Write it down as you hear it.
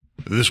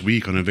This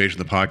week on Invasion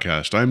the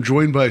Podcast, I'm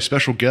joined by a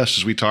special guest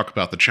as we talk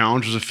about the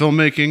challenges of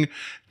filmmaking,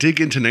 dig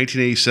into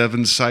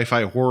 1987's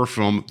sci-fi horror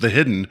film The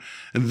Hidden,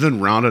 and then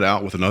round it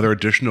out with another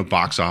edition of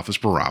Box Office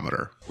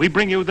Barometer. We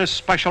bring you this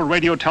special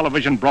radio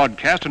television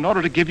broadcast in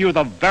order to give you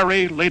the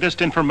very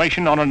latest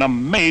information on an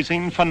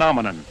amazing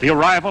phenomenon, the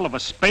arrival of a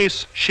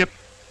spaceship.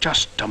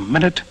 Just a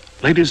minute,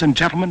 ladies and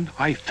gentlemen,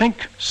 I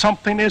think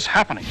something is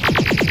happening.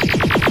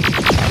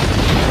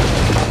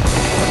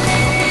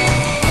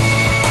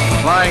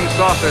 Flying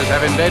saucers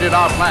have invaded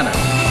our planet.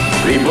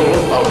 People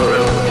of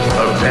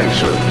Earth,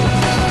 attention.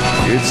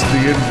 It's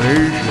the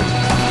invasion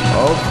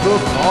of the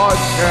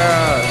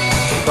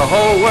podcast. The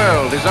whole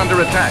world is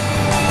under attack.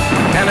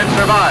 Can it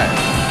survive?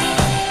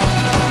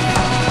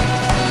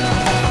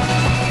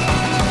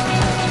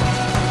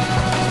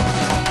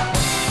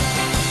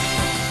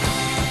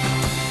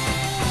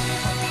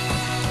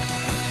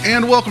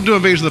 And welcome to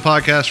Invasion of the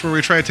Podcast, where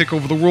we try to take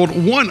over the world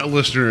one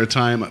listener at a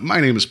time.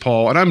 My name is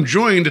Paul, and I'm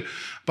joined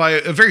by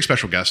a very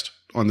special guest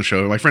on the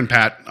show, my friend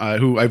Pat,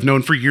 who I've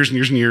known for years and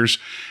years and years.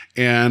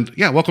 And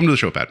yeah, welcome to the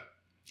show, Pat.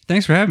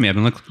 Thanks for having me. I've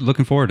been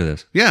looking forward to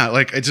this. Yeah,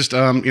 like I just,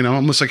 I'm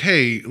just like,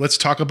 hey, let's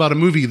talk about a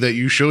movie that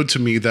you showed to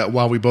me that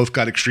while we both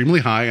got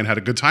extremely high and had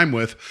a good time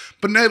with,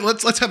 but now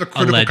let's have a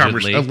critical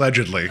conversation.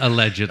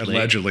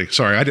 Allegedly.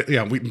 Sorry,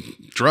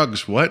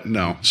 drugs. What?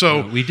 No.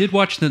 So we did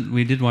watch the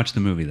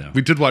movie though.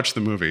 We did watch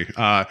the movie.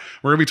 We're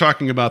gonna be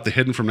talking about The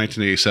Hidden from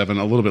 1987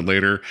 a little bit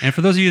later. And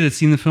for those of you that've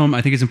seen the film,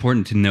 I think it's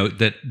important to note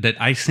that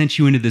I sent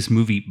you into this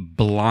movie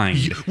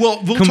blind. We'll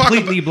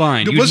completely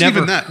blind. It You'd wasn't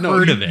never even that. No,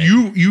 heard of it.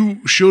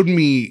 You showed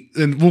me.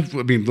 And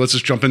let's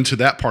just jump into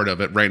that part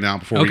of it right now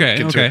before we get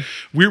to it.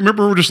 We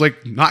were just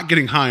like not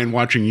getting high and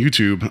watching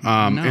YouTube.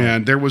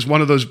 And there was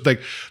one of those, like,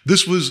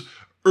 this was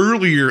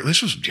earlier,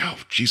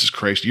 Jesus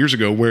Christ, years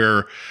ago,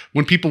 where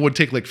when people would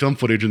take like film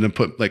footage and then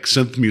put like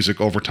synth music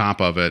over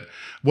top of it,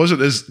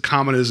 wasn't as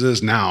common as it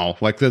is now.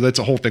 Like that's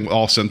a whole thing,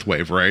 all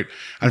synthwave, right?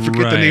 I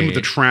forget the name of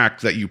the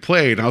track that you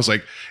played, and I was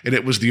like, and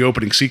it was the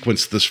opening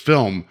sequence to this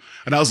film,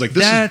 and I was like,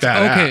 this is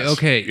badass.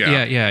 Okay,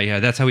 yeah.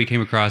 That's how we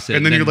came across it.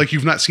 And then you're like,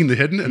 you've not seen The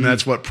Hidden, and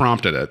that's what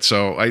prompted it.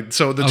 So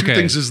the two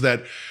things is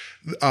that.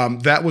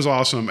 That was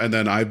awesome, and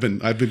then I've been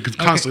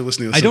constantly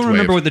listening to I don't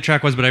remember what the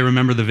track was, but I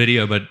remember the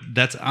video. But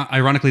that's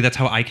ironically that's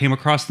how I came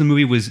across the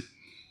movie. Was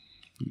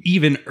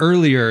even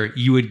earlier,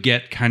 you would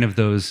get kind of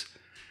those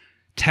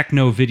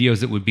techno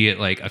videos that would be at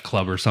like a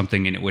club or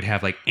something, and it would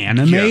have like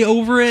anime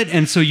over it,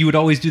 and so you would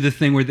always do the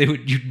thing where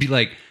you'd be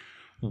like,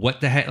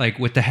 what the heck? Like,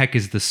 what the heck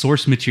is the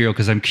source material?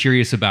 Because I'm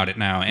curious about it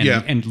now.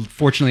 And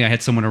fortunately, I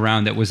had someone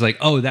around that was like,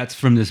 "Oh, that's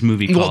from this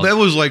movie." Well, that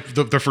was like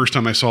the first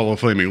time I saw the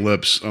Flaming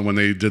Lips when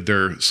they did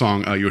their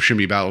song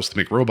 "Yoshimi Battles to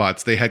Make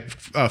Robots." They had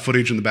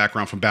footage in the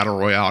background from Battle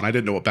Royale, and I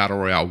didn't know what Battle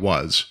Royale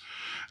was.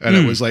 And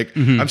it was like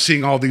I'm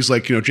seeing all these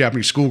like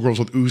Japanese schoolgirls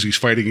with Uzis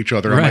fighting each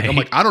other. Right. I'm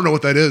like I don't know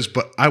what that is,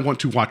 but I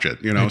want to watch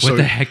it. Like, what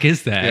the heck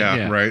is that?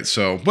 Yeah, right.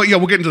 So, but yeah,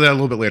 we'll get into that a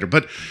little bit later.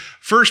 But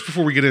first,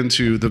 before we get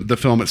into the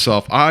film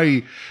itself,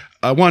 like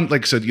I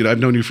said, I've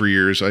known you for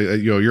years.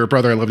 You're a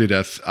brother I love you to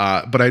death.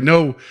 But I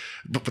know,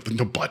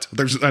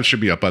 that should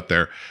be a but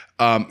there.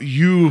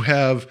 You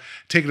have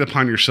taken it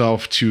upon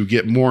yourself to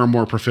get more and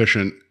more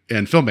proficient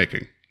in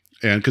filmmaking.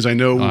 And because I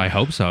know, I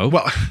hope so.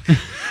 Well,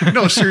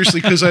 no,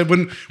 seriously, because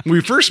when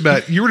we first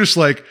met, you were just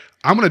like,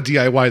 I'm going to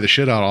DIY the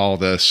shit out of all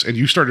of this. And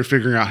you started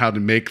figuring out how to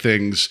make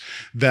things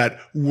that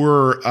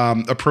were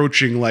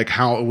approaching like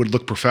how it would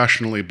look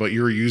professionally, but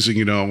you were using,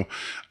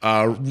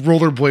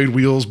 rollerblade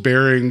wheels,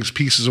 bearings,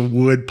 pieces of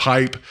wood,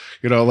 pipe,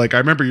 like I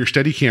remember your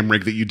Steadicam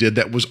rig that you did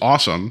that was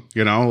awesome,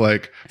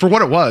 like for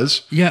what it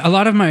was. Yeah, a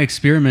lot of my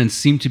experiments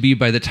seem to be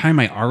by the time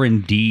I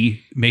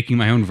R&D making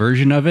my own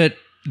version of it,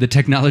 the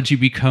technology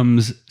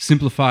becomes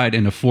simplified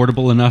and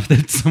affordable enough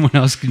that someone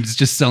else can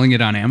just selling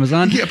it on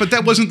Amazon. Yeah, but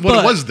that wasn't what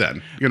it was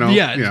then,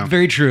 Yeah,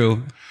 very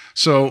true.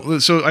 So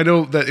I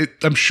know that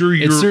I'm sure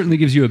it certainly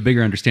gives you a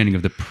bigger understanding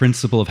of the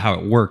principle of how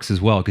it works as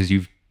well, because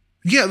you've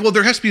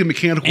there has to be a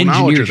mechanical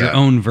knowledge of that. Your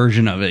own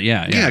version of it.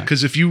 Yeah,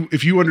 because if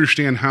you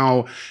understand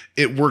how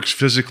it works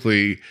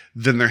physically,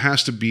 then there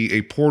has to be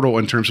a portal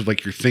in terms of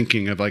like your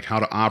thinking of like how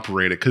to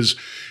operate it.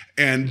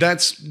 And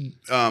that's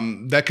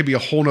that could be a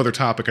whole nother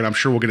topic, and I'm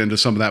sure we'll get into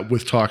some of that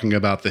with talking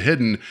about The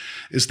Hidden.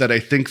 Is that I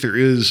think there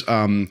is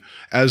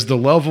as the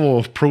level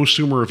of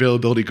prosumer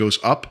availability goes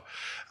up,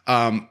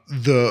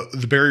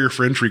 the barrier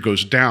for entry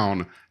goes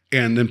down,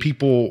 and then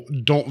people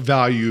don't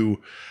value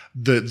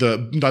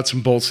the nuts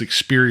and bolts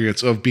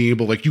experience of being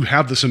able, like, you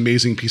have this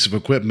amazing piece of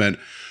equipment,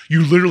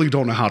 you literally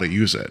don't know how to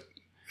use it.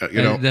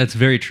 That's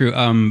very true.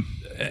 And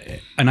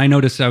I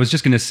noticed, I was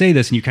just going to say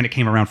this, and you kind of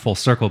came around full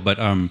circle, but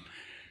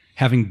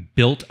having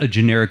built a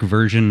generic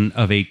version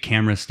of a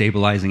camera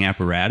stabilizing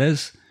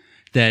apparatus,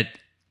 that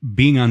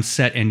being on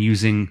set and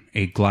using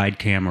a glide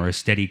cam or a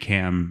steady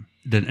cam,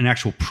 an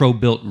actual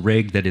pro-built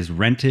rig that is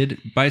rented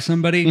by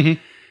somebody,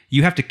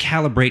 you have to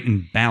calibrate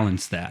and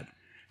balance that.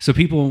 So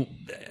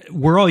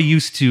we're all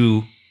used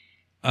to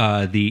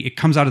it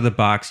comes out of the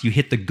box, you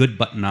hit the good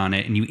button on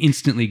it, and you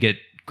instantly get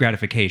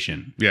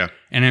gratification. Yeah.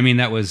 And I mean,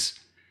 that was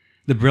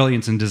the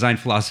brilliance and design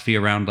philosophy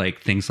around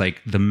like things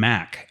like the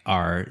Mac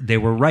they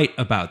were right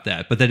about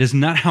that, but that is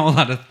not how a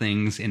lot of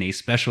things in a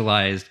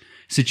specialized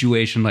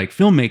situation like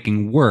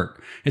filmmaking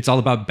work. It's all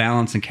about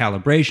balance and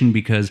calibration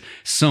because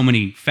so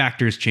many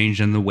factors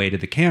change in the weight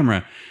of the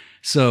camera.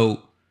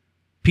 So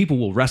people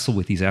will wrestle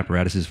with these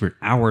apparatuses for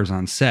hours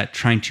on set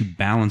trying to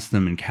balance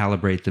them and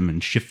calibrate them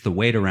and shift the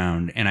weight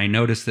around. And I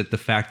noticed that the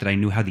fact that I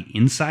knew how the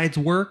insides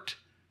worked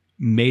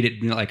made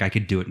it like I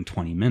could do it in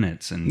 20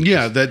 minutes. And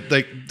yeah,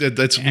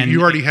 that's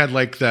you already had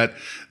like that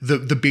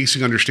the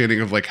basic understanding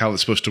of like how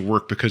it's supposed to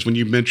work, because when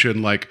you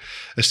mention like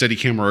a steady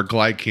cam or a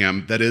glide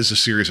cam, that is a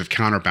series of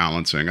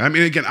counterbalancing. I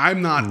mean, again,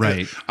 I'm not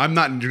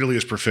nearly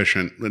as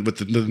proficient with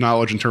the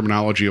knowledge and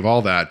terminology of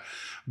all that,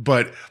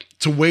 but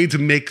it's a way to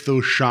make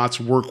those shots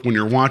work when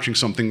you're watching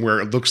something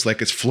where it looks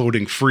like it's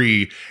floating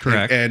free.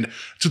 Correct. And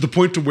to the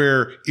point to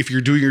where if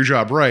you're doing your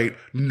job right,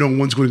 no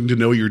one's going to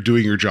know you're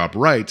doing your job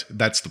right.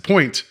 That's the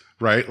point,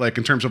 right? Like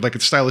in terms of like a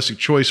stylistic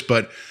choice.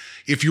 But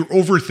if you're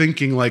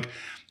overthinking, like,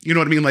 you know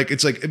what I mean? Like,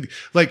 it's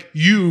like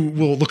you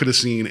will look at a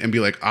scene and be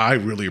like, I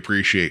really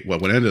appreciate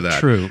what went into that.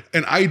 True.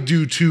 And I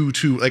do too.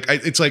 Like,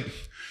 it's like,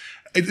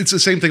 it's the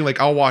same thing. Like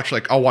I'll watch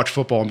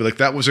football and be like,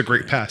 that was a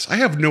great pass. I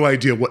have no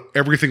idea what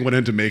everything went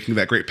into making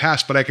that great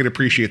pass, but I can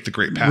appreciate the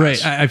great pass.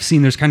 Right. I've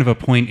seen there's kind of a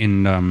point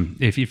in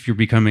if you're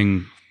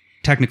becoming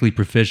technically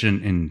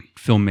proficient in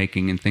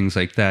filmmaking and things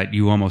like that,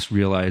 you almost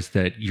realize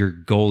that your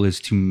goal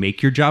is to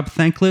make your job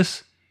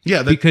thankless.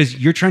 Yeah. Because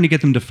you're trying to get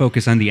them to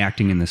focus on the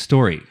acting in the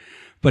story.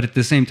 But at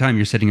the same time,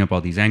 you're setting up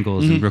all these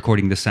angles and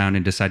recording the sound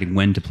and deciding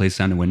when to play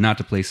sound and when not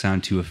to play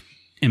sound to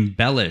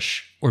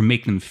embellish or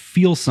make them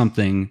feel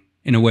something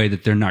in a way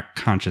that they're not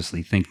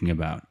consciously thinking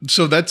about.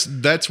 So that's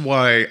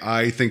why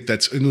I think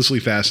that's endlessly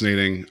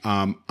fascinating.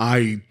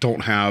 I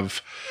don't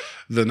have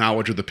the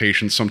knowledge of the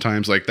patients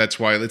sometimes. Like that's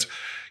why it's,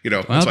 you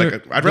know, it's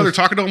like I'd rather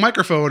talk into a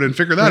microphone and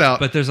figure that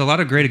out. But there's a lot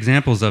of great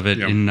examples of it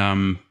in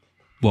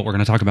what we're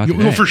going to talk about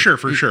today. Well, for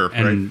sure,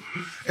 and, right.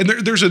 And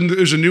there's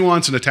a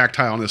nuance and a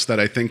tactileness that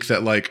I think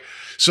that like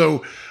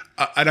so.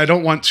 And I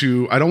don't want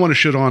to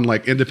shit on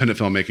like independent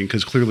filmmaking,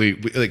 because clearly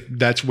like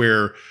that's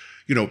where,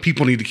 you know,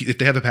 people need to, if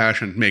they have a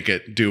passion, make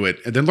it, do it,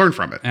 and then learn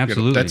from it.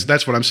 Absolutely. You know,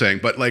 that's what I'm saying.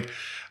 But like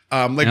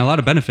and a lot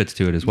of benefits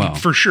to it as well.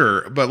 For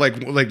sure. But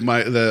like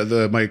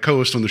my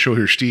co-host on the show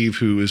here, Steve,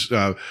 who is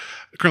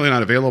currently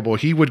not available,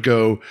 he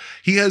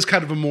has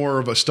kind of more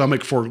of a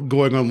stomach for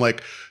going on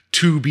like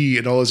Tubi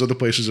and all those other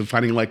places and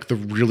finding like the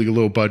really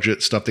low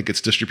budget stuff that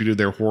gets distributed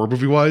there horror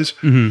movie wise.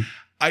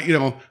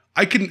 Mm-hmm.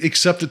 I can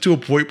accept it to a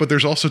point, but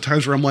there's also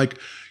times where I'm like,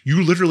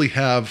 you literally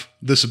have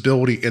this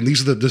ability and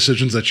these are the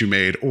decisions that you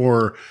made.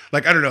 Or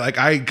like, I don't know, like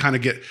I kind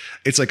of get,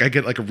 it's like, I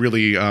get like a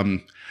really,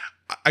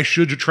 I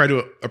should try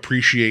to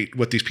appreciate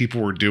what these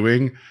people were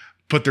doing,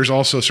 but there's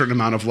also a certain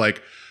amount of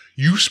like,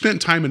 you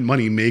spent time and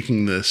money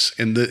making this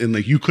and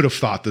like, you could have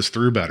thought this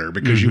through better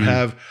because you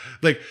have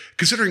like,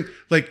 considering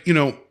like, you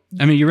know,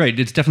 I mean, you're right.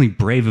 It's definitely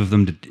brave of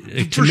them to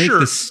make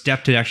the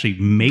step to actually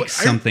make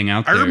something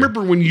out there. I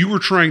remember when you were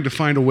trying to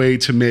find a way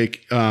to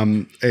make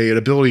an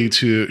ability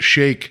to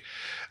shake,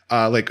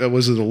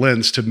 was it a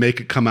lens to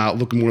make it come out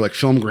looking more like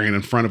film grain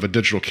in front of a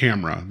digital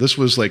camera. This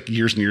was like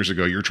years and years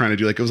ago. You were trying to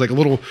do like, it was like a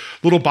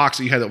little box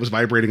that you had that was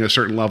vibrating at a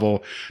certain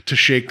level to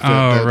shake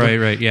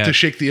to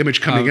shake the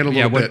image coming in a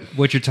little bit.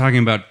 What you're talking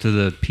about to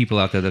the people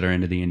out there that are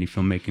into the indie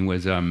filmmaking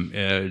was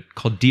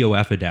called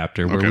DOF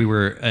adapter, where we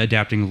were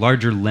adapting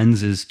larger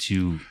lenses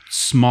to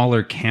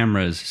smaller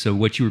cameras. So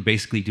what you were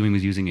basically doing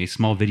was using a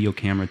small video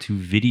camera to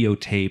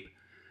videotape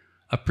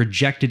a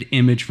projected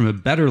image from a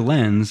better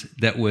lens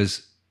that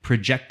was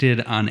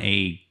projected on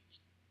a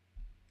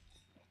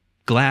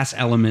glass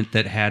element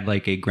that had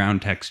like a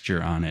ground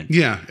texture on it.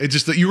 Yeah, it's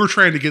just that you were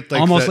trying to get like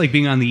almost like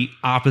being on the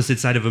opposite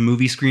side of a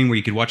movie screen where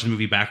you could watch the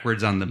movie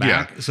backwards on the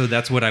back. Yeah. So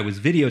that's what I was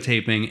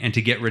videotaping, and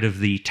to get rid of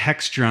the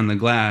texture on the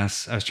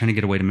glass, I was trying to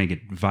get a way to make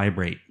it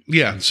vibrate.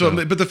 Yeah.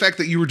 So but the fact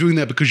that you were doing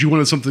that because you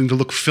wanted something to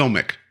look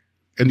filmic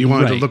and you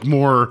wanted to look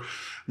more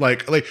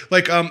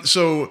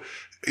so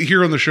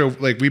here on the show,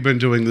 like we've been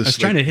doing this. I was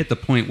trying to hit the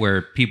point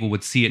where people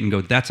would see it and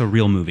go, "That's a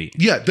real movie."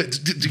 Yeah, the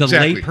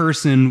exactly.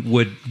 layperson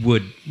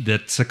would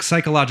that's a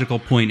psychological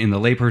point in the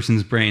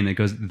layperson's brain that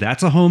goes,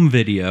 "That's a home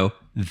video.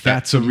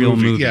 That's a real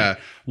movie." Yeah.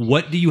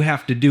 What do you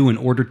have to do in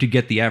order to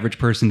get the average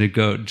person to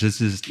go just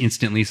as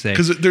instantly say,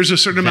 because there's a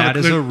certain amount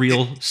of that is a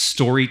real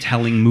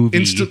storytelling movie,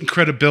 instant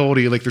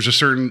credibility. Like there's a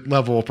certain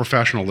level of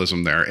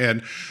professionalism there,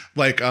 and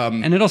like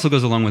and it also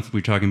goes along with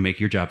we're talking make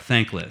your job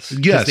thankless.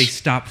 Yes, they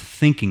stop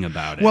thinking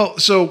about it. Well,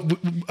 so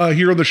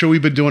here on the show we've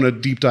been doing a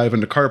deep dive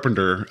into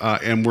Carpenter,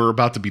 and we're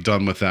about to be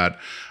done with that.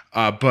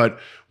 But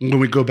when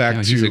we go back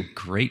he's a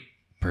great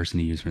person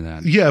to use for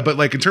that. Yeah, but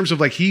like in terms of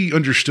like he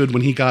understood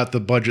when he got the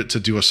budget to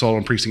do Assault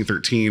on Precinct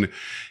 13,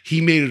 he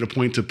made it a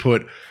point to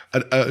put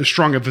a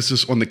strong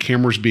emphasis on the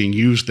cameras being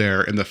used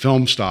there in the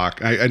film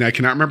stock. I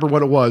cannot remember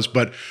what it was,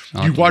 but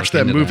you watch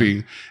that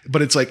movie,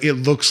 but it's like it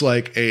looks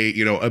like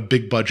a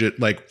big budget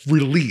like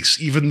release,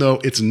 even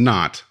though it's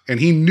not. And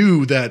he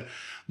knew that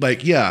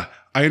like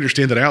I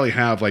understand that I only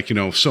have like,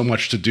 so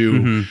much to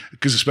do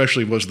because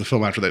especially was the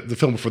film after that. The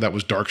film before that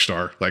was Dark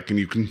Star. Like, and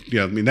you can,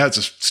 that's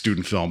a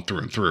student film through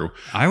and through.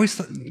 I always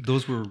thought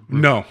those were.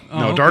 No,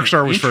 Dark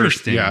Star was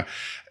first. Interesting. Yeah.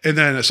 And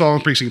then Assault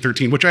on Precinct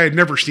 13, which I had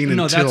never seen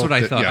until. No, that's what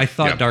I thought. Yeah, I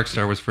thought yeah. Dark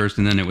Star was first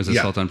and then it was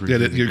Assault on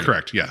Precinct. Yeah, you're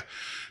correct. Yeah.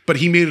 But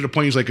he made it a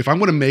point. He's like, if I'm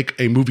going to make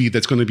a movie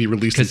that's going to be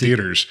released in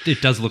theaters,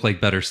 it does look like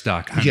better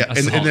stock. Yeah,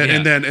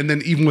 and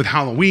then even with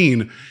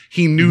Halloween,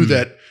 he knew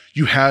that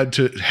you had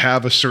to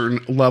have a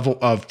certain level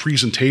of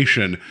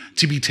presentation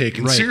to be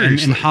taken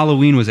seriously. And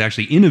Halloween was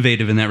actually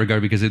innovative in that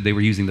regard because they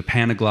were using the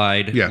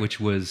Panaglide, which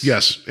was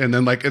and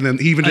then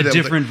he even did a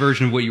different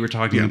version of what you were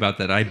talking about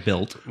that I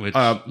built. Which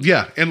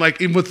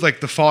and with like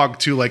the fog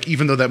too. Like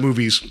even though that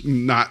movie's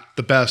not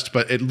the best,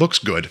 but it looks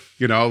good,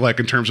 like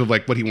in terms of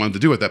like what he wanted to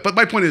do with that. But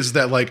my point is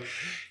that like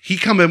he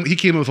came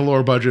in with a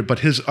lower budget, but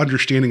his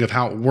understanding of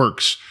how it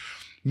works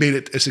made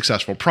it a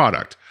successful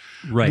product.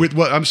 Right. With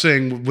what I'm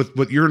saying,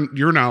 with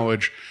your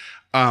knowledge,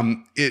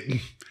 I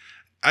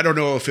don't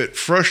know if it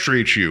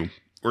frustrates you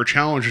or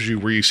challenges you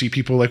where you see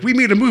people like, we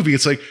made a movie.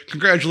 It's like,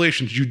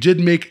 congratulations, you did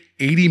make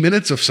 80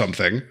 minutes of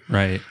something.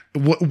 Right.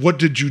 What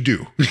did you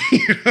do?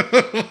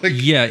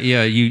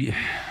 You.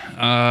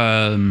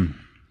 I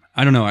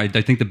don't know. I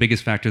think the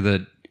biggest factor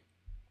that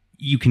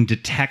you can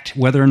detect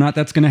whether or not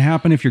that's going to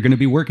happen if you're going to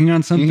be working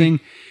on something.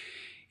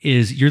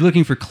 Is you're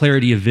looking for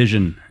clarity of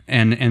vision.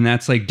 And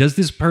that's like, does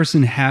this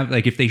person have,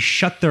 like, if they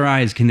shut their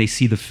eyes, can they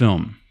see the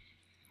film?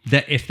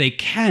 That if they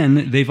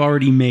can, they've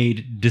already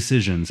made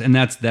decisions. And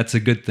that's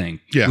a good thing.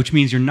 Yeah. Which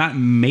means you're not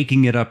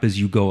making it up as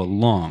you go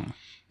along.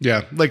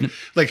 Yeah.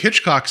 Like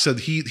Hitchcock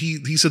said,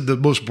 he said the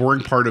most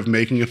boring part of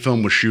making a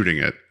film was shooting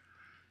it.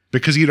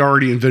 Because he'd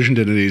already envisioned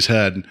it in his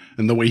head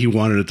and the way he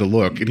wanted it to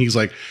look. And he's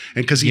like,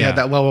 and because he had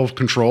that level of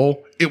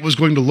control, it was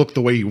going to look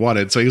the way he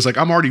wanted. So he's like,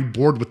 I'm already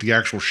bored with the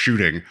actual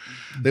shooting.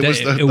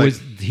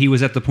 He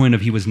was at the point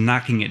of he was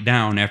knocking it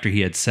down after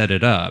he had set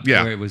it up.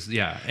 Yeah. Where it was,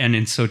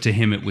 And so to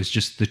him, it was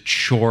just the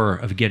chore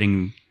of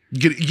getting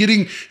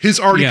his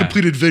already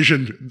completed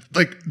vision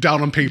like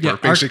down on paper,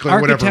 basically,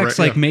 whatever. Architects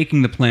like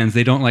making the plans.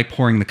 They don't like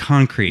pouring the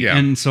concrete. Yeah.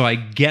 And so I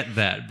get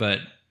that, but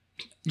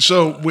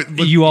so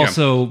you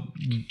also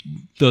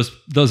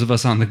those of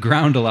us on the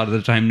ground a lot of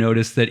the time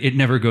notice that it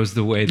never goes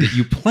the way that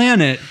you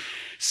plan it.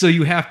 So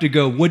you have to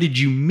go, what did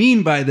you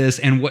mean by this?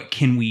 And what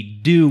can we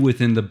do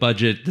within the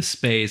budget, the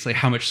space? Like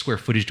how much square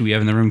footage do we have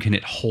in the room? Can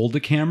it hold a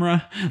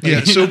camera?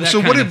 Like,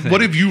 So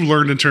what have you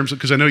learned in terms of,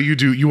 because I know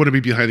you want to be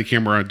behind the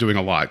camera doing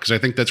a lot, because I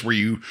think that's where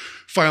you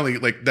finally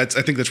I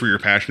think that's where your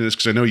passion is,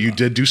 because I know you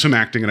did do some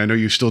acting and I know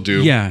you still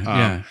do.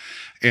 Yeah.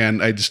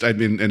 And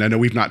I know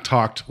we've not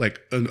talked like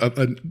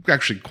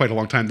actually quite a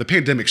long time. The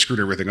pandemic screwed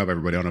everything up,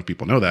 everybody. I don't know if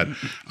people know that.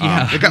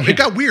 It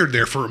got weird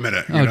there for a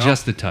minute.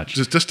 Just a touch.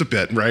 Just a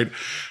bit, right?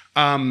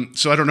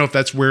 So I don't know if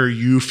that's where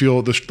you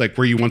feel like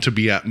where you want to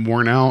be at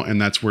more now,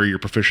 and that's where your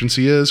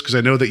proficiency is. Because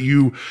I know that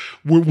you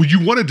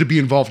wanted to be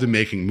involved in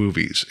making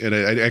movies, and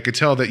I could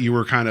tell that you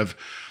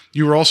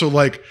were also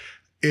like,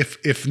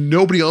 if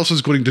nobody else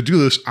is going to do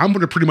this, I'm going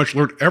to pretty much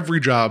learn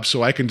every job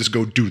so I can just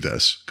go do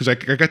this. Because I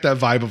got that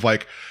vibe of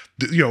like,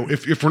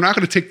 if we're not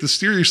going to take this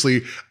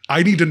seriously,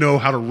 I need to know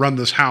how to run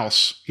this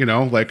house, in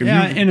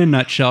a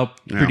nutshell,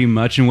 pretty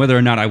much. And whether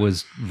or not I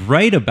was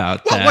right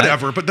about that,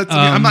 whatever. But that's,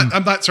 I'm not.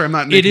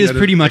 It is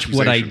pretty much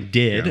what I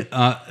did.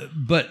 Yeah.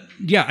 But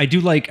yeah,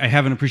 I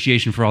have an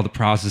appreciation for all the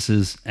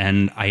processes,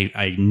 and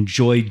I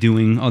enjoy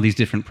doing all these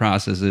different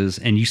processes.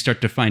 And you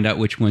start to find out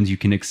which ones you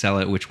can excel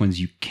at, which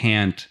ones you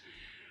can't.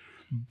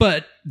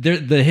 But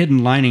the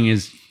hidden lining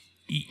is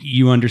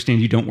you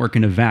understand you don't work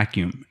in a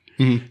vacuum.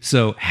 Mm-hmm.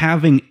 So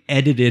having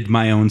edited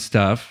my own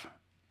stuff,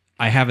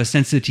 I have a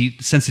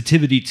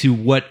sensitivity to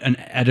what an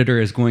editor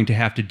is going to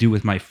have to do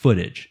with my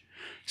footage.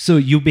 So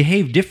you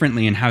behave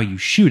differently in how you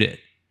shoot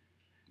it.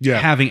 Yeah.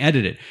 Having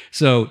edited.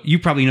 So you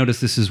probably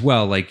noticed this as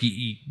well. Like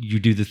you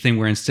do the thing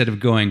where instead of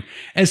going,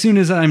 as soon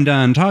as I'm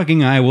done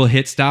talking, I will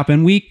hit stop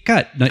and we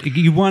cut.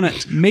 You want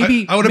to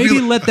maybe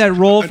let that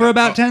roll for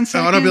about 10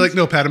 seconds. And I'll be like,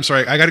 no, Pat, I'm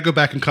sorry. I got to go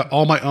back and cut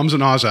all my ums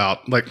and ahs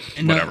out. Like,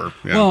 whatever.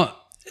 Yeah. Well,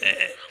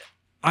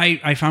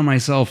 I found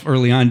myself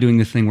early on doing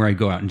this thing where I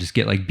go out and just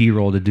get like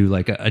B-roll to do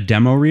like a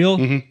demo reel.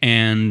 Mm-hmm.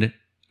 And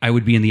I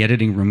would be in the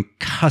editing room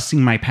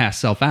cussing my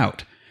past self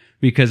out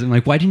because I'm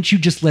like, why didn't you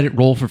just let it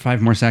roll for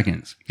 5 more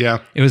seconds? Yeah.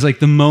 It was like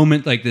the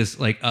moment like this,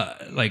 like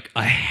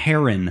a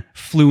heron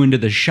flew into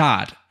the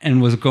shot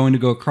and was going to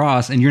go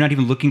across and you're not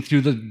even looking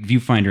through the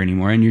viewfinder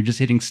anymore. And you're just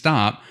hitting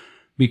stop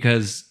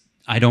because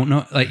I don't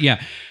know.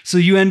 So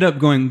you end up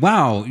going,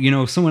 wow,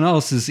 someone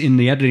else is in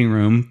the editing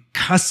room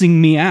cussing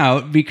me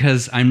out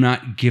because I'm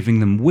not giving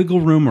them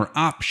wiggle room or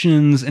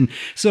options. And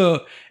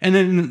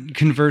then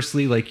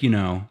conversely,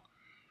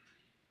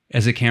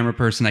 as a camera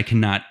person, I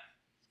cannot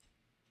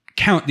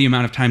count the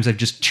amount of times I've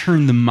just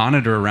turned the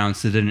monitor around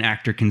so that an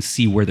actor can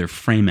see where their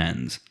frame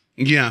ends.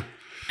 Yeah.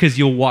 because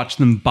you'll watch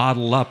them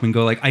bottle up and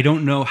go like, I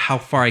don't know how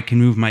far I can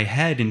move my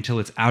head until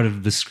it's out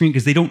of the screen,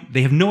 because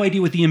they have no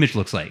idea what the image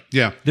looks like.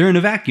 Yeah. They're in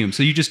a vacuum.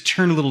 So you just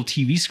turn a little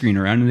TV screen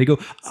around and they go,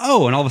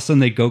 oh, and all of a sudden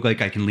they go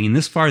like, I can lean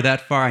this far,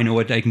 that far, I know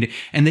what I can do.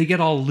 And they get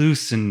all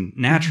loose and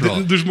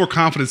natural. There's more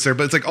confidence there,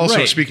 but it's like also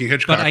Right. speaking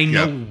Hitchcock. But I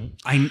know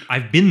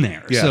I've been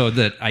there, Yeah. so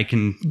that I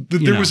can.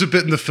 There was a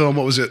bit in the film.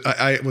 What was it?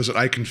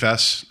 I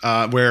Confess,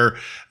 where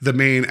the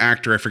main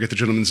actor, I forget the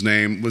gentleman's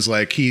name, was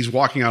like he's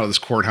walking out of this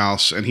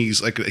courthouse and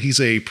he's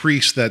a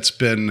priest that's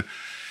been.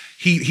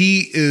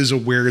 He is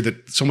aware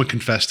that someone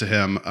confessed to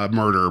him a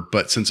murder,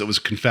 but since it was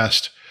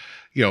confessed,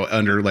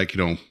 under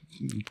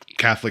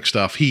Catholic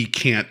stuff, he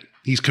can't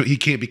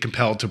be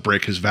compelled to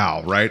break his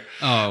vow, right?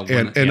 Oh,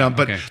 but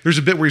okay. there's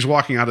a bit where he's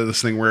walking out of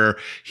this thing where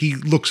he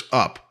looks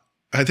up.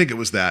 I think it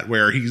was that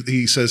where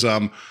he says,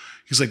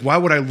 he's like, why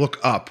would I look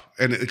up?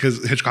 And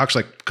because Hitchcock's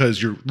like,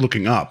 because you're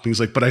looking up. He's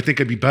like, but I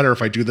think it'd be better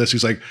if I do this.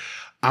 He's like,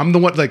 I'm the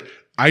one, like,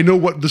 I know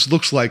what this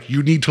looks like.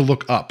 You need to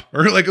look up.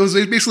 Or like, it was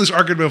basically this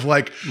argument of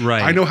like,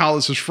 right. I know how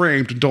this is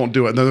framed, don't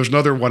do it. And then there's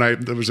another one,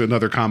 there was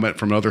another comment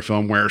from another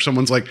film where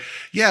someone's like,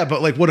 yeah,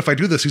 but like, what if I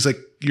do this? He's like,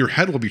 your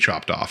head will be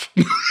chopped off.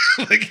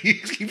 Like he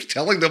keeps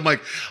telling them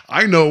like,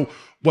 I know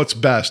what's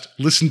best.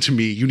 Listen to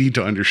me. You need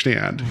to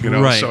understand,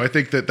 Right. So I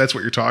think that's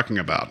what you're talking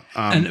about.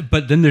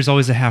 But then there's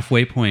always a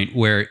halfway point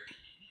where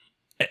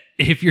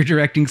if you're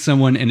directing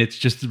someone and it's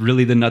just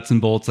really the nuts and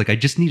bolts, like I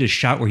just need a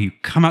shot where you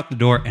come out the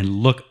door and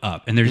look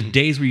up. And there's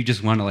days where you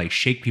just want to like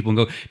shake people and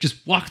go,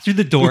 just walk through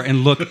the door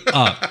and look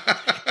up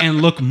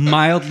and look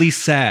mildly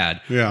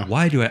sad. Yeah.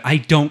 Why do I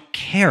don't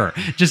care.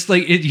 Just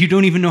like you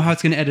don't even know how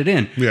it's going to edit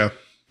in. Yeah.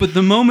 But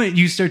the moment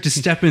you start to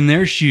step in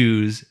their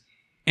shoes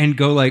and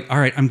go like, all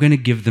right, I'm going to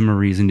give them a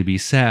reason to be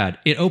sad,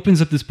 it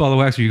opens up this ball of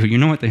wax where you go, you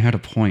know what? They had a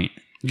point.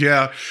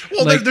 Yeah.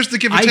 Well, Like, there's the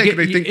give and take.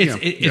 I think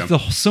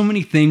it's so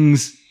many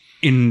things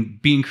in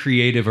being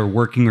creative or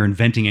working or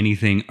inventing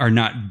anything are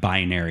not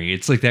binary.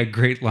 It's like that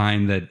great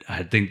line that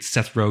I think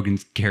Seth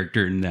Rogen's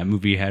character in that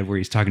movie had where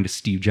he's talking to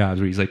Steve Jobs,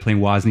 where he's like playing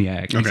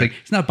Wozniak. And he's like,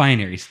 it's not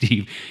binary,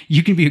 Steve.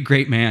 You can be a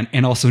great man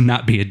and also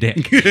not be a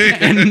dick.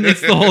 And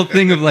it's the whole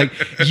thing of like,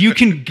 you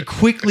can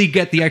quickly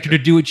get the actor to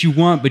do what you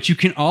want, but you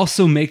can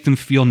also make them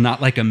feel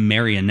not like a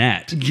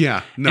marionette.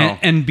 Yeah. No.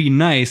 And be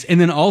nice.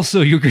 And then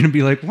also you're going to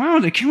be like, wow,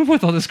 they came up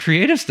with all this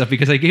creative stuff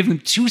because I gave them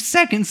 2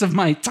 seconds of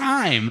my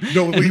time.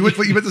 No, what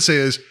you meant to say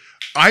is,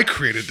 I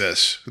created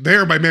this.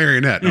 They're my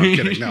marionette. No, I'm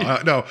kidding.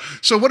 No.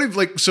 So what if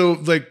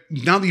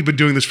now that you've been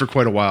doing this for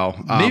quite a while,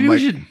 maybe we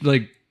should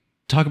like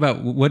talk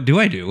about what do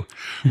I do?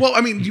 Well,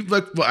 I mean,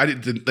 I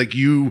didn't like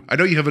you. I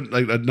know you have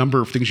a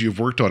number of things you've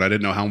worked on. I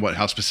didn't know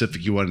how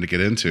specific you wanted to get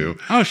into.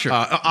 Oh, sure.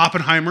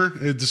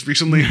 Oppenheimer just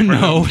recently.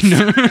 No.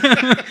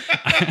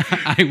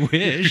 I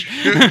wish.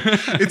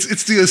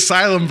 It's the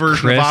asylum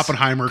version of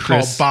Oppenheimer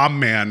called Bomb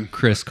Man.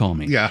 Chris, call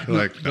me. Yeah,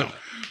 no.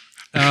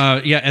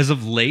 As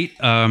of late,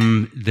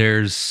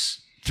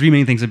 there's 3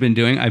 main things I've been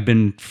doing. I've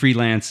been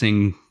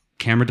freelancing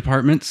camera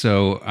department,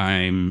 so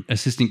I'm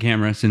assistant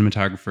camera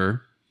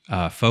cinematographer,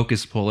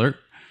 focus puller.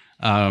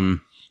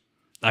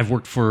 I've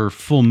worked for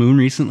Full Moon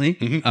recently.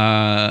 Mm-hmm.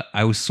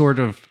 I was sort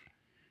of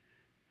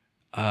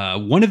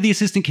one of the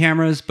assistant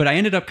cameras, but I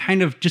ended up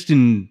kind of just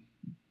to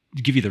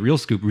give you the real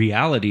scoop,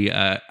 reality.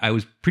 I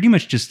was pretty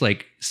much just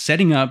like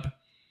setting up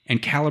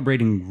and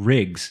calibrating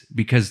rigs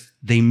because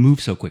they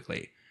move so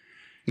quickly.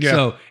 Yeah.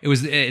 So it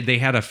was, they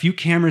had a few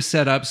cameras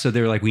set up. So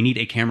they were like, we need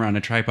a camera on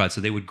a tripod.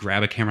 So they would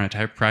grab a camera on a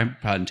tripod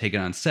and take it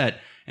on set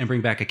and bring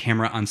back a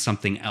camera on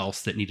something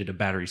else that needed a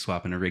battery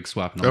swap and a rig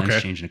swap and a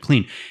lens change and a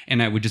clean.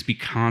 And I would just be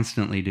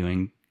constantly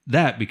doing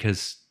that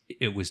because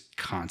it was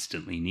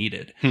constantly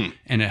needed.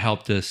 And it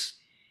helped us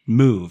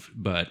move,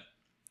 but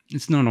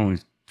it's not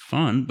always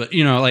fun, but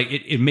like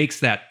it makes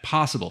that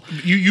possible.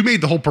 You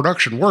made the whole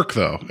production work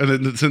though,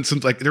 and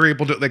since like they're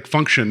able to like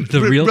function.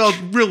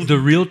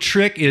 The real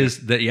trick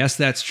is that yes,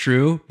 that's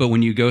true, but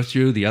when you go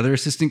through the other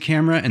assistant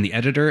camera and the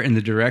editor and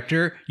the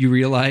director, you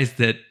realize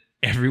that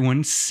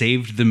everyone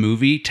saved the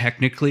movie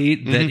technically.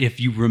 That if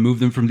you remove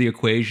them from the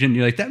equation,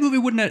 you're like, that movie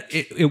wouldn't have,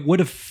 it would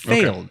have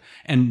failed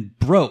and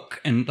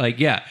broke and like,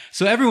 yeah.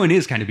 So everyone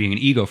is kind of being an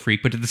ego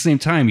freak, but at the same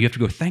time, you have to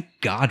go, thank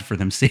God for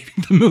them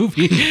saving the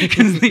movie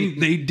because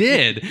they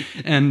did.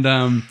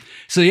 And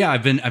so yeah,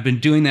 I've been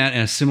doing that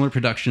in similar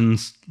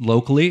productions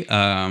locally.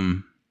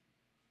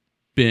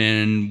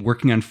 Been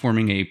working on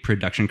forming a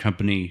production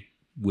company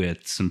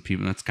with some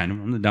people. That's kind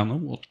of on the down low.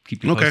 We'll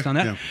keep you posted on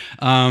that.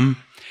 Yeah.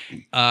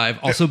 I've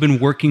also been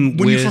working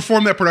when you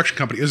form that production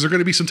company, is there going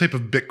to be some type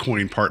of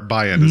Bitcoin part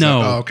buy-in?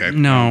 No.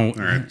 No. All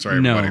right. Sorry,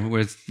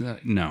 everybody.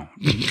 No.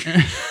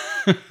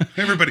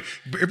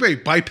 Everybody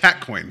buy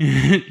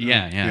Patcoin.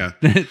 Yeah.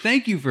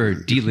 Thank you for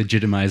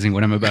delegitimizing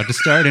what I'm about to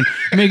start and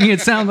making it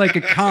sound like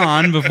a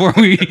con before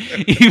we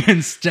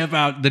even step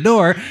out the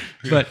door.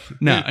 But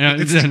no,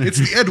 it's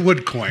the Ed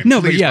Wood coin. No,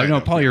 but yeah,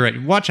 no, Paul, you're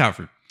right. Watch out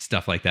for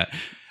stuff like that.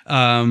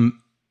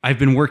 I've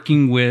been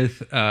working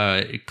with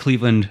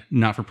Cleveland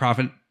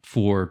not-for-profit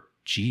for,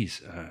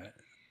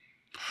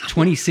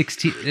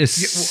 2016, I know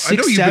 6,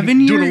 you've 7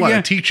 been years. doing a lot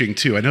of teaching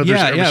too. I know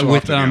there's every so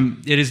with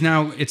often, it is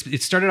now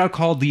it started out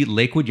called the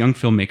Lakewood Young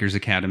Filmmakers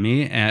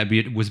Academy.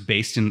 It was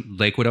based in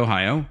Lakewood,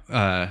 Ohio,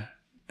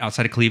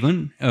 outside of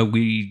Cleveland.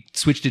 We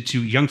switched it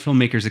to Young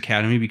Filmmakers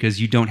Academy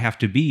because you don't have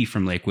to be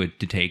from Lakewood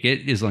to take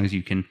it, as long as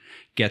you can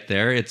get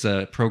there. It's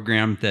a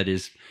program that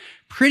is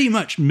pretty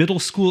much middle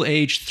school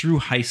age through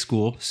high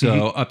school.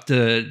 So up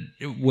to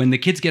when the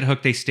kids get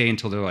hooked, they stay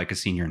until they're like a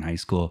senior in high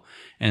school,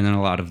 and then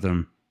a lot of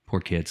them, poor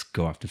kids,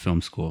 go off to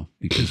film school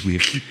because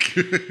we've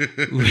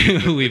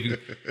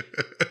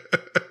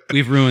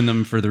ruined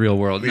them for the real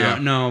world.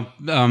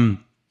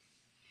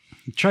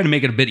 Try to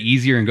make it a bit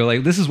easier and go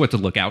like, this is what to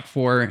look out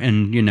for,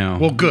 and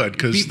well, good,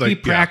 because be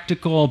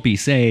practical, be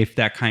safe,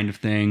 that kind of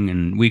thing.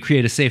 And we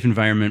create a safe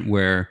environment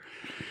where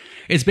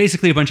it's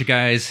basically a bunch of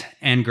guys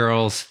and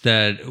girls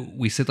that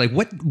we said like,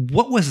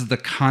 what was the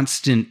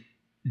constant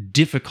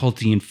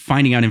difficulty in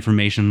finding out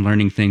information,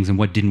 learning things, and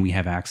what didn't we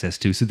have access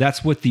to? So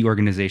that's what the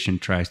organization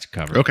tries to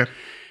cover. Okay.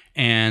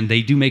 And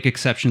they do make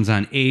exceptions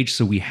on age.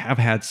 So we have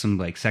had some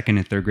like second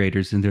and third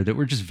graders in there that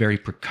were just very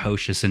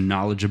precocious and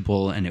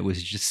knowledgeable, and it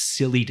was just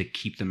silly to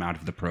keep them out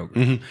of the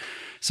program.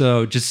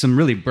 So just some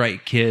really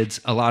bright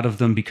kids. A lot of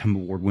them become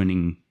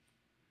award-winning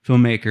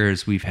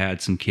filmmakers. We've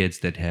had some kids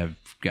that have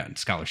gotten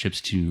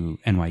scholarships to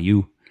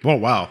NYU. Oh,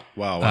 wow.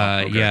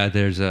 Okay. Yeah,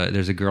 there's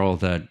a girl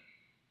that,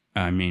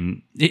 I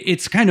mean,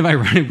 it's kind of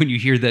ironic when you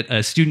hear that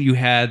a student you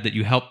had that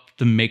you helped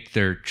them make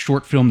their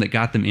short film that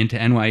got them into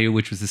NYU,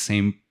 which was the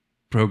same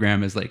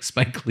program as like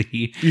Spike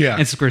Lee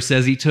and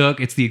Scorsese took.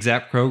 It's the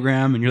exact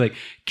program, and you're like,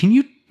 can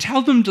you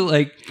tell them to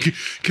like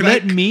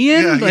let me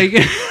in?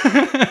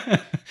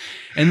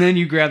 And then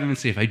you grab them and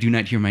say, if I do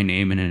not hear my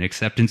name in an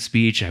acceptance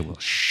speech, I will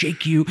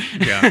shake you.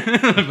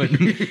 But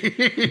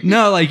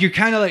no, like you're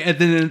kind of like at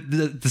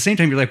the same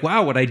time, you're like,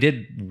 wow, what I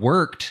did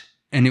worked.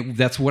 And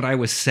that's what I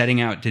was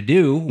setting out to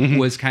do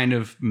was kind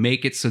of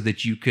make it so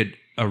that you could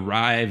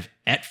arrive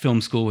at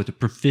film school with a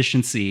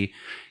proficiency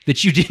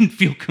that you didn't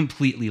feel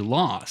completely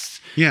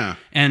lost. Yeah.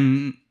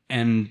 And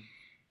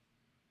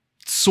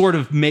sort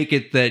of make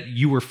it that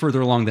you were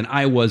further along than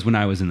I was when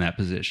I was in that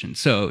position.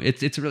 So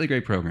it's a really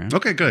great program.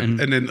 Okay, good.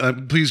 And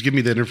then please give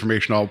me that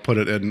information. I'll put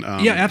it in.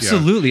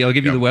 Absolutely. I'll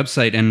give you the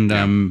website.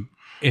 And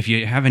if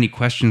you have any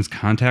questions,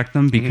 contact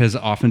them, because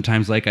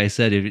oftentimes, like I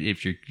said,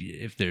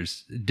 if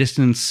there's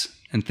distance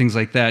and things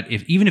like that,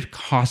 even if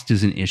cost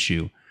is an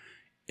issue,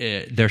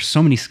 there's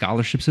so many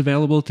scholarships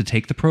available to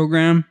take the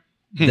program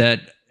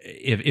that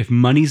if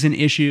money's an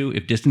issue,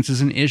 if distance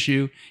is an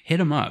issue, hit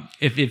them up.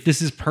 If this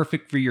is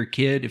perfect for your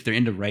kid, if they're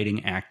into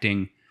writing,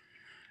 acting,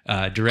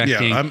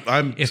 directing,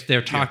 if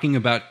they're talking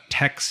about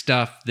tech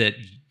stuff that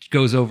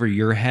goes over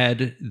your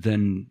head,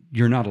 then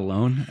you're not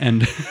alone.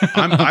 And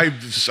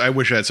I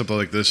wish I had something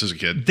like this as a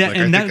kid. That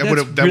would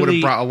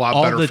have brought a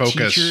lot better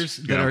focus. Teachers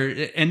that are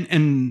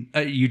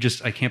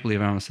I can't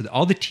believe I almost said that.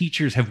 All the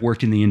teachers have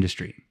worked in the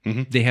industry.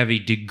 They have a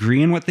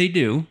degree in what they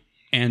do,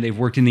 and they've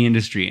worked in the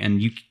industry.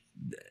 And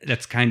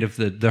that's kind of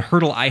the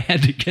hurdle I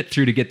had to get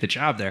through to get the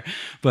job there.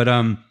 But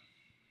and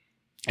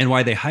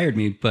why they hired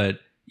me. But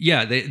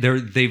yeah,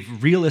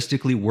 they've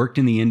realistically worked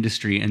in the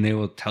industry, and they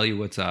will tell you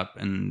what's up.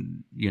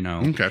 And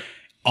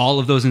all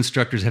of those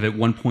instructors have at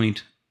one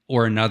point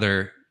or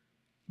another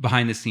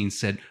behind the scenes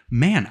said,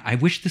 man, I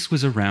wish this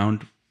was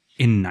around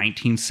in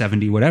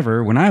 1970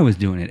 whatever when I was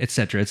doing it, et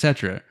cetera, et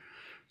cetera.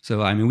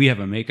 So, I mean, we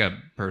have a makeup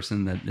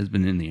person that has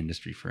been in the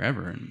industry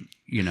forever, and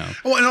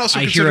well, and also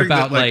I hear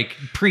about that, like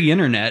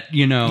pre-internet,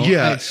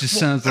 it just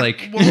sounds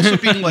like also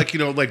being like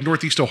like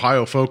Northeast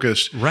Ohio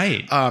focused,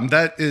 right?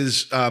 That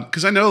is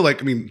because I know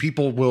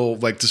people will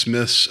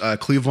dismiss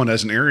Cleveland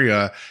as an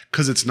area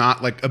because it's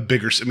not like a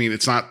bigger. I mean,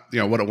 it's not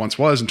what it once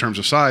was in terms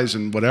of size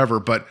and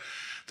whatever, but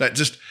that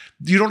just.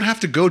 You don't have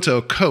to go to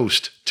a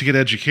coast to get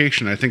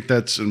education. I think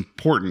that's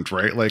important,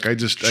 right?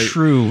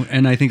 True.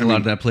 And I think a lot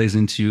of that plays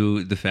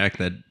into the fact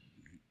that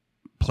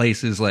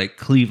places like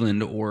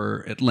Cleveland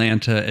or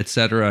Atlanta, et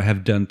cetera,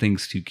 have done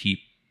things to keep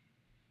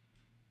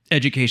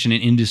education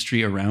and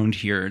industry around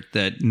here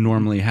that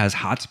normally has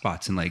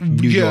hotspots in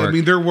New York. I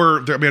mean, I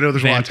know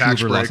there's Vancouver, a lot of tax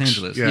breaks. Los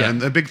Angeles. Yeah,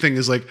 and the big thing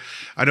is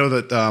I know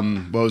that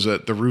what was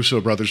it? The Russo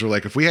brothers were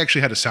like, if we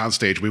actually had a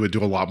soundstage, we would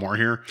do a lot more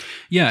here.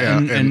 Yeah,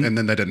 and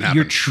then that didn't happen.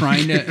 You're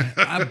trying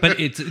to, but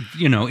it's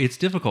it's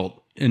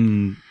difficult,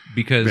 and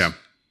because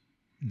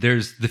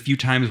there's the few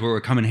times where it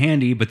would come in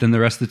handy, but then the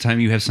rest of the time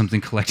you have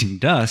something collecting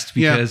dust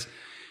because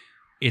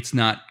it's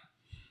not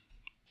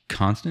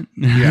constant.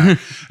 No,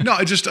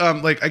 I just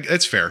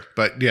it's fair,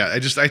 but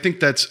I think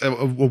that's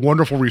a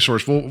wonderful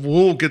resource.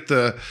 We'll get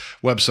the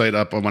website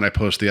up when I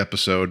post the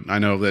episode. I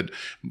know that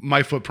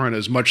my footprint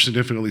is much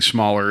significantly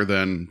smaller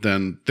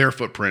than their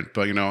footprint,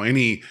 but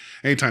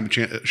anytime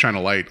to shine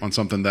a light on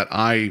something that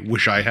I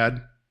wish I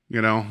had,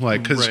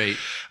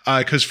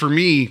 because for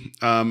me,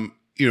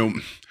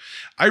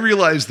 I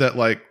realize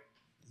that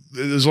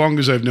as long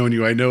as I've known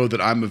you, I know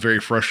that I'm a very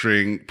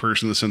frustrating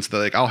person in the sense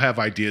that I'll have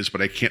ideas,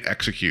 but I can't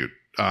execute.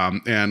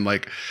 And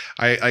like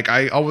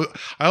I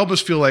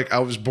almost feel like I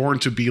was born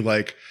to be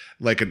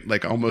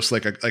almost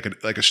like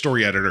a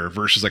story editor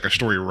versus like a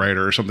story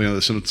writer or something in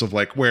the sense of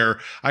like where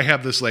I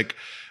have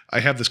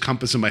this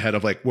compass in my head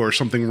of like where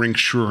something rings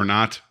true or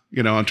not,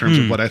 you know, in terms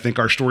of what I think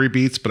our story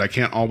beats, but I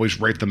can't always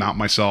write them out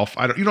myself.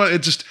 I don't, you know,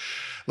 it just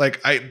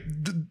like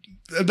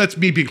that's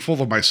me being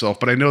full of myself,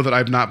 but I know that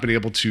I've not been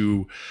able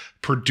to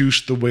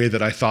produce the way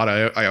that I thought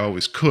I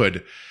always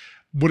could.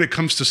 When it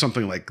comes to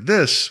something like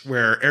this,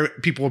 where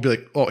people will be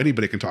like, "Oh,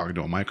 anybody can talk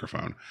into a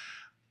microphone,"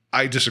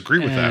 I disagree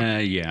with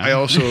that. Yeah. I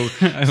also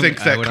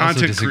think that would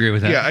also disagree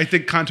with that. Yeah, I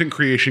think content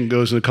creation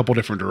goes in a couple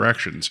different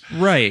directions.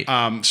 Right.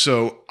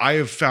 So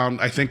I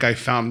think I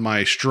found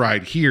my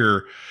stride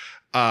here.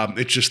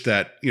 It's just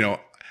that, you know,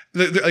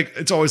 like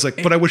it's always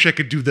like, but I wish I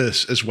could do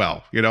this as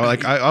well. You know,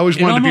 like I always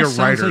wanted to be a writer. It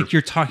almost sounds like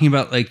you're talking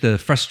about like the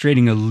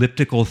frustrating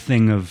elliptical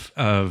thing of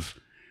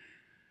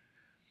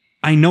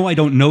I know I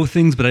don't know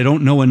things, but I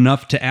don't know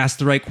enough to ask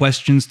the right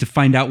questions to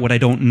find out what I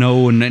don't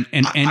know. And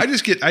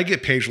I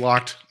get page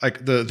locked.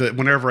 Like the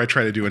whenever I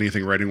try to do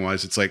anything writing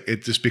wise, it's like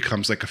it just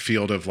becomes like a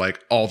field of like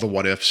all the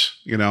what ifs,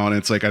 you know. And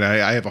it's like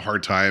I have a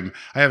hard time.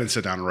 I haven't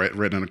sat down and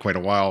written in quite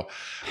a while,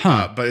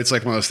 but it's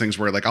like one of those things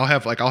where like I'll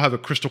have a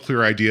crystal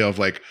clear idea of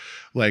like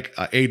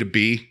A to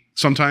B.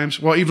 Sometimes,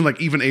 well,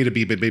 even A to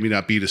B, but maybe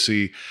not B to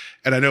C.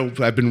 And I know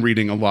I've been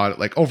reading a lot,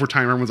 like over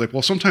time, everyone's like,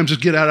 well, sometimes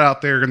just get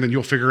out there and then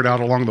you'll figure it out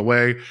along the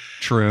way.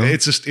 True.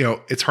 It's just, you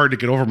know, it's hard to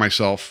get over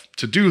myself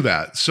to do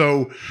that.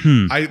 So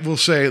I will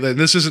say that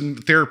this isn't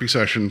a therapy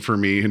session for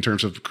me in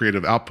terms of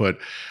creative output.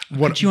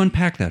 Could you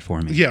unpack that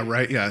for me? Yeah,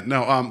 right. Yeah.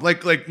 No,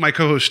 like my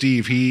co-host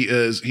Steve,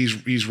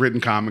 he's written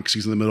comics.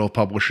 He's in the middle of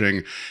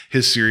publishing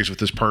his series with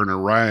his partner,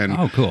 Ryan.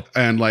 Oh, cool.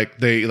 And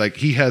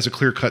he has a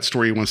clear cut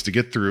story he wants to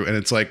get through. And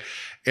it's like,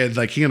 and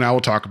like he and I will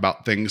talk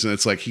about things, and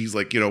it's like he's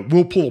like, you know,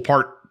 we'll pull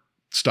apart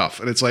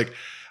stuff, and it's like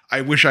I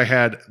wish I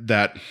had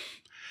that.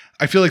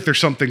 I feel like there's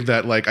something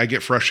that like I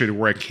get frustrated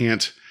where I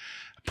can't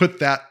put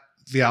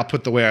the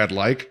output the way I'd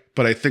like,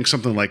 but I think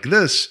something like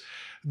this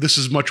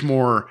is much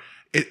more.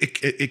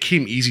 It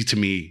came easy to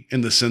me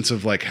in the sense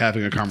of like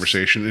having a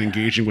conversation and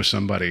engaging with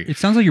somebody. It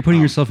sounds like you're putting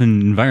yourself in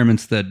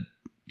environments that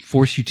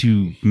force you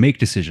to make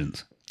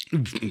decisions.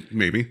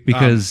 Maybe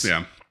because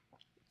yeah.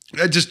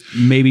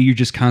 Maybe you're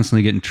just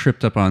constantly getting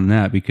tripped up on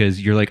that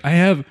because you're like, I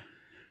have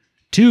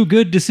 2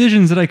 good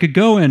decisions that I could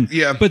go in,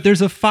 but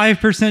there's a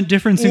 5%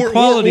 difference in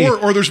quality,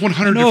 or there's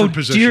 100 different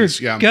positions.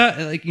 Dear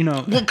God, like, you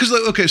know, well, because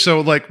okay,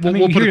 so like we'll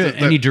you put hear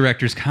it any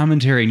director's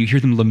commentary and you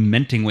hear them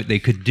lamenting what they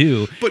could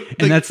do,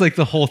 and that's like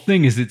the whole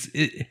thing. Is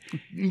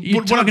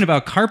you're talking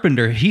about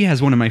Carpenter? He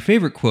has one of my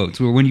favorite quotes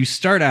where when you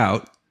start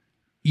out,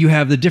 you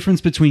have the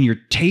difference between your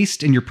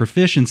taste and your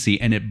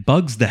proficiency, and it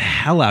bugs the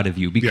hell out of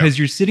you because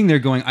you're sitting there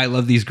going, I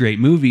love these great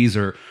movies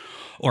or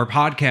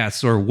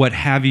podcasts or what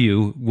have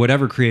you,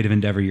 whatever creative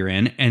endeavor you're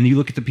in, and you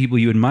look at the people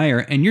you admire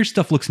and your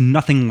stuff looks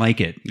nothing like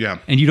it. Yeah.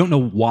 And you don't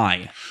know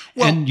why.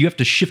 Well, and you have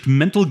to shift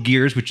mental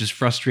gears, which is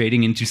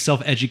frustrating, into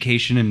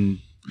self-education and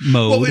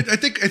mode. Well, I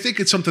think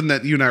it's something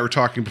that you and I were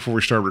talking before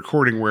we started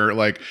recording, where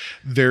like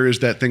there is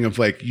that thing of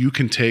like you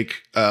can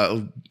take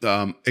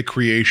a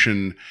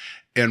creation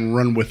and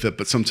run with it,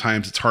 but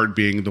sometimes it's hard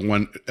being the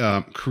one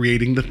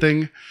creating the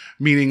thing.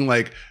 Meaning,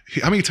 like,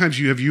 how many times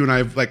you and I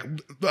have like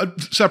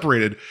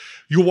separated?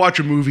 You'll watch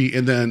a movie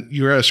and then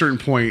you're at a certain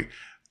point.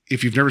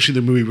 If you've never seen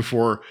the movie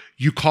before,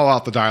 you call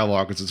out the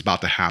dialogue as it's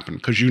about to happen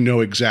because you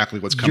know exactly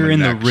what's coming. You're in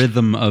next. the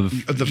rhythm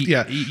of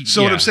the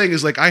So what I'm saying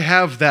is like I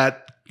have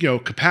that, you know,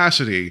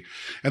 capacity,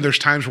 and there's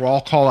times where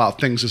I'll call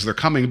out things as they're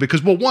coming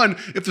because, well, one,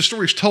 if the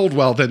story's told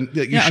well, then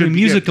you should. I mean,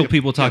 musical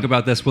people talk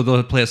about this. Well,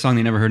 they'll play a song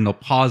they never heard and they'll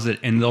pause it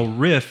and they'll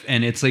riff,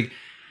 and it's like.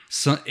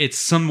 So it's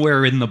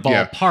somewhere in the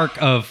ballpark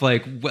of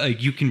like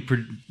you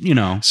can, you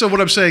know. So what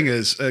I'm saying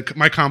is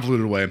my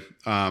convoluted way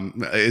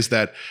is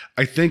that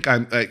I think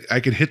I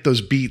can hit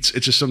those beats.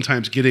 It's just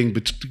sometimes getting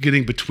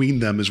between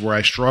them is where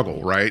I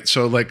struggle, right?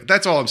 So like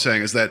that's all I'm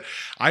saying is that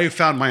I have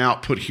found my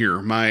output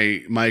here,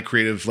 my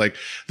creative, like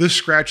this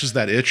scratches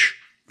that itch,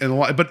 and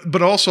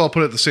but also I'll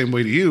put it the same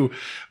way to you,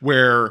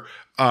 where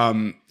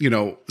you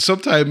know,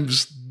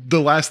 sometimes the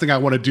last thing I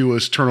want to do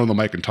is turn on the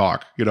mic and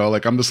talk, you know,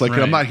 like I'm just like,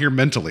 I'm not here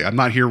mentally. I'm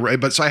not here. Right.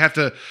 But so I have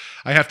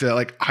to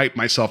like hype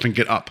myself and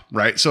get up.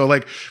 Right. So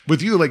like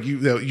with you, like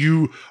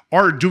you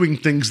are doing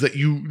things that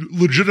you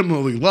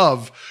legitimately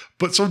love,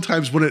 but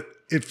sometimes when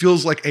it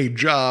feels like a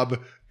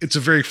job, it's a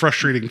very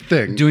frustrating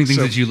thing. Doing things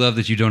that you love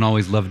that you don't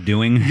always love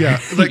doing. Yeah.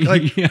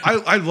 Like yeah.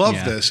 I love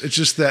this. It's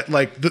just that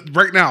like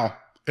right now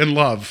in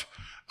love,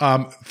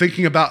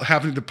 thinking about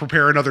having to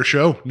prepare another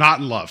show, not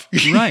in love.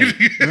 Right.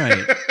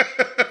 Right.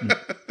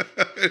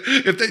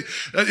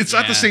 It's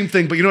not the same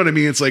thing, but you know what I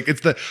mean. It's like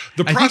it's the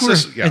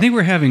process. I think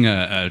we're having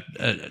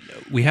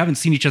we haven't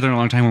seen each other in a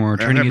long time when we're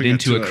turning it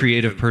into a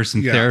creative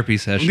person therapy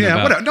session.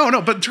 Yeah,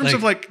 no, but in terms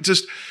of like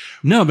just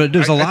no, but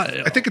there's a lot.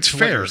 I think it's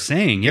fair. What you're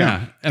saying,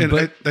 yeah.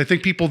 And I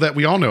think people that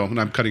we all know,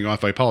 and I'm cutting you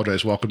off. I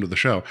apologize. Welcome to the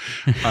show.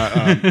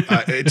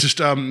 It's just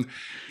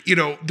you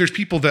know, there's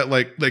people that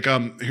like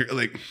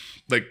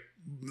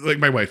like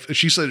my wife,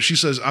 she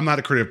says, I'm not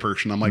a creative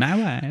person. I'm like, My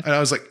wife. and I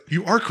was like,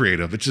 you are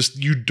creative. It's just,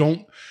 you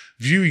don't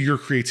view your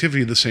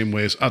creativity the same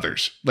way as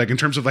others. Like in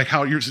terms of like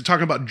how you're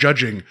talking about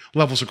judging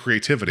levels of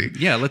creativity.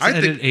 Yeah, let's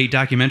edit a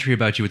documentary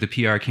about you with a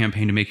PR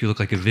campaign to make you look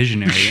like a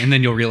visionary, and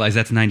then you'll realize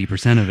that's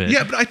 90% of it.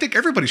 Yeah, but I think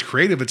everybody's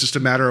creative. It's just a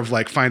matter of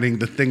like finding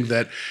the thing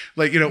that,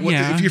 like, you know,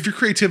 Yeah. if your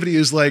creativity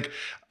is like,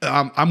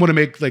 I'm going to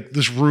make like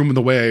this room in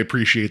the way I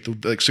appreciate the,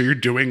 like, so you're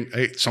doing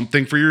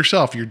something for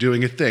yourself. You're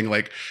doing a thing.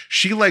 Like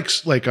she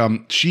likes like,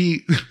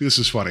 this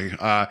is funny.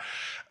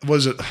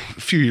 Was it a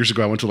few years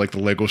ago? I went to like the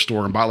Lego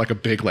store and bought like a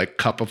big like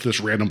cup of this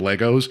random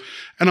Legos,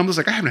 and I'm just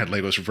like, I haven't had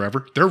Legos for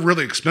forever. They're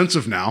really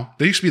expensive now.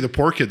 They used to be the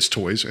poor kids'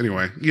 toys.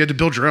 Anyway, you had to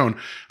build your own.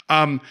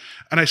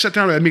 And I sat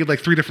down and I made like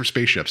 3 different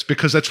spaceships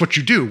because that's what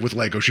you do with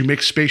Legos. You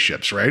make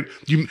spaceships, right?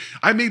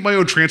 I made my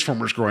own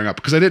Transformers growing up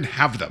because I didn't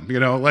have them,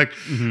 you know, like,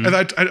 and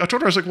I told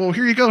her, I was like, well,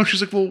 here you go. And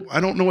she's like, well, I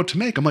don't know what to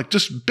make. I'm like,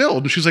 just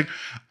build. And she's like,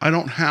 I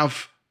don't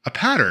have a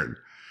pattern.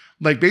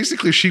 Like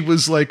basically she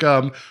was like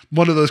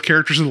one of those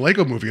characters in the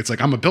Lego movie. It's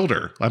like, I'm a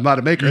builder. I'm not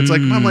a maker. It's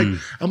like, I'm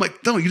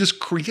like, no, you just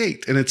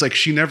create. And it's like,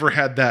 she never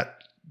had that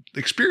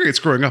experience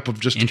growing up of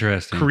just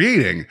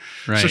creating.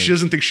 Right. So she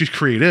doesn't think she's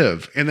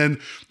creative. And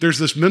then there's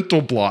this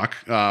mental block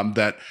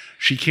that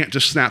she can't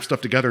just snap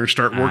stuff together and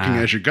start working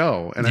as you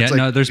go. And yeah, it's like,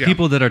 no, there's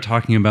people that are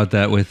talking about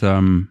that with,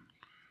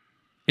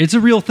 it's a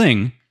real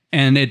thing.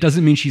 And it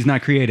doesn't mean she's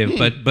not creative,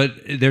 but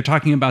they're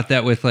talking about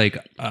that with like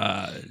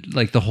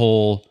the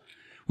whole,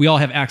 we all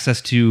have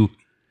access to,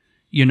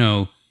 you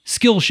know,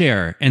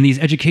 Skillshare and these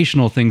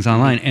educational things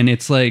online. And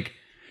it's like,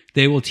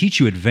 they will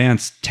teach you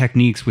advanced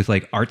techniques with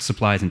like art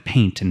supplies and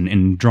paint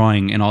and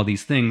drawing and all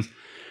these things.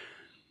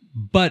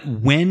 But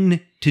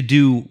when to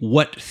do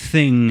what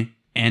thing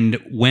and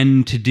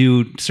when to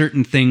do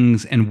certain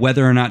things and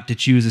whether or not to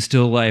choose a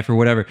still life or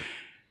whatever,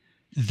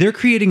 they're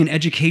creating an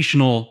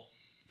educational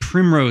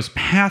primrose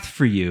path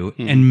for you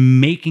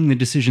and making the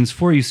decisions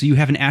for you. So you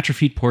have an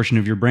atrophied portion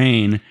of your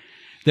brain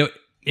that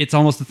it's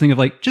almost the thing of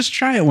like, just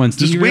try it once.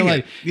 Just wing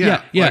it.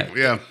 Yeah.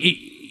 Yeah.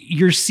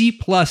 Your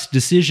C+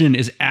 decision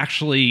is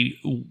actually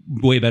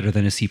way better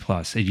than a C+.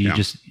 So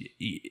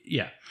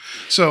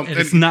and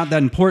it's not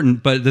that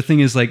important. But the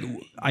thing is, like,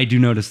 I do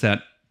notice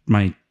that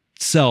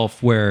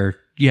myself where,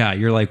 yeah,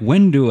 you're like,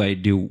 when do I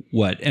do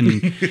what?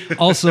 And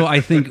also I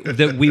think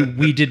that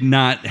we did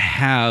not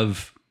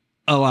have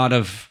a lot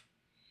of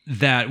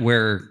that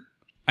where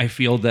I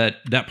feel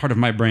that part of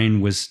my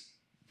brain was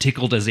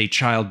tickled as a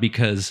child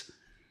because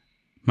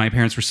my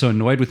parents were so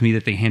annoyed with me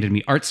that they handed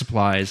me art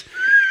supplies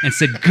and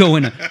said, go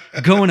in a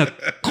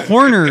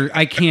corner.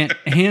 I can't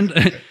hand.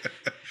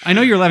 I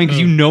know you're laughing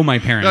because you know my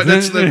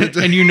parents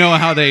and you know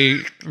how they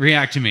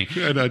react to me.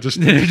 No,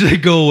 just they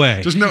go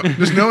away. Just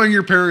knowing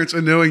your parents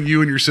and knowing you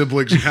and your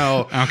siblings and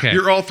how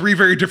you're all 3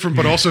 very different,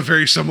 but also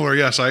very similar.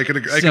 Yes, I can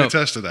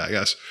attest to that.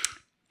 Yes.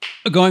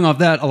 Going off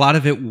that, a lot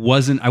of it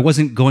I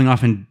wasn't going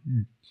off and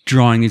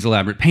drawing these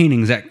elaborate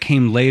paintings that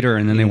came later.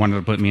 And then they wanted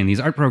to put me in these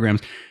art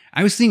programs.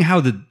 I was seeing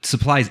how the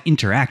supplies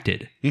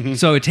interacted. Mm-hmm.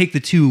 So I would take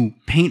the 2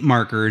 paint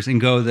markers and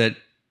go that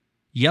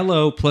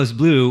yellow plus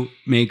blue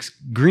makes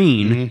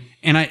green.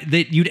 And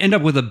you'd end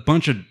up with a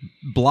bunch of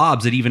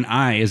blobs that even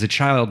I, as a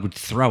child, would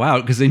throw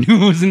out because I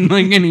knew it wasn't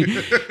like any.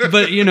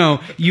 But you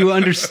know, you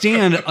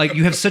understand, like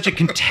you have such a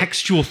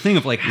contextual thing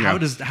of like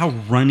how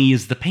runny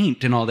is the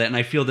paint and all that. And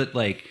I feel that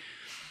like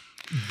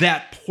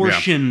that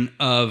portion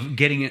of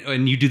getting it,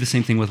 and you do the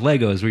same thing with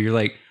Legos, where you're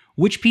like,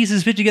 which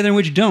pieces fit together and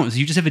which don't. So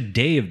you just have a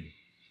day of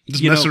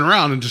just messing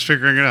around and just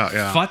figuring it out.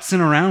 Yeah, futzing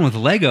around with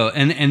Lego,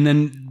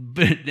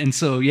 and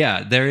so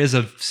yeah, there is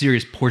a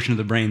serious portion of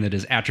the brain that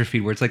is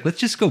atrophied where it's like, let's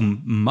just go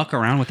muck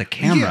around with a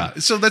camera. Yeah,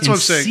 so that's what I'm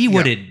saying. See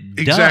what it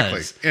does.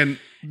 Exactly. And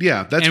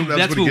yeah, that's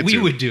what we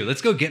would do.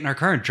 Let's go get in our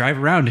car and drive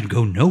around and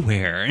go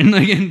nowhere. And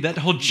like that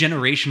whole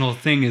generational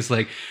thing is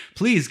like,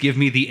 please give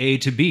me the A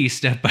to B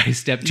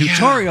step-by-step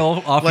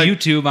tutorial off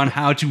YouTube on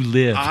how to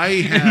live.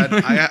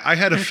 I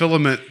had a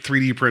filament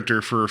 3D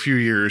printer for a few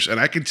years, and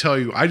I can tell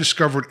you, I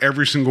discovered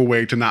every single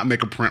way to not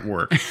make a print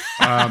work.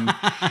 And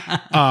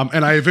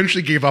I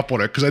eventually gave up on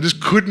it because I just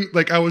couldn't.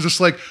 Like, I was just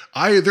like,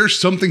 there's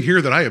something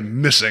here that I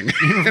am missing.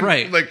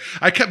 Right. Like,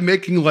 I kept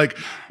making like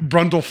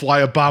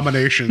Brundlefly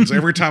abominations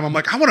every time. I'm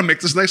like, I want to make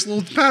this nice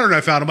little pattern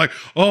I found. I'm like,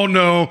 oh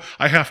no,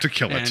 I have to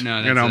kill it.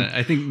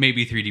 I think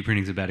maybe 3D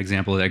printing is a bad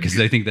example of that because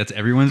I think that's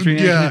everyone's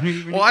reaction.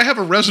 Yeah. Well, I have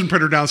a resin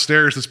printer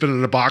downstairs that's been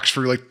in a box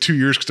for like 2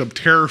 years because I'm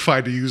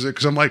terrified to use it.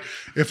 Because I'm like,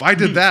 if I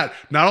did that,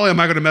 not only am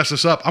I going to mess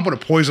this up, I'm going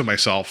to poison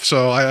myself.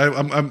 So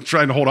I'm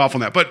trying to hold off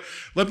on that. But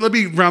let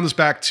me round this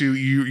back to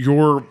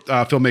your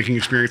filmmaking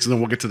experience, and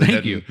then we'll get to the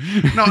Thank you.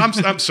 No,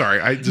 I'm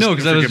sorry.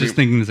 Because I was just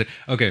thinking,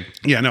 okay.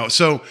 Yeah, no.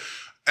 So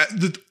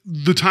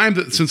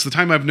since the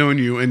time I've known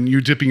you and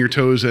you dipping your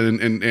toes in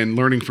and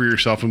learning for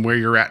yourself and where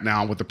you're at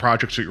now with the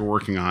projects that you're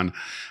working on,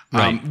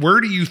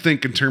 where do you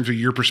think in terms of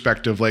your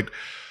perspective, like,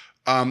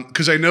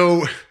 because I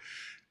know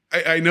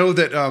I know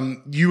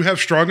that you have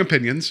strong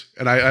opinions,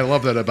 and I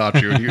love that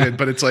about you.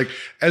 But it's like,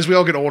 as we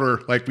all get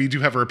older, like we do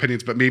have our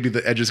opinions, but maybe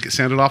the edges get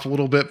sanded off a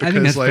little bit. Because, I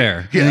think that's like,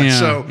 fair. Yeah.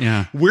 So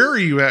where are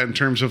you at in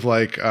terms of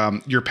like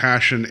your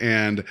passion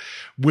and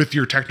with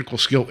your technical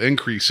skill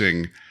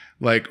increasing?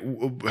 Like,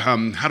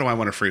 how do I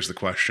want to phrase the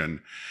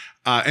question?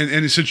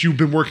 And since you've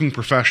been working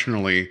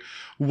professionally,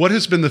 what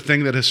has been the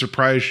thing that has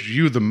surprised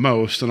you the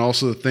most, and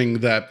also the thing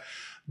that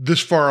this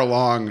far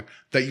along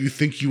that you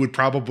think you'd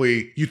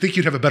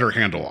have a better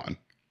handle on?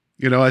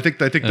 You know, I think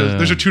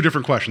those are two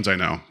different questions, I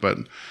know, but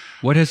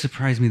what has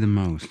surprised me the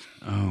most?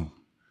 Oh,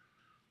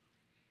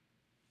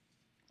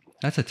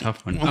 that's a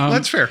tough one. Well,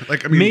 that's fair.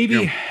 Like, I mean,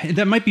 maybe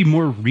that might be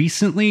more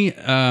recently,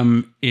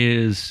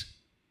 is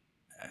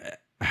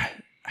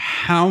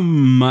how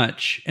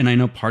much, and I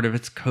know part of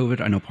it's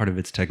COVID, I know part of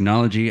it's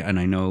technology, and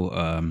I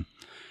know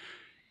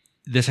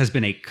this has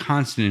been a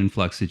constant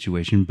influx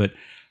situation, but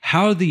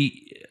how the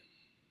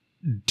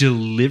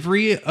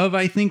delivery of,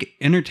 I think,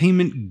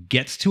 entertainment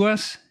gets to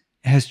us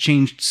has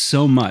changed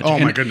so much. Oh,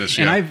 my goodness.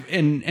 And yeah.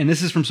 and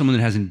this is from someone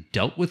that hasn't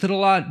dealt with it a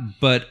lot,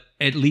 but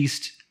at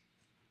least,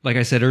 like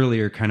I said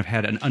earlier, kind of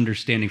had an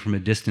understanding from a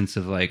distance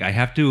of like, I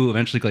have to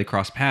eventually like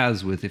cross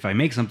paths with, if I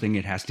make something,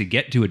 it has to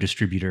get to a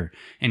distributor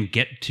and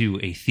get to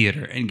a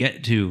theater and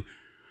get to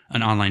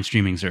an online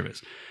streaming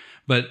service.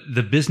 But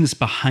the business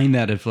behind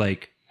that of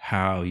like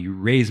how you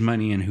raise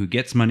money and who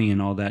gets money and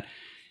all that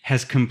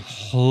has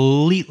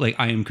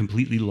I am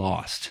completely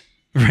lost,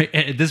 right?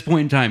 At this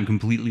point in time,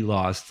 completely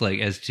lost, like,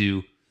 as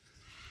to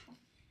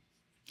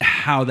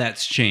how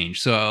that's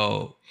changed.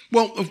 So,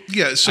 well,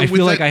 yeah. So I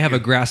feel like I have a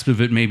grasp of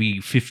it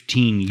maybe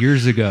 15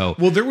 years ago.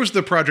 Well, there was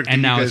the project,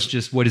 and now it's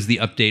just, what is the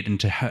update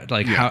into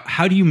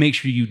how do you make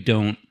sure you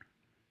don't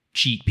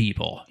cheat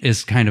people?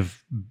 Is kind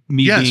of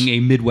me being a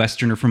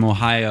Midwesterner from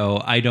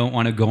Ohio. I don't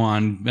want to go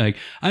on like,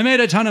 I made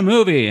a ton of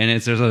movie and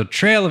there's a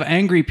trail of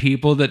angry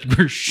people that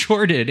were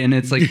shorted, and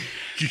it's like,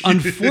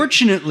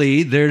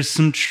 unfortunately, there's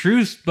some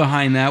truth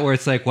behind that where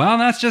it's like, well,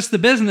 that's just the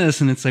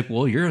business, and it's like,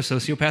 well, you're a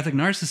sociopathic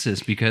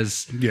narcissist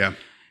because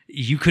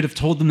you could have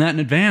told them that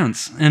in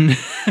advance. And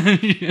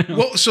you know.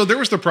 Well, so there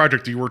was the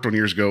project that you worked on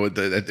years ago.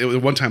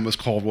 At one time, it was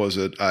called,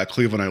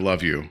 Cleveland, I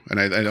Love You? And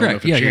I don't know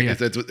if it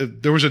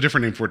changed. There was a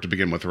different name for it to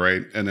begin with,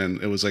 right? And then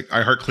it was like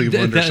I Heart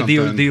Cleveland or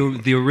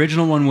something. The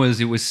original one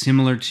was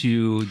similar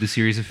to the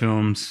series of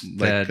films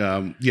like,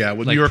 that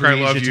with New York, I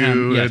Love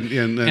You,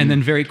 and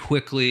then very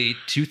quickly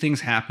two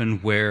things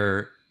happened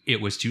where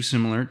it was too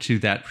similar to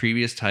that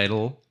previous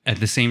title. At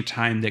the same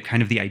time that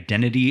kind of the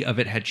identity of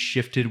it had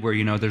shifted, where,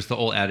 you know, there's the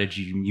old adage,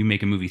 you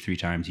make a movie 3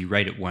 times, you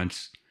write it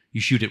once,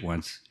 you shoot it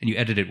once, and you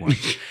edit it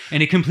once.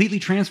 And it completely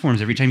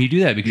transforms every time you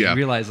do that, because you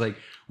realize, like,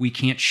 we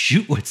can't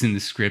shoot what's in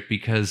the script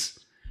because,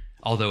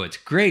 although it's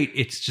great,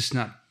 it's just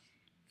not...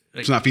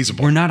 Like, it's not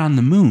feasible. We're not on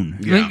the moon.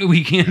 Yeah. Like,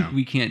 we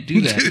can't do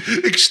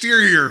that.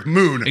 Exterior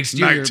moon.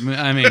 Exterior night.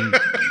 I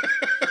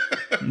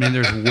mean,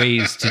 there's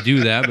ways to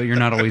do that, but you're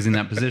not always in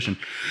that position.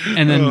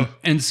 And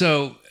then,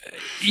 so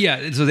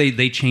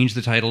they changed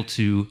the title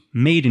to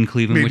Made in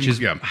Cleveland, which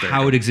is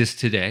how it exists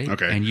today.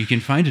 Okay. And you can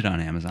find it on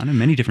Amazon and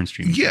many different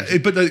streaming services.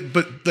 But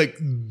like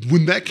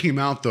when that came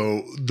out,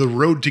 though, the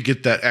road to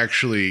get that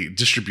actually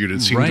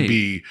distributed seemed to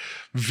be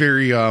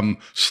very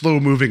slow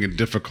moving and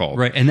difficult.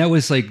 Right. And that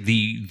was like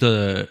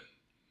the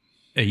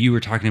you were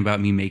talking about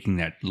me making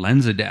that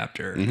lens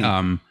adapter.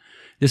 Mm-hmm.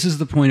 This is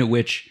the point at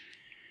which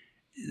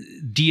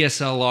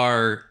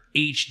DSLR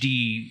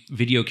HD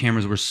video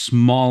cameras were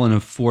small and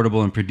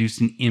affordable and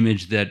produced an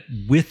image that,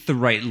 with the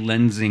right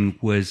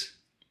lensing, was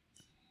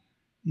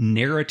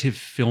narrative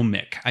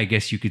filmic, I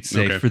guess you could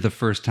say, for the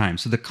first time.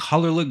 So the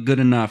color looked good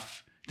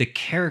enough, the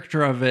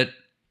character of it,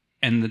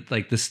 and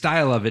the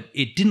style of it,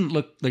 it didn't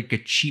look like a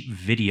cheap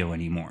video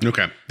anymore.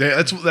 Okay.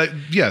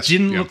 Yes.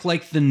 Didn't look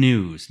like the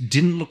news.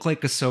 Didn't look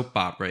like a soap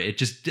opera. It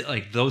just,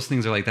 like, those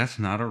things are like, that's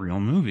not a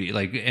real movie.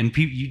 Like, and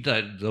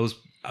those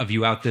of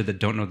you out there that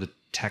don't know the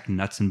tech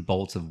nuts and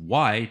bolts of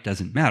why,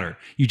 doesn't matter.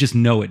 You just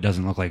know it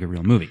doesn't look like a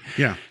real movie.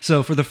 Yeah.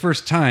 So for the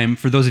first time,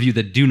 for those of you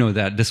that do know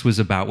that, this was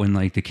about when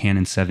like the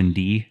Canon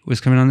 7D was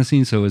coming on the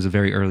scene. So it was a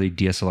very early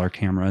DSLR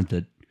camera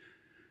that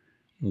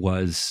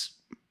was,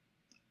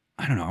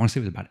 I don't know, I want to say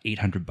it was about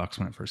 $800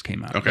 when it first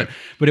came out. Okay.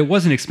 But it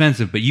wasn't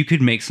expensive, but you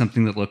could make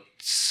something that looked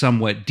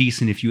somewhat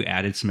decent if you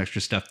added some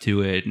extra stuff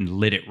to it and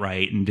lit it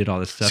right and did all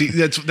this stuff. See,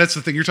 that's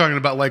the thing you're talking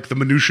about, like the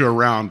minutia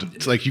around.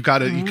 It's like you got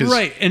to,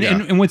 right.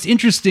 And what's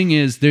interesting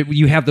is that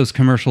you have those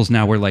commercials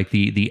now where like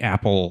the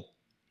Apple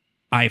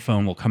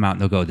iPhone will come out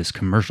and they'll go, this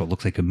commercial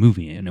looks like a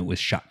movie, and it was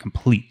shot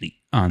completely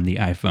on the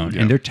iPhone.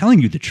 And they're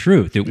telling you the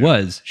truth. It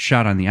was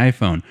shot on the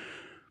iPhone.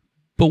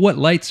 But what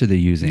lights are they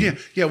using?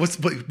 Yeah. What's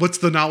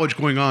the knowledge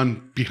going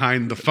on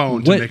behind the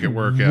phone to make it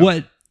work? Yeah.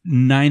 What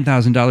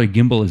 $9,000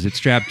 gimbal is it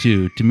strapped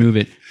to move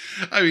it?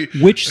 I mean,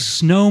 Which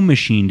snow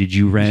machine did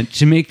you rent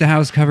to make the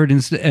house covered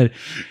in snow?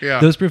 Yeah.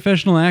 Those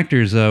professional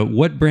actors,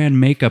 what brand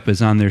makeup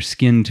is on their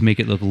skin to make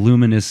it look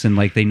luminous and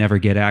like they never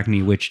get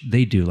acne, which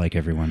they do like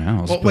everyone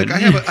else. well, but-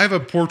 like I have a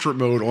portrait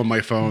mode on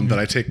my phone that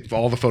I take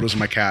all the photos of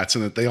my cats,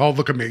 and that they all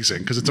look amazing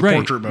because it's a Right,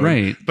 portrait mode.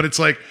 right. But it's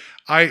like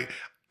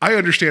I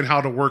understand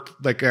how to work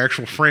like the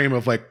actual frame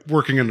of like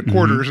working in the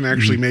quarters and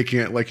actually making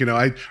it like,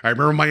 I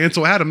remember my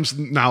Ansel Adams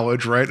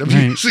knowledge, right? Of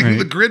Right, using right.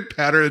 the grid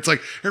pattern. It's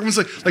like, everyone's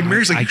like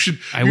Mary's like,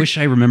 I wish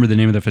I remember the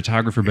name of the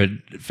photographer, but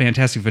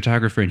fantastic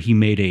photographer. And he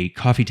made a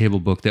coffee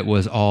table book that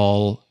was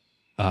all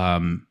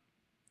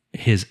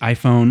his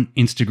iPhone,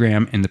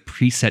 Instagram, and the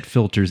preset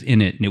filters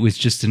in it. And it was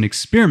just an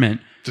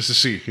experiment. just to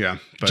see. Yeah.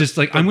 But, Just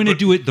like I'm going to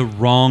do it the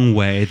wrong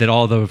way that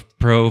all the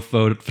pro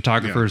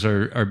photographers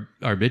are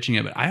bitching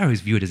at, but I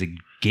always view it as a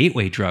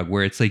gateway drug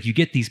where it's like you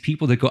get these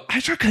people that go,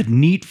 I took a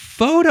neat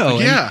photo,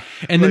 Yeah.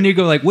 and then you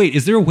go like, wait,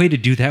 is there a way to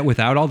do that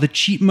without all the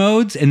cheat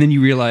modes? And then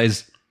you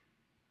realize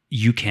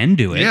you can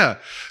do it, yeah.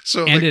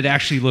 So and like, it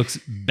actually looks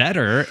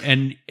better,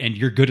 and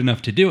you're good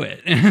enough to do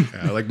it.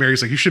 like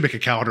Mary's like, you should make a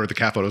calendar with the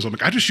cat photos. I'm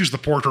like, I just use the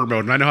portrait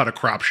mode and I know how to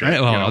crop shit.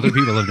 Right? Well, you know? other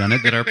people have done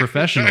it that are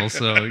professionals,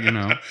 so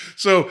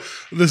So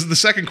this is the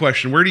second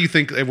question. Where do you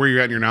think, where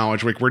you're at in your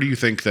knowledge, like where do you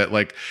think that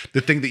like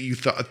the thing that you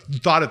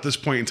thought at this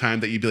point in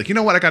time that you'd be like, you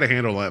know what, I got a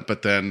handle on it,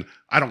 but then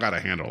I don't got a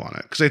handle on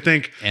it? Because I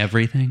think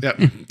everything.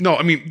 yeah, no,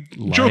 I mean,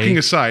 joking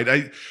aside,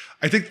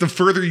 I think the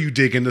further you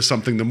dig into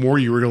something, the more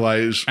you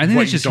realize. I think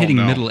what it's you just don't hitting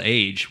know. middle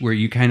age where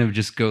you kind of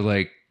just go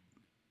like,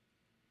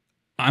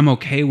 I'm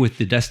okay with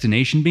the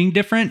destination being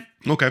different,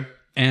 Okay.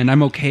 and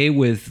I'm okay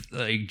with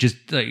like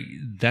just like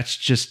that's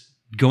just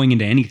going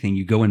into anything.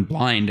 You go in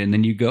blind, and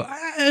then you go,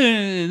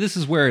 this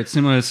is where it's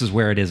similar, this is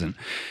where it isn't,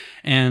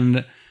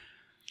 and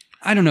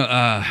I don't know.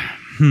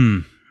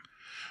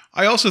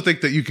 I also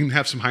think that you can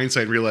have some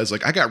hindsight and realize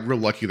like I got real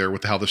lucky there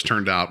with how this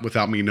turned out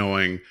without me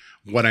knowing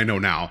what I know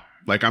now.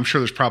 Like I'm sure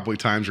there's probably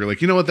times where you're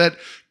like, you know what, that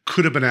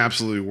could have been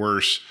absolutely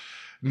worse,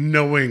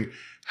 knowing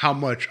how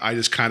much I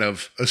just kind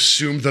of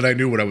assumed that I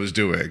knew what I was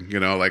doing.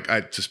 Like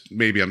I just,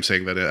 maybe I'm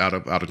saying that out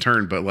of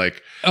turn, but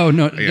like, Oh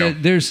no, You know.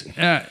 there's.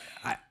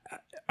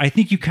 I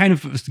think you kind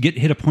of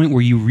hit a point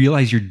where you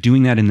realize you're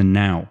doing that in the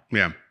now.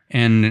 yeah.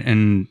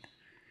 And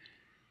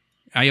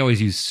I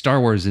always use Star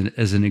Wars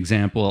as an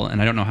example,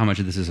 and I don't know how much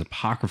of this is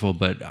apocryphal,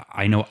 but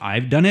I know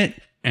I've done it,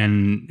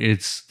 and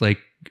it's like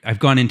I've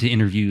gone into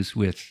interviews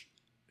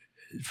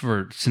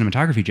for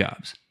cinematography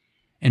jobs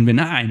and been,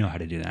 I know how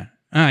to do that.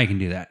 I can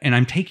do that. And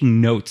I'm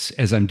taking notes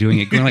as I'm doing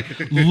it, going like,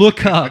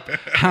 look up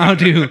how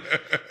to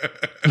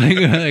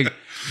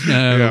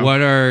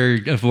what are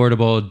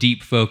affordable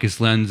deep focus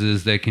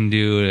lenses that can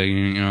do,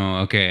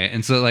 okay.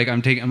 And so like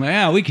I'm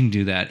like, we can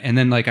do that. And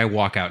then like I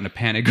walk out in a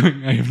panic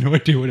going, I have no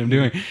idea what I'm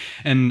doing.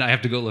 And I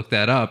have to go look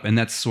that up. And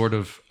that's sort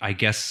of, I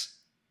guess,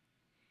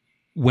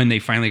 when they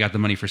finally got the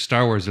money for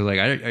Star Wars, they're like,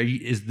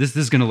 is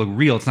this going to look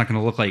real? It's not going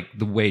to look like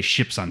the way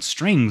ships on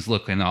strings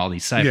look in all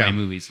these sci-fi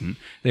movies. And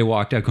they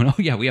walked out going, oh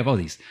yeah, we have all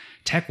these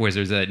tech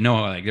wizards that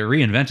know, like they're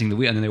reinventing the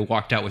wheel. And then they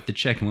walked out with the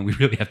check and went, we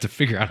really have to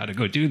figure out how to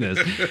go do this.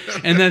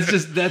 And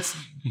that's that's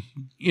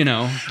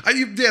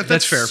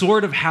that's fair.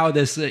 sort of how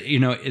this,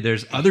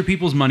 there's other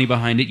people's money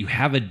behind it. You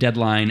have a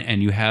deadline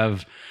and you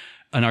have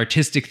an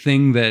artistic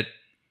thing that,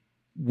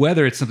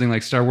 whether it's something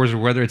like Star Wars or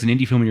whether it's an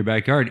indie film in your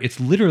backyard, it's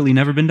literally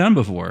never been done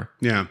before.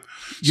 Yeah.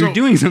 You're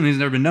doing something that's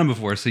never been done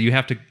before. So you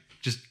have to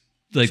just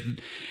like,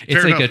 it's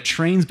Fair like enough. a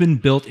train's been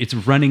built, it's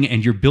running,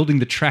 and you're building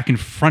the track in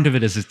front of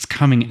it as it's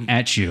coming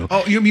at you.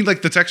 Oh, you mean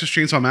like the Texas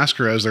Chainsaw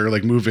Massacre as they're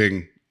like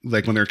moving,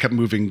 like when they kept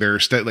moving their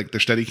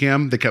steady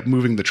cam, they kept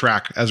moving the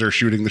track as they're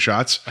shooting the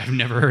shots. I've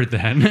never heard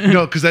that.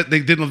 No, because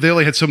they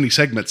only had so many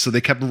segments, so they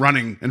kept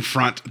running in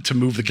front to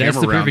move the That's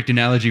camera the around. perfect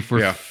analogy for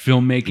Yeah.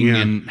 filmmaking Yeah.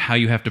 and how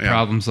you have to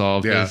problem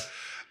solve. Yeah. 'cause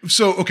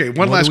So, okay,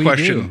 one What last do we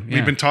question. do? Yeah.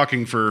 We've been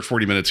talking for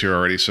 40 minutes here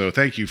already, so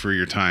thank you for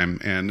your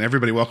time. And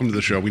everybody, welcome to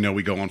the show. We know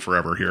we go on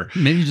forever here.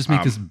 Maybe just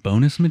make this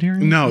bonus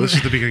material? No, this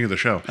is the beginning of the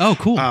show. Oh,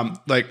 cool.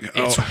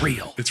 It's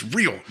real. It's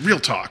real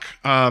talk.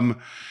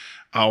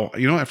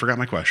 I forgot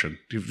my question.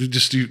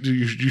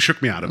 You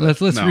shook me out of it.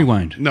 Let's No.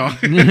 rewind. No.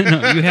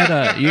 No, you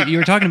had you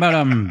were talking about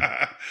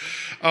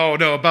Oh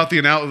no, about the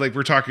analogy. Like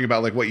we're talking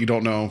about like what you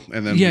don't know,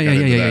 and then yeah.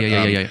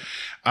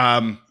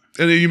 And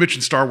then you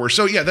mentioned Star Wars.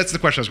 So yeah, that's the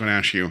question I was going to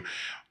ask you.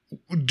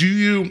 Do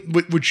you,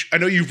 which I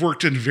know you've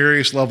worked in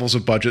various levels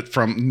of budget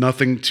from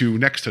nothing to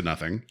next to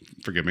nothing.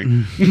 Forgive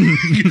me.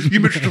 You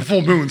mentioned a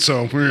full moon,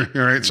 so all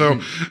right.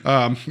 So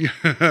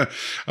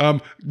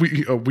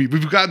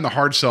we've gotten the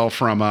hard sell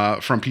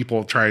from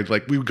people trying,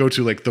 like we would go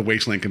to like the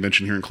Wasteland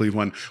convention here in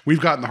Cleveland.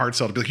 We've gotten the hard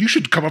sell to be like, you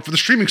should come up for the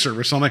streaming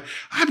service. So I'm like,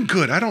 I'm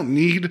good. I don't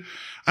need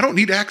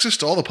access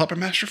to all the Puppet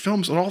Master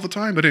films all the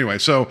time. But anyway,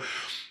 so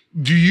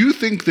do you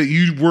think that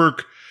you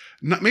work?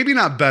 Maybe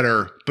not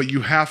better, but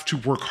you have to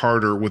work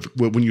harder with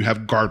when you have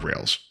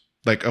guardrails,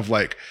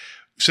 like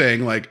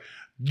saying like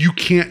you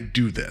can't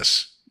do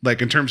this,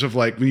 like in terms of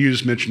like when you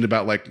just mentioned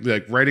about like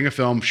writing a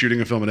film,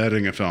 shooting a film, and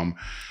editing a film.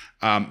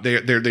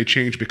 They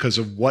change because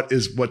of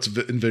what's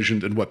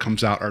envisioned and what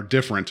comes out are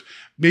different.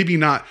 Maybe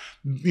not,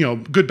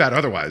 good, bad,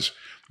 otherwise.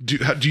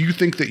 Do you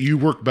think that you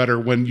work better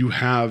when you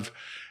have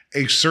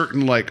a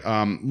certain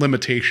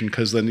limitation,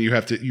 because then you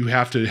have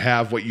to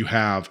have what you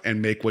have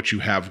and make what you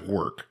have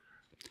work?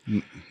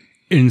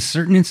 In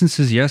certain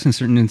instances, yes. In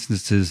certain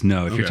instances,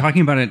 no. If you're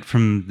talking about it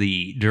from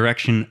the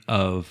direction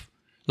of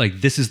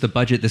this is the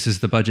budget, this is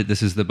the budget,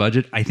 this is the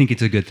budget, I think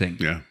it's a good thing.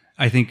 Yeah.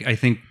 I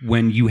think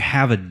when you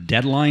have a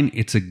deadline,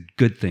 it's a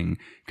good thing,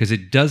 because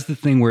it does the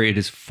thing where it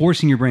is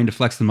forcing your brain to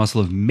flex the muscle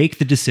of make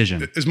the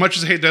decision. As much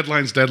as I hate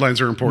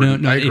deadlines are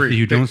important. No, I agree. If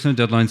you don't set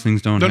deadlines,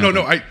 things don't happen.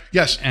 No.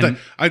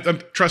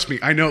 Trust me.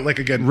 I know.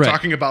 Right.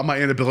 Talking about my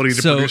inability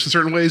to produce in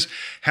certain ways,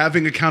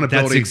 having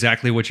accountability. That's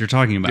exactly what you're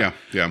talking about.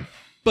 Yeah.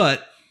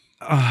 But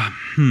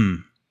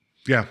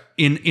yeah.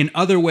 In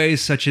other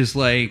ways, such as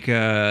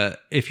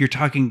if you're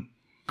talking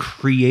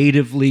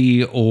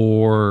creatively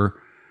or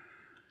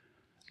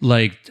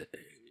I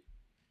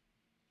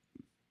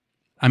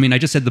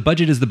just said the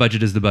budget is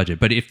the budget.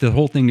 But if the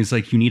whole thing is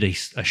you need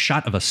a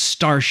shot of a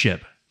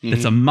starship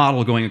that's a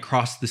model going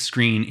across the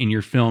screen in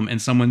your film,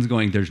 and someone's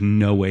going, there's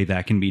no way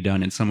that can be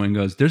done, and someone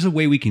goes, there's a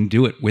way we can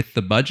do it with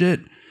the budget,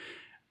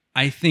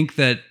 I think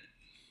that's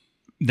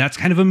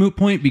kind of a moot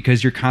point,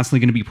 because you're constantly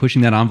going to be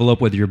pushing that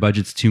envelope, whether your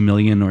budget's $2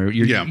 million or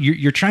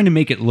you're trying to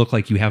make it look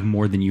like you have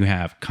more than you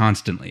have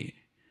constantly.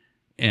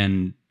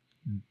 And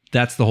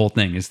that's the whole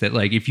thing, is that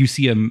if you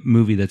see a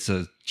movie that's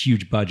a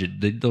huge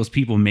budget, those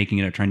people making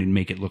it are trying to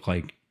make it look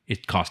like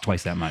it costs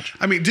twice that much.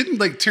 I mean, didn't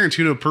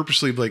Tarantino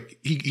purposely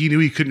he knew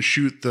he couldn't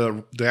shoot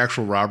the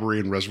actual robbery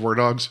in Reservoir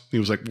Dogs? He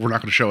was like, we're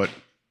not going to show it.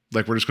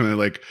 We're just going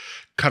to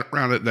cut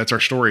around it. That's our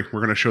story.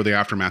 We're going to show the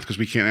aftermath because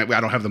I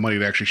don't have the money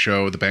to actually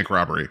show the bank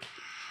robbery.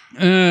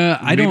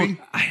 I don't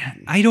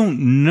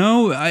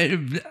know.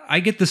 I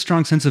get the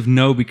strong sense of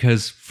no,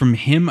 because from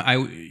him,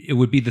 it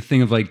would be the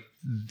thing of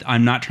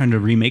I'm not trying to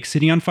remake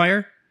City on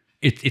Fire.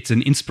 It's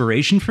an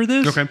inspiration for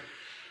this. Okay.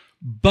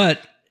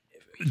 But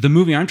the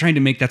movie I'm trying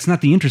to make, that's not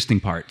the interesting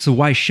part. So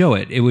why show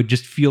it? It would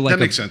just feel like that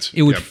makes sense.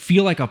 It would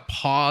feel like a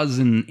pause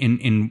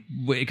in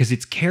because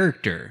it's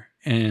character.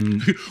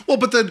 And well,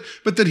 but then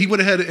he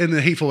went ahead in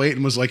The Hateful Eight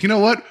and was like, you know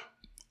what?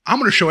 I'm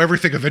going to show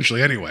everything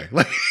eventually anyway.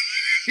 With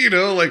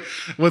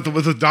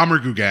the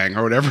Dahmergu gang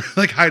or whatever,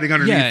 hiding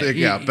underneath it.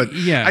 Yeah, but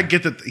I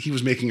get that he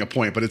was making a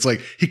point, but it's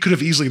he could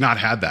have easily not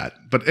had that.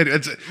 But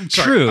it's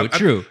sorry,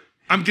 true.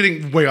 I'm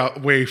getting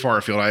way far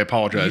afield. I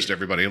apologize to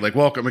everybody.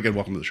 Welcome to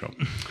the show.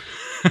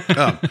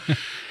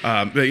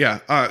 But yeah.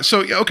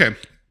 Okay.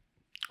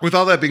 With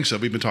all that being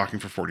said, we've been talking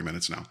for 40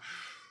 minutes now.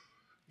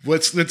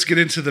 Let's get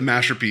into the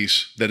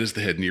masterpiece that is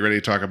The Hidden. You ready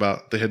to talk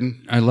about The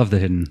Hidden? I love The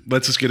Hidden.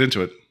 Let's just get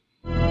into it.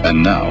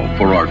 And now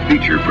for our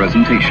feature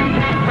presentation.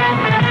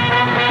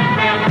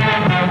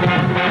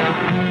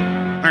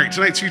 All right,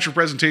 tonight's feature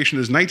presentation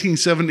is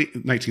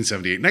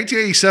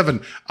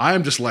 1987. I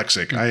am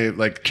dyslexic. I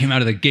came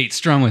out of the gate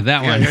strong with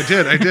that one. Yeah, I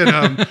did.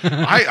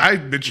 I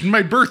mentioned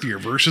my birth year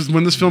versus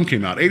when this film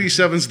came out.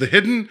 87's The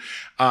Hidden.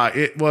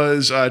 It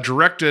was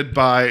directed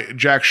by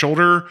Jack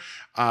Sholder,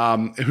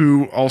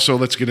 who also,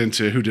 let's get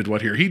into who did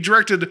what here. He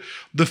directed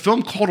the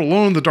film called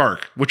Alone in the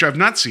Dark, which I've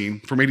not seen,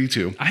 from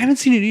 82. I haven't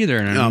seen it either,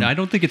 and I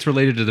don't think it's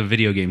related to the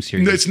video game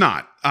series. It's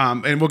not.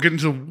 And we'll get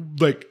into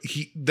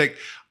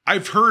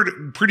I've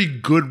heard pretty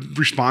good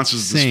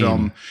responses to this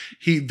film.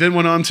 He then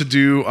went on to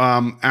do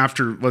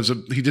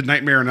he did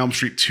Nightmare on Elm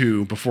Street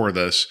 2 before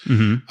this,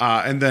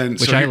 and then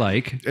I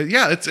like.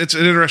 Yeah, it's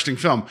an interesting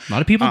film. A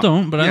lot of people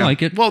don't, but I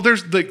like it. Well,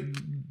 there's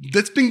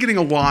that's been getting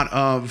a lot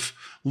of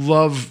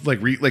love,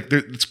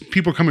 it's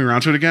people coming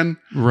around to it again.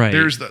 Right.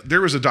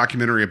 There was a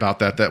documentary about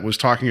that was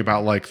talking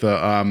about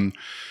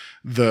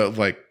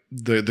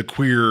the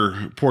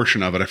queer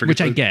portion of it. I forget.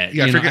 Which I get.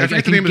 Yeah, I forget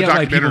the name of the documentary.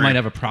 documentary. People might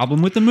have a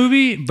problem with the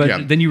movie,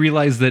 but then you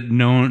realize that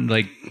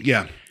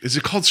yeah. Is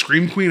it called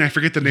Scream Queen? I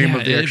forget the name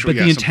of the actual.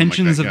 But the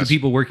intentions of the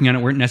people working on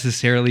it weren't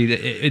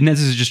necessarily, and this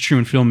is just true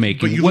in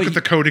filmmaking. But you look at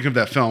the coding of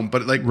that film,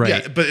 but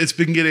but it's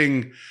been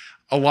getting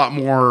a lot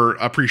more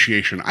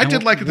appreciation. I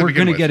did like it. We're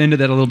going to get into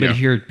that a little bit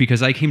here,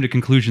 because I came to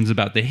conclusions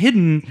about The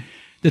Hidden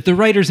that the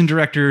writers and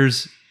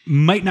directors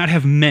might not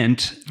have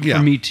meant for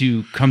me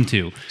to come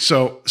to.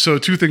 So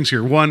two things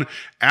here. One,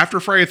 after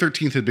Friday the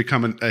 13th had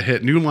become a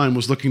hit, New Line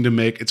was looking to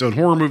make its own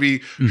horror movie.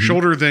 Mm-hmm.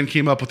 Shoulder then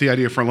came up with the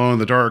idea for Alone in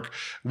the Dark,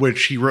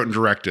 which he wrote and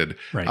directed.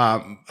 Right.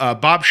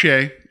 Bob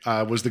Shea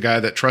was the guy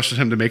that trusted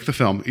him to make the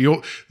film.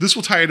 This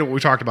will tie into what we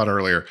talked about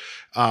earlier,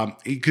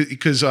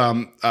 because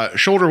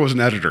Shoulder was an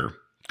editor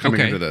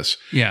coming into this.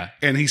 Yeah.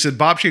 And he said,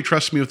 Bob Shea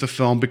trusts me with the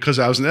film because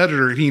I was an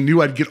editor and he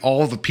knew I'd get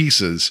all the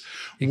pieces.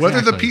 Exactly.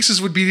 Whether the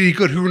pieces would be any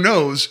good, who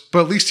knows?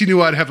 But at least he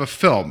knew I'd have a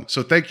film.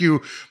 So thank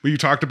you when you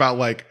talked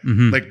about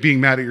being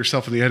mad at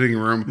yourself in the editing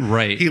room.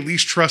 Right. He at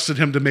least trusted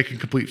him to make a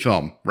complete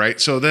film. Right.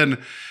 So then.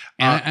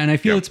 And I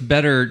feel it's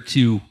better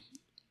to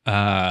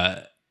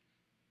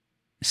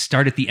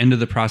start at the end of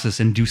the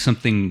process and do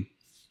something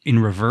in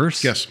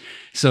reverse. Yes.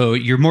 So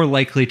you're more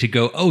likely to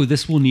go, oh,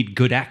 this will need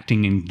good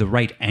acting and the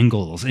right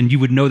angles. And you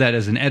would know that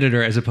as an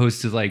editor, as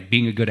opposed to like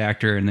being a good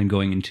actor and then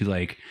going into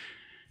like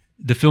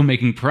the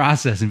filmmaking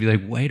process and be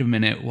like, wait a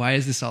minute, why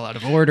is this all out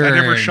of order? I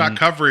never And shot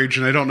coverage,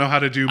 and I don't know how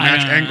to do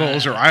match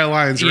angles or eye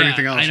lines or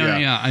anything else. I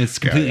don't, it's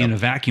completely in a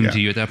vacuum Yeah. to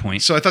you at that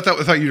point. So I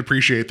thought you'd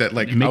appreciate that.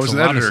 Like, It makes I was a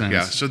an lot of editor. sense.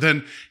 Yeah. So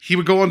then he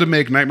would go on to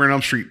make Nightmare on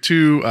Elm Street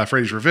 2,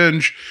 Freddy's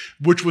Revenge,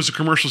 which was a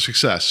commercial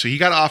success. So he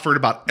got offered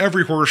about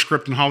every horror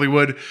script in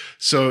Hollywood.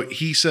 So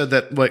he said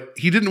that like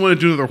he didn't want to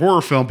do another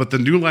horror film, but the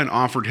New Line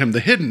offered him The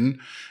Hidden,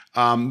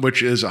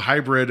 which is a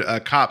hybrid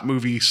cop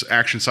movie,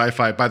 action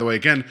sci-fi. By the way,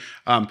 again,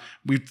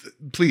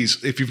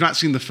 please, if you've not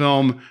seen the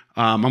film,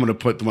 I'm going to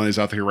put the one that's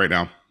out there right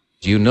now.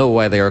 You know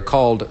why they are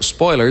called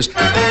spoilers.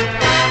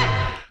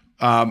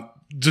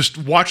 Just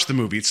watch the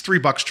movie. It's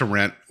 $3 to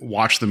rent.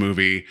 Watch the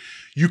movie.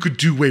 You could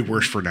do way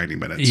worse for 90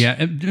 minutes. Yeah,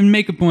 and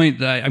make a point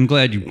that I'm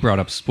glad you brought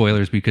up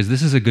spoilers, because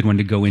this is a good one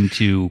to go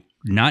into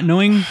not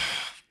knowing.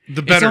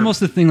 The better. It's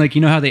almost the thing, like,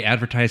 you know how they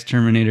advertised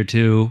Terminator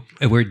 2,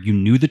 where you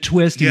knew the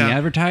twist in the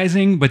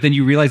advertising, but then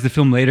you realize the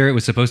film later it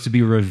was supposed to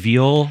be a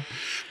reveal.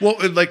 Well,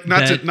 like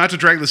not to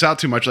drag this out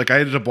too much. Like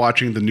I ended up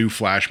watching the new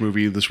Flash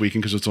movie this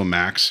weekend because it's on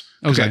Max.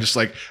 Because I just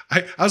like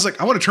I was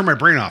like I want to turn my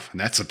brain off, and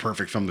that's the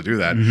perfect film to do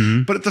that.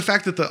 Mm-hmm. But the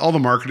fact that all the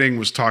marketing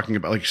was talking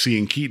about like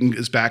seeing Keaton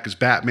is back as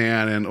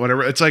Batman and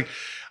whatever, it's like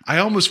I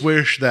almost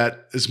wish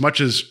that as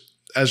much as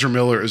Ezra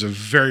Miller is a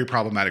very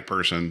problematic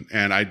person,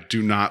 and I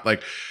do not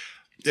like.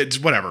 It's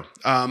whatever.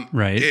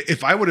 Right.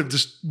 If I would have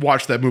just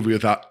watched that movie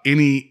without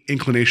any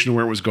inclination of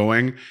where it was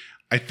going,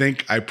 I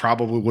think I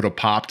probably would have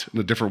popped in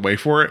a different way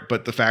for it.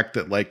 But the fact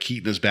that like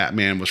Keaton as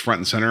Batman was front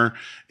and center,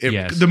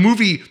 the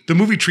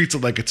movie treats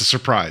it like it's a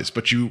surprise.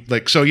 But you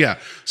like so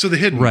The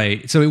Hidden,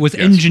 right? So it was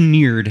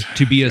engineered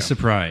to be a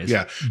surprise.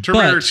 Yeah,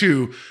 Terminator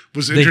 2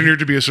 was engineered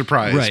to be a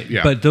surprise. Right.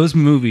 Yeah. But those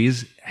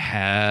movies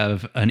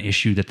have an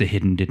issue that The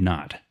Hidden did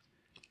not.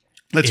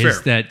 That's is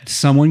fair. That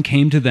someone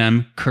came to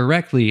them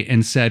correctly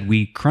and said,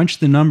 we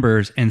crunched the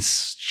numbers and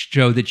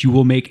show that you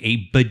will make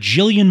a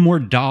bajillion more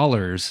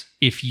dollars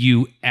if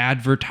you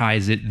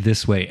advertise it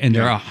this way. And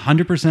they're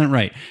 100%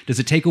 right. Does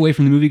it take away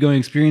from the movie going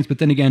experience? But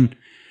then again,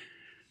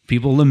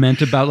 people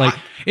lament about like,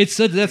 it's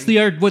that's the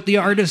art, what the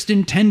artist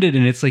intended.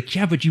 And it's like,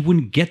 yeah, but you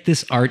wouldn't get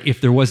this art if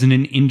there wasn't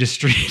an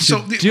industry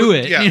to do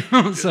it. Yeah. You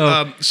know?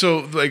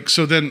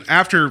 So then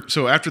after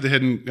The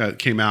Hidden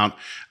came out,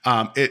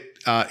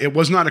 it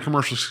was not a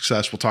commercial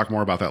success. We'll talk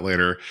more about that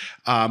later.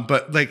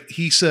 But like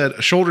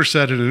Shoulder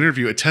said in an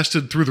interview, it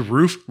tested through the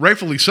roof,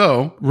 rightfully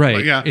so. Right.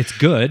 But yeah. It's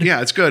good.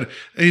 Yeah, it's good.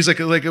 And he's like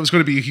it was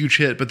going to be a huge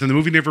hit, but then the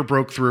movie never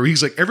broke through.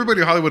 He's like,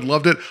 everybody in Hollywood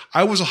loved it.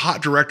 I was a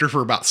hot director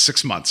for about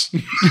 6 months.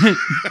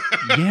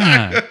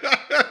 Yeah.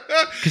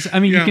 Because I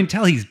mean, you can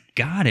tell he's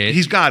got it.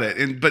 He's got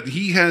it. But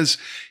he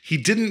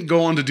didn't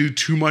go on to do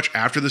too much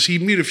after this. He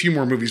made a few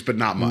more movies, but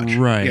not much.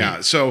 Right. Yeah.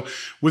 So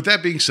with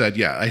that being said,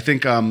 yeah, I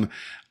think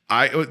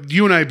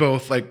you and I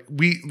both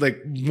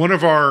one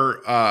of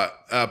our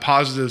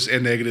positives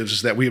and negatives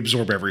is that we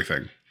absorb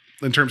everything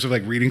in terms of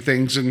like reading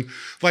things, and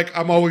like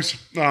I'm always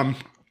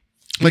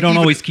we don't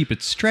always keep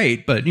it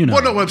straight, but you know.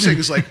 Well, no, what I'm saying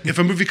is like if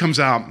a movie comes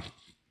out,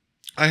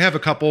 I have a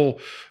couple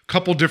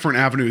different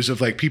avenues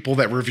of like people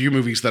that review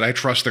movies that I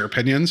trust their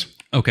opinions.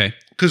 Okay.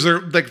 Because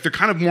they're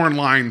kind of more in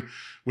line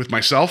with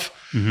myself.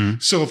 Mm-hmm.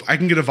 So if I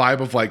can get a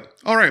vibe of like,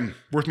 all right,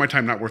 worth my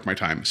time, not worth my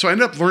time. So I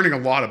end up learning a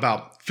lot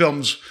about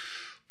films,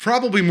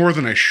 probably more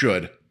than I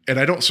should. And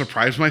I don't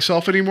surprise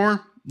myself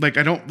anymore. Like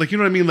I don't, like, you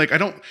know what I mean? Like I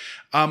don't,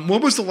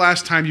 when was the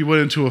last time you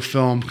went into a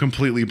film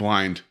completely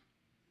blind?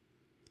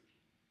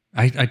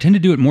 I tend to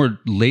do it more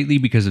lately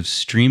because of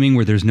streaming,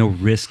 where there's no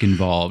risk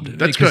involved.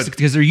 That's good.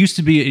 Because it used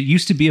to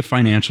be a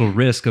financial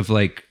risk of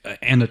like,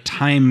 and a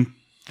time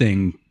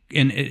thing.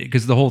 And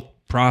because the whole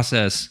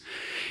process,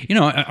 you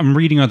know, I'm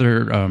reading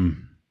other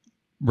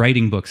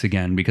writing books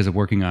again because of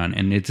working on,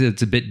 and it's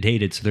a bit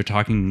dated. So they're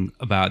talking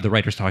about, the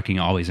writer's talking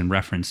always in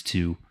reference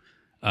to,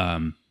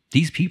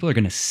 these people are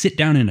going to sit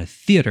down in a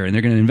theater and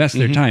they're going to invest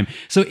their time.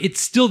 So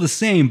it's still the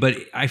same, but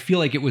I feel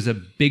like it was a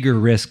bigger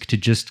risk to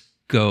just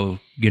go,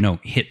 you know,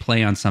 hit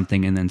play on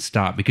something and then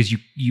stop, because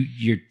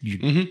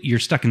you're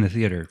stuck in the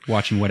theater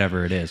watching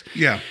whatever it is.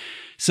 Yeah.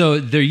 So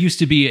there used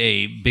to be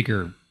a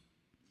bigger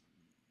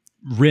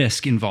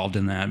risk involved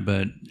in that,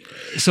 but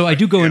so I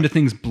do go into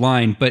things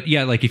blind. But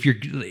yeah, like if you're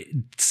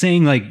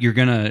saying like you're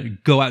gonna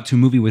go out to a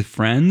movie with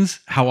friends,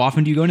 how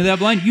often do you go into that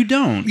blind? You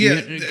don't.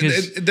 Yeah,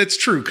 that's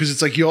true, because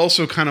it's like you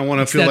also kind of want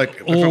to feel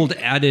like old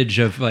adage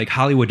of like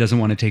Hollywood doesn't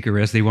want to take a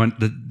risk. They want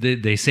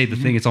they say the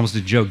thing. It's almost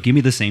a joke. Give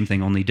me the same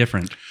thing, only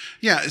different.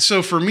 Yeah.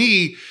 So for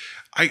me,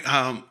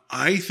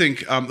 I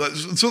think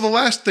so. The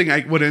last thing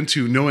I went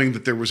into knowing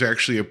that there was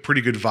actually a pretty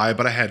good vibe,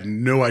 but I had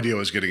no idea what I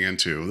was getting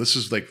into. This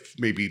is like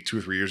maybe 2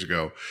 or 3 years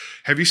ago.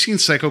 Have you seen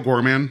Psycho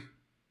Goreman?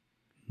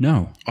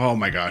 No. Oh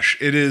my gosh,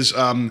 it is.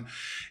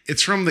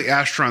 It's from the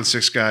Astron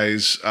 6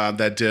 guys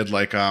that did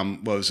like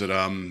what was it?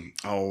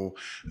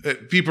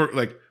 People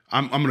like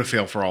I'm going to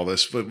fail for all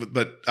this,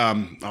 but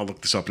I'll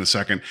look this up in a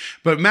second.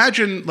 But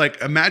imagine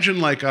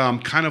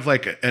kind of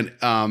like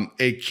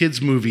a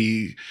kids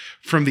movie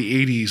from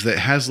the 80s that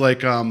has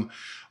like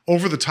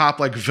over the top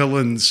like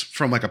villains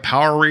from like a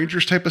Power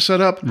Rangers type of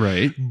setup.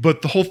 Right.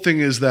 But the whole thing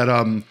is that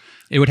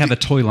it would have a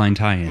toy line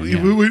tie-in.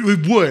 Yeah.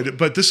 It would,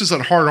 but this is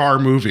a hard R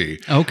movie.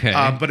 Okay.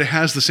 But it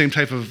has the same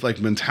type of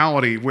like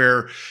mentality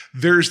where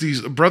there's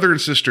these brother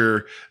and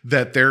sister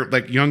that they're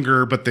like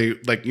younger, but they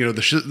like, you know,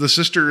 the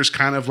sister is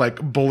kind of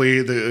like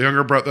bully the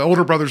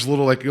older brother's a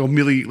little like, you know,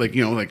 mealy, like,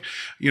 you know, like,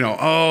 you know,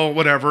 oh,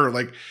 whatever.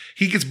 Like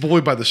he gets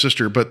bullied by the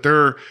sister, but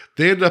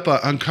they end up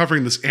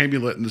uncovering this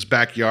amulet in this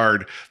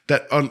backyard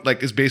that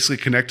like is basically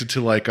connected to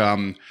like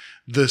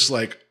this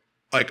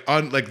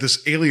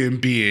this alien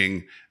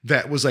being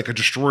that was like a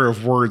destroyer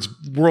of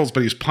worlds,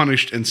 but he's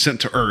punished and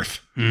sent to Earth.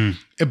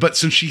 But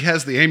since she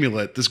has the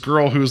amulet, this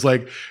girl who's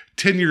like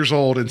 10 years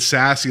old and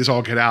sassy as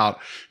all get out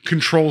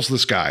controls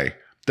this guy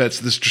that's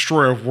this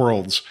destroyer of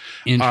worlds.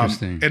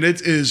 Interesting. And it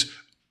is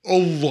a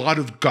lot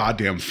of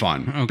goddamn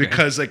fun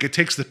because like it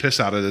takes the piss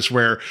out of this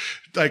where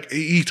like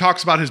he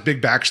talks about his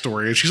big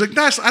backstory and she's like,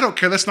 I don't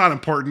care. That's not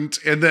important.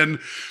 And then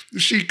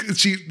she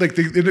like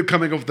they end up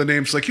coming up with the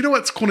name. She's like, you know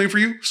what's a cool name for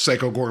you?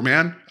 Psycho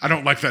Gorman. I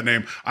don't like that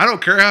name. I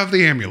don't care. I have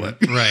the amulet.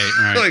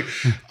 Right. Like,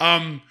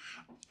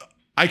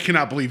 I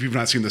cannot believe you've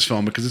not seen this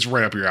film because it's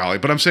right up your alley.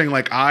 But I'm saying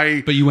like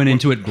But you went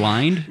into it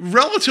blind?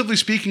 Relatively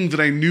speaking, that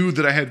I knew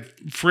that I had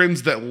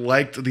friends that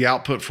liked the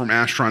output from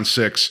Astron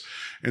 6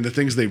 and the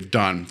things they've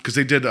done. Because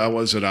they did,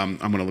 I'm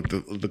going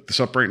to look this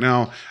up right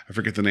now. I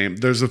forget the name.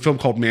 There's a film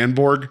called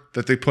Manborg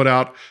that they put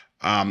out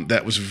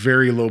that was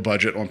very low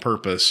budget on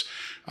purpose.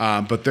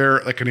 But they're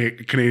like a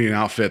Canadian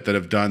outfit that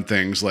have done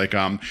things like,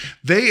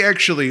 they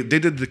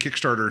did the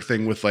Kickstarter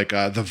thing with like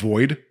The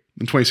Void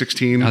in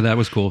 2016. Oh, that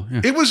was cool.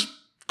 Yeah. It was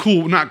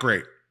cool, not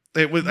great.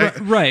 It was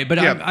right, but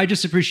yeah. I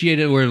just appreciate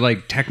it where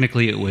like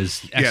technically it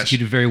was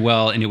executed very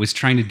well and it was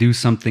trying to do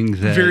something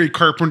that very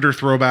Carpenter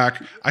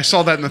throwback. I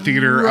saw that in the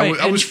theater. Right,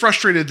 I was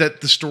frustrated that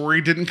the story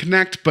didn't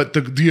connect, but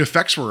the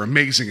effects were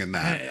amazing in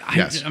that.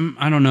 Yes,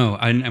 I don't know,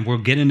 and we'll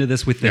get into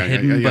this with the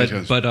hidden,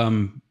 but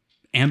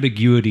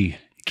ambiguity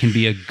can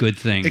be a good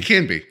thing. It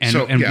can be,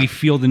 and we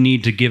feel the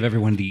need to give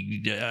everyone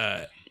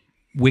the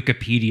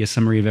Wikipedia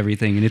summary of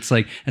everything, and it's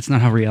like that's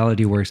not how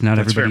reality works. Not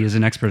everybody is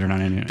an expert on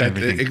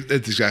everything.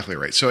 That's exactly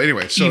right. So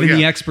anyway, even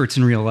the experts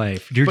in real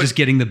life, you're just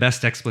getting the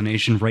best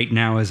explanation right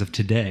now as of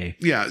today.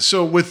 Yeah.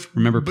 So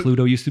remember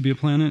Pluto used to be a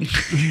planet.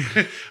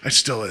 It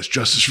still is.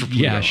 Justice for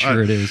Pluto. Yeah,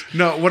 sure it is.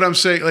 No, what I'm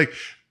saying, like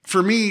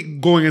for me,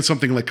 going in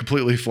something like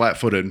completely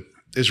flat-footed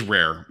is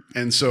rare,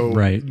 and so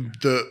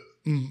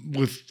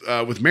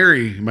with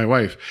Mary, my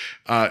wife,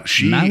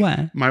 she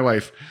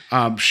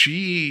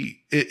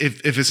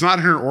if it's not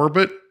in her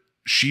orbit,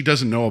 she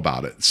doesn't know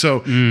about it.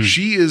 So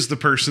she is the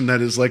person that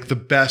is like the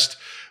best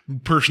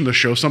person to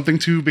show something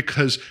to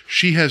because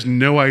she has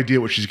no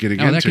idea what she's getting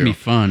into. That can be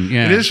fun.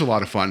 Yeah, it is a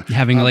lot of fun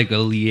having like a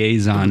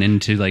liaison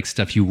into like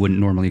stuff you wouldn't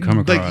normally come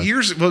across. Like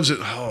years, what was it?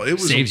 Oh, it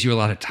was saves you a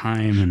lot of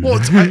time. And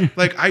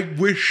I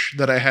wish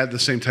that I had the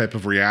same type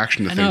of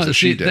reaction to things that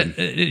she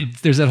did.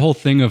 There's that whole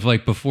thing of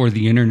like before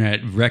the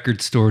internet,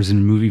 record stores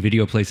and movie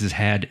video places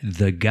had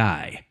the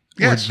guy,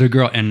 or the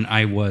girl, and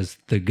I was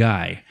the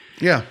guy.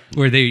 Yeah.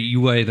 Where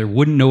you either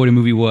wouldn't know what a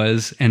movie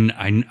was, and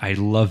I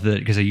love that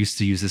because I used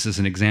to use this as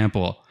an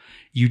example.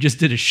 You just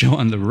did a show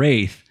on The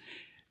Wraith.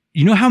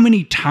 You know how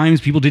many times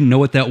people didn't know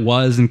what that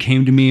was and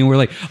came to me and were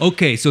like,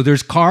 okay, so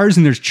there's cars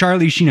and there's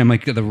Charlie Sheen. I'm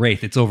like, The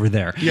Wraith, it's over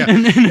there. Yeah.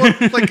 Well,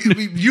 like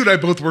you and I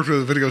both worked with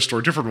a video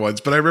store, different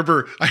ones, but I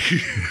remember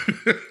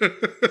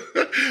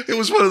it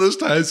was one of those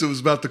times it was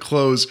about to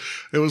close.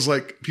 It was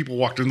like people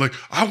walked in like,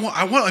 I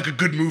want like a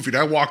good movie. And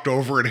I walked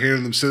over and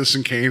handed them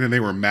Citizen Kane and they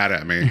were mad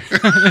at me.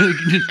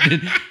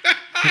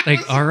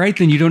 Like, all right,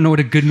 then you don't know what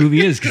a good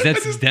movie is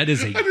because that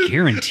is a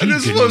guaranteed. And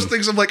it's one of those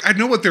things. I'm like, I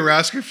know what they were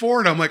asking for,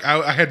 and I'm like,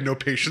 I had no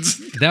patience.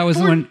 That was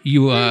the one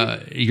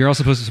you're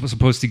also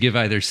supposed to give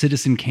either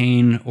Citizen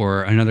Kane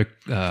or another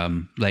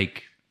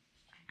like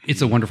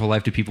It's a Wonderful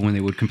Life to people when they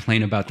would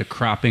complain about the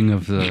cropping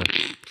of the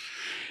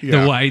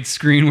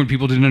widescreen when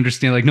people didn't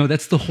understand. Like, no,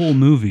 that's the whole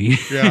movie.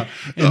 Yeah,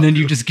 and then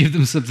you just give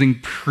them something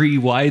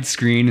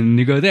pre-widescreen, and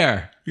you go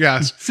there.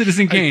 Yes.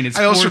 Citizen Kane.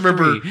 I also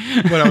remember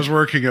when I was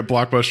working at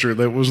Blockbuster,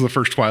 that was the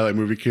first Twilight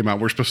movie came out.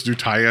 We're supposed to do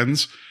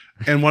tie-ins.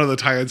 And one of the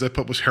tie-ins I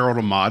put was Harold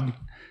and Maude.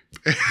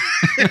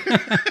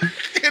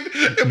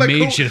 and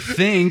made you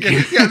think.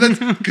 Yeah, that's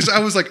because I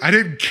was like, I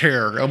didn't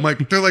care.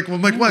 They're like,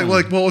 what?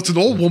 Like, well, it's an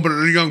old woman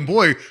and a young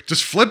boy.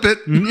 Just flip it.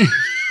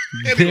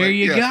 Anyway, there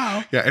you go.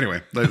 Yeah.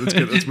 Anyway,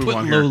 let's move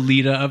on here.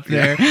 Lolita up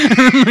there.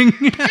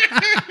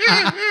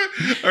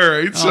 All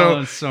right.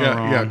 So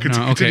wrong.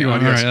 Continue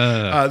on. Yes.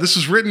 Right, this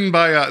was written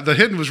by The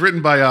Hidden was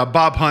written by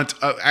Bob Hunt.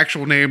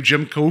 Actual name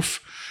Jim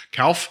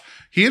Kauf.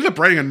 He ended up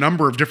writing a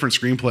number of different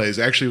screenplays.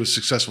 Actually, was a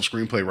successful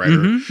screenplay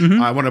writer.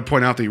 I want to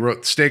point out that he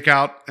wrote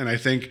Stakeout, and I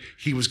think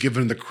he was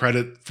given the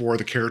credit for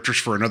the characters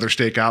for another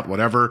Stakeout,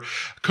 whatever.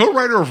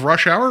 Co-writer of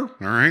Rush Hour.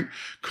 All right.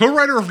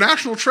 Co-writer of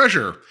National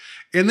Treasure.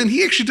 And then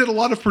he actually did a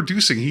lot of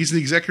producing. He's the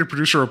executive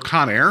producer of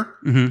Con Air,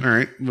 all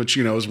right, which,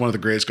 is one of the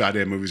greatest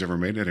goddamn movies ever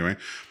made. Anyway,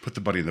 put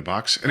the buddy in the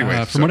box.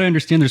 Anyway. From what I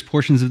understand, there's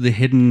portions of The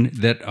Hidden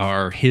that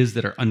are his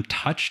that are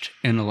untouched,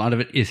 and a lot of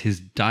it is his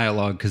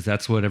dialogue because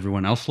that's what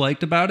everyone else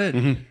liked about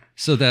it.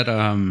 So that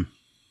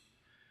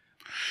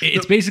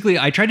it's basically,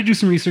 I tried to do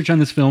some research on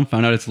this film,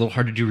 found out it's a little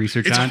hard to do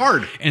research on. It's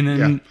hard. And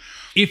then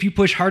if you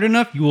push hard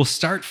enough, you will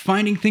start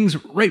finding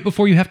things right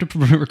before you have to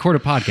record a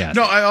podcast.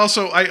 No,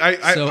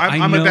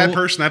 I'm a bad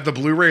person. I have the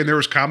Blu-ray and there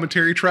was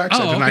commentary tracks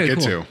I did not get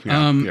to.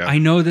 Yeah, I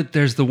know that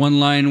there's the one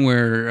line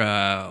where,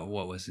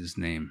 what was his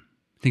name?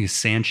 I think it's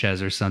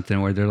Sanchez or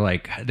something, where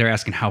they're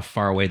asking how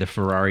far away the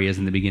Ferrari is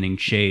in the beginning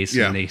chase,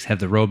 and they have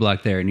the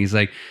roadblock there, and he's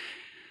like,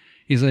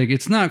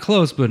 it's not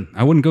close, but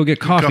I wouldn't go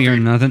get coffee or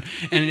nothing.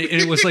 And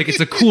it was like,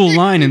 it's a cool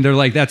line. And they're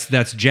like,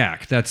 that's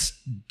Jack. That's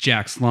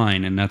Jack's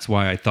line. And that's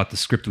why I thought the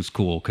script was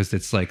cool. Cause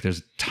it's like, there's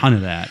a ton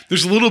of that.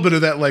 There's a little bit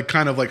of that, like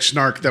kind of like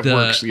snark that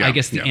works. Yeah, I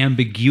guess the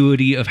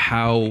ambiguity of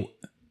how,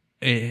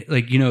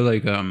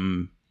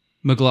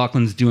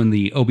 McLaughlin's doing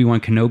the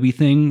Obi-Wan Kenobi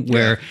thing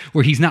where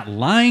he's not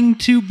lying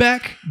to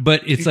Beck,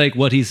 but it's like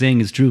what he's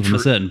saying is true from a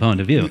certain point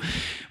of view.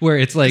 Where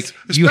it's like,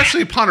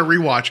 especially upon a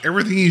rewatch,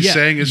 everything he's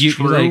saying is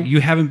true. Like,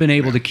 you haven't been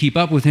able to keep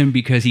up with him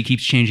because he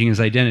keeps changing his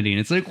identity, and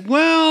it's like,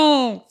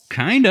 well,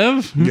 kind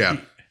of. Yeah.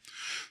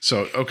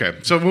 So, okay.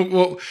 So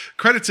we'll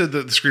credit to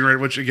the screenwriter,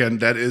 which again,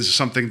 that is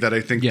something that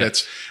I think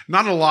that's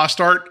not a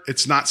lost art.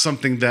 It's not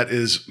something that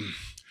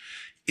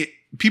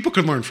people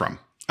can learn from.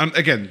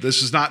 Again,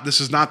 this is not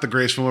the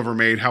greatest film ever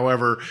made.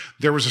 However,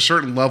 there was a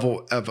certain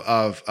level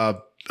of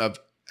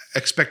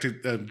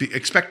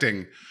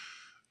expecting.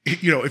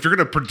 If you're going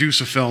to produce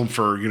a film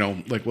for,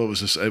 like what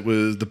was this? It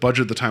was the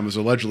budget at the time was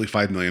allegedly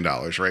 $5 million,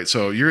 right?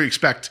 So you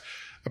expect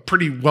a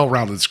pretty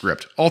well-rounded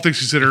script. All things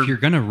considered, if you're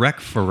going to wreck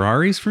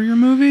Ferraris for your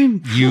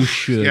movie, you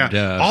should.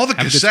 All the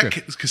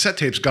cassette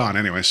tapes gone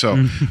anyway.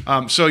 So,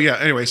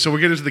 Anyway, so we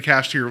get into the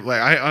cast here.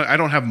 Like, I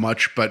don't have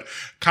much, but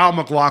Kyle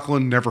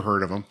MacLachlan, never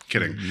heard of him.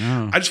 Kidding.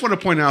 No. I just want to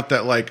point out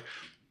that like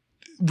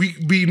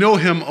we know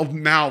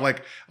him now.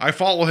 Like I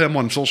follow him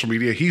on social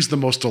media. He's the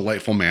most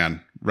delightful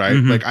man. Right.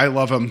 Like I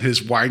love him.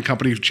 His wine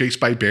company, Chased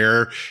by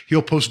Bear.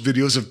 He'll post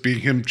videos of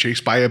being him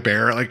chased by a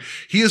bear. Like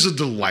he is a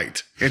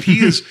delight, and he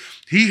has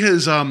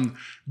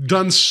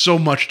done so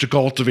much to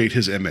cultivate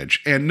his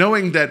image. And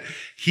knowing that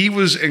he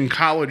was in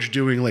college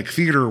doing like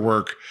theater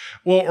work,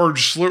 or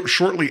just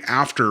shortly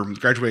after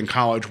graduating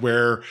college,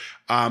 where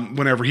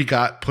whenever he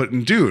got put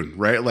in Dune,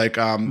 right? Like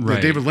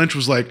David Lynch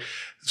was like,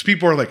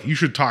 people are like, you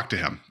should talk to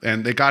him,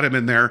 and they got him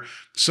in there.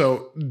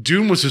 So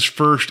Dune was his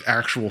first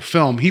actual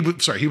film. He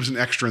was an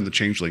extra in The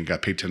Changeling,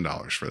 got paid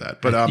 $10 for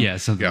that. But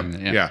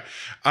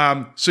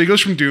so he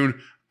goes from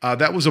Dune.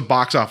 That was a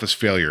box office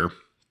failure.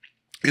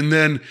 And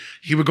then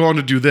he would go on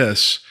to do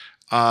this.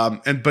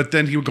 But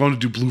then he would go on to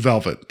do Blue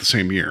Velvet the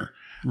same year.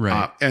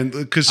 Right. I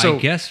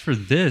guess for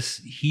this,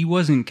 he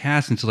wasn't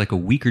cast until like a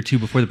week or two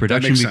before the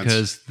production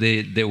because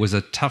there was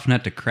a tough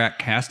nut to crack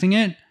casting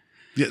it.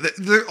 Yeah,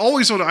 they're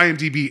always on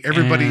IMDb.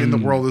 Everybody in the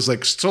world is like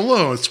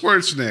Stallone,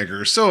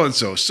 Schwarzenegger,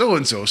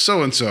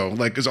 so-and-so,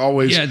 like is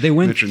always. Yeah, they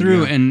went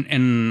through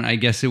and I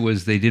guess it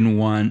was they didn't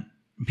want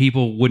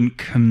people wouldn't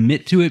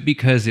commit to it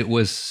because it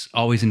was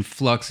always in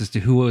flux as to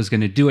who was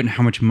going to do it and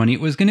how much money it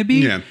was going to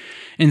be. Yeah.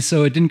 And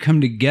so it didn't come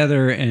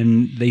together,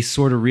 and they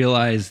sort of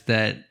realized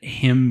that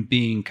him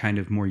being kind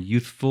of more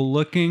youthful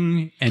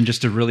looking and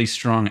just a really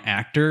strong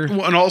actor.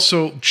 Well, and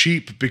also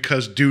cheap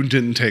because Dune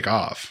didn't take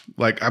off.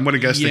 Like, I'm going to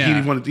guess that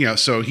he wanted,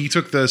 so he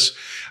took this.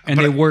 And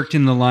they worked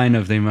in the line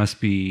of they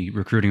must be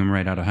recruiting him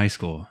right out of high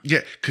school.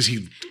 Yeah, because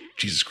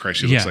Jesus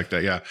Christ, he looks like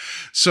that. Yeah.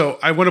 So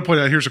I want to point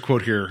out, here's a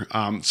quote here.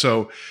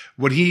 So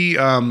when he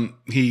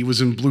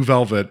was in Blue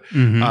Velvet,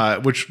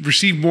 which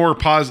received more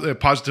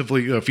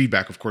positively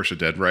feedback, of course it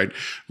did, right?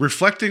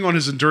 Reflecting on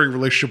his enduring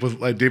relationship with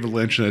David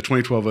Lynch in a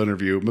 2012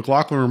 interview,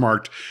 MacLachlan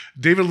remarked,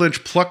 "David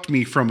Lynch plucked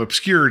me from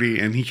obscurity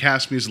and he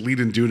cast me as lead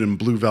in Dune in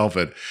Blue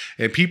Velvet.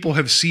 And people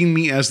have seen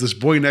me as this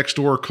boy next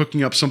door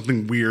cooking up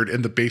something weird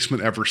in the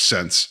basement ever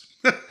since."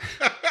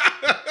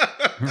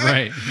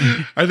 Right.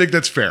 I think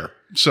that's fair.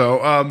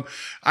 So,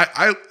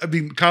 I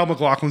mean, Kyle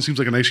MacLachlan seems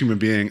like a nice human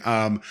being.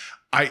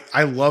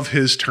 I love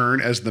his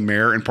turn as the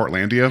mayor in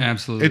Portlandia.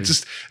 Absolutely. It's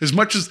just, as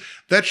much as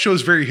that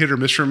show's very hit or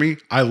miss for me,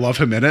 I love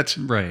him in it.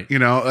 Right.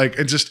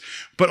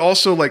 But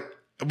also like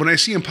when I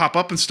see him pop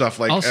up and stuff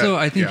like. Also,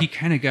 I think he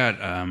kind of got,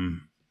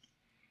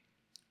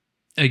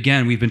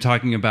 again, we've been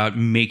talking about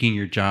making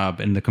your job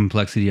and the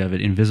complexity of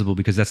it invisible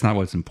because that's not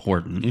what's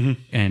important.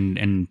 Mm-hmm.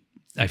 And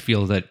I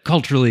feel that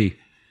culturally,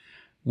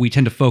 we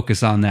tend to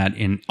focus on that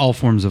in all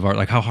forms of art.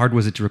 Like, how hard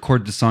was it to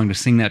record the song, to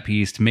sing that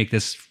piece, to make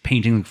this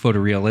painting look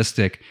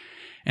photorealistic?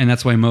 And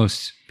that's why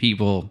most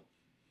people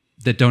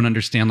that don't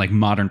understand like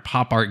modern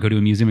pop art go to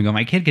a museum and go,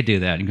 my kid could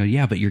do that. And go,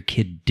 yeah, but your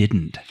kid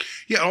didn't.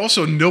 Yeah.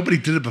 Also, nobody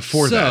did it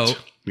before that.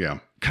 Yeah.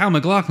 Kyle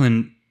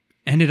MacLachlan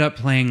ended up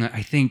playing,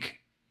 I think,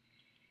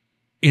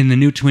 in the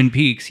new Twin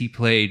Peaks, he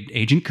played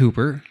Agent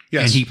Cooper.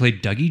 Yes. And he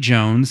played Dougie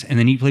Jones. And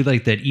then he played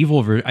like that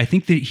evil version. I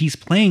think that he's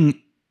playing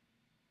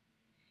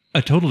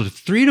a total of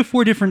 3 to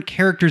 4 different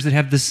characters that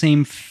have the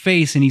same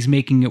face, and he's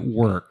making it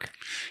work.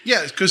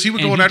 Yeah, because he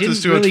would And go he after the didn't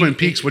studio really- Twin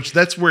Peaks, which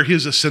that's where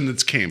his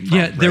ascendance came from.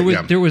 Yeah, there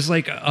right? was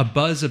like a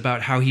buzz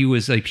about how he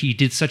was like he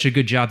did such a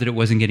good job that it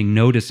wasn't getting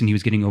noticed, and he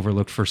was getting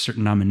overlooked for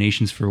certain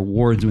nominations for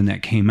awards when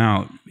that came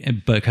out,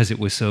 because it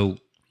was so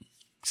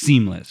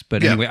seamless.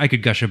 But Yeah. anyway, I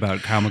could gush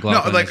about Kyle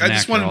MacLachlan. No, like as an I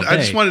just actor all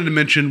wanted day. to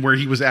mention where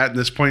he was at in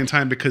this point in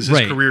time because his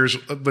Right. career's,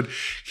 but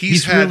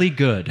He's had, really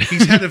good.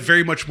 he's had a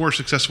very much more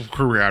successful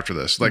career after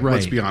this. Like,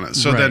 let's Right. be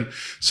honest. So Right.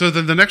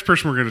 then the next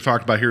person we're going to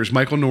talk about here is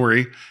Michael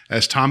Nouri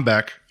as Tom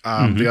Beck,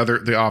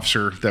 the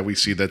officer that we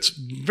see that's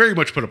very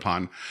much put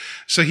upon.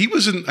 So he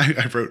was in. I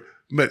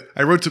meant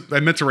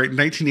to write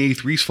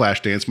 1983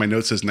 Flashdance. My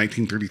note says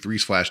 1933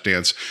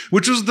 Flashdance,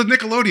 which was the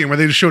Nickelodeon where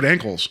they just showed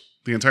ankles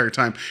the entire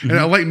time and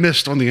a light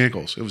mist on the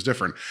ankles. It was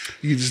different.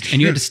 You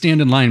had to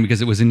stand in line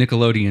because it was a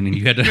Nickelodeon, and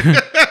you had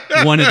to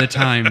one at a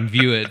time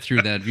view it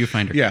through that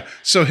viewfinder. Yeah.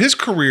 So his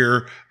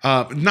career,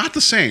 not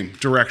the same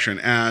direction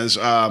as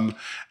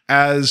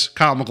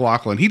Kyle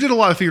MacLachlan. He did a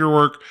lot of theater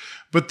work,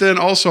 but then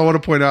also I want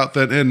to point out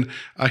that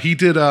he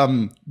did a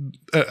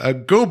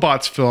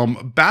GoBots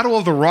film, Battle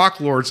of the Rock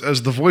Lords,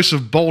 as the voice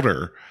of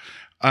Boulder.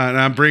 And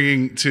I'm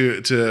bringing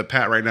to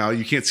Pat right now.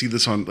 You can't see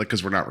this on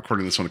because we're not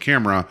recording this on a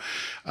camera.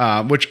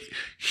 Which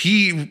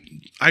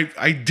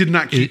I did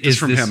not keep this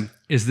from him.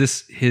 Is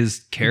this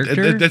his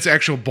character? That's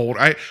actual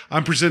Boulder.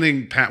 I'm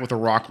presenting Pat with a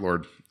Rock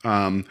Lord.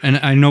 And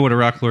I know what a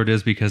Rock Lord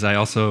is because I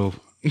also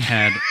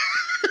had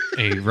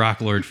a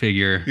Rock Lord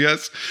figure.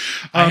 Yes.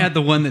 I had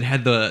the one that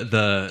had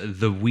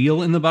the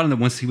wheel in the bottom that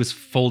once he was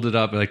folded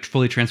up, like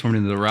fully transformed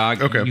into the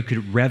Rock, Okay. you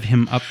could rev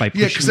him up by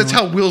pushing Yeah, because that's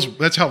him.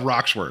 that's how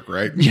rocks work,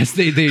 right? Yes,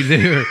 they're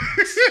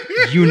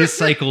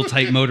unicycle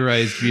type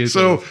motorized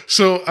vehicles.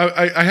 So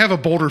I have a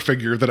Boulder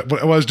figure that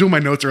when I was doing my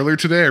notes earlier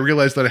today, I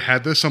realized that I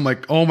had this. I'm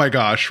like, oh my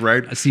gosh,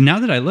 right? See, now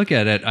that I look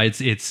at it,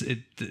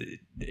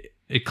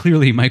 it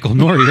clearly Michael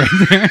Nouri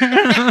right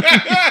there.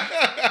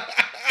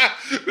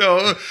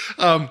 No,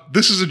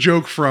 this is a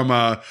joke from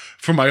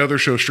my other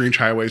show, Strange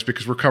Highways,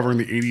 because we're covering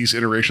the 80s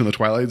iteration of the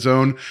Twilight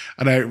Zone,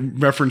 and I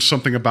referenced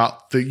something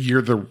about the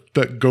year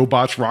that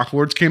GoBots Rock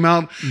Lords came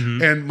out,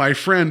 and my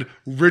friend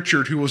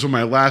Richard, who was on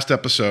my last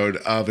episode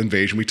of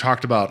Invasion, we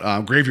talked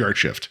about Graveyard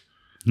Shift.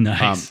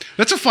 Nice.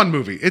 That's a fun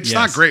movie. It's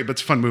not Yes. great, but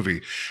it's a fun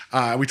movie.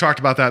 We talked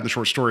about that in the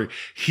short story.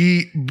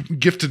 He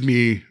gifted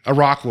me a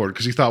Rock Lord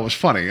because he thought it was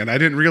funny, and I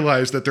didn't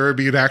realize that there would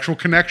be an actual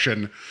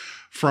connection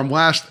from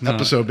last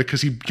episode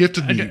because he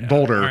gifted me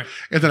Boulder, right.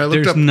 and then I looked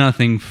There's up.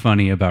 nothing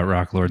funny about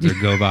Rock Lords or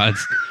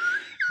GoBots.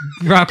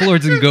 Rock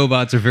Lords and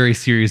GoBots are very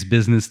serious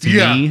business to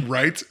Yeah, me.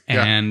 right.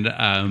 Yeah.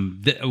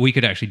 And we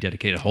could actually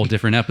dedicate a whole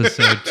different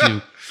episode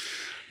to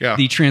Yeah.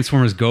 the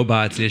Transformers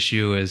GoBots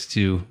issue as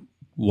to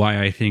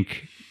why I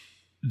think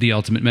the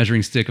ultimate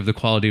measuring stick of the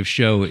quality of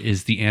show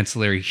is the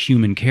ancillary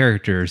human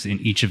characters in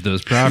each of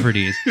those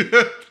properties.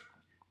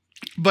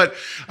 But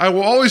I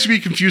will always be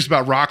confused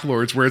about Rock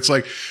Lords, where it's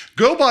like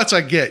GoBots.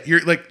 I get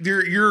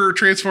you're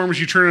Transformers.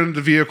 You turn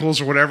into vehicles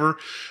or whatever.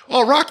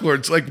 Oh, Rock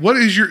Lords. Like, what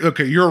is you're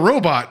a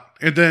robot,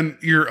 and then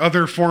your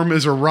other form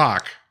is a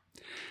rock.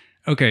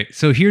 Okay,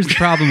 so here's the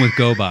problem with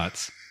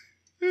GoBots.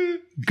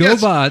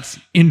 GoBots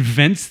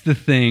invents the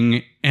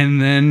thing,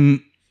 and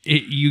then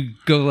you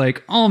go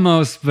like,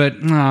 almost,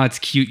 but no, it's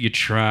cute, you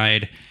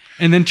tried.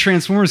 And then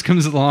Transformers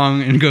comes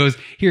along and goes,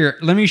 here,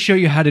 let me show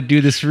you how to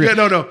do this. Yeah,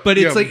 no. But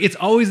it's Yeah. like, it's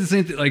always the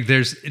same thing. Like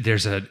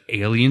there's an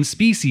alien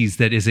species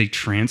that is a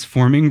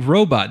transforming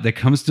robot that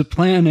comes to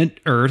planet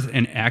Earth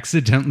and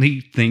accidentally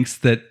thinks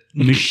that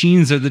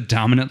machines are the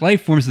dominant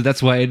life forms, so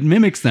that's why it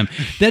mimics them.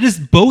 That is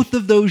both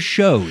of those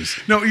shows.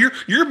 No,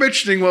 you're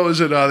mentioning, what was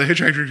it? The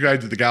Hitchhiker's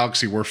Guide to the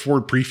Galaxy, where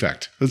Ford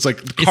Prefect. It's like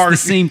the It's car. the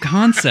same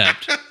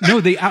concept.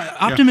 No,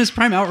 Optimus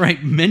Prime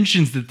outright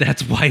mentions that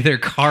that's why they're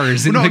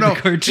cars in the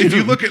cartoon. If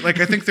you look at, like,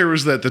 I think there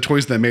was the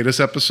Toys That Made Us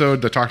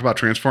episode that talked about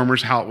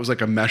Transformers, how it was like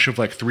a mesh of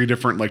like 3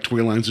 different like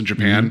toy lines in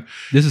Japan.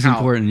 This is How-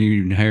 important.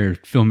 You can hire a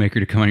filmmaker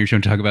to come on your show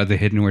and talk about the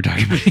hidden. We're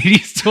talking about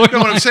 80s toy No,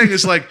 what I'm lines. saying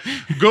is like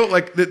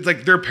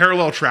there are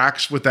parallel tracks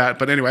with that.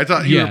 But anyway, I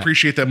thought you would Yeah.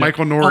 appreciate that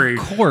Michael Nouri,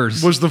 Of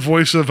course. was the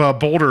voice of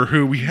Boulder,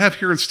 who we have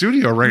here in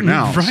studio right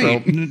now.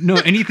 Right. So. No,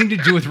 anything to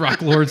do with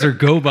Rock Lords or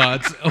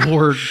GoBots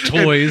or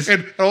toys.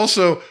 And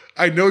also,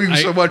 I know you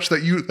so much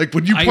that you like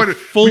when you I point it.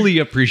 fully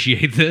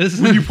appreciate this.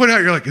 When you put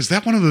out, you're like, is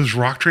that one of those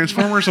rock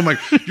Transformers? I'm like,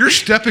 you're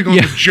stepping on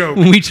the joke.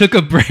 When we took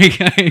a break,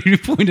 I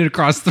pointed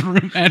across the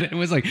room at it and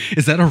was like,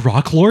 is that a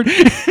Rock Lord?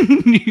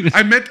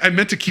 I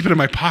meant to keep it in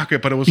my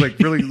pocket, but it was like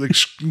really like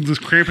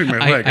just cramping my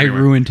leg. I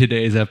ruined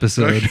today's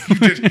episode. You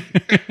did.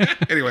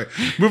 Anyway,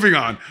 moving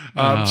on.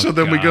 So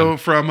then we go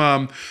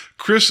from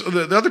Chris.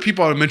 The other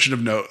people I mentioned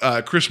of note: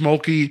 Chris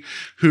Mulkey,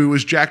 who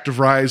is Jack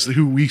DeVries,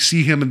 who we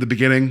see him in the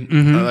beginning.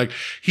 Like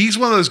he's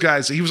one of those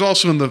guys. He was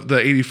also in the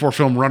 '84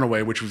 film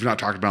Runaway, which we've not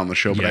talked about on the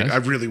show, but Yes. I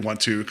really want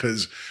to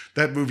because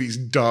that movie's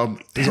dumb.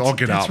 Is all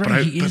get That's out.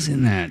 right. But He is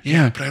in that.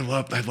 Yeah. but I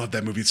love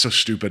that movie. It's so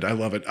stupid. I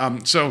love it.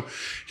 So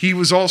he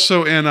was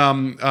also in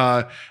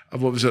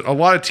what was it? A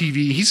lot of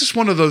TV. He's just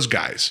one of those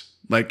guys.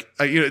 Like,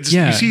 you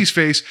Yeah. see his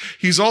face.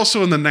 He's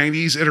also in the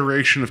 90s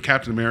iteration of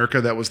Captain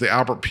America. That was the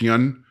Albert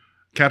Pyun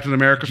Captain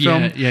America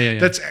film. Yeah.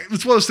 It's one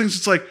of those things.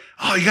 It's like,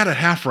 oh, you got it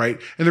half right.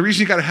 And the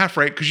reason you got it half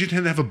right, because you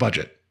didn't have a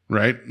budget.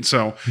 Right.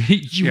 So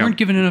You weren't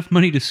given enough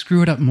money to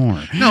screw it up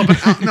more. No,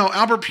 but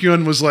Albert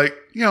Pyun was like,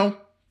 we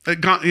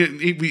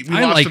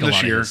lost like him a this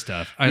lot year. of his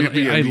stuff. I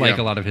like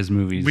a lot of his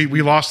movies.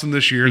 We lost him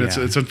this year, and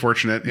Yeah. it's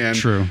unfortunate. And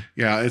True.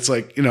 Yeah, it's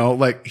like,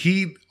 like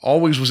he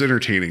always was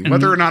entertaining.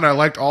 Whether or not I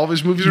liked all of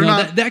his movies or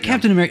not. That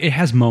Captain America, it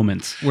has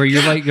moments where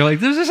you're like,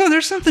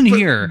 there's something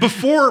here.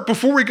 Before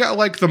we got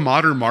like the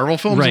modern Marvel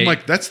films, I'm Right.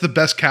 like, that's the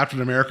best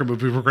Captain America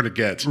movie we're going to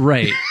get.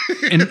 Right.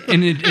 and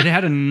it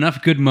had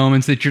enough good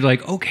moments that you're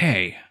like,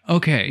 okay,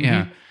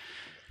 yeah.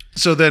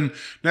 So then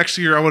next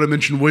year, I want to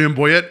mention William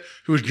Boyett,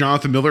 who is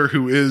Jonathan Miller,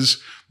 who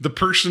is the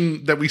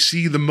person that we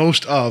see the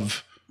most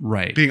of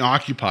Right. being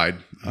occupied.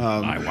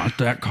 I want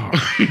that car.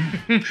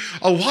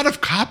 A lot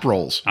of cop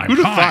roles. I'm Who'd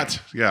have fine.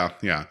 thought?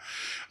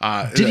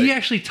 Yeah. Did he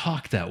actually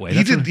talk that way?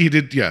 He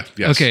did. Yeah.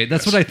 Yes. Okay,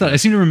 that's what I thought. I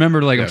seem to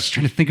remember, like, I was Yes.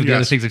 trying to think of the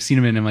other Yes. things I've seen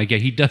him in. I'm like, yeah,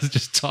 he does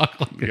just talk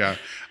like that.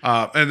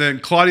 Yeah. And then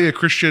Claudia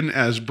Christian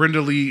as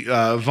Brenda Lee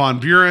Von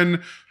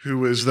Buren,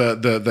 who is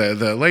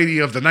the lady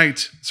of the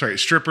night,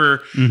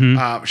 stripper.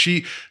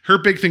 Her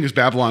big thing is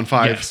Babylon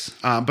 5. Yes.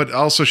 But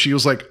also she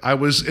was like, I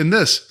was in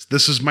this.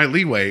 This is my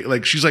leeway.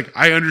 Like, she's like,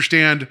 I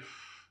understand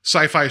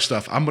sci-fi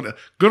stuff.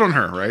 Good on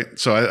her, right?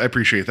 So I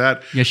appreciate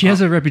that. Yeah, she has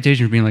a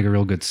reputation for being like a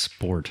real good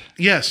sport.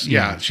 Yes.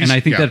 Yeah. And I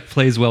think that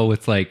plays well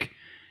with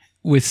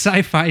with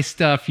sci-fi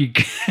stuff. You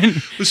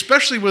can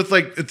especially with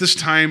like at this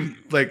time,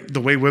 like the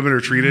way women are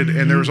treated.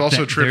 And there was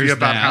also trivia there's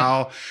about that.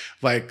 how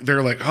like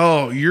they're like,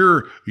 oh,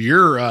 your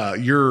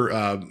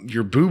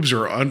boobs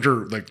are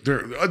under like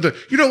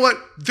you know what?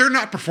 They're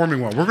not performing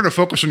well. We're going to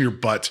focus on your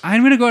butt.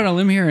 I'm going to go out on a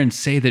limb here and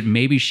say that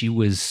maybe she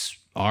was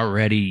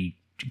already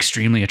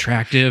extremely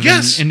attractive.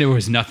 Yes. And there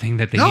was nothing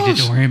that they needed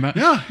to worry about.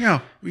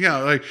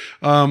 Yeah. Like,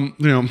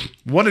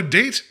 what a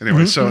date.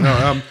 Anyway, so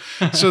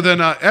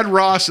then Ed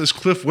Ross as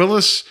Cliff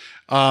Willis.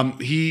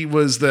 He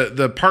was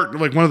the part,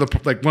 like one of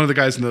the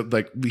guys in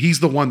the,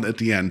 he's the one at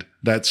the end.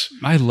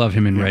 I love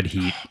him in Red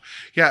Heat.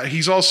 Yeah.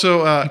 He's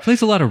also, He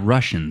plays a lot of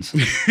Russians.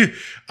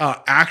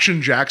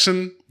 Action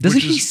Jackson.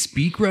 Doesn't he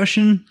speak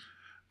Russian?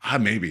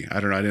 Maybe.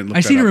 I don't know. I didn't look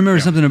I that seem to up. remember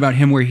Yeah. something about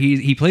him where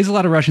he plays a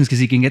lot of Russians because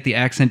he can get the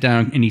accent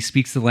down and he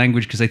speaks the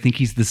language because I think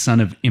he's the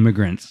son of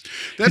immigrants.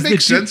 That 'Cause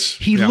makes the dude- sense.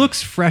 He Yeah.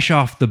 looks fresh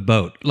off the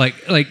boat. Like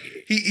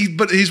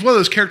But he's one of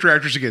those character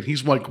actors again.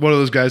 He's like one of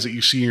those guys that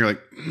you see and you're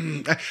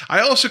like, I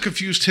also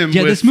confused him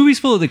yeah, with. this movie's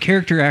full of the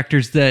character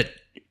actors that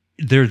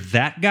they're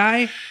that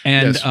guy.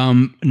 And Yes.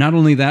 not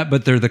only that,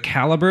 but they're the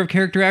caliber of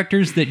character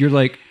actors that you're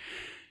like,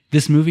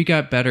 this movie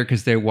got better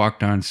because they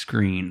walked on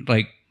screen.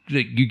 Like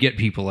you get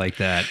people like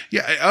that.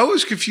 Yeah, I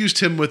always confused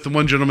him with the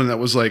one gentleman that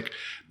was like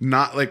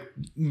not like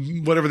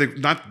whatever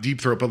not Deep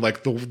Throat, but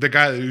like the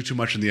guy that knew too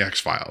much in the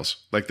X-Files.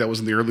 Like that was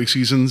in the early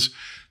seasons.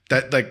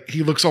 That like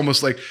he looks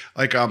almost like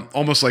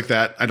almost like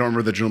that. I don't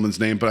remember the gentleman's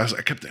name, but I was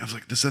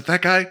like, is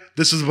that guy?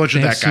 This is a bunch They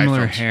of have that guy. similar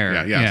films.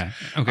 hair. Yeah.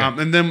 Okay.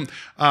 And then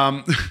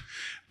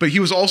but he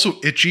was also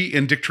Itchy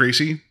in Dick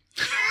Tracy.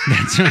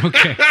 That's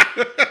okay.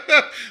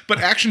 But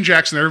Action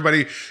Jackson,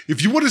 everybody,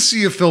 if you want to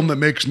see a film that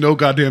makes no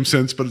goddamn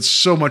sense, but it's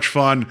so much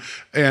fun,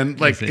 and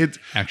like it's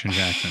Action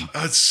Jackson.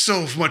 it's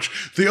so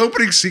much. The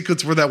opening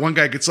sequence where that one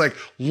guy gets like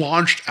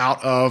launched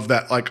out of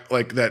that like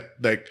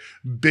that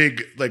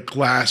big like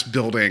glass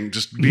building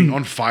just being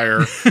on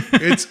fire.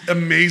 It's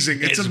amazing.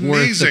 It's It's amazing.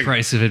 worth the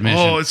price of admission.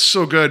 Oh, it's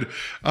so good.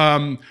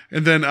 And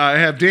then I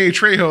have Danny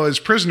Trejo as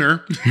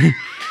prisoner.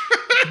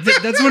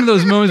 That's one of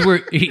those moments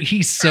where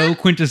he's so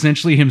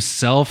quintessentially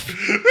himself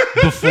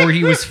before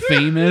he was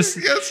famous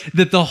Yes.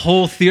 that the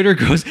whole theater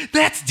goes,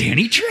 that's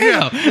Danny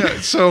Trejo. Yeah.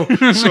 So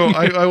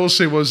I will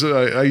say was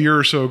a year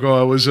or so ago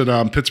I was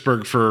in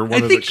Pittsburgh for one I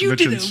of the think you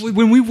conventions. did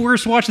when we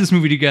first watched this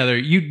movie together.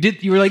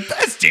 You were like,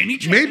 that's Danny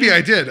Trejo. Maybe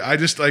I did. I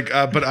just like,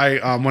 but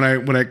I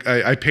when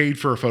I paid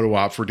for a photo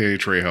op for Danny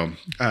Trejo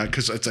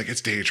because it's like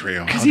it's Danny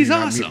Trejo because he's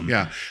awesome.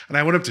 Yeah, and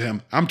I went up to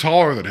him. I'm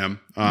taller than him.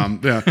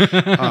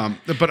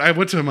 But I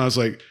went to him. I was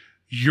like,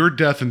 "Your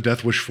death in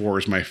Death Wish 4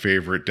 is my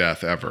favorite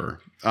death ever."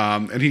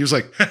 And he was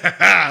like,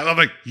 I'm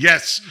like,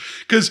 yes.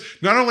 Because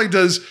not only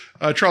does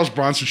Charles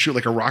Bronson shoot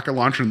like a rocket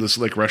launcher in this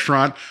like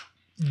restaurant,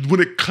 when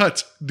it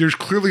cuts, there's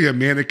clearly a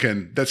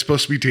mannequin that's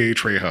supposed to be Danny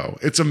Trejo.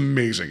 It's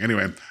amazing.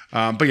 Anyway,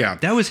 but yeah.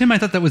 That was him. I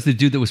thought that was the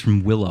dude that was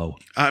from Willow.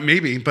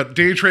 Maybe, but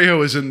Danny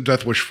Trejo is in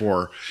Death Wish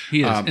 4.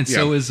 He is.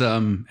 So is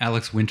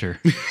Alex Winter.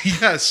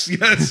 Yes.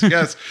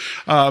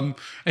 I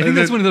think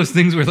that's one of those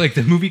things where like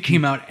the movie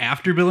came out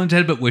after Bill and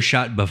Ted, but was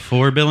shot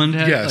before Bill and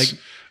Ted. Yes. Like,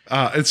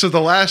 And so the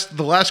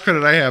last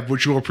credit I have,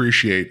 which you'll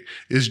appreciate,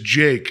 is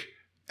Jake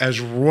as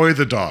Roy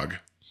the dog.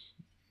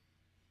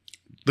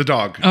 The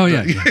dog. oh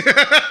yeah.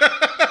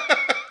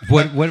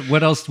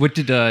 What else? What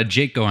did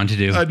Jake go on to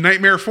do?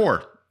 Nightmare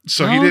 4.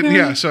 So he Oh, didn't. okay.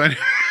 Yeah. So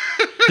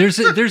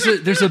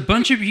There's a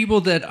bunch of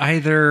people that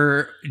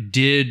either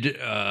did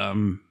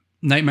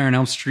Nightmare on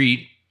Elm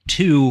Street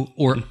 2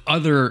 or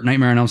other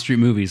Nightmare on Elm Street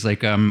movies,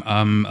 like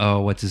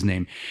what's his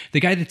name? The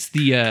guy that's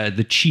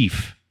the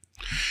chief.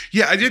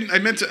 Yeah, I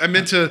meant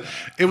to.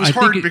 It was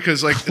hard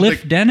because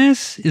Cliff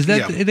Dennis, is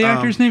that the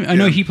actor's name? I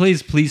know he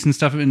plays police and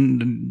stuff,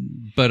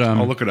 but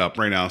I'll look it up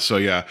right now. So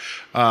we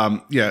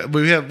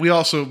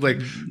also like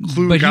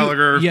Clu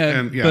Gallagher.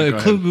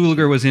 Clu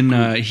Gallagher was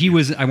in. He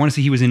was. I want to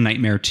say he was in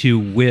Nightmare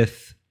 2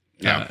 with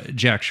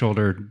Jack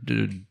Shoulder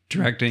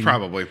directing,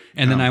 probably.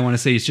 And then I want to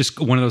say it's just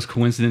one of those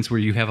coincidences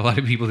where you have a lot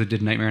of people that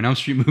did Nightmare on Elm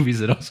Street movies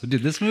that also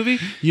did this movie.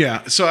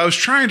 Yeah, so I was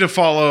trying to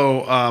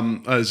follow.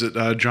 Is it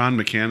John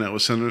McCann? That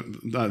was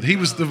senator. He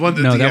was the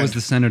one. That was the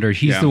senator.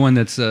 He's the one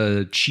that's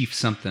chief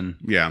something.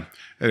 Yeah.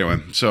 Anyway,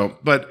 so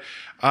but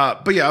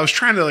yeah, I was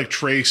trying to like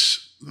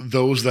trace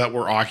those that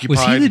were occupied.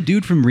 Was he the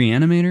dude from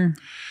Reanimator?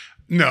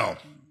 No,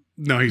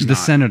 he's the not.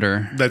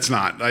 senator. That's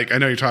not like I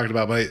know you're talking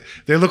about, but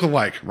they look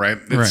alike, right?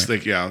 It's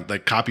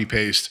like copy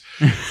paste,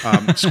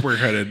 square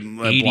headed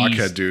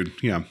blockhead dude.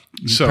 Yeah,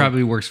 so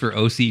probably works for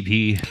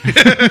OCP.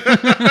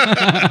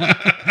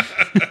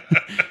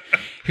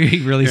 He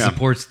really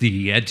supports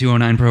the Ed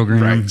 209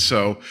 program, right?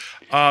 So.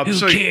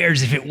 Who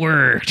cares if it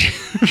worked?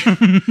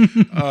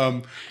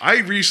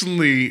 I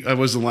recently,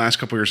 was the last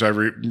couple of years, I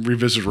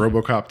revisited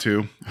RoboCop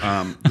 2.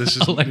 This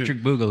is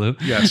Electric Boogaloo.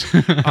 Yes.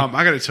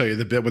 I got to tell you,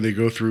 the bit when they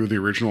go through the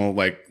original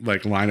like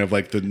line of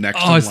like the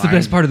next. Oh, it's the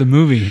best part of the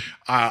movie.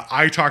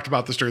 I talked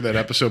about this during that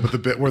episode, but the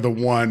bit where the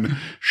one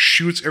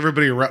shoots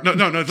everybody around.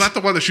 No, not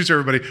the one that shoots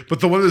everybody,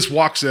 but the one that just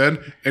walks in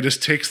and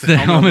just takes the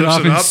helmet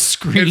off and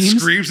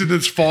screams and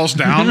then falls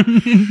down.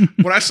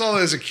 When I saw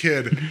that as a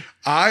kid,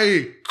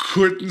 I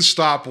couldn't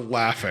stop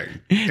laughing,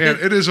 and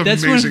it is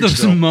amazing. That's one of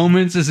those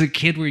moments as a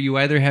kid where you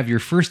either have your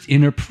first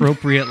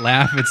inappropriate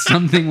laugh at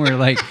something where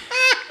like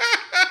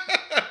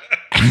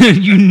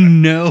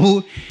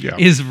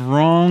is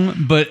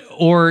wrong,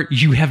 or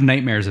you have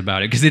nightmares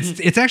about it because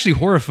it's actually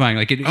horrifying.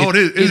 Like it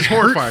is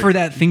horrifying for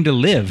that thing to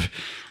live.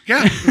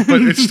 Yeah,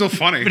 but it's still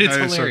funny. But it's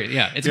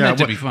hilarious. It's meant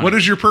to be funny. What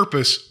is your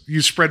purpose?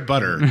 You spread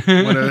butter.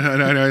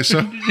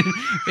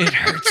 It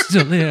hurts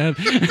to live.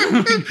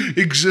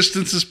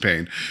 Existence is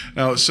pain.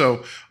 No,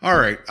 so all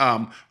right.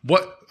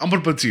 What I'm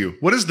going to put to you.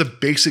 What is the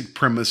basic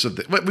premise of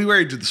the? We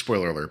already did the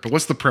spoiler alert, but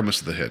what's the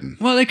premise of The Hidden?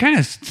 Well, they kind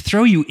of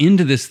throw you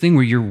into this thing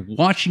where you're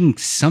watching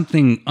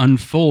something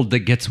unfold that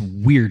gets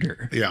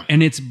weirder. Yeah,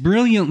 and it's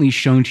brilliantly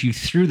shown to you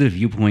through the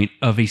viewpoint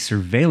of a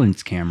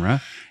surveillance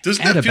camera.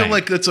 Doesn't that feel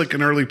like that's like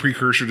an early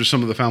precursor to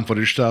some of the found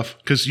footage stuff?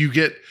 Because you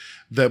get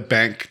the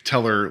bank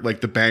teller, like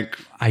the bank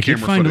I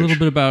did find a little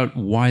bit about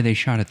why they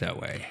shot it that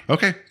way.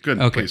 Okay, good.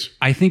 Okay. Please.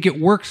 I think it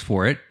works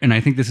for it, and I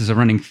think this is a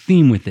running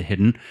theme with The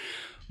Hidden.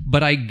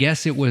 But I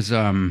guess it was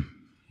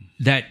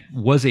that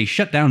was a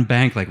shut down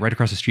bank, like right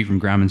across the street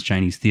from Grauman's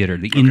Chinese Theater.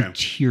 The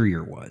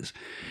interior was,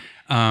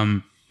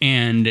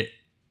 and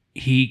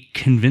he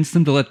convinced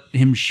them to let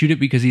him shoot it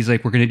because he's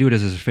like, we're going to do it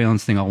as a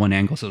surveillance thing, all one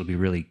angle, so it'll be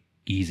really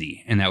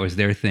easy. And that was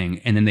their thing.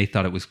 And then they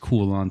thought it was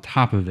cool on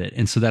top of it.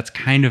 And so that's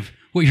kind of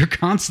what you're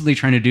constantly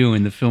trying to do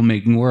in the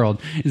filmmaking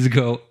world is to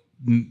go,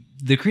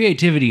 the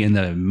creativity and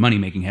the money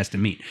making has to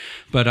meet.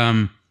 But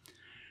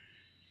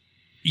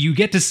you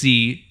get to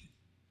see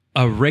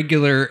a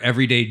regular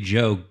everyday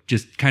Joe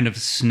just kind of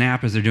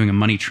snap as they're doing a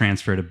money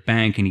transfer at a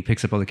bank, and he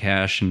picks up all the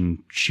cash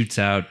and shoots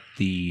out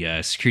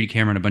the security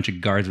camera and a bunch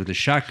of guards with a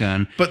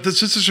shotgun. But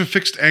since there's a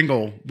fixed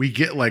angle, we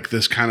get like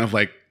this kind of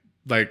like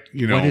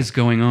what is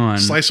going on,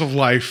 slice of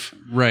life,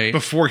 right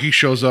before he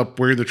shows up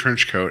wearing the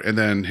trench coat, and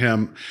then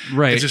him,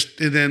 right?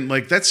 And then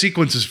like that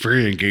sequence is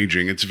very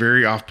engaging. It's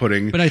very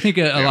off-putting. But I think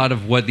a lot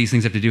of what these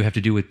things have to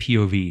do with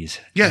POVs.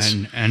 Yes,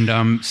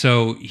 and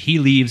so he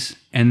leaves,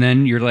 and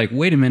then you're like,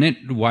 wait a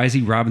minute, why is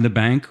he robbing the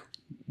bank?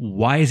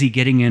 Why is he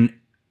getting in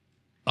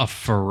a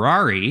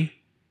Ferrari?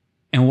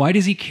 And why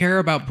does he care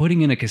about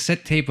putting in a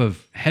cassette tape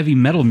of heavy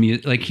metal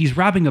music? Like, he's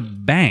robbing a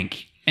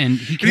bank. And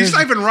he's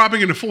not even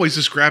robbing into full. He's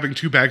just grabbing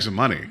 2 bags of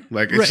money.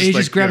 Like he's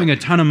just grabbing a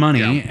ton of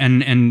money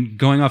and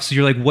going off. So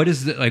you're like, what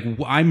is the, like?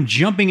 I'm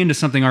jumping into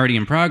something already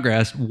in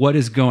progress. What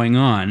is going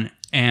on?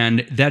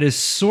 And that is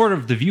sort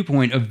of the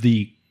viewpoint of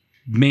the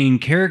main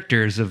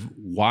characters of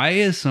why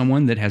is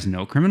someone that has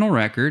no criminal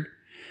record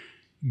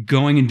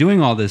going and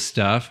doing all this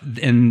stuff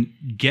and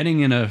getting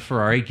in a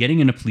Ferrari,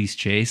 getting in a police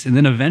chase, and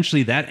then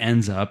eventually that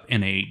ends up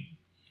in a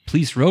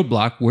police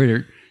roadblock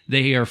where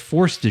they are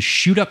forced to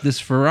shoot up this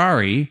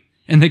Ferrari.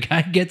 And the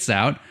guy gets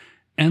out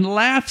and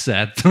laughs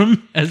at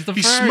them as the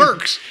Ferrari. He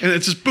smirks, and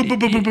it's just boom, boom,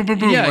 boom, boom, boom, boom,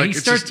 boom. Yeah, like,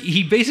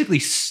 he basically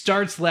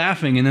starts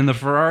laughing, and then the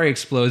Ferrari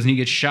explodes, and he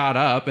gets shot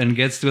up and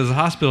gets to his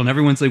hospital, and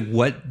everyone's like,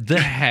 "What the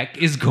heck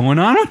is going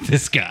on with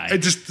this guy?"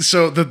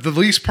 So the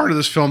least part of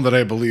this film that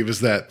I believe is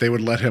that they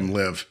would let him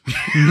live.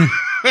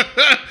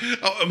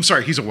 Oh, I'm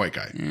sorry, he's a white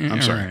guy.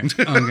 I'm sorry. Right.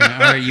 Okay, all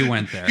right, you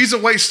went there. He's a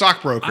white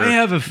stockbroker. I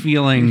have a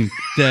feeling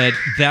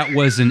that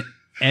was an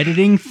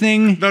editing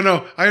thing.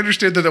 No, I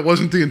understand that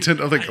wasn't the intent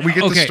of, like, we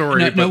get the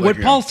story. No,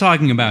 what Paul's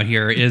talking about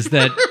here is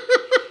that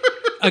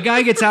a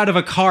guy gets out of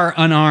a car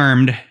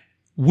unarmed,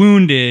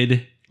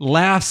 wounded,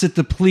 laughs at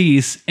the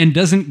police and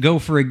doesn't go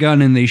for a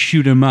gun, and they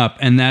shoot him up.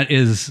 And that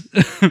is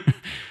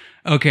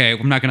okay.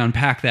 I'm not going to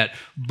unpack that,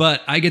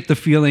 but I get the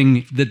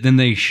feeling that then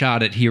they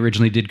shot it. He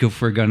originally did go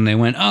for a gun, and they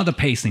went, "Oh, the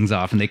pacing's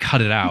off," and they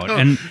cut it out.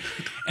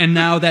 And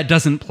now that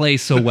doesn't play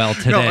so well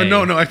today.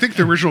 No. I think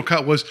the original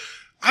cut was,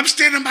 "I'm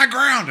standing my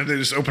ground," and they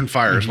just opened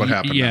fire. Is what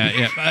happened.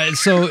 Yeah.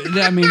 So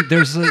I mean,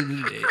 there's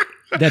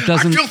that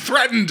doesn't. I feel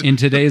threatened. In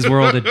today's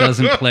world, it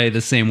doesn't play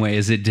the same way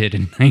as it did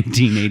in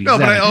 1987. No,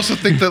 but I also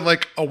think that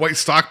like a white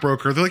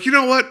stockbroker, they're like, you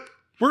know what?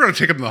 We're going to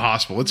take him to the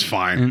hospital. It's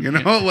fine.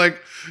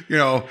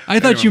 I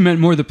thought you meant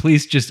more the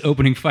police just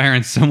opening fire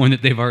on someone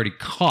that they've already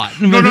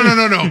caught.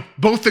 No.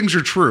 Both things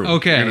are true.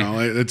 Okay.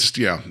 It's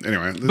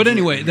Anyway. But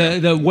anyway,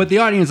 the what the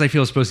audience I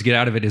feel is supposed to get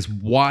out of it is,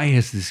 why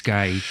is this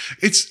guy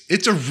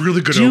It's a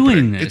really good doing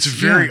opening. this? It's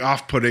very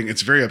off-putting.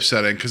 It's very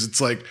upsetting because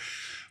it's like,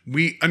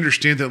 we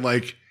understand that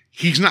like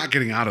he's not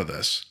getting out of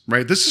this,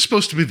 right? This is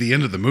supposed to be the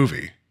end of the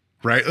movie.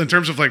 Right, in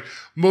terms of like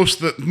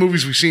most of the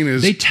movies we've seen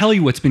is they tell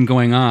you what's been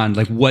going on,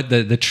 like what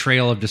the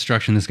trail of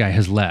destruction this guy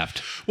has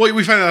left. Well,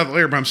 we find out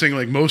later, but I'm saying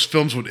like most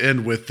films would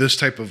end with this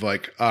type of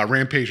like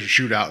rampage and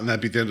shootout, and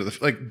that'd be the end of the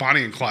like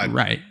Bonnie and Clyde.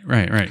 Right.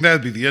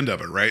 That'd be the end of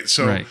it, right?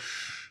 So, right.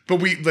 But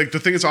we like the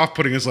thing that's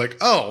off-putting is like,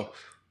 oh,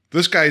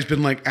 this guy's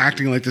been like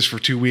acting like this for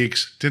 2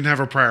 weeks, didn't have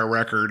a prior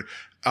record.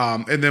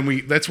 And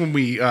then that's when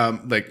we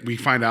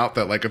find out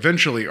that like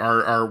eventually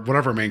our one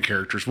of our main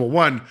characters,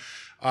 Lloyd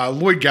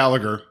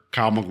Gallagher,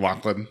 Kyle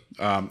MacLachlan,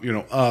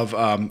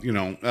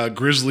 of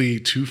Grizzly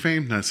 2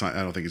 fame. That's not.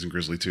 I don't think he's in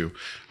Grizzly 2.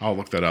 I'll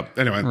look that up.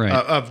 Anyway, right.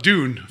 Of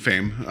Dune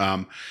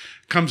fame,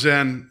 comes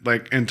in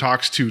like and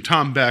talks to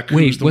Tom Beck.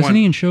 Wait, wasn't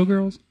he in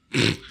Showgirls?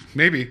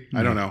 Maybe.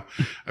 I don't know.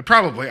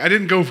 Probably. I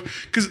didn't go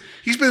because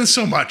he's been in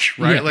so much,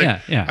 right?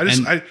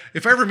 Yeah.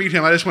 If I ever meet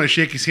him, I just want to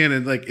shake his hand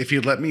and like if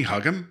he'd let me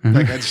hug him.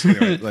 Like I just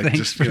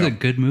thanks for the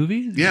good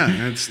movies.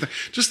 Yeah, it's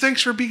just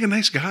thanks for being a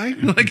nice guy.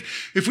 Like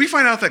if we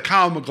find out that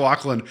Kyle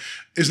MacLachlan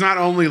is not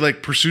only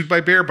like pursued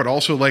by bear, but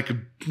also like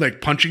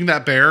punching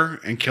that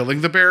bear and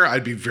killing the bear,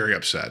 I'd be very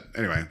upset.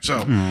 Anyway,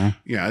 so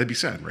yeah, I'd be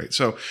sad, right?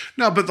 So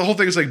no, but the whole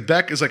thing is like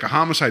Beck is like a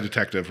homicide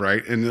detective,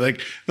 right? And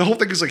like the whole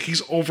thing is like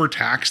he's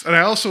overtaxed, and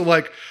I also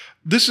like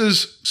this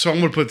is so I'm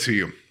going to put it to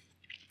you.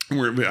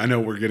 I know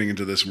we're getting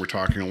into this and we're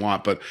talking a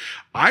lot, but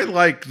I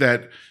like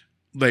that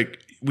like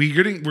we're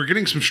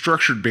getting some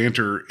structured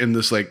banter in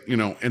this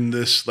in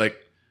this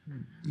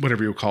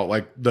whatever you call it,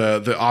 like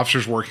the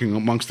officers working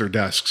amongst their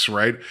desks,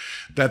 right?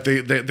 That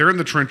they're in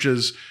the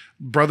trenches,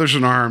 brothers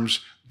in arms.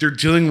 They're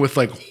dealing with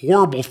like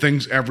horrible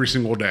things every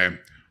single day,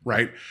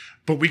 right?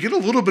 But we get a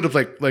little bit of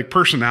like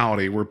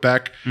personality where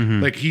Beck,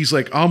 like he's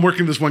like, oh, I'm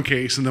working this one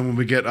case, and then when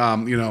we get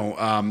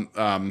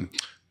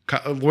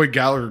Lloyd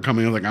Gallagher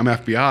coming in like, I'm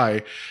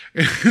FBI,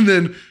 and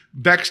then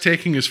Beck's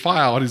taking his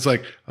file and he's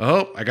like,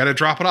 oh, I got to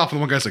drop it off.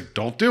 And one guy's like,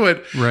 don't do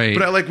it. Right.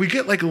 But we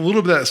get like a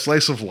little bit of that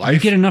slice of life. You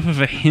get enough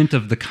of a hint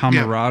of the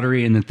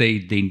camaraderie and that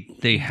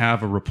they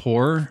have a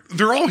rapport.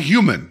 They're all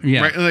human.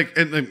 Yeah. Right.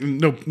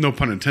 And no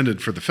pun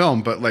intended for the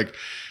film, but like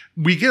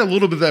we get a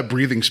little bit of that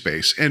breathing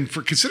space. And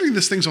for considering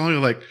this thing's only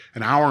like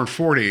an hour and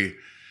 40,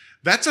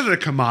 that's not a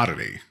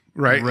commodity.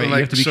 Right. You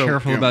have to be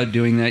careful about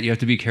doing that. You have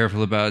to be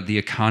careful about the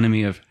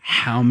economy of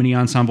how many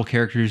ensemble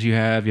characters you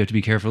have. You have to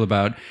be careful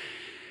about,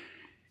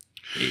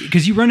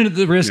 because you run into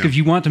the risk if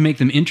you want to make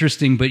them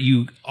interesting, but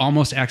you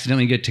almost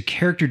accidentally get to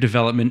character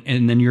development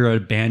and then you're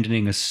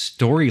abandoning a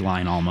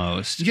storyline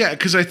almost. Yeah,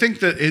 because I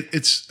think that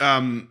it's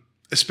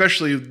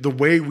especially the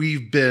way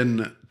we've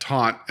been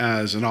taught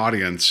as an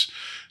audience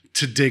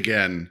to dig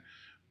in.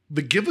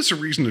 But give us a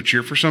reason to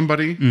cheer for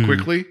somebody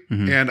quickly.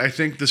 Mm-hmm. And I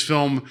think this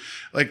film,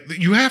 like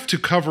you have to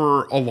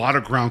cover a lot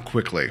of ground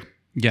quickly.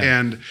 Yeah.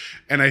 And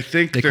I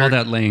think they call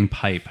that laying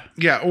pipe.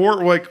 Yeah.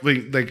 Or like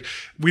we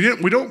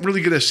don't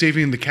really get a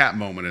saving the cat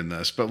moment in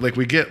this, but like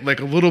we get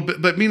like a little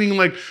bit, but meaning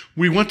like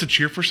we want to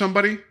cheer for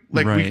somebody.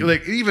 Like we need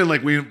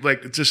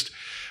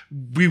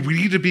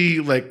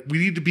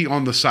to be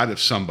on the side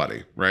of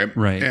somebody. Right.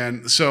 Right.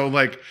 And so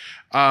I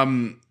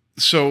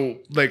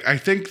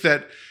think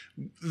that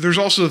there's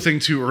also the thing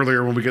too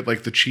earlier when we get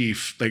like the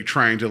chief like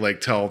trying to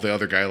like tell the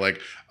other guy like,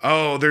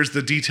 oh, there's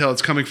the detail.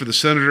 It's coming for the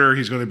senator.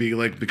 He's going to be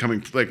like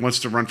becoming like wants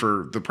to run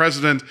for the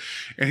president.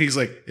 And he's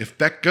like, if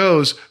Beck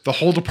goes, the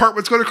whole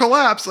department's going to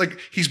collapse. Like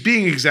he's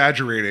being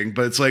exaggerating,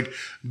 but it's like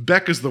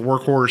Beck is the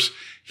workhorse.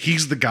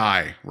 He's the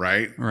guy,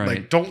 right?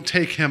 Like don't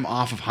take him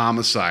off of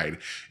homicide.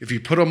 If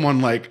you put him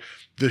on like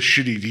the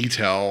shitty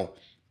detail,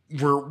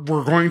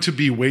 we're going to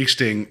be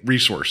wasting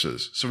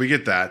resources. So we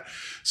get that.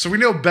 So we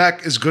know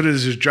Beck is good at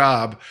his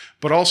job,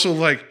 but also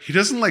like he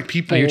doesn't like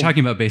people. Oh, you're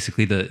talking about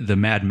basically the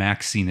Mad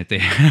Max scene that they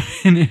have.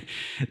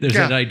 There's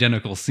that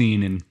identical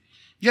scene in.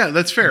 Yeah,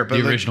 that's fair.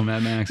 But the original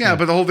Mad Max. Yeah,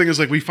 but the whole thing is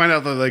like we find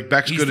out that like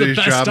Beck's good at his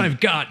job. He's the best I've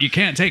got. You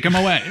can't take him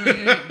away.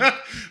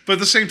 But at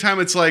the same time,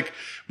 it's like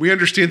we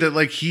understand that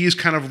like he's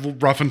kind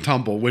of rough and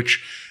tumble,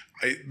 which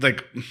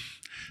like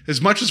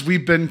as much as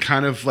we've been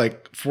kind of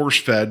like force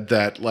fed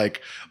that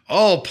like,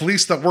 oh,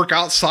 police that work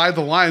outside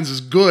the lines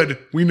is good.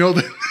 We know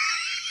that.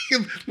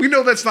 We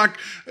know that's not.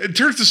 In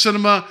terms of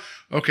cinema,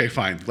 Okay,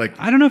 fine. Like,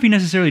 I don't know if he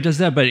necessarily does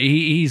that, but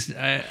he's.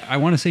 I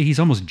want to say he's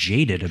almost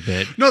jaded a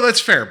bit. no, that's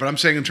fair. But I'm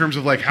saying in terms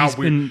of like how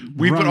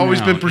we've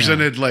always been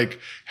presented like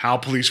how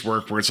police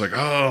work, where it's like,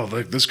 oh,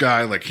 like this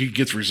guy, like he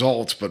gets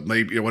results, but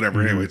maybe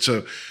whatever. Anyway,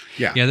 so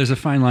yeah, Yeah, there's a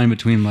fine line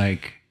between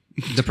like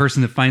the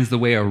person that finds the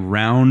way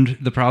around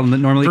the problem that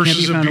normally can't be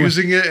versus found,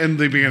 abusing it and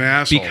they being an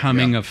asshole,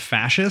 becoming a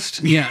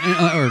fascist.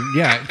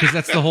 Yeah, because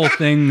that's the whole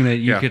thing that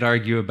you Yeah. could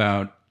argue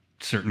about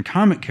certain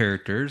comic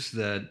characters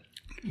that.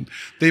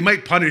 they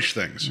might punish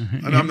things.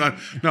 And I'm not.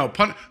 No,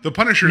 the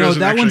Punisher. No, doesn't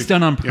that actually, one's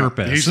done on yeah,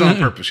 purpose. he's done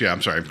on purpose. Yeah,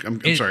 I'm sorry.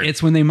 I'm sorry.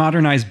 It's when they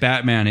modernize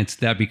Batman.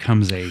 That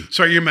becomes a.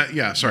 Sorry, you meant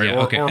sorry. Yeah, or,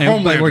 okay. or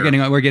And- but Homelander.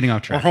 we're getting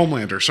off Or track.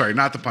 Homelander. Sorry,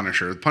 not the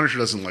Punisher. The Punisher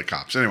doesn't like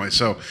cops. Anyway,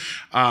 so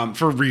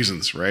for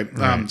reasons, right?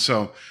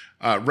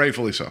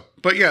 Rightfully so.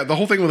 But yeah, the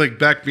whole thing with like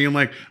Beck being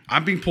like,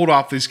 I'm being pulled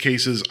off these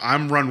cases.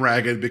 I'm run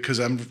ragged because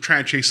I'm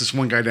trying to chase this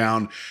one guy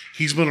down.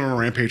 He's been on a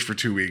rampage for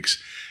 2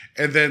 weeks,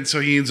 and then so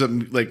he ends up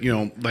like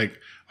like.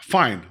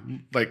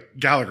 Fine, like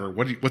Gallagher,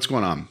 what's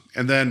going on?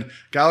 And then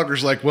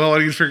Gallagher's like, well, I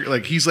need to figure.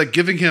 Like he's like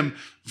giving him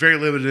very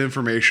limited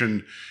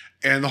information,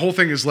 and the whole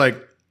thing is like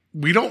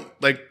we don't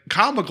like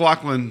Kyle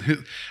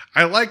MacLachlan.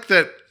 I like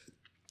that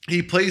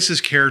he plays his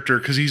character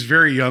because he's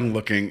very young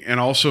looking and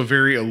also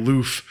very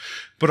aloof,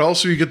 but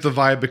also you get the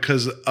vibe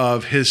because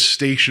of his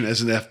station as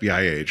an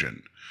FBI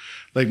agent,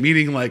 like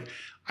meaning like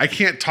I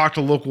can't talk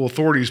to local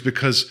authorities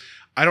because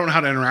I don't know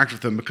how to interact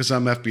with them because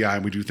I'm FBI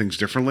and we do things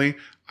differently.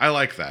 I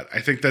like that.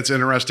 I think that's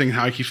interesting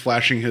how he keeps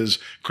flashing his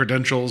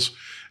credentials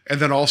and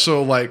then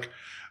also like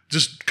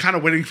just kind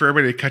of waiting for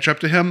everybody to catch up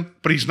to him,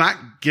 but he's not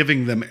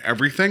giving them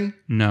everything.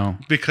 No.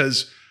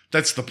 Because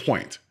that's the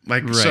point.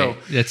 Like, Right. so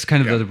It's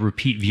kind of the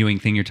repeat viewing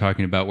thing you're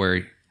talking about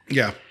where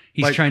yeah,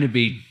 he's like, trying to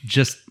be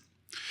just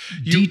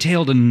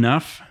detailed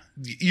enough.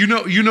 you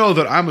know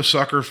that I'm a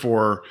sucker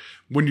for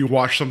when you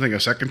watch something a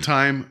second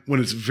time when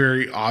it's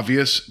very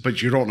obvious,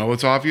 but you don't know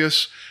it's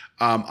obvious.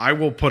 I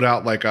will put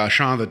out like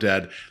Shaun of the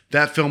Dead.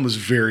 That film is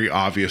very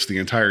obvious the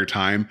entire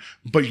time,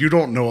 but you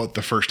don't know it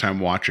the first time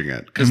watching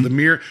it because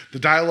the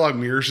dialogue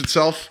mirrors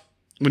itself.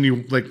 When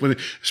you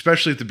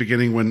especially at the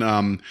beginning when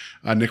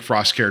Nick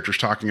Frost's character is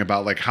talking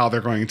about like how they're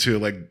going to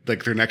like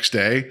their next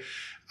day.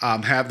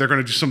 They're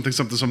going to do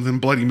something,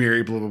 Bloody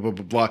Mary, blah, blah, blah,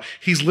 blah, blah.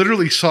 He's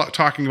literally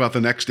talking about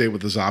the next day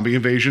with the zombie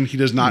invasion. He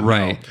does not know.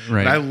 Right.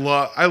 And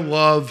I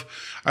love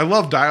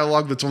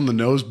dialogue that's on the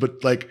nose,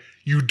 but like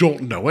you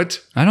don't know it.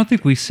 I don't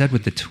think we said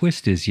what the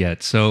twist is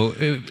yet. So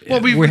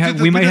We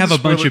might did have the a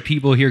bunch spoiler- of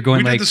people here going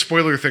we like did the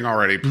spoiler thing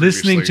already.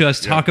 listening previously. to us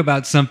talk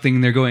about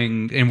something. They're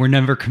going, and we're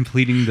never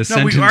completing the No,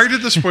 sentence. we already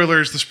did the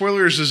spoilers. The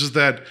spoilers is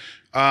that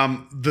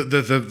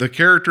the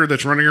character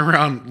that's running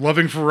around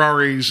loving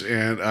Ferraris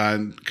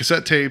and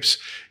cassette tapes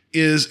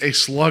is a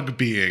slug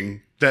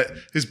being that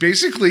is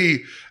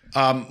basically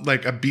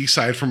like a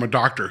B-side from a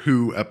Doctor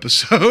Who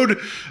episode.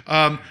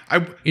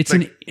 It's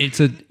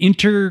an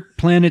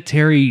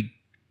interplanetary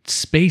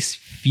space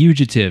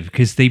fugitive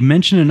because they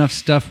mention enough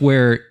stuff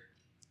where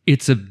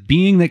it's a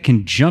being that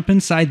can jump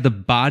inside the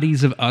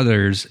bodies of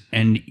others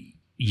and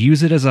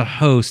use it as a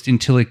host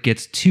until it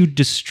gets too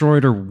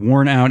destroyed or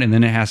worn out, and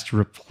then it has to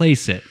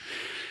replace it.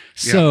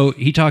 So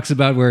he talks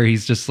about where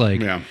he's just like,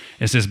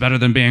 "This is better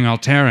than being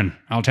Alteran.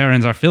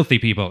 Alterans are filthy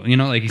people." You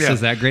know, like he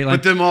says that great line.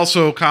 But then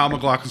also Kyle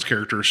MacLachlan's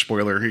character,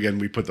 spoiler, again,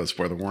 we put that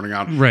spoiler warning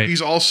out. Right.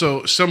 He's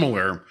also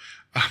similar.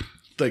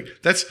 Like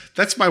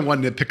that's my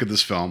one nitpick of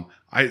this film.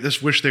 I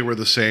just wish they were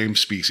the same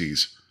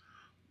species.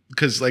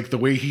 Because like the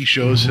way he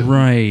shows it.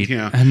 Right.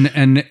 Yeah.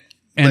 And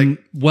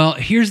Like- well,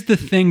 here's the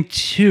thing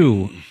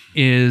too,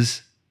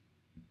 is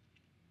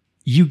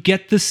you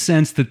get the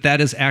sense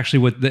that is actually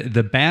what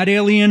the bad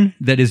alien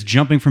that is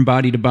jumping from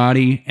body to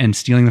body and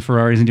stealing the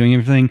Ferraris and doing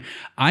everything.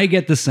 I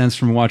get the sense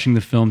from watching the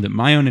film that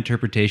my own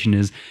interpretation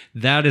is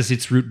that is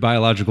its root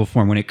biological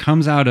form. When it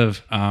comes out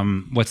of,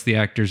 what's the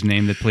actor's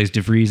name that plays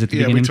DeVries at the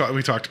beginning?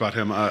 we talked about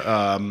him.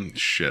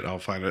 I'll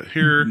find it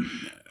here.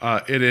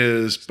 It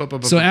is.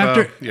 So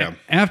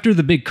after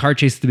the big car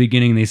chase at the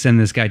beginning, they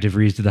send this guy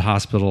DeVries to the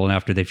hospital, and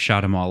after they've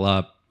shot him all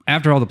up,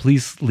 after all the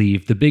police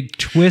leave, the big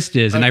twist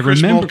is, and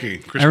Chris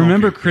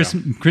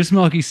Chris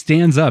Mulkey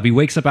stands up. He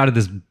wakes up out of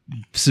this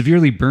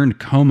severely burned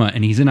coma,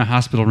 and he's in a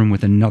hospital room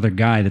with another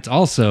guy that's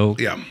also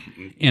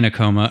in a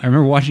coma. I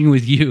remember watching it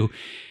with you.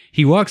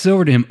 He walks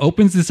over to him,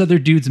 opens this other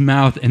dude's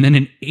mouth, and then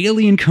an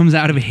alien comes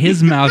out of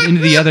his mouth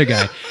into the other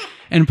guy.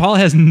 And Paul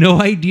has no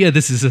idea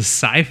this is a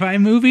sci-fi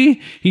movie.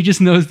 He just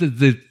knows that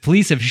the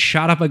police have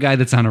shot up a guy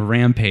that's on a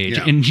rampage.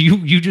 Yeah. And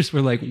you just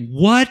were like,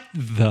 what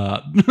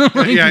the?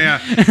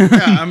 Yeah.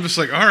 I'm just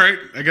like, all right,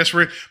 I guess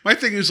my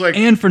thing is like,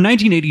 And for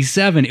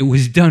 1987, it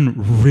was done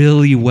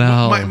really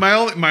well. my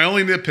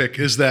only nitpick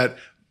is that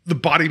the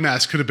body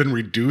mass could have been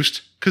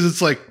reduced Because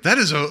it's like, that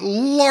is a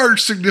large,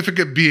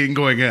 significant being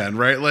going in,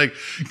 right? Like,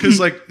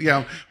 because like,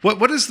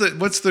 what's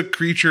the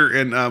creature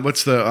in,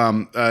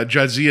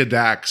 Jadzia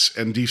Dax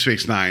in Deep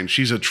Space Nine?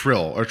 She's a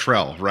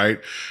Trell, right?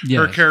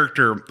 Yes. Her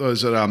character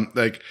was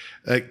like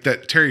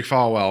that Terry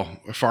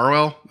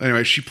Farwell.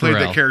 Anyway, she played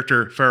that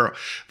character, Farrell.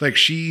 Like,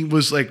 she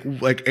was like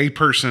a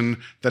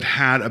person that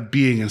had a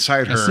being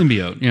inside her. A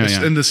symbiote,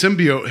 yeah. And the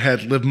symbiote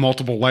had lived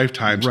multiple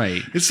lifetimes.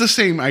 Right. It's the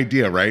same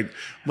idea, right?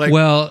 Like,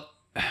 well,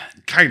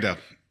 kind of.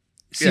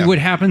 See, what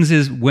happens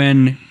is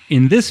when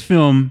in this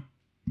film,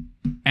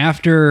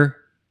 after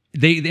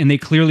they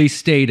clearly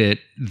state it,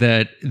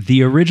 that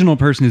the original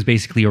person is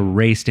basically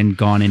erased and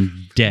gone and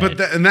dead.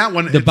 But in that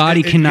one, the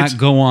body cannot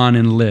go on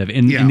and live.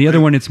 In the other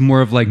one, it's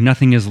more of like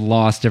nothing is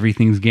lost,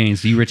 everything's gained.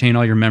 So you retain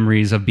all your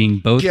memories of being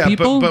both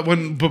people. But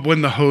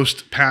when the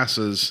host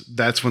passes,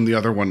 that's when the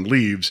other one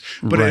leaves.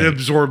 But it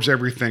absorbs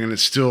everything, and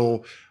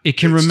it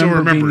can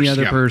remember being the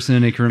other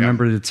person. It can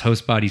remember its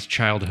host body's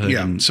childhood.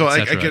 Yeah. So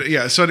I get it.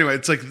 Yeah. So anyway,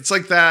 it's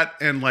like that,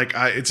 and like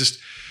it's just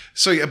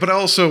so yeah. But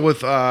also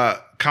with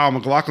Kyle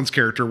MacLachlan's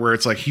character, where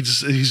it's like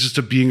he's just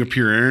a being of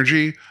pure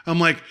energy. I'm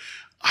like,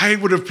 I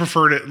would have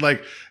preferred it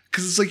like,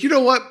 because it's like, you know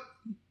what,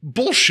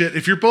 bullshit.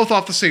 If you're both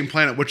off the same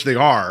planet, which they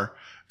are.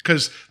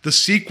 Because the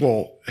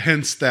sequel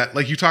hints that,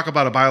 like, you talk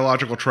about a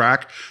biological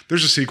track.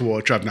 There's a sequel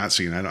which I've not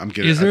seen. I'm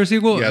getting. Is there a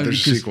sequel? Yeah,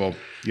 there's a sequel.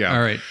 Yeah. All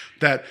right.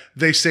 That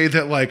they say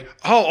that, like,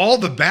 all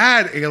the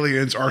bad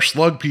aliens are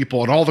slug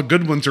people and all the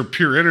good ones are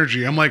pure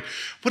energy. I'm like,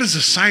 what is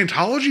this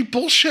Scientology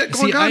bullshit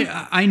going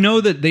on? I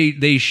know that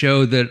they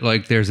show that,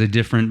 like, there's a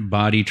different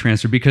body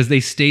transfer because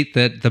they state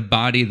that the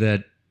body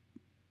that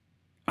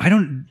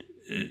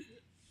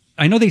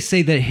I know they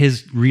say that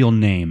his real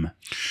name.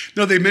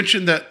 No, they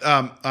mentioned that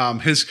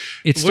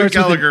Lloyd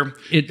Gallagher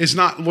is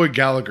not Lloyd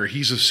Gallagher.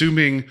 He's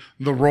assuming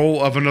the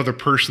role of another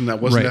person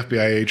that was an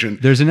FBI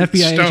agent. There's an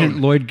FBI agent,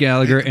 Lloyd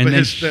Gallagher, and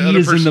then he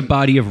is in the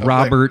body of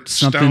Robert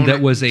something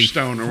that was a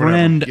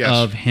friend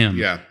of him.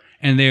 Yeah.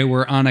 And they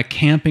were on a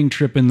camping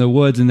trip in the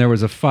woods, and there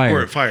was a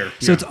fire.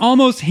 So it's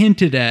almost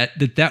hinted at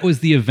that was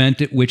the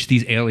event at which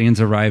these aliens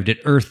arrived at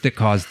Earth that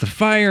caused the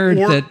fire.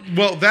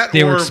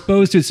 They were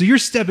exposed to it. So you're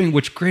stepping.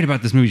 What's great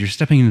about this movie is you're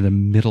stepping into the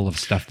middle of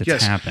stuff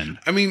that's happened.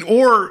 I mean,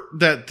 or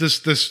that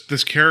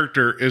this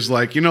character is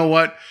like, you know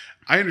what?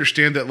 I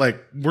understand that,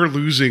 like, we're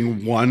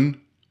losing one,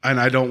 and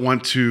I don't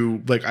want to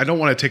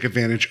take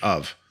advantage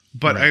of.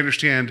 But I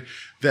understand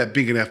that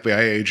being an FBI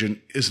agent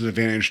is an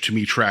advantage to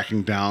me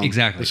tracking down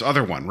this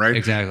other one, right?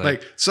 Exactly.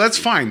 Like, so that's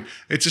fine.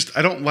 It's just,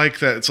 I don't like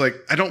that. It's like,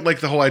 I don't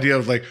like the whole idea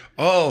of like,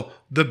 oh,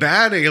 the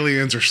bad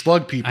aliens are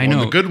slug people and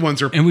the good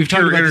ones are pure energy. And we've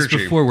talked about this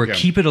before, where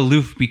keep it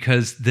aloof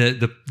because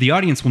the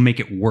audience will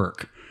make it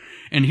work.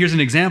 And here's an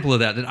example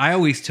of that I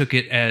always took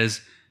it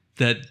as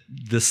that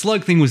the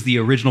slug thing was the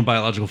original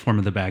biological form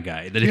of the bad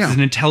guy. That it's an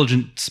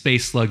intelligent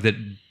space slug that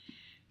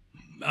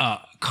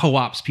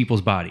co-ops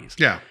people's bodies.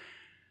 Yeah.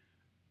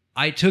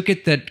 I took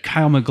it that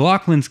Kyle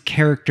MacLachlan's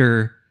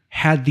character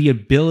had the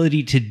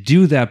ability to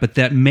do that, but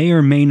that may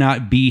or may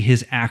not be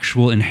his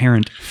actual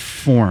inherent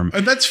form.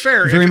 And that's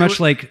fair. Very much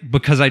like,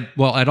 because I'd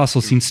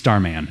also seen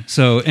Starman.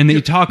 So, and they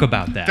talk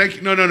about that.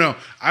 No.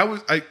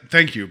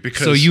 Thank you.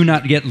 Because so you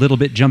not get a little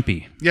bit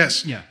jumpy.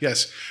 Yes. Yeah.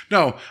 Yes.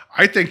 No,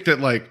 I think that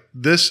like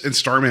this and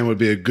Starman would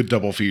be a good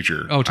double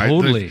feature. Oh,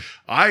 totally.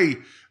 I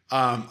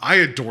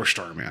adore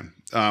Starman.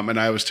 And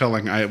I was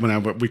telling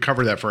we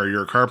covered that for our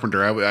Year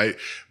Carpenter. I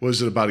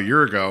was it about a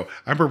year ago.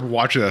 I remember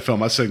watching that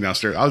film. I was sitting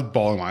downstairs. I was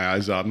bawling my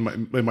eyes out,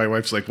 and my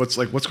wife's like, "What's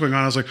going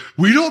on?" I was like,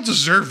 "We don't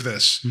deserve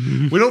this.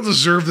 We don't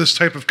deserve this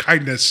type of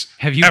kindness."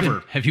 Had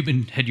you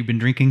been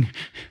drinking?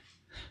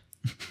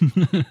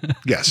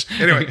 Yes.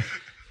 Anyway,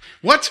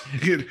 what?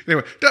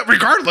 Anyway,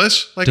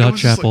 regardless, like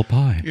Dutch apple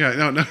pie.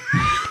 Yeah. No.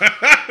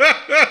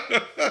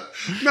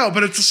 No,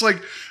 but it's just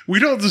like we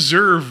don't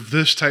deserve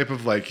this type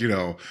of like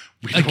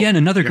Again,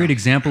 another great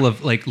example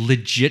of like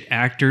legit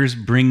actors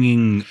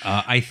bringing,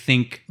 I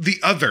think the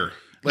other,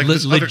 like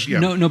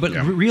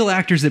real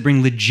actors that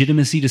bring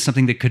legitimacy to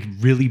something that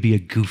could really be a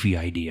goofy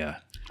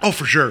idea. Oh,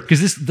 for sure.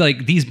 Because this,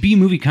 like these B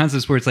movie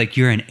concepts where it's like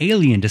you're an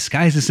alien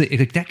disguised as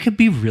like that could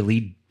be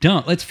really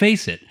dumb. Let's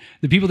face it,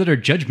 the people that are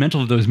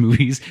judgmental of those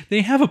movies,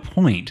 they have a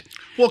point.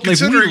 Well,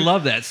 considering we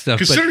love that stuff.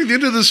 Considering the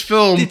end of this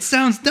film, it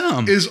sounds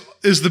dumb.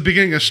 Is the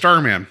beginning of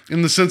Starman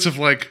in the sense of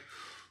like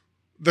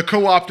the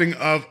co-opting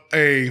of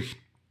a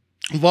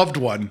loved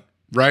one,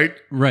 right?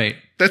 Right.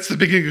 That's the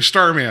beginning of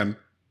Starman.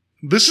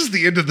 This is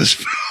the end of this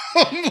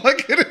film.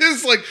 Like it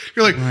is like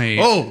you're like,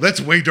 oh,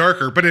 that's way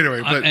darker. But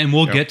anyway, and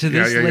we'll get to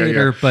this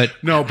later. But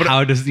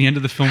how does the end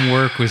of the film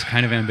work was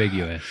kind of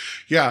ambiguous.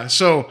 Yeah.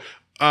 So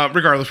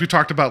regardless, we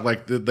talked about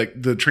like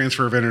the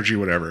transfer of energy,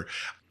 whatever.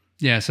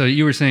 Yeah. So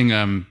you were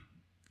saying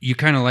you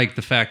kind of like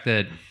the fact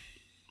that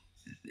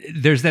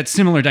there's that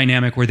similar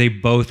dynamic where they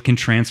both can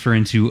transfer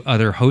into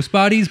other host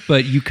bodies,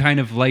 but you kind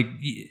of like.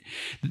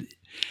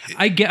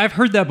 I've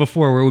heard that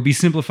before, where it would be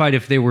simplified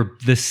if they were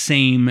the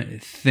same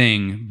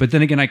thing. But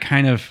then again, I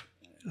kind of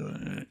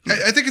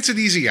I think it's an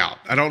easy out.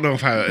 I don't know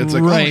if it's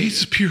like, Right. oh,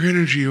 he's pure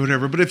energy or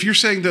whatever. But if you're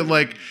saying that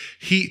like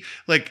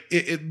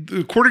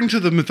according to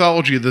the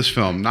mythology of this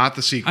film, not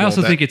the sequel. I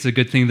also think it's a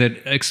good thing that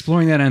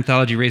exploring that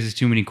anthology raises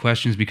too many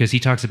questions, because he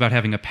talks about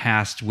having a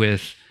past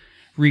with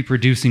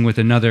reproducing with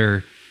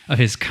another of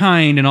his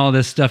kind and all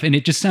this stuff, and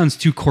it just sounds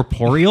too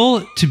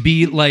corporeal to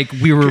be like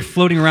we were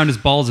floating around as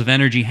balls of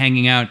energy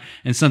hanging out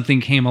and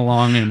something came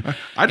along and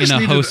I just in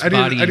a needed, host I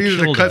needed, body I needed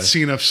a and killed us.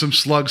 cutscene of some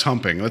slugs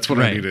humping. That's what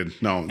I Right. needed.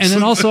 No. And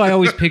then also I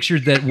always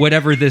pictured that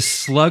whatever this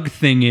slug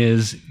thing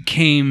is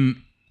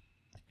came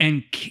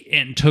and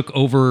took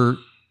over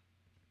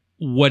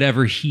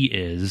whatever he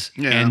is.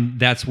 Yeah. And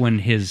that's when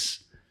his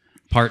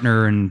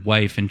partner and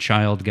wife and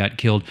child got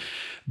killed.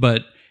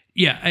 But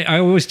yeah, I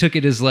always took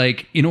it as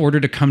like, in order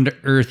to come to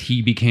Earth,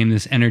 he became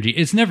this energy.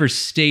 It's never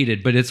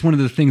stated, but it's one of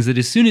the things that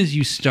as soon as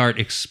you start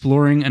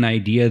exploring an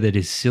idea that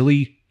is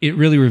silly, it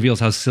really reveals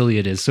how silly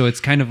it is. So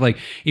it's kind of like,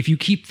 if you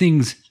keep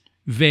things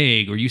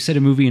vague, or you set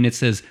a movie and it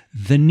says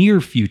the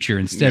near future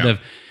instead of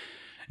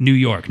New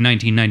York,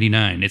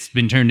 1999, it's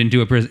been turned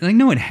into a prison. Like,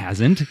 no, it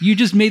hasn't. You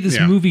just made this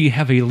movie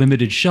have a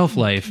limited shelf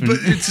life. And But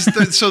it's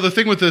just so the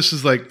thing with this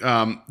is like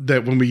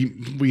that when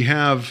we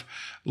have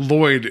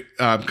Lloyd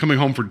coming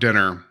home for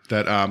dinner,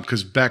 that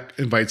because Beck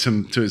invites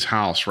him to his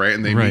house, right?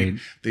 And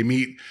they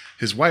meet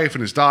his wife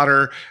and his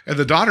daughter, and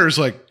the daughter is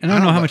like, and I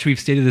don't know how much we've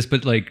stated this,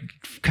 but like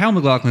Kyle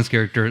MacLachlan's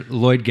character,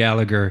 Lloyd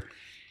Gallagher,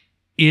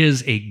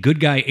 is a good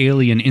guy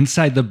alien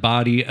inside the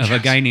body of a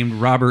guy named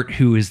Robert,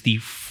 who is the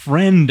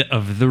friend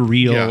of the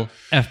real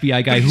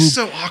FBI guy. But he's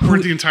so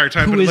awkward the entire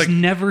time, who but is like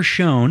never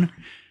shown.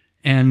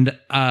 And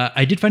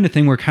I did find a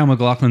thing where Kyle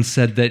MacLachlan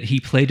said that he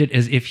played it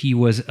as if he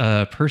was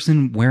a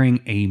person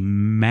wearing a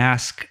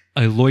mask,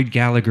 a Lloyd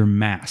Gallagher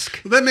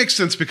mask. That makes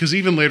sense, because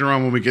even later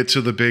on when we get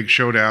to the big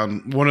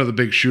showdown, one of the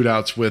big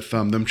shootouts with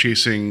them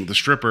chasing the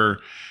stripper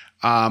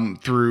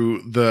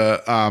through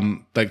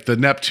the like the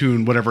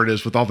Neptune, whatever it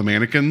is, with all the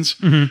mannequins.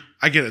 Mm-hmm.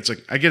 I get it. It's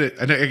like I get it.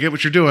 I get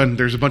what you're doing.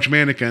 There's a bunch of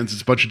mannequins.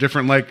 It's a bunch of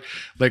different like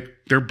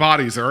their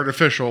bodies. They're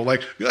artificial.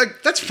 Like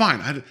that's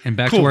fine. And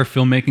back to our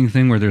filmmaking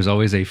thing, where there's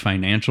always a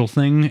financial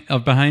thing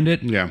behind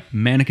it. Yeah,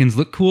 mannequins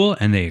look cool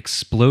and they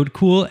explode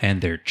cool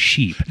and they're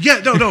cheap.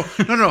 Yeah, no.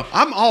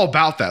 I'm all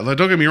about that. Like,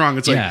 don't get me wrong.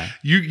 It's like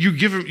you're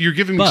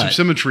giving me some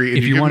symmetry. And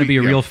if you want to be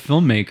a real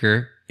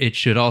filmmaker, it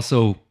should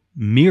also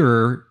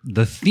mirror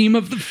the theme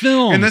of the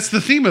film. And that's the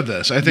theme of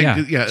this. I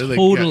think,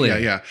 totally.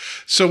 Yeah.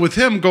 So with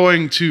him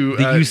going to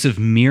the use of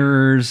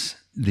mirrors,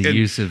 the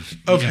use of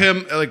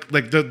him, like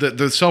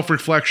the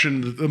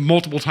self-reflection, the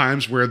multiple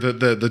times where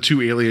the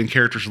two alien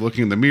characters are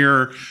looking in the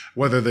mirror,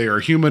 whether they are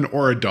human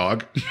or a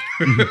dog.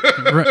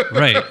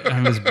 Right.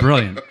 It was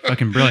brilliant.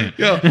 Fucking brilliant.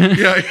 Yeah.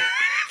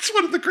 It's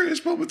one of the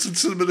greatest moments in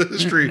cinema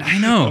history. I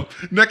know.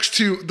 Next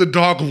to the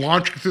dog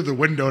launching through the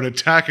window and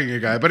attacking a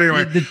guy. But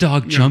anyway. The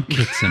dog jump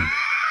kicks him.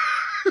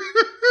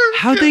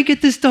 How'd they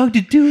get this dog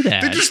to do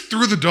that? They just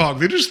threw the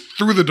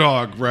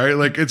dog, right?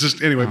 Like, it's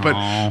just, anyway.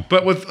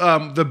 But with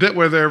the bit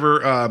where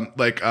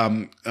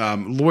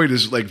Lloyd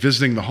is like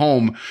visiting the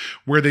home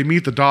where they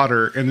meet the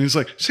daughter, and he's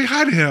like, say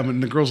hi to him.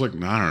 And the girl's like,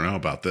 no, I don't know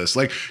about this.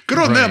 Like, good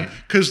on them.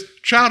 Because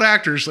child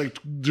actors, like,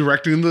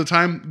 directing them at the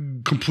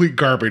time, complete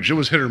garbage. It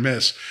was hit or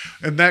miss.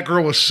 And that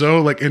girl was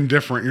so like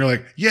indifferent. You're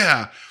like,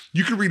 yeah.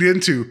 You could read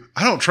into,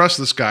 I don't trust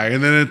this guy.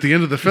 And then at the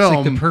end of the film,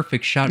 it's like the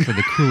perfect shot for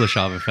the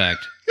Kuleshov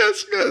effect.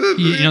 Yes.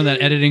 You know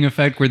that editing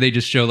effect where they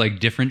just show like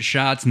different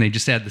shots and they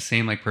just add the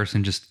same like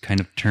person just kind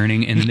of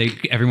turning, and then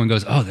everyone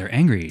goes, oh, they're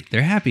angry,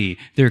 they're happy,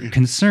 they're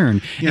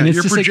concerned. Yeah, and it's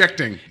you're just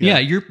projecting.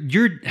 Like,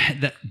 you're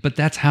but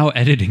that's how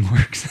editing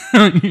works.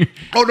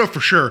 Oh no,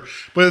 for sure.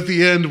 But at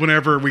the end,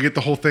 whenever we get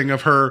the whole thing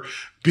of her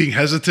being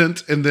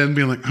hesitant and then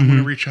being like, I want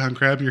to reach out and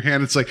grab your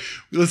hand. It's one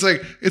of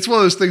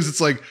those things.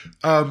 It's like,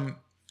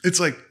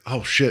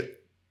 oh shit.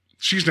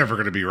 She's never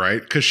going to be right,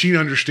 because she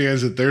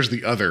understands that there's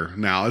the other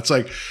now. It's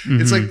like,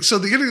 so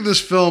the ending of this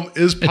film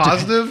is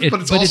positive, but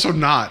it's also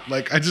not.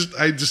 Like, I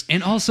just.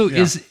 And also,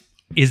 is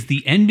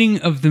the ending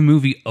of the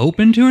movie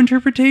open to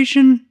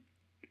interpretation?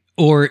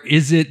 Or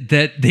is it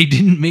that they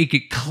didn't make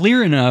it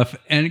clear enough?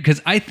 And because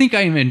I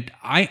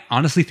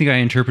honestly think I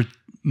interpret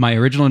my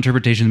original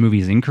interpretation of the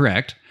movie is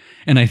incorrect.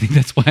 And I think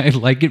that's why I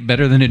like it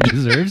better than it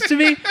deserves to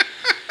be.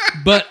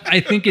 But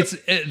I think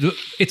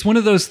it's one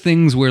of those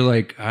things where,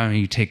 like, I don't know,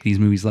 you take these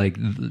movies like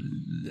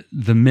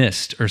The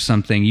Mist or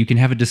something, you can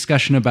have a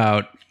discussion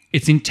about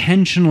it's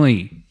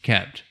intentionally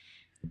kept.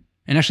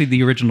 And actually,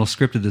 the original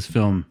script of this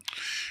film,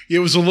 it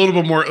was a little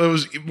bit more.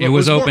 It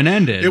was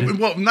open-ended.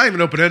 Well, not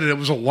even open-ended. It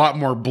was a lot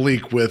more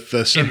bleak with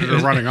the senator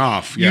running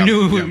off. You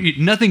knew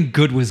nothing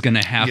good was going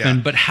to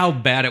happen, but how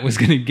bad it was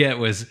going to get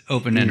was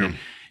open-ended.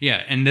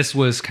 Yeah, and this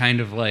was kind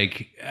of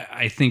like,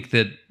 I think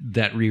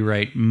that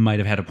rewrite might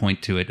have had a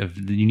point to it.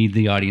 You need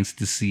the audience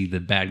to see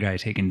the bad guy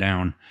taken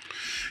down.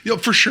 Yeah,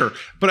 for sure.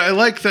 But I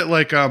like that,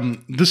 like,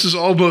 this is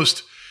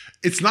almost,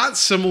 it's not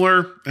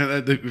similar.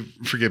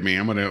 Forgive me,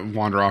 I'm going to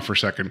wander off for a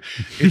second.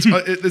 It's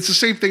it's the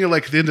same thing at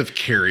like the end of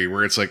Carrie,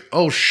 where it's like,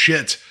 oh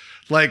shit,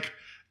 like,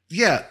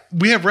 yeah,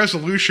 we have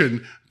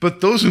resolution,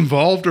 but those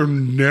involved are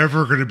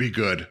never going to be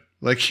good.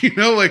 Like, you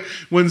know, like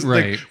when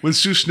Right. like when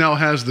Sue Snell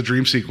has the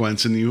dream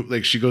sequence and you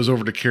like she goes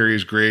over to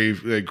Carrie's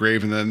grave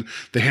and then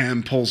the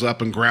hand pulls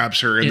up and grabs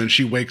her and then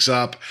she wakes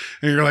up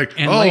and you're like,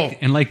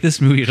 And like this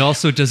movie, it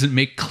also doesn't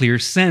make clear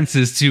sense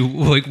as to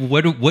like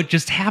what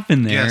just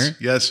happened there.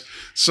 yes.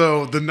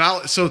 So the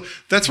knowledge. So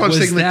that's what I'm Was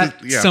saying.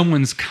 that Like, yeah.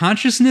 someone's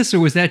consciousness, or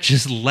was that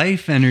just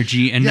life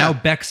energy? And Yeah. now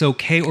Beck's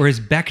okay, or is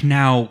Beck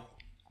now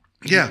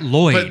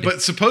Lloyd?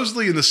 But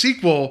supposedly in the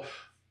sequel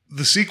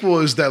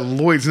is that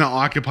Lloyd's now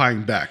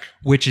occupying Beck.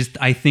 Which is,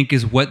 I think,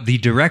 is what the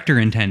director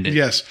intended.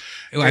 Yes.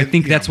 I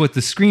think that's what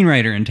the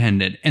screenwriter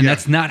intended, and Yeah.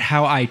 that's not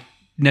how I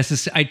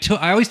necessarily.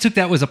 I always took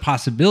that as a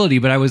possibility,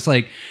 but I was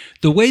like,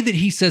 the way that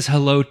he says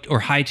hello or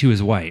hi to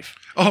his wife.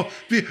 Oh,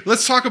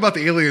 let's talk about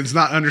the aliens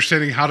not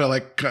understanding how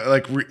to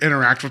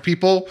interact with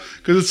people,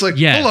 because it's like,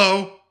 Yes.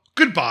 hello,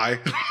 goodbye.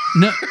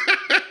 No,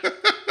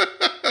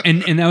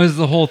 and that was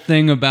the whole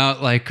thing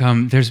about like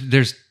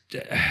there's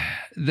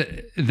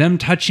them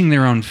touching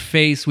their own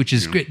face, which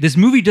is great. This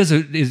movie is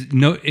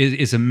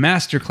a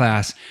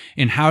masterclass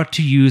in how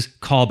to use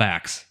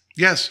callbacks.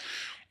 Yes.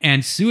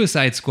 And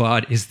Suicide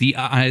Squad is a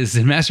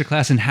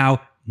masterclass in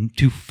how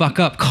to fuck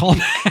up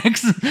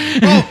callbacks.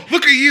 Oh,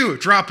 look at you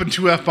dropping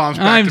 2 F-bombs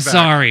back I'm to back.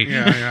 sorry.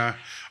 Yeah.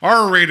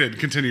 R-rated.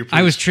 Continue, please.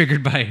 I was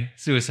triggered by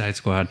Suicide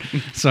Squad.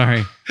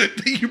 Sorry.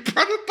 You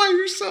brought it by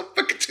yourself,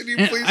 but continue,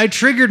 And please. I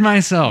triggered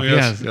myself.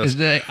 Yes, Yes.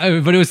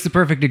 But it was the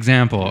perfect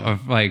example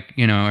of like,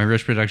 you know, a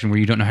rush production where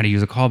you don't know how to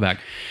use a callback.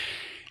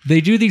 They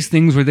do these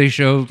things where they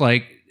show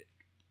like,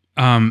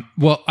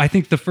 I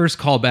think the first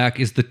callback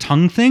is the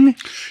tongue thing.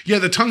 Yeah,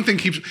 the tongue thing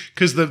keeps,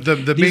 because the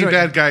These main are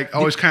bad guy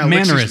always kind of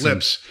licks his mannerisms.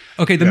 lips.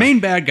 Okay, the main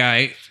bad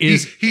guy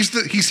is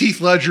He's Heath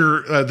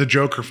Ledger, the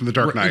Joker from The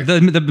Dark Knight. the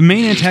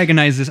main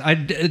antagonist.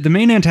 The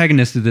main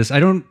antagonist of this. I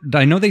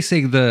know they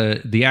say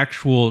the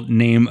actual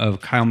name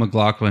of Kyle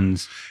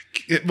MacLachlan's.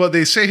 Well,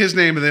 they say his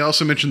name, and they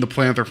also mention the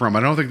planet they're from. I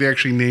don't think they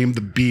actually named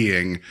the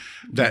being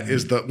that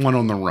is the one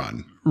on the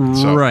run.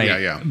 So, Right.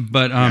 Yeah.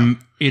 But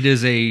it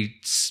is a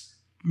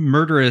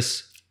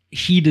murderous,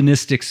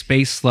 hedonistic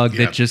space slug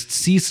that just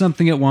sees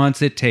something it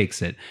wants, it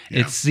takes it.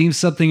 Yeah. It sees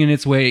something in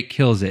its way, it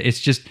kills it.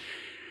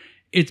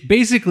 It's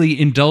basically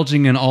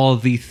indulging in all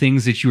of the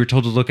things that you were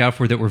told to look out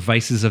for that were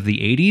vices of the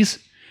 80s.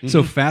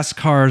 So fast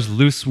cars,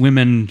 loose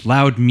women,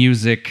 loud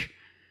music,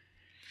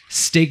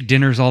 steak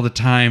dinners all the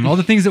time, all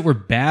the things that were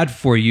bad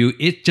for you,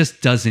 it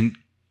just doesn't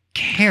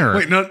care.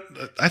 Wait, no,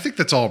 I think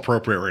that's all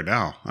appropriate right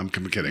now. I'm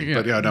kidding.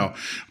 But no.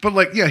 But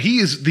like, yeah, he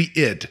is the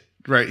id,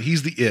 right?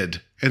 He's the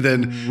id. And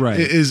then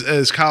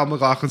is Kyle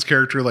MacLachlan's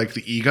character like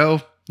the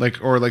ego?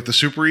 Or the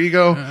super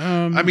ego?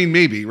 I mean,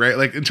 maybe, right?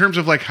 Like in terms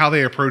of like how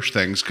they approach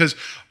things.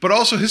 But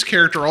also his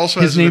character also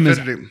His has an name is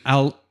affinity.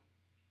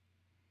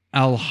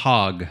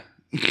 Al-Hog.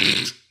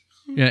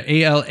 Yeah,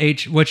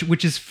 ALH,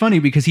 which is funny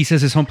because he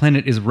says his home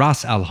planet is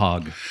Ras Al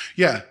Hog.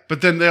 Yeah, but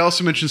then they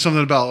also mentioned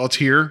something about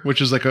Altair, which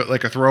is like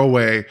a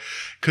throwaway,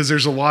 because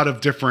there's a lot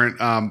of different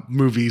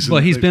movies.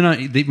 Well, he's been on.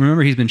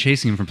 Remember, he's been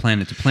chasing him from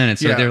planet to planet.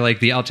 So Yeah. they're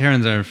like the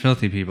Altairans are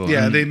filthy people.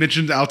 Yeah, And they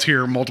mentioned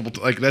Altair multiple.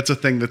 Like that's a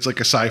thing that's like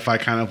a sci-fi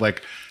kind of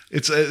like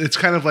it's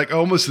kind of like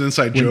almost an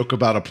inside joke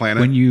about a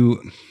planet.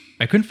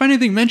 I couldn't find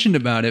anything mentioned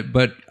about it,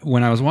 but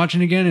when I was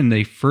watching again and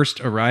they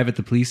first arrive at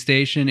the police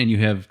station and you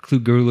have Clu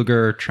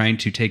Gulager trying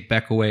to take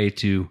Beck away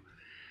to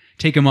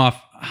take him off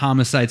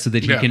homicide so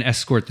that he can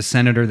escort the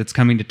senator that's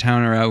coming to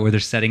town or out where they're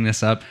setting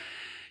this up,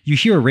 you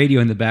hear a radio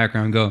in the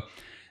background go,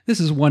 "This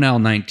is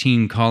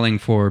 1L19 calling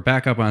for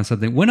backup on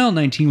something."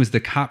 1L19 was the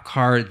cop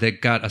car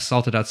that got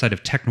assaulted outside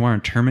of Tech Noir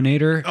and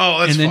Terminator. Oh,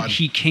 that's And then fun.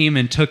 he came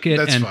and took it.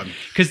 That's and, fun.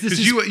 Because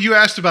you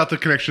asked about the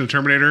connection to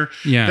Terminator.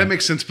 Yeah. That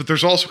makes sense, but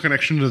there's also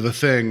connection to The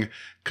Thing,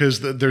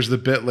 because there's the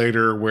bit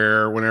later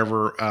where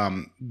whenever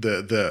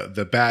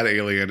the bad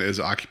alien is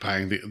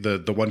occupying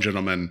the one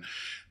gentleman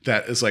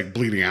that is like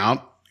bleeding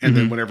out, and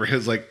then whenever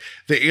his like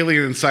the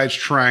alien inside's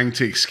trying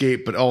to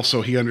escape, but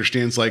also he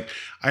understands like,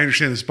 I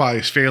understand this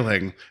body's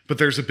failing, but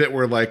there's a bit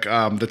where like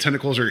the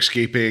tentacles are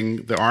escaping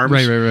the arms.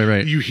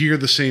 Right. You hear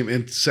the same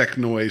insect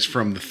noise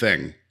from The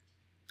Thing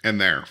in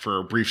there for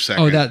a brief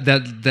second. Oh, that's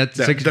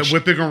that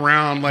whipping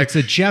around like it's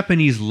a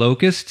Japanese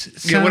locust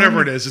sound. yeah,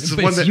 whatever it is. It's the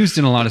But one it's that used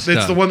in a lot of stuff.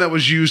 It's the one that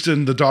was used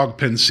in the dog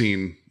pen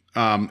scene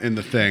in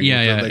The Thing.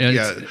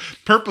 Yeah,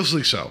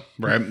 purposely so,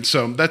 right?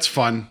 So that's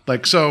fun.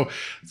 Like so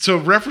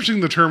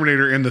referencing the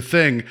Terminator in The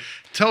Thing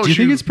tells you.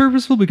 Do you think it's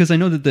purposeful? Because I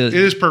know that it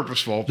is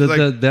purposeful.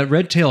 that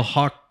red tail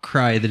hawk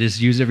cry that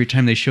is used every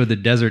time they show the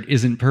desert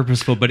isn't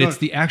purposeful, but it's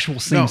the actual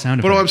same sound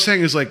effect. But what I'm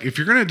saying is like if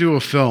you're gonna do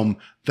a film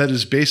that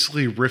is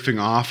basically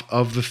riffing off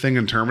of The Thing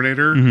and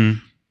Terminator,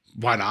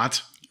 why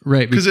not?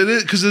 Right, Because we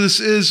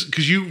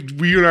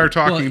and I are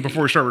talking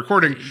before we start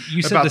recording.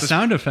 You said about the this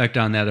sound effect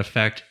on that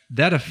effect.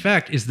 That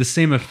effect is the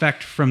same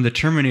effect from the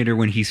Terminator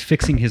when he's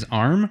fixing his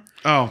arm.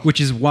 Oh.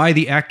 Which is why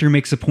the actor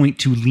makes a point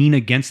to lean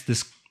against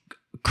this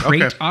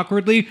crate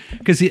awkwardly.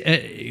 Because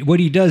what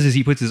he does is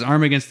he puts his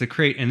arm against the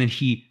crate and then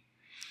he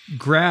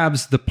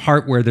grabs the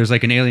part where there's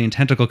like an alien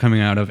tentacle coming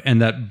out of, and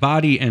that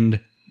body and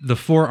the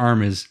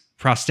forearm is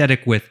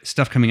prosthetic with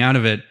stuff coming out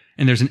of it.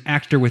 and there's an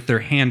actor with their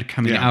hand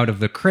coming Yeah. out of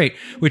the crate,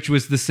 which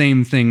was the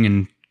same thing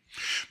in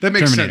That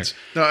makes Terminator. sense.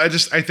 No,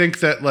 I think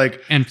that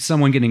like and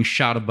someone getting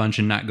shot a bunch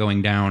and not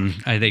going down.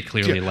 They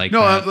clearly like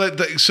no,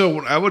 that.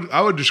 so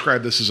I would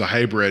describe this as a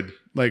hybrid,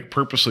 like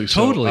purposely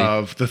so, Totally.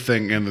 of the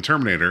Thing and the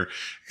Terminator,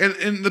 and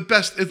in the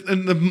best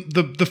in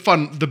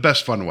the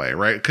best fun way,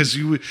 right? Because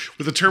you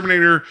with the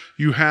Terminator,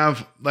 you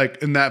have like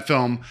in that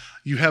film,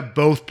 you have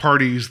both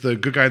parties, the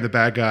good guy and the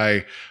bad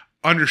guy,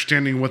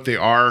 understanding what they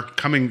are,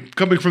 coming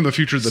from the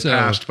future to the So,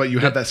 past, but you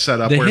have that set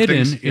up The where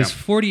Hidden things is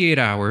 48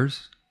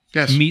 hours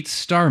yes meets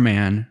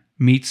Starman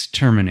meets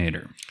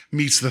Terminator.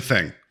 meets the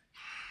Thing,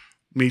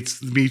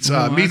 meets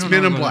I meets don't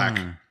Men know in about Black.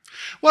 that.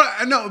 Well,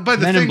 I know, but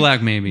the Men in Thing,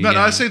 Black, maybe, But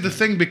yeah. I say the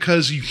Thing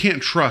because you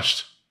can't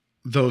trust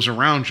those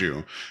around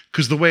you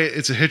because the way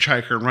it's a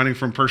hitchhiker running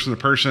from person to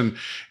person,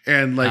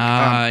 and like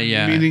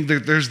yeah. meaning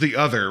that there's the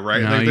other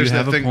right. No, like, there's you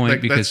have that a thing. point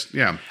Like, because that's,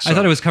 yeah, I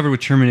thought it was covered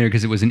with Terminator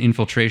because it was an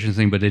infiltration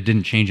thing, but it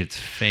didn't change its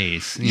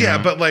face. you Yeah,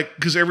 know? but like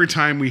because every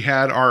time we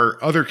had our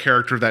other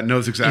character that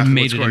knows it exactly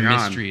made what's it going a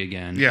on. mystery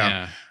again.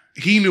 Yeah.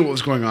 He knew what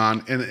was going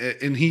on,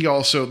 and he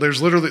also there's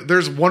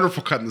a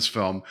wonderful cut in this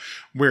film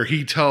where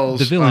he tells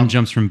The villain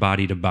jumps from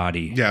body to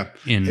body. Yeah,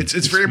 in it's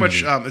this very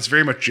much movie. it's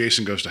very much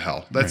Jason Goes to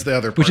Hell. That's the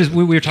other part. Which is of it.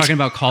 we were talking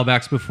about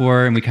callbacks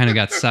before, and we kind of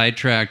got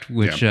sidetracked.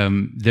 Which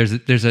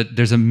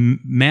there's a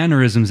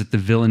mannerisms that the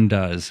villain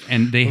does,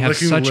 and they have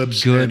Licking such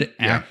lips good and-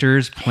 yeah.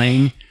 actors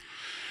playing.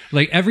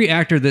 Like every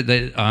actor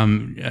that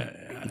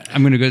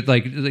I'm gonna go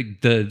like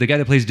the guy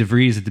that plays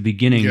DeVries at the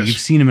beginning. Yes. You've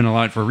seen him in a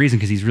lot for a reason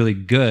because he's really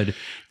good.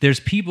 There's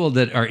people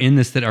that are in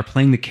this that are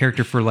playing the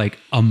character for like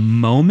a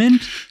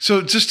moment.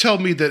 So just tell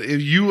me that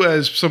if you,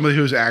 as somebody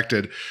who's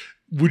acted,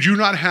 would you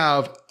not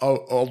have a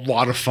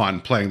lot of fun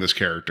playing this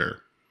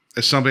character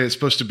as somebody that's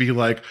supposed to be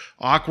like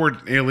awkward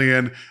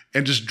alien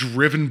and just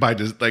driven by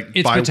like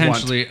It's by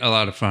potentially a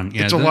lot of fun.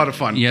 Yeah, It's a lot of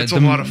fun. It's a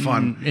lot of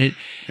fun.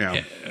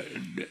 Yeah.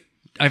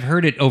 I've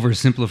heard it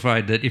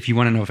oversimplified that if you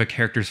want to know if a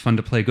character is fun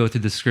to play, go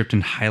through the script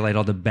and highlight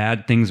all the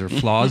bad things or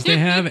flaws they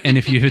have. And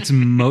if it's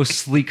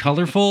mostly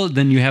colorful,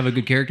 then you have a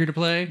good character to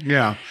play.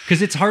 Yeah.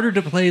 Because it's harder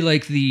to play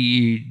like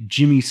the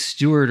Jimmy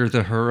Stewart or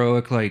the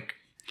heroic, like,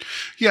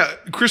 Yeah,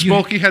 Chris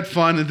Bulkey had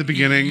fun at the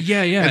beginning.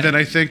 Yeah, yeah. And then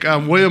I think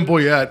William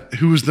Boyett,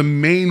 who was the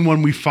main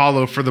one we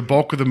follow for the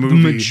bulk of the movie.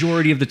 the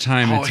majority of the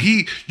time. Oh,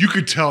 it's, you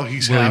could tell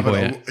he's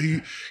William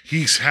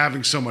he's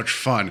having so much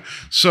fun.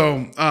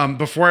 So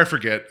before I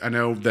forget, I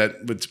know that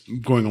it's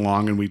going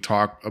along and we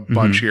talk a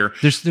bunch here.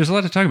 there's a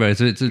lot to talk about.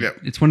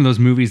 It's one of those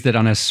movies that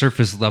on a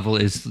surface level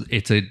it's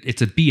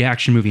a B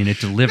action movie and it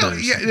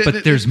delivers.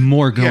 But there's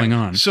more going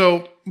on.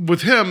 So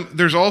with him,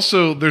 there's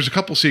a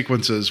couple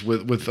sequences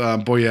with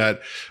Boyett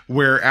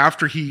where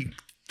after he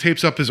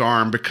tapes up his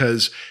arm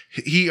because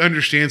he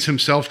understands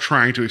himself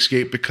trying to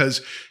escape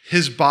because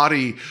his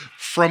body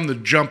from the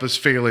jump is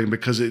failing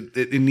because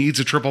it needs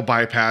a triple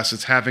bypass.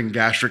 It's having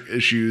gastric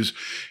issues.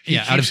 He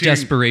Out of keeps hearing-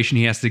 desperation,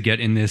 he has to get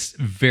in this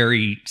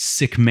very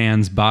sick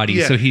man's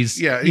body. So he's,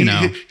 he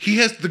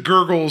has the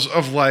gurgles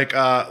of like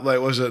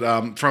was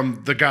it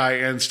from the guy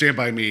in Stand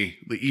By Me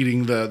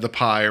eating the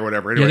pie or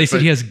whatever. Anyway, they said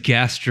but he has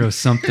gastro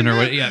something or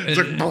what. Yeah, it's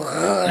like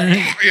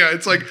yeah,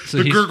 it's like So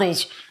the he's-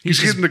 gurgles. he's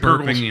He's hitting the just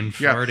burping gurgles and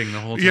farting the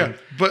whole time. Yeah,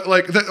 but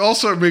like that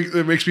also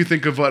makes me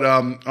think of what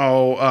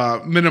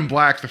Men in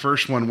Black, the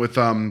first one with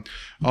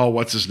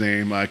what's his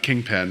name,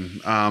 Kingpin,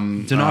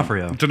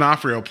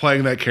 D'Onofrio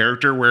playing that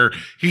character where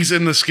he's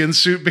in the skin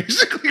suit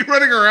basically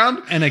running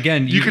around. And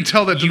again, you can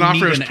tell that you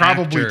D'Onofrio need is an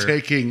probably actor,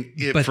 taking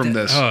it but from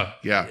the- this.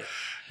 Yeah.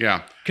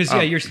 Because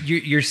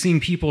you're seeing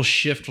people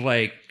shift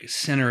like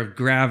center of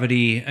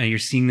gravity, and you're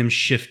seeing them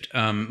shift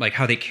like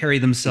how they carry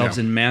themselves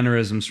and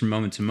mannerisms from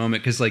moment to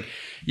moment. Because like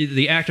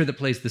the actor that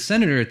plays the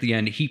senator at the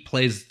end, he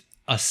plays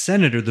a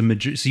senator.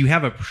 So you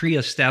have a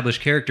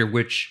pre-established character,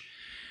 which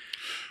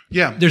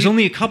there's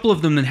only a couple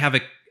of them that have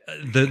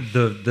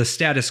the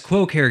status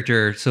quo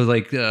character. So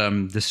like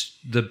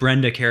the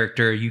Brenda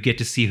character, you get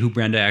to see who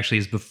Brenda actually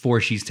is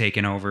before she's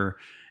taken over.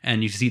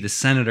 And you see the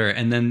senator,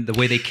 and then the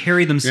way they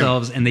carry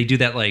themselves, and they do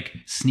that like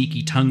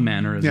sneaky tongue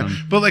mannerism. Yeah,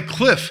 but like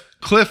Cliff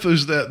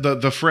is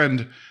the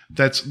friend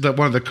that's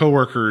one of the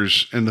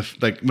coworkers, and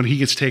when he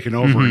gets taken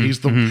over, he's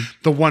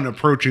the one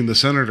approaching the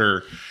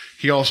senator.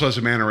 He also has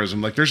a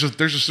mannerism. Like there's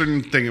a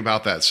certain thing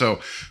about that. So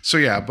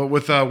yeah. But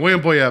with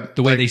William Boyett,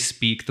 the way they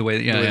speak, the way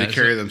they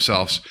carry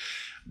themselves,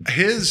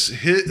 his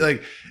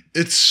like.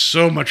 It's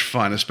so much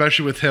fun,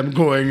 especially with him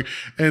going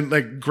and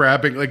like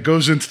grabbing, like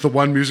goes into the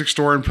one music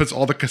store and puts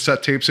all the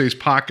cassette tapes in his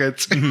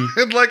pockets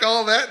and like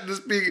all that.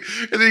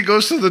 And then he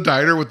goes to the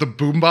diner with the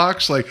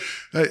boombox. Like,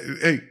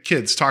 hey,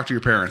 kids, talk to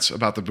your parents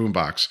about the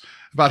boombox.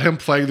 About him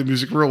playing the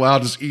music real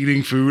loud, just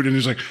eating food, and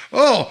he's like,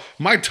 "Oh,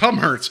 my tum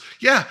hurts."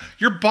 Yeah,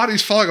 your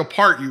body's falling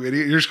apart, you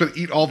idiot. You're just going to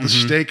eat all the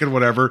steak and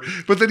whatever.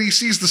 But then he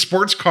sees the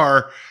sports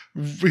car.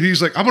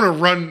 He's like, "I'm going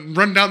to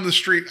run down the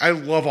street." I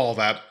love all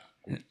that.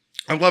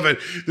 I love it.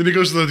 Then he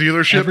goes to the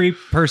dealership. Every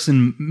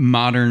person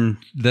modern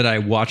that I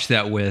watch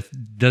that with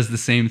does the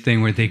same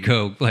thing where they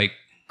go like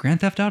Grand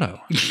Theft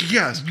Auto.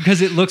 Yes.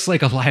 Because it looks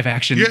like a live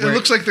action. Yeah, it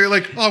looks like they're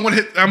like, oh, I'm gonna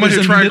hit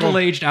triangle.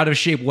 Middle-aged, out of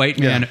shape white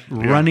man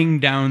running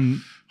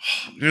down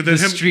the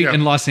street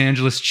in Los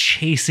Angeles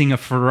chasing a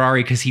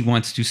Ferrari because he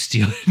wants to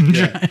steal it. And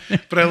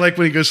drive. But I like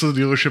when he goes to the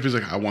dealership, he's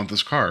like, I want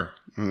this car.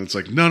 And it's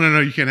like, no,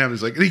 you can't have it.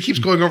 He's like, and he keeps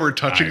going over and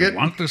touching it. I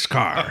want this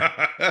car.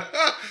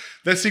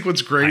 That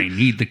sequence great. I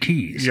need the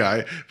keys.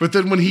 Yeah. But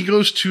then when he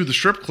goes to the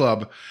strip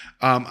club,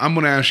 I'm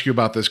going to ask you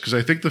about this because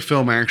I think the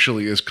film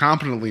actually is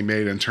competently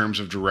made in terms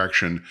of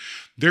direction.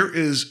 There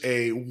is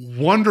a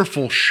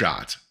wonderful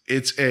shot.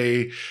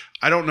 I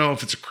don't know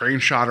if it's a crane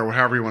shot or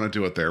however you want to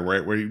do it there,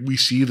 right? Where we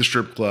see the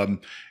strip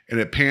club and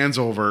it pans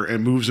over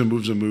and moves and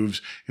moves and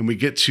moves. And we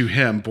get to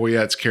him,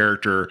 Boyette's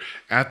character,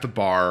 at the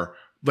bar.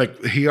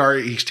 Like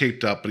he's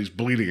taped up, but he's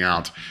bleeding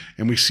out.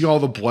 And we see all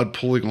the blood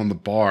pooling on the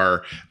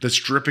bar that's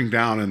dripping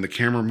down, and the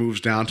camera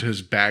moves down to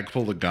his bag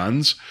full of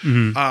guns.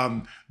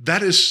 Mm-hmm.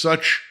 That is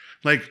such,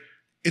 like,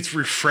 it's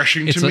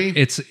refreshing to me.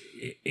 It's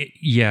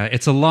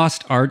a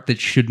lost art that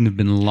shouldn't have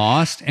been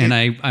lost. And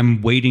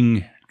I'm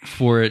waiting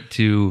for it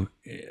to...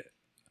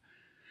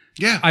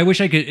 Yeah. I wish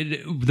I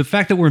could... The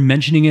fact that we're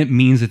mentioning it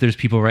means that there's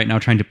people right now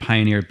trying to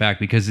pioneer it back,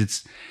 because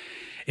it's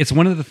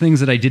one of the things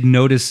that I did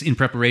notice in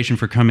preparation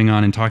for coming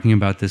on and talking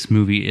about this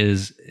movie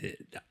is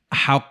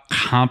how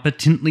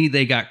competently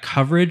they got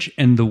coverage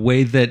and the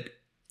way that...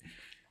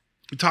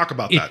 Talk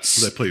about that,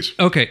 please.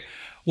 Okay.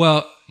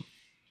 Well,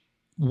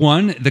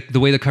 one, the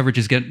way the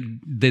coverage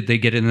they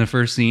get in the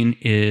first scene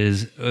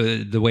is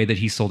the way that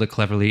he sold it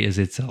cleverly is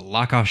it's a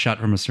lock-off shot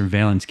from a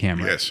surveillance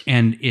camera. Yes.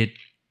 And it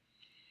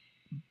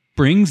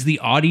brings the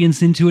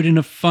audience into it in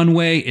a fun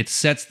way. It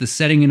sets the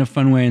setting in a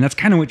fun way. And that's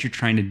kind of what you're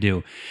trying to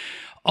do.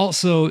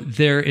 Also,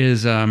 there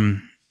is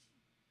when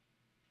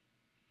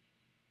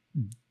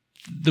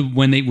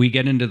we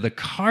get into the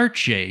car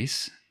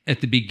chase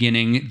at the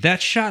beginning,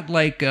 that's shot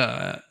like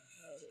in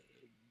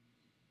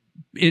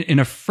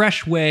a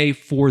fresh way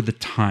for the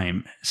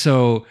time.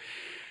 So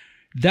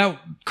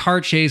that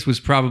car chase was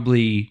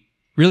probably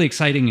really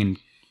exciting and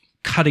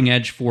cutting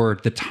edge for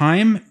the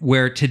time,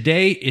 where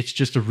today it's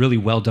just a really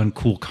well done,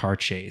 cool car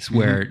chase,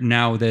 where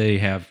now they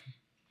have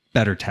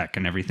better tech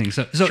and everything.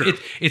 So sure.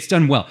 It's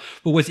done well.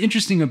 But what's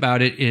interesting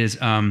about it is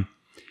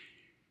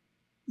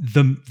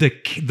the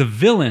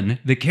villain,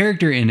 the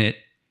character in it,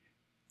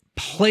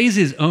 plays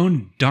his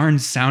own darn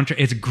soundtrack.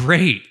 It's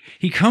great.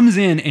 He comes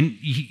in and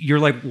you're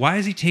like, why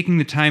is he taking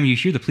the time? You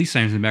hear the police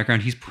sirens in the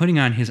background. He's putting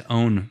on his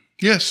own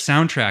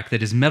soundtrack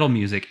that is metal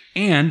music.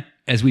 And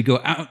as we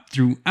go out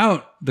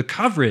throughout the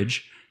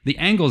coverage, the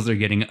angles they're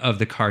getting of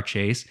the car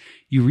chase,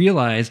 you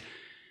realize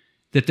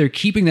that they're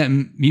keeping that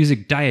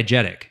music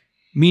diegetic.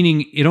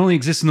 Meaning it only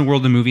exists in the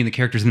world of the movie and the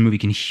characters in the movie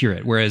can hear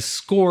it. Whereas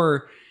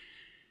score,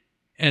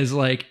 as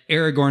like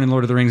Aragorn in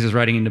Lord of the Rings is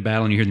riding into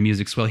battle and you hear the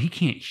music swell, he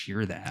can't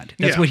hear that.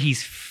 That's what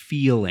he's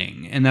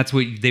feeling. And that's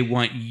what they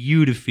want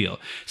you to feel.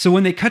 So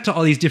when they cut to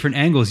all these different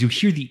angles, you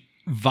hear the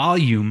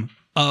volume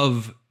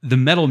of the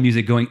metal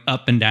music going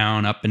up and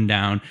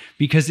down,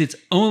 because it's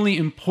only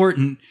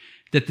important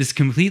that this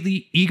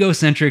completely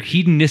egocentric,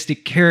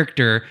 hedonistic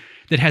character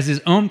that has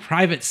his own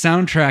private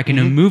soundtrack in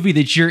a movie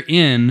that you're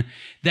in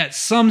that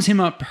sums him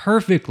up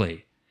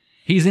perfectly.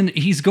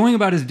 He's going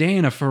about his day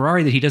in a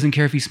Ferrari that he doesn't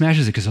care if he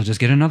smashes it because he'll just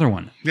get another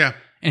one. Yeah.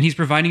 And he's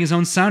providing his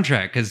own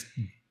soundtrack because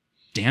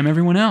damn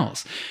everyone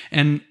else.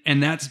 And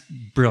that's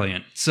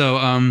brilliant. So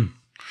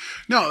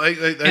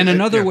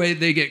another way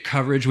they get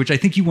coverage, which I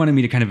think you wanted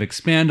me to kind of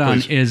expand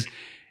on, is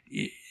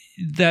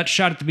that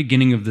shot at the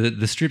beginning of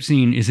the strip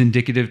scene is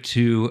indicative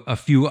to a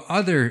few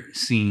other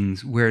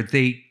scenes where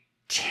they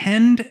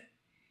tend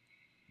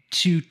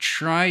to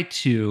try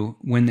to,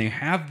 when they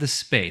have the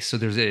space, so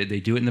they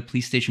do it in the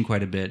police station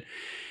quite a bit,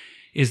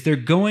 is they're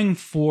going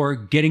for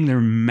getting their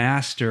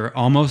master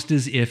almost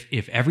as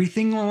if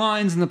everything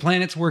aligns and the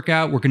planets work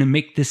out, we're going to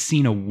make this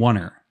scene a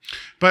oneer.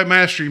 By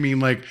master, you mean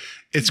like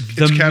it's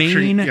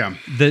capturing...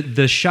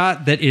 The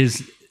shot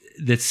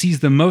that sees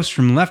the most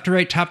from left to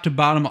right, top to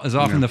bottom, is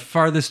often the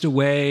farthest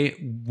away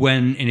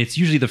and it's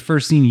usually the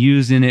first scene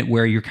used in it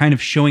where you're kind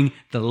of showing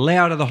the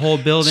layout of the whole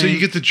building. So you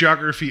get the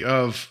geography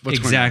of what's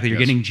going on. Exactly. You're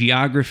getting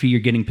geography, you're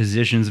getting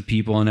positions of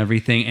people and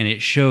everything, and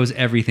it shows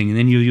everything. And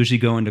then you'll usually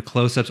go into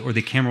close-ups or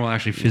the camera will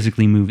actually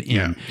physically move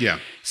in. Yeah.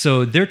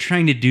 So they're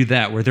trying to do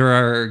that where they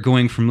are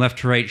going from left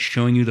to right,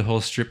 showing you the whole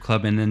strip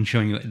club and then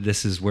showing you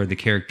this is where the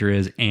character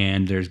is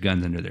and there's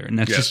guns under there. And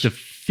that's just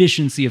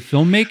efficiency of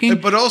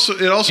filmmaking. But also,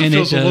 it also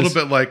feels a little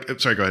bit like...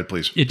 Sorry, go ahead,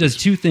 please. It does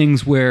two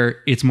things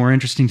where it's more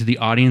interesting to the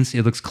audience,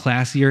 it looks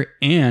classier,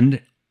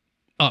 and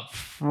up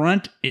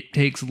front, it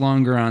takes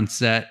longer on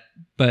set.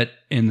 But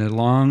in the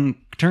long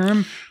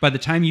term, by the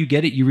time you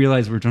get it, you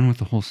realize we're done with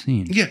the whole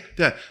scene. Yeah.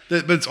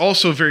 But it's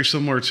also very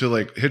similar to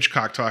like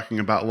Hitchcock talking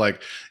about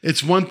like,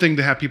 it's one thing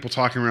to have people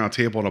talking around a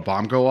table and a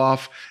bomb go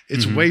off.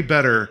 It's way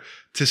better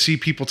to see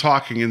people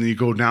talking and then you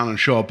go down and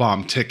show a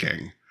bomb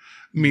ticking.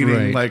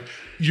 Meaning like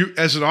you,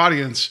 as an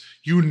audience,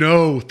 you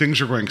know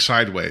things are going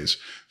sideways.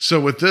 So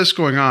with this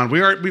going on,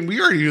 we already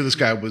knew this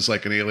guy was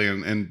like an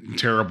alien and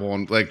terrible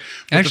and like.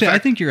 Actually, I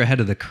think you're ahead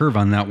of the curve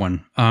on that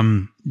one.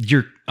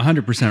 You're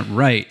 100%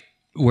 right.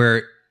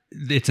 Where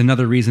it's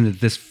another reason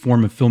that this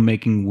form of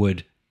filmmaking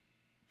would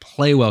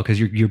play well because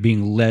you're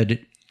being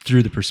led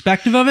through the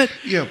perspective of it.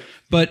 Yeah.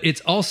 But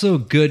it's also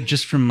good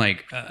just from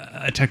like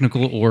a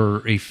technical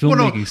or a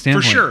filmmaking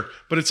standpoint. For sure.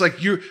 But it's like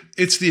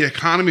it's the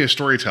economy of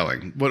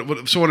storytelling.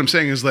 So what I'm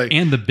saying is like,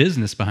 and the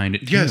business behind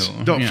it too. Yes,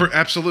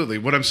 absolutely.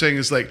 What I'm saying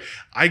is like,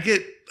 I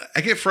get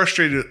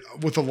frustrated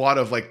with a lot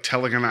of like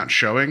telling and not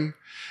showing.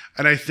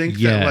 And I think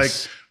that like,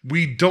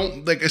 we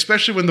don't like,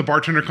 especially when the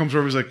bartender comes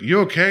over, he's like, "You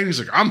okay?" And he's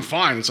like, "I'm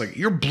fine." It's like,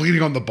 you're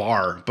bleeding on the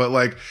bar. But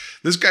like,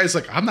 this guy's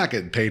like, "I'm not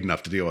getting paid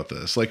enough to deal with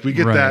this." Like, we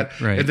get that.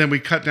 Right. And then we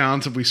cut down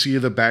to we see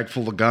the bag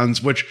full of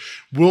guns, which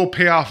will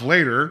pay off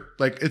later.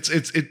 Like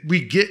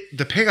we get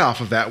the payoff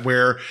of that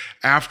where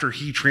after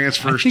he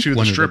transfers to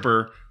the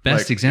stripper.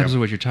 Best examples of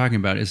what you're talking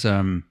about is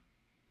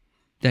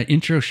that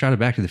intro shot of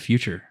Back to the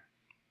Future.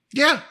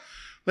 Yeah.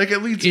 Like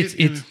at least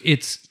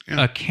it's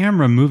a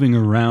camera moving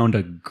around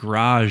a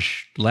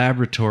garage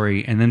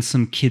laboratory and then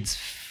some kid's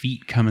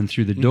feet coming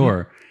through the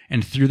door. Mm-hmm.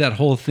 And through that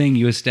whole thing,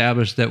 you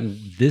establish that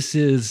this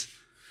is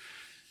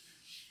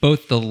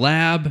both the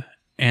lab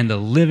and the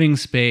living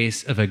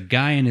space of a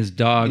guy and his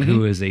dog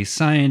who is a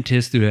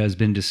scientist who has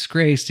been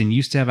disgraced and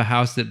used to have a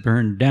house that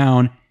burned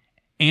down.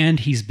 And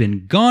he's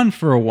been gone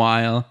for a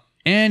while.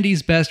 And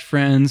he's best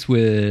friends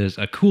with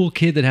a cool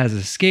kid that has a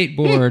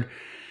skateboard.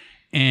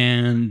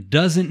 And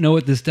doesn't know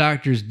what this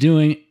doctor's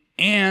doing.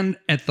 And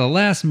at the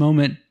last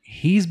moment,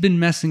 he's been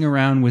messing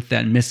around with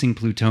that missing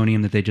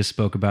plutonium that they just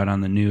spoke about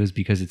on the news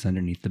because it's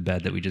underneath the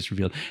bed that we just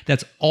revealed.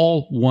 That's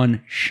all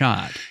one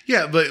shot.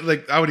 Yeah, but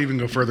like I would even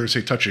go further and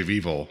say touch of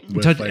evil.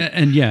 But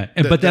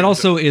that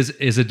also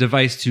is a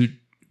device to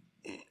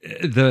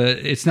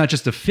it's not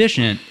just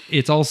efficient,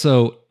 it's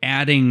also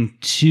adding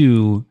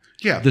to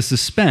the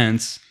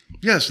suspense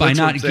by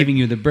not giving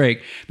you the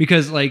break.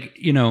 Because like,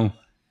 you know,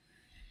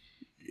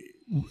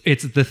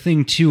 it's the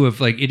thing too of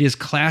like, it is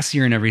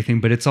classier and everything,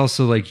 but it's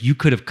also like you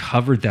could have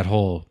covered that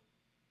whole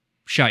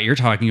shot you're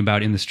talking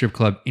about in the strip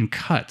club in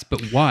cuts,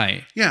 but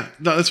why? Yeah,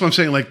 no, that's what I'm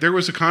saying. Like there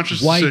was a conscious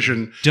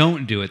decision.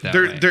 Don't do it that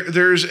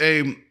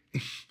way.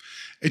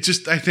 It's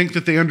just, I think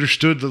that they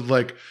understood that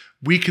like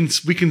we can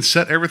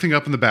set everything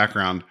up in the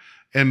background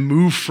and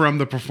move from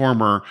the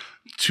performer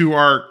to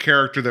our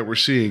character that we're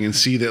seeing and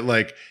see that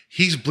like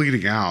he's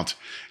bleeding out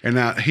and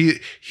that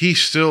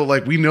he's still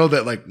like, we know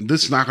that like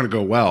this is not going to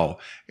go well.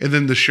 And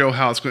then to show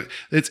how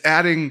it's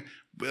adding,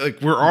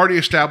 like we're already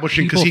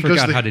establishing because he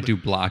forgot how to do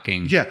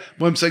blocking. Yeah.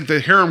 Well, I'm saying the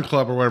harem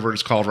club or whatever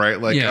it's called, right?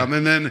 Like,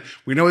 and then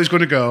we know he's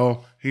going to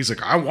go. He's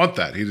like, I want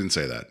that. He didn't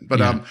say that,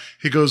 but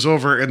he goes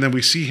over and then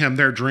we see him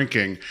there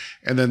drinking,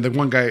 and then the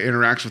one guy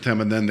interacts with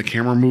him, and then the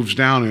camera moves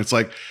down, and it's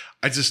like,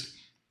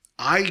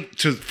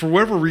 for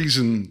whatever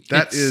reason,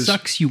 it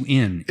sucks you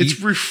in.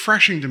 It's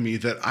refreshing to me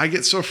that I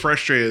get so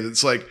frustrated.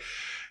 It's like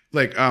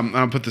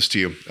I'll put this to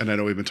you, and I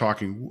know we've been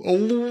talking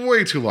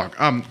way too long.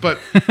 But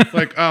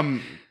like,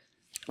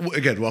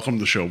 again, welcome to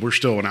the show. We're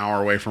still an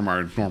hour away from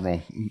our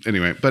normal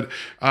anyway, but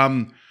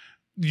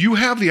you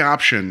have the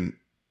option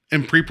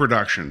in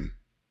pre-production,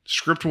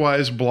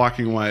 script-wise,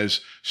 blocking-wise,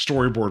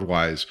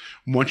 storyboard-wise,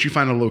 once you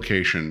find a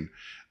location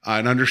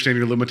and understand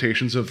your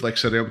limitations of like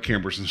setting up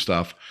cameras and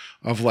stuff,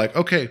 of like,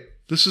 okay,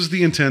 this is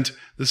the intent,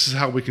 this is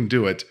how we can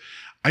do it.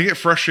 I get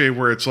frustrated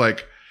where it's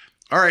like,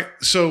 all right,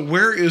 so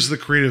where is the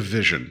creative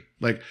vision?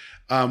 Like,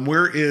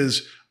 where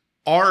is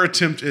our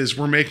attempt is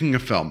we're making a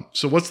film.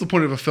 So what's the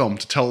point of a film?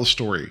 To tell a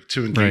story,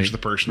 to engage the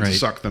person, to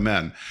suck them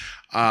in.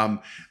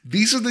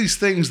 These are these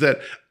things that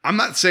I'm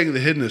not saying The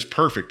Hidden is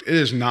perfect. It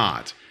is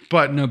not.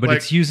 But no, but like,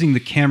 it's using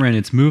the camera and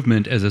its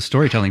movement as a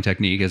storytelling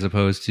technique as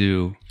opposed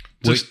to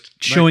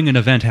showing an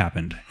event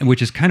happened,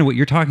 which is kind of what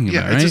you're talking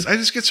about, right? I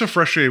just get so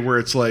frustrated where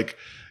it's like,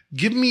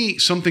 give me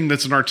something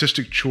that's an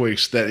artistic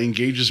choice that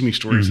engages me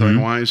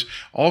storytelling-wise.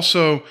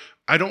 Also,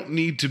 I don't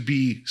need to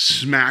be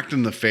smacked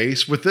in the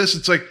face. With this,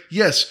 it's like,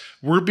 yes,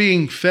 we're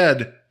being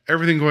fed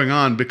everything going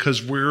on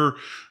because we're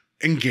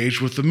engaged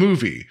with the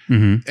movie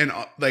and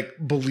like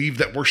believe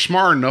that we're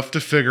smart enough to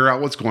figure out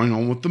what's going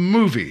on with the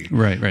movie.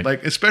 Right.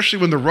 Like, especially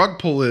when the rug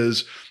pull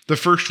is the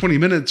first 20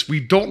 minutes,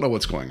 we don't know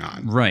what's going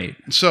on. Right.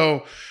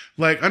 So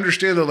like,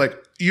 understand that like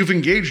you've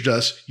engaged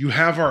us, you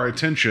have our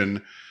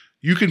attention,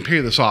 you can pay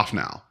this off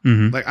now.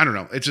 Like, I don't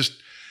know. It's just,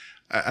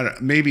 I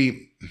don't,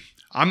 maybe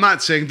I'm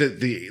not saying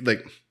that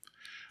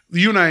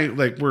you and I,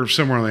 like, we're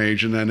somewhere on the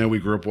age, and I know we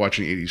grew up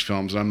watching 80s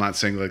films, and I'm not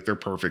saying like they're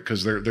perfect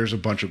because there's a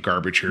bunch of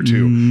garbage here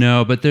too.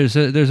 No, but there's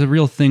a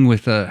real thing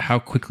with how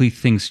quickly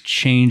things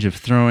change of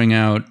throwing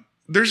out.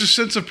 There's a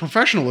sense of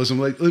professionalism,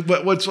 like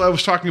what I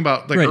was talking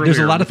about. Like, earlier. There's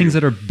a lot of things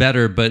that are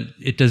better, but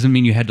it doesn't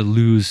mean you had to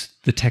lose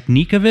the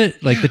technique of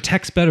it. Like the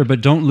tech's better, but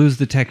don't lose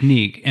the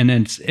technique. And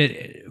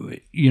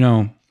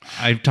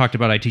I've talked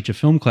about I teach a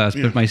film class,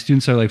 but my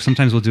students are like,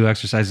 sometimes we'll do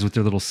exercises with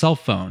their little cell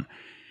phone.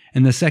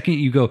 And the second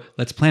you go,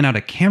 let's plan out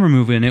a camera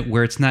move in it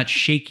where it's not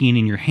shaking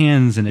in your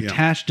hands and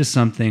attached to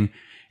something,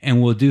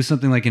 and will do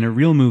something like in a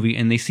real movie,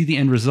 and they see the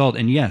end result,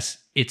 and yes,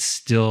 it's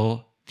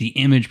still the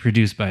image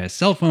produced by a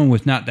cell phone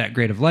with not that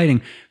great of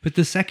lighting, but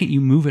the second you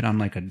move it on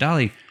like a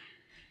dolly,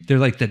 they're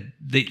like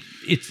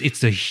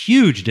it's a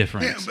huge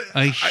difference.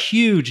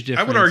 Huge difference.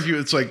 I would argue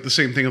it's like the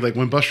same thing of like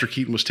when Buster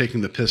Keaton was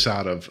taking the piss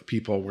out of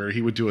people, where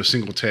he would do a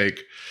single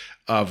take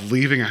of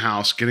leaving a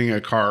house, getting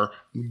a car,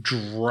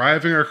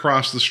 driving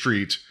across the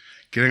street,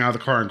 getting out of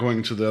the car and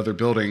going to the other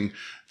building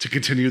to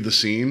continue the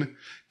scene.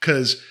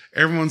 Because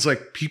everyone's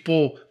like,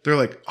 they're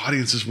like,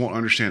 audiences won't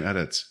understand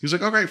edits. He's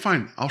like, okay,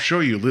 fine. I'll show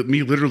you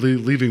me literally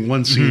leaving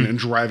one scene and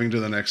driving to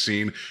the next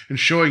scene and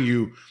showing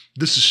you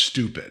this is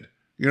stupid.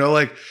 You know,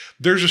 like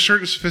there's a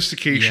certain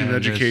sophistication and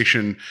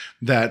education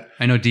that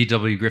I know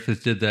D.W.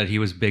 Griffith did that. He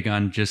was big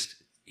on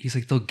he's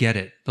like, they'll get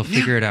it. They'll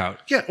figure it out.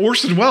 Yeah.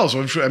 Orson Welles.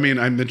 I mean,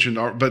 I mentioned,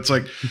 but it's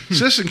like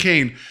Citizen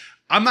Kane.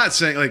 I'm not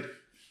saying like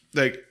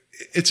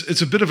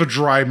it's a bit of a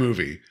dry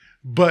movie,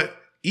 but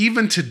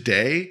even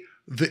today,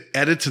 the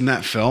edits in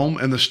that film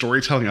and the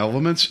storytelling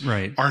elements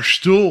are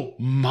still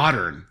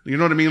modern. You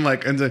know what I mean?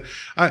 Like, and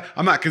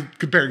I'm not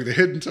comparing The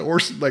Hidden to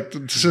Orson, like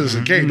to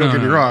Citizen Kane. Don't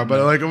get me wrong,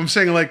 but like I'm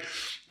saying, like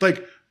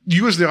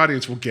you as the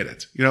audience will get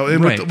it. You know,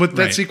 and with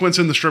that sequence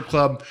in the strip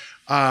club,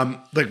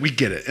 like we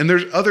get it. And there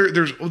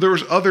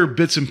was other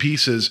bits and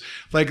pieces.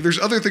 Like there's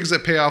other things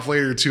that pay off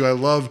later too. I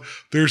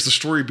love there's the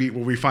story beat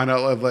where we find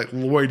out like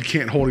Lloyd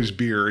can't hold his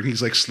beer and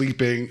he's like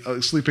sleeping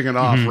it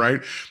off,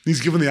 right?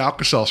 He's given the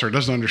Alka-Seltzer,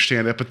 doesn't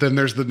understand it. But then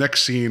there's the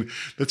next scene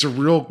that's a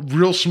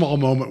real small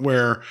moment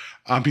where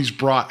he's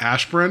brought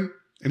aspirin.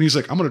 And he's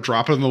like, I'm going to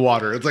drop it in the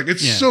water. It's like,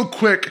 it's so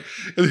quick.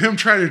 And him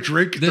trying to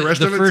drink the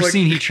rest of it. The first like,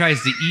 scene, he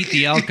tries to eat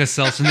the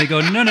Alka-Seltzer, and they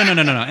go, no.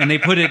 And they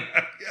put it,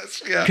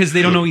 because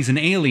they don't know he's an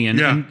alien.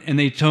 Yeah. And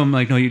they tell him,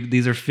 like, no,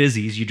 these are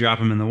fizzies. You drop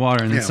them in the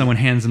water. And then someone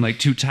hands him, like,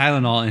 2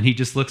 Tylenol, and he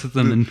just looks at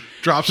them and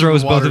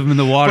throws both of them in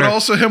the water. But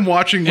also him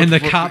watching. And the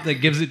cop that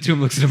gives it to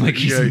him looks at him like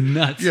he's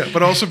nuts. Yeah,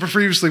 but also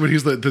previously when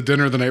he's the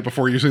dinner the night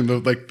before using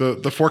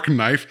the fork and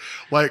knife,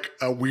 like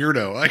a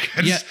weirdo. Like,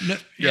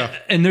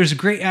 And there's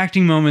great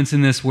acting moments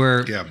in this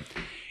where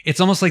it's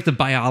almost like the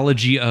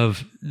biology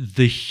of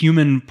the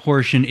human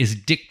portion is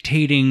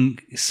dictating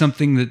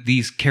something that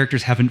these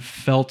characters haven't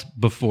felt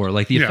before,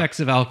 like the effects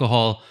of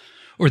alcohol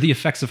or the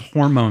effects of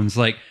hormones.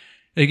 Like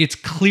it's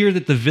clear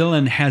that the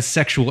villain has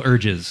sexual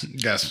urges.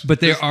 Yes. But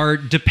they are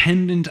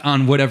dependent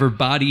on whatever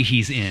body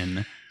he's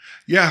in.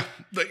 Yeah.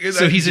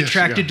 So he's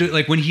attracted to,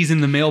 like when he's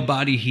in the male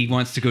body, he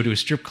wants to go to a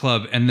strip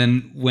club. And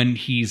then when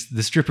he's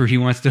the stripper, he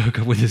wants to hook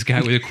up with this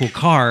guy with a cool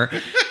car.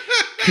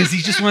 Because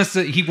he just wants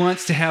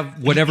to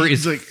have whatever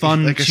is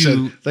fun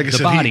to the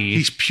body.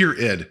 He's pure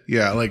id.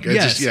 Yeah. Like,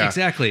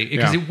 exactly.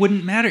 Because it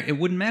wouldn't matter. It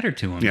wouldn't matter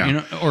to him, you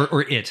know,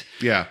 or it.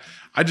 Yeah.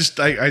 I just,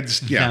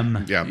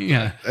 them.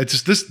 Yeah.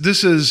 It's just,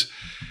 this is,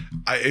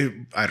 I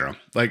don't know.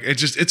 Like,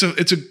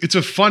 it's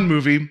a fun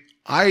movie.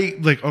 I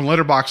like on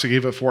Letterboxd, I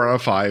gave it 4 out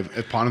of 5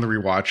 upon the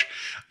rewatch.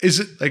 Is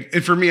it like,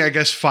 and for me, I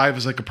guess 5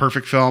 is like a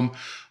perfect film,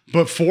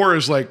 but 4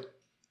 is like,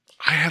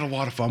 I had a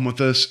lot of fun with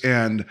this,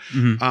 and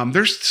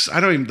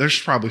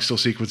there's probably still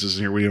sequences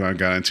in here we haven't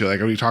got into.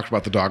 Like we talked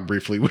about the dog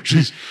briefly, which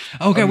is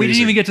okay. We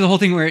didn't even get to the whole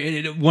thing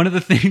where one of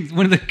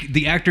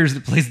the actors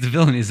that plays the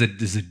villain is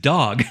a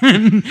dog,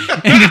 and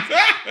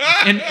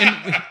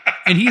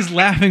he's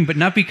laughing, but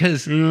not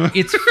because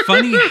it's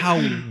funny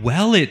how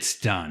well it's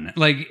done.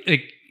 Like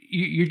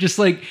you're just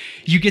like,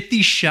 you get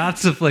these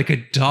shots of like a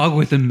dog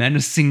with a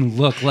menacing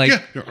look, like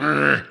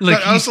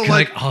he's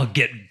like, I'll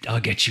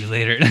get you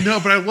later. No,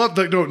 but I love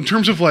that. No, in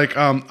terms of like,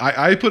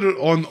 I put it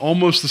on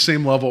almost the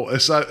same level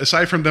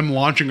aside from them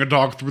launching a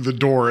dog through the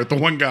door at the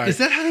one guy. Is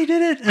that how they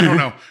did it? I don't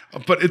know,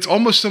 but it's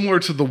almost similar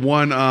to the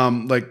one,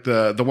 like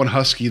the one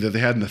husky that they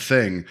had in The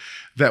Thing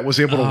that was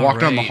able to walk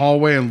down the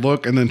hallway and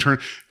look and then turn.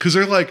 Because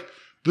they're like,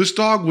 this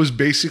dog was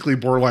basically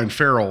borderline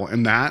feral,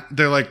 and that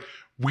they're like,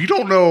 we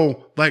don't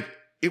know, like.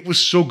 It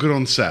was so good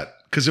on set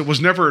because it was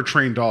never a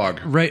trained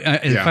dog. Right.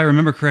 If I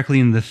remember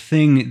correctly, in The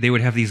Thing, they would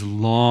have these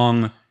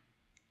long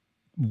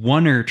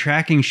one-er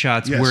tracking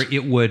shots where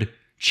it would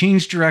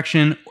change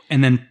direction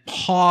and then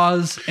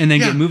pause and then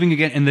get moving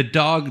again. And the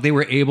dog, they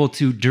were able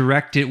to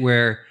direct it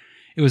where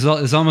it was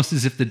almost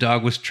as if the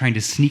dog was trying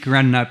to sneak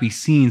around and not be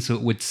seen, so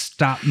it would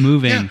stop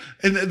moving. Yeah.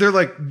 And they're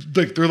like,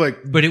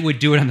 but it would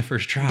do it on the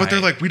first try. But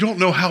they're like, we don't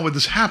know how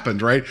this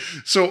happened, right?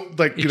 So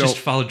like, it just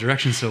followed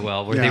direction so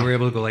well, where they were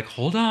able to go like,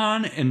 hold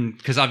on, and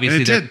because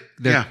obviously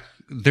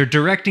they're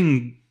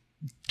directing,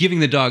 giving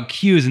the dog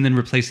cues and then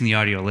replacing the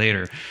audio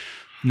later.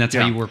 And that's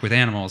how you work with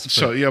animals. But.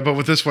 So, but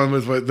with this one,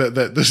 with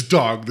this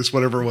dog, this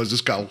whatever it was,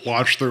 just got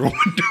launched through a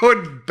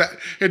window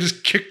and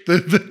just kicked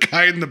the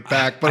guy in the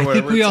back. But I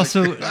think we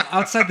also,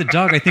 outside the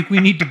dog, I think we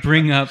need to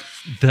bring up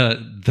the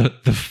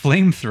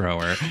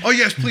flamethrower. Oh,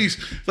 yes,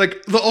 please.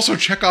 Like, also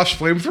Chekhov's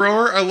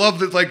flamethrower. I love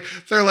that, like,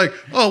 they're like,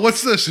 oh,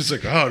 what's this? It's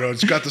like, oh, no,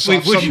 it's got this.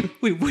 Wait, what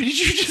did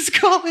you just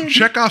call it?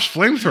 Chekhov's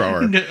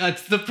flamethrower. No,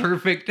 that's the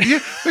perfect. Yeah,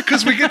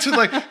 because we get to,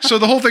 like, so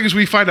the whole thing is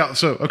we find out.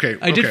 So, okay.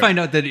 I did find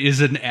out that it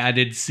is an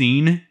added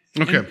scene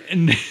Okay.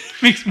 And it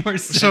makes more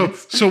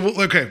sense. So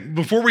okay.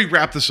 Before we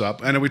wrap this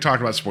up, I know we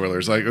talked about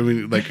spoilers. Are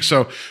we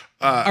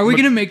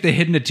going to make the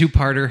Hidden a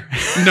two-parter?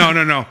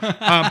 No.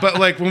 But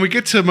like when we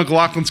get to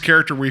McLaughlin's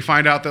character, we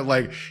find out that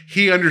like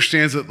he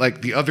understands that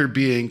like the other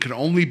being can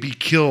only be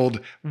killed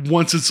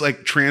once it's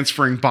like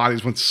transferring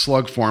bodies, once it's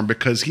slug form,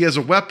 because he has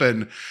a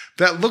weapon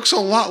that looks a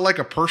lot like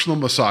a personal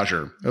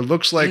massager. It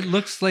looks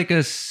like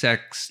a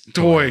sex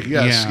toy.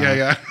 Yes.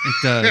 Yeah. It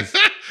does.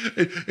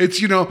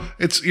 It's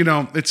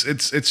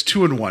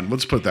 2-in-1.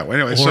 Let's put it that way.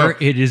 Anyway, or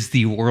it is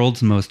the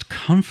world's most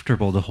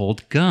comfortable to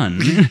hold gun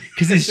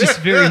because it's just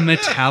very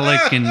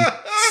metallic and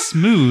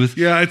smooth.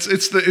 Yeah, it's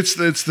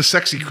the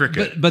sexy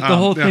cricket. But the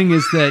whole thing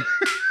is that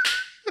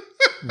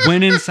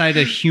when inside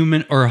a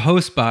human or a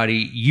host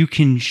body, you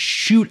can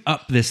shoot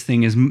up this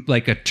thing as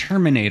like a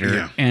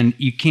Terminator, and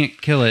you can't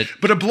kill it.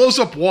 But it blows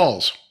up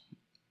walls.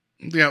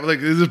 Yeah, like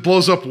it just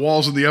blows up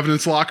walls in the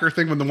evidence locker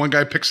thing when the one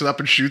guy picks it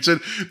up and shoots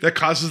it. That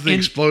causes the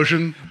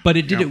explosion. But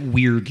it did it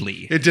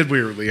weirdly. It did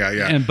weirdly,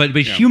 yeah. But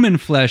human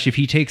flesh, if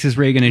he takes his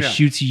ray gun and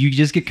shoots you, you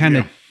just get kind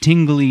of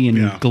tingly and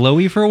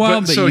glowy for a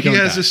while. But so you he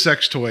has this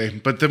sex toy.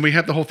 But then we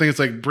have the whole thing. It's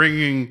like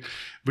we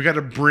got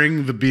to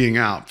bring the being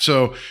out.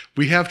 So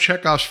we have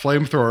Chekhov's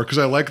flamethrower because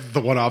I like that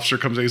the one officer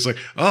comes in. He's like,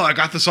 "Oh, I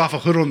got this off a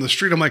hood on the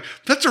street." I'm like,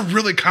 "That's a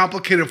really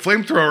complicated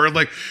flamethrower."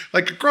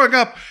 Like growing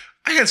up,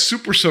 I had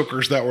super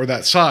soakers that were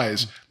that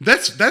size.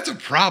 That's a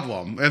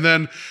problem. And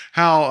then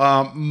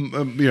how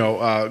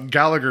Lloyd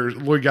Gallagher's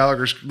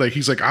like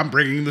he's like, I'm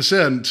bringing this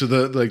in to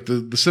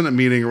the Senate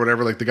meeting or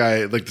whatever, like the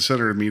guy like the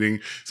senator meeting.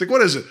 It's like,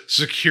 what is it?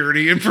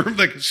 Security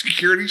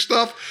security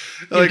stuff.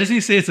 Like, doesn't he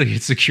say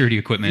it's security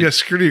equipment? Yeah,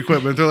 security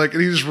equipment. They're like,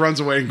 and he just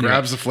runs away and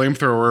grabs the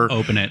flamethrower.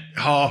 Open it.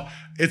 Oh.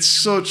 It's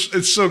so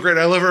great.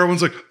 I love it.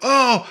 Everyone's like,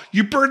 "Oh,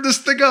 you burned this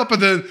thing up," and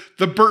then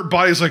the burnt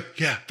body's like,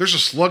 "Yeah, there's a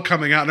slug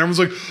coming out," and everyone's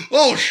like,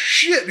 "Oh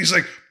shit!" And he's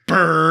like,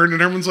 "Burn!"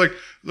 And everyone's like,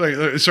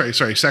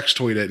 sorry, sex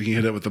toyed it. And he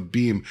hit it with a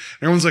beam. And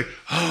everyone's like,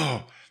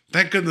 "Oh,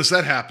 thank goodness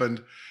that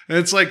happened." And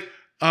it's like,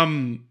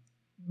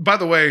 by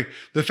the way,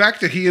 the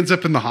fact that he ends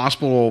up in the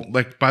hospital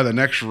like by the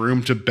next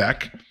room to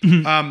Beck,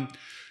 that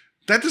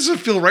doesn't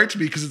feel right to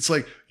me because it's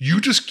like you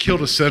just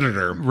killed a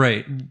senator,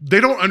 right? They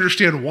don't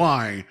understand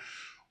why.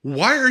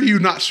 Why are you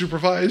not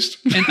supervised?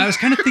 And I was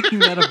kind of thinking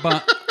that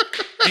about,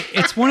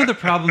 it's one of the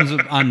problems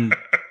on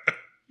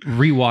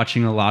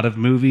rewatching a lot of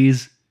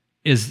movies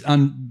is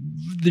on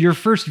your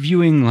first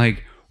viewing,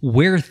 like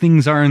where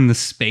things are in the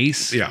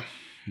space. Yeah.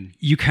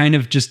 You kind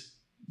of just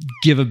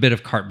give a bit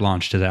of carte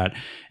blanche to that.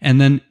 And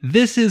then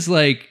this is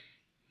like,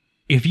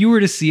 if you were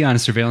to see on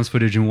surveillance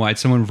footage in wide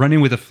someone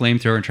running with a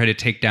flamethrower and try to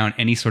take down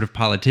any sort of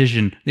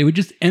politician, they would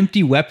just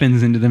empty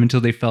weapons into them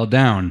until they fell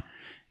down.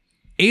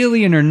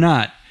 Alien or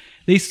not,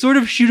 they sort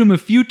of shoot him a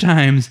few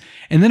times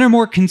and then are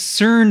more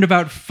concerned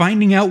about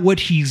finding out what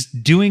he's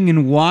doing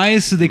and why,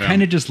 so they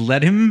kind of just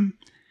let him.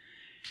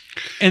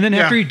 And then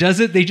after he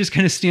does it, they just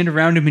kind of stand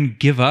around him and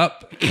give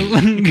up. Yeah,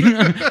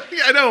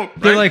 I know. Right?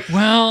 They're like,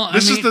 well,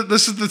 this is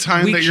the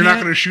time that you're not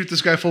going to shoot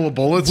this guy full of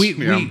bullets.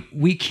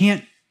 We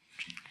can't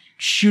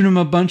shoot him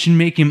a bunch and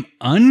make him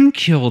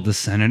unkill the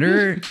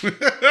senator.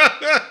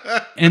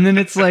 And then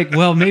it's like,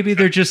 well, maybe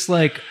they're just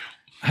like,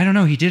 I don't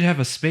know. He did have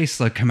a space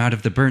slug come out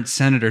of the burnt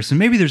senator, so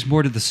maybe there's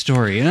more to the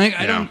story. And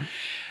I don't.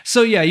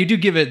 So yeah, you do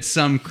give it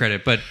some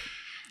credit, but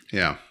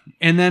yeah.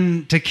 And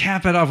then to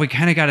cap it off, we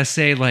kind of got to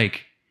say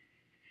like,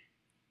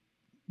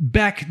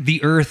 Beck,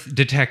 the Earth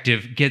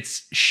detective,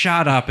 gets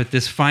shot up at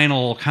this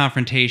final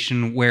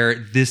confrontation where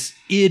this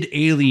id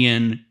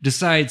alien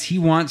decides he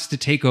wants to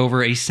take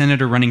over a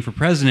senator running for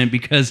president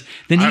because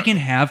then he can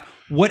have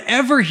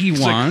whatever he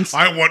wants.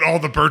 Like, I want all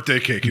the birthday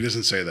cake. He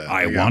doesn't say that.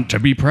 I want to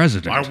be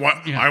president.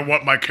 I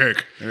want my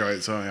cake. Anyway,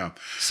 so yeah.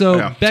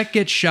 So Beck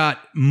gets shot,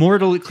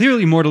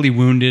 clearly mortally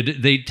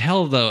wounded. They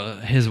tell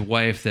his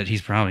wife that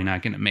he's probably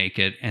not going to make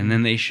it, and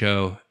then they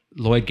show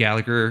Lloyd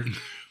Gallagher,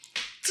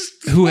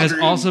 who has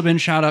also been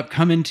shot up,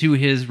 come into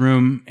his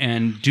room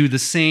and do the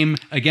same,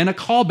 again, a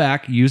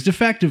callback used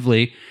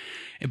effectively,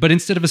 but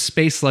instead of a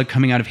space slug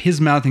coming out of his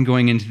mouth and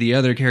going into the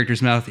other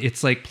character's mouth,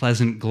 it's like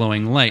pleasant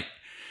glowing light.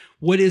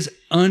 What is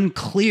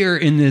unclear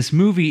in this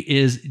movie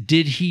is,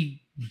 did he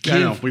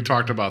give we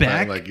talked about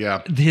Beck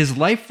that, his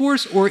life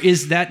force, or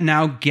is that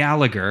now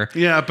Gallagher?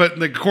 Yeah, but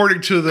like,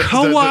 according to the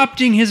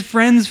co-opting his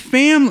friend's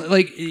family,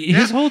 like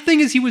his whole thing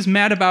is he was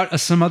mad about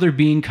some other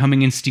being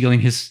coming and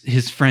stealing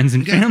his friends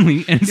and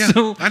family, and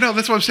so I know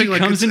that's what I'm saying. He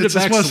comes into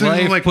Beck's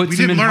life, puts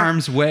him in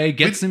harm's way,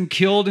 gets him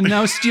killed, and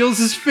now steals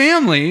his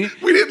family.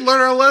 We didn't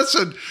learn our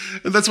lesson,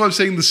 and that's why I'm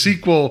saying the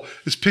sequel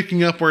is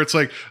picking up where it's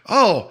like,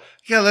 oh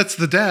yeah, that's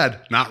the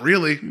dad. Not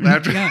really.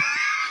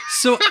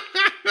 So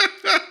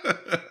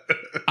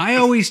I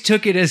always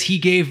took it as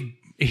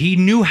he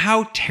knew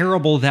how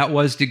terrible that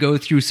was to go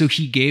through, so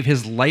he gave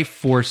his life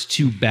force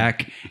to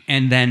Beck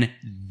and then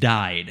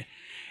died.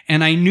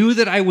 And I knew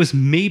that I was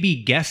maybe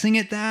guessing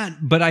at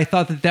that, but I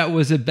thought that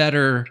was a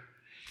better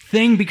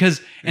thing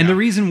because, and the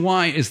reason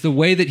why is the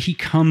way that he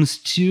comes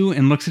to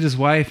and looks at his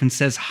wife and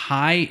says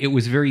hi. It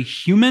was very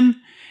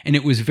human and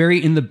it was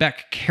very in the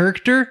Beck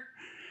character.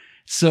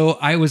 So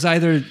I was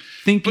either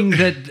thinking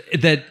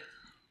that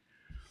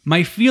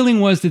my feeling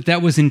was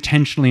that was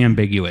intentionally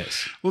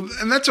ambiguous. Well,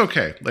 and that's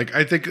okay. Like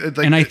I think,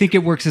 like, and I think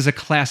it works as a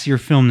classier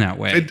film that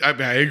way.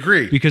 I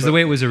agree. Because the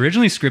way it was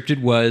originally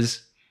scripted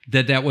was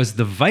that was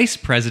the vice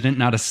president,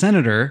 not a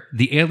senator.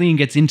 The alien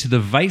gets into the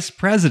vice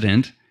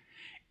president,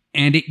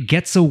 and it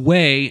gets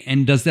away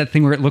and does that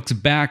thing where it looks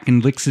back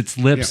and licks its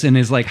lips and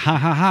is like, ha,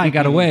 ha, ha, I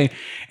got away.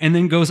 And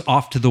then goes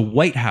off to the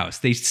White House.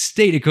 They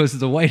state it goes to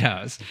the White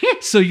House.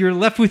 So you're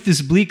left with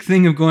this bleak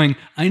thing of going,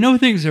 I know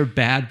things are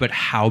bad, but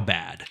how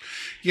bad?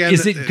 Yeah,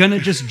 is it going to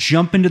just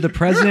jump into the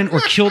president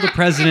or kill the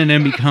president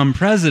and become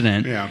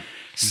president? Yeah.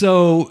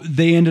 So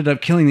they ended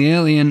up killing the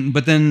alien,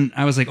 but then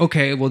I was like,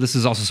 okay, well, this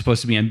is also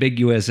supposed to be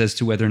ambiguous as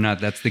to whether or not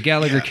that's the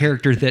Gallagher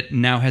character that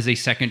now has a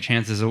second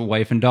chance as a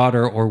wife and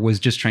daughter, or was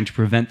just trying to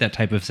prevent that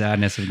type of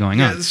sadness of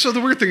going on. So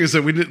the weird thing is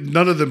that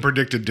none of them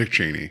predicted Dick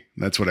Cheney.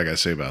 That's what I got to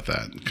say about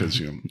that.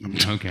 Because,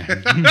 okay.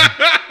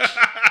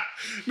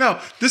 No,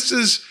 this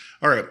is...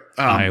 All right.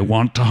 I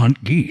want to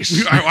hunt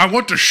geese. I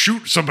want to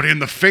shoot somebody in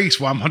the face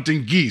while I'm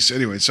hunting geese.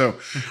 Anyway, so,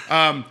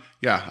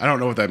 yeah, I don't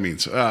know what that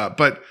means.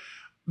 But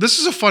this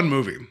is a fun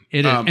movie.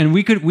 It is. And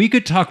we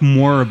could talk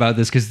more about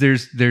this because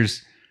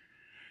there's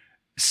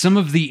some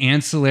of the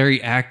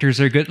ancillary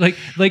actors are good. Like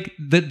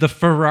the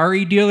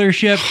Ferrari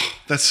dealership.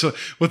 That's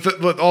with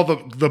all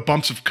the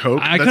bumps of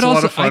coke. I that's a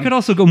lot of fun. I could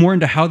also go more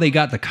into how they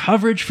got the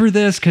coverage for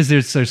this because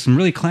there's some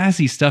really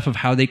classy stuff of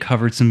how they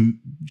covered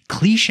some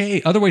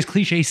otherwise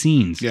cliche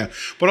scenes. Yeah,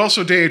 but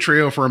also Danny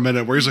Trejo for a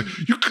minute where he's like,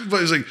 you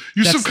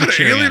some kind of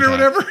alien or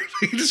whatever.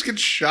 He just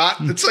gets shot.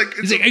 It's like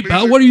he's like, hey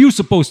pal, what are you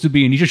supposed to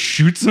be? And he just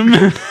shoots him.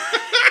 It's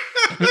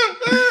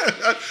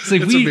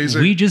like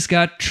we just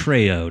got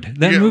Trejo'd.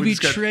 That movie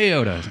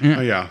Trejo'd us. Yeah.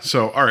 Oh, yeah.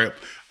 So all right.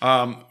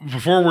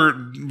 Before we're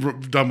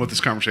done with this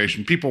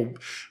conversation, we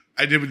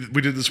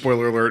did the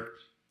spoiler alert.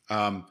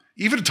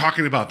 Even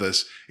talking about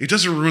this, it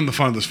doesn't ruin the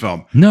fun of this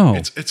film. No,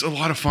 it's a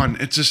lot of fun.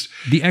 It's just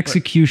the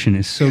execution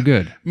is so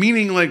good.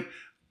 Meaning, like,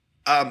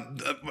 I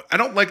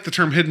don't like the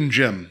term hidden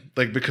gem,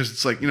 like, because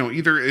it's like,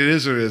 either it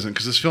is or it isn't.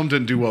 Because this film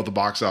didn't do well at the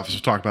box office.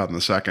 We'll talk about it in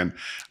a second.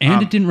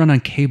 And it didn't run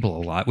on cable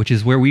a lot, which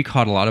is where we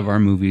caught a lot of our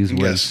movies.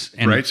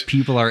 Right.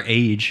 People our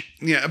age.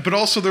 Yeah, but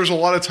also there's a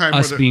lot of time.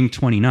 Us being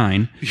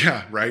 29.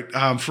 Yeah, right.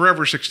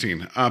 Forever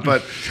 16.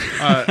 But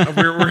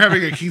we're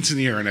having a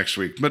quinceañera next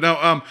week. But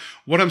no,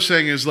 what I'm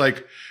saying is,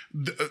 like,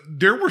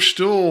 there were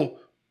still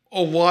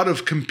a lot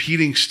of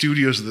competing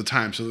studios at the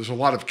time. So there's a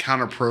lot of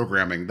counter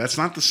programming. That's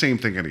not the same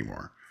thing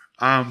anymore.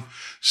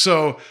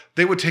 So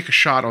they would take a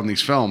shot on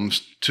these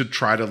films to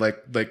try to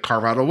like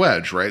carve out a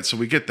wedge, right? So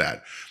we get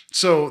that.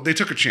 So they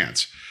took a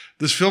chance.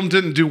 This film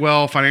didn't do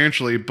well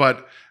financially,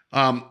 but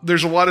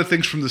there's a lot of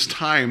things from this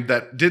time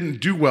that didn't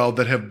do well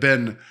that have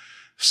been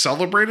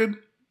celebrated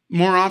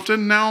more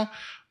often now.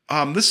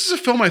 This is a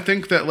film I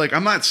think that, like,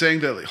 I'm not saying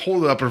that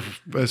hold it up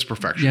as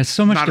perfection. Yeah,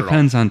 so much Not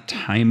depends on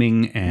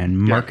timing and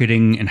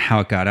marketing and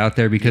how it got out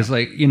there because,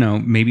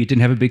 maybe it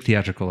didn't have a big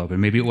theatrical open.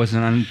 Maybe it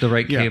wasn't on the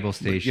right cable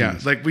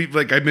stations. Yeah, we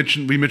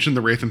mentioned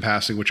The Wraith in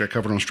passing, which I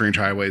covered on Strange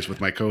Highways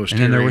with my co-host.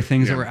 And then there were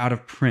things that were out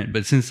of print.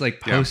 But since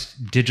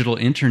post-digital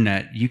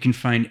internet, you can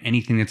find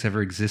anything that's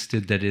ever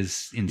existed that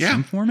is in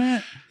some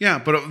format. Yeah,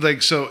 but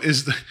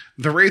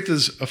The Wraith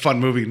is a fun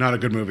movie, not a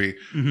good movie.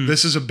 Mm-hmm.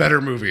 This is a better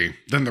movie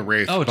than The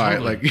Wraith. Oh,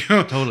 totally.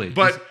 Totally.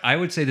 But I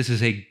would say this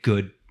is a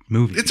good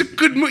movie. It's a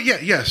good movie. Yeah,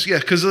 yes.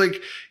 Because, like,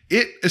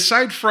 it,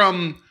 aside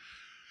from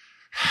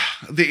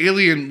the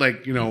alien,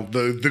 like,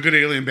 the good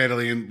alien, bad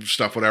alien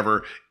stuff,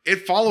 whatever,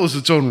 it follows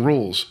its own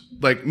rules.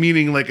 Like,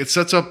 meaning, like, it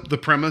sets up the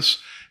premise.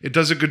 It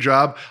does a good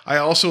job. I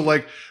also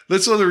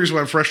that's another reason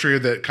why I'm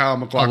frustrated that Kyle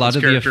MacLachlan's a lot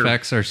of character, the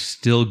effects are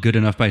still good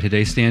enough by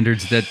today's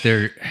standards that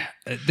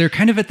they're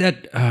kind of at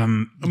that.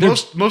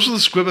 Most of the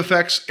squib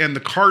effects and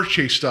the car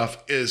chase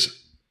stuff is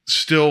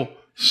still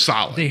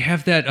solid. They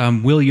have that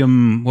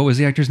William. What was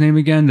the actor's name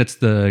again? That's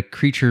the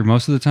creature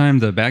most of the time.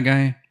 The bad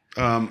guy.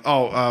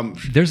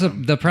 There's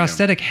the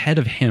prosthetic head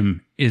of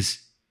him is.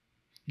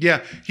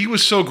 Yeah, he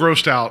was so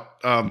grossed out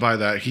by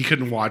that he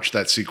couldn't watch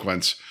that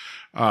sequence.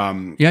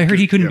 I heard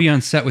he couldn't be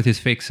on set with his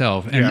fake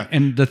self.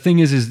 And the thing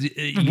is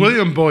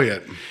William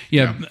Boyett.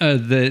 Yeah.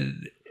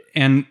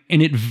 And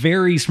it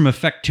varies from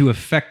effect to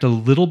effect a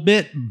little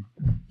bit,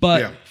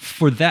 but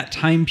for that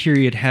time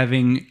period,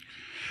 having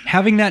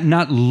that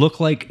not look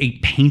like a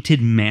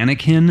painted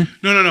mannequin.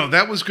 No,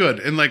 that was good.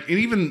 And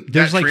even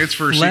there's that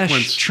transfer flesh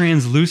sequence,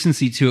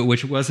 translucency to it,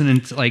 which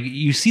wasn't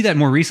you see that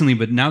more recently,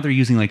 but now they're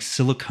using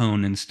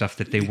silicone and stuff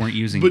that they weren't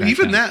using. But back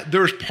even then. that,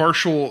 there's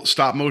partial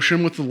stop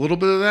motion with a little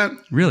bit of that.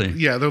 Really?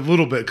 Yeah, a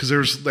little bit because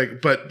there's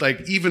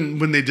even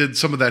when they did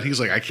some of that, he's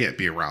like, I can't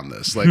be around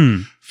this.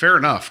 Fair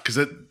enough because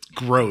it's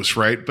gross,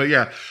 right? But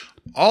yeah.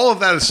 All of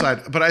that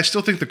aside, but I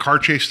still think the car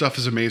chase stuff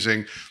is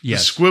amazing.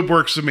 Yes. The squib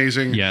work's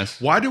amazing. Yes.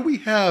 Why do we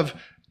have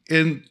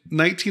in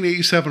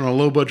 1987 on a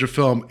low budget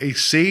film a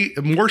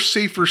more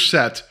safer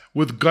set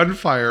with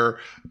gunfire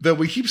that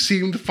we keep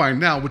seeming to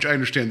find now? Which I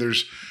understand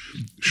there's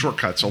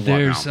shortcuts a lot now.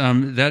 There's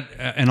that,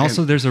 and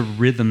also there's a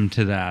rhythm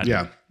to that.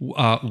 Yeah.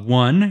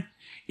 One,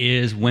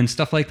 is when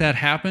stuff like that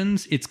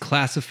happens, it's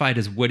classified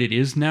as what it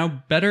is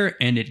now better,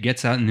 and it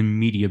gets out in the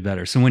media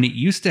better. So when it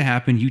used to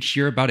happen, you'd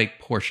hear about a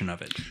portion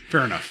of it.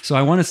 Fair enough. So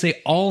I want to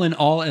say, all in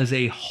all, as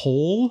a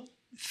whole,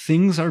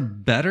 things are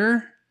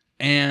better.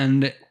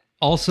 And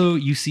also,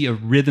 you see a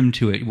rhythm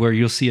to it where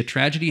you'll see a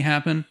tragedy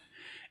happen,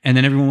 and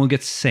then everyone will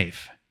get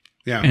safe.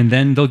 Yeah. And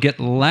then they'll get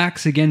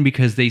lax again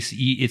because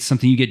it's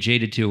something you get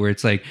jaded to, where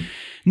it's like,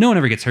 no one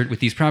ever gets hurt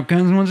with these prop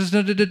guns. And just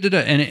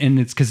and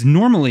it's because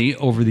normally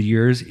over the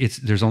years,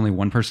 there's only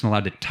one person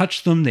allowed to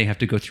touch them. They have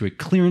to go through a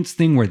clearance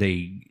thing where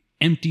they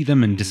empty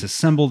them and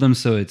disassemble them.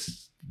 So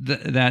it's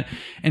that.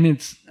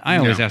 And I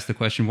always ask the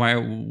question, why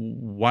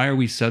are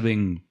we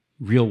subbing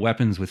real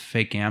weapons with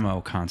fake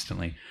ammo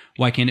constantly?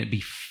 Why can't it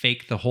be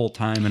fake the whole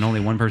time and only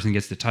one person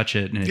gets to touch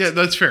it? And it's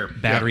that's fair.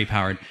 Battery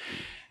powered.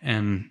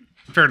 And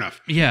fair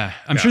enough. Yeah,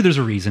 I'm sure there's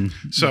a reason.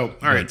 So,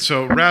 all right.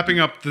 So, wrapping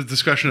up the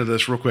discussion of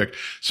this real quick,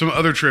 some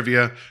other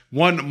trivia.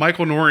 One,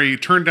 Michael Nouri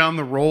turned down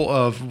the role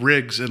of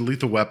Riggs in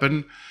Lethal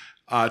Weapon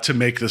to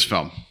make this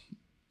film.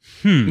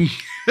 It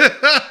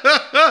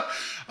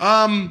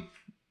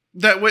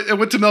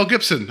went to Mel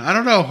Gibson. I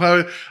don't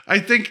know. I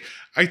think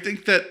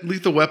that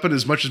Lethal Weapon,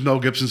 as much as Mel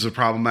Gibson's a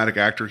problematic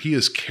actor, he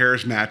is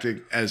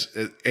charismatic as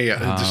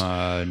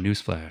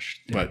newsflash.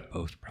 They're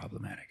both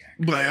problematic actors.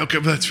 Okay,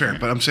 but that's fair.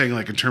 But I'm saying,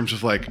 like, in terms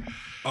of like,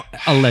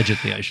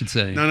 allegedly, I should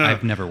say. No.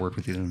 I've never worked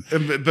with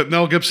either. But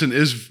Mel Gibson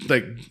is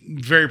like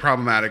very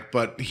problematic.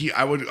 But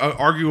I would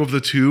argue of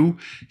the two,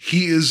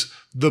 he is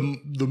the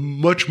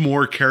much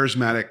more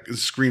charismatic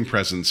screen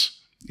presence.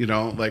 You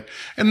know, like,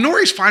 and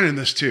Nori's fine in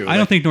this too. I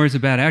don't think Nori's a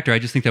bad actor. I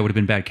just think that would have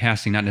been bad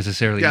casting, not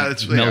necessarily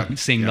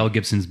saying Mel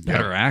Gibson's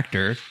better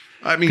actor.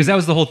 I mean, because that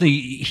was the whole thing.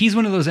 He's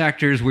one of those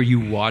actors where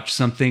you watch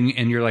something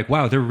and you're like,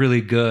 wow, they're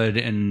really good,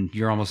 and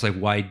you're almost like,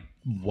 why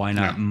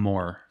not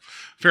more?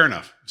 Fair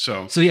enough.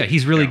 So yeah,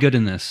 he's really good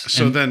in this.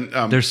 So then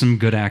there's some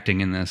good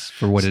acting in this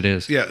for what it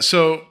is. Yeah.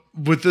 So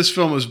with this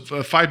film, it was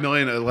 $5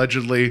 million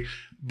allegedly.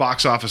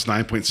 Box office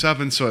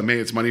 9.7, so it made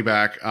its money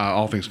back,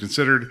 all things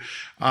considered.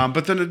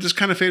 But then it just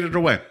kind of faded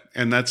away,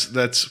 and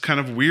that's kind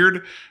of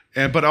weird.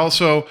 But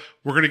also,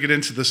 we're going to get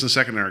into this in a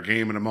second in our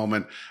game in a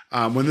moment.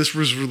 When this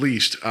was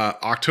released,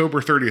 October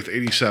 30th,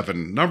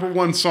 87, number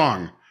one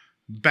song,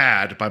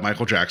 "Bad" by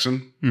Michael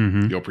Jackson.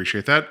 Mm-hmm. You'll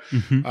appreciate that,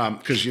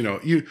 because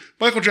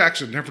Michael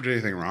Jackson never did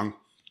anything wrong.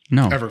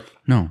 No, ever.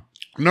 No.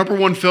 Number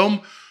one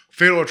film,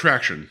 Fatal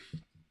Attraction.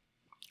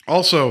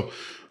 Also,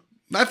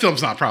 that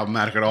film's not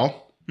problematic at all.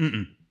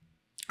 Mm-mm.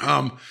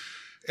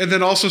 And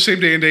then also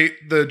same day and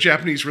date, the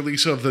Japanese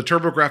release of the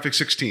TurboGrafx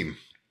 16,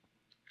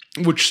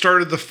 which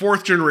started the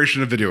fourth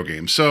generation of video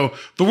games. So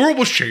the world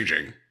was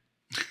changing.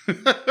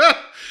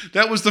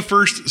 That was the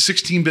first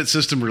 16-bit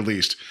system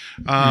released.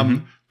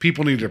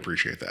 People need to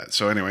appreciate that.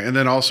 So anyway, and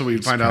then also we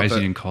find out that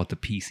you didn't call it the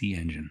PC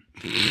Engine.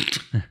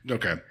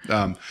 Okay.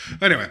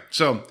 Anyway,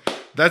 so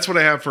that's what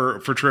I have for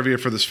trivia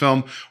for this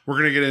film. We're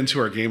going to get into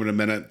our game in a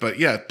minute, but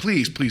yeah,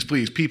 please,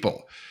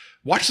 people,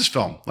 watch this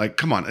film. Like,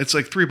 come on. It's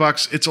like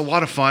 $3. It's a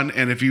lot of fun.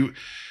 And if you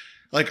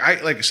like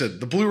I said,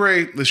 the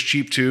Blu-ray is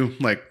cheap too.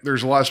 Like,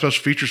 there's a lot of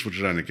special features, which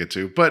I didn't get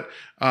to. But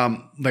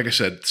like I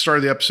said, start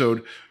of the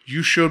episode,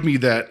 you showed me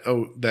that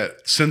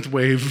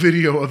synthwave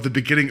video of the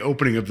beginning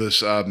opening of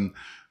this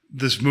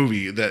this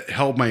movie that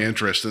held my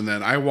interest. And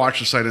then I watched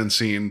the sight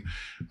unseen.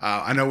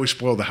 I know we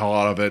spoiled the hell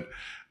out of it.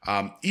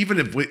 Even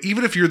if you're this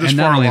far along. And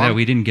not only that,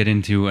 we didn't get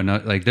into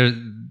another, like,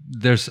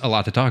 there's a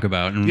lot to talk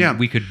about, and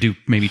we could do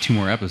maybe 2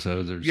 more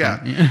episodes or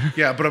something.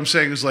 Yeah. But I'm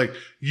saying is, like,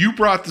 you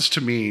brought this to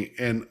me,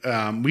 and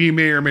we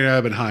may or may not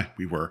have been high.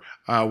 We were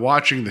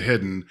watching The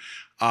Hidden.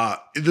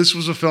 This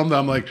was a film that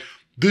I'm like,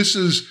 this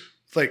is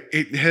like,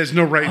 it has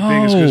no right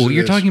being as good as it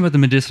you're is. talking about the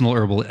medicinal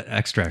herbal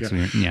extracts.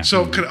 Yeah.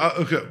 So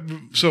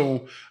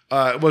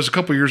it was a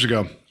couple years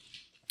ago,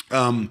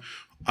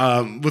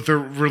 with the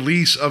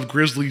release of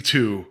Grizzly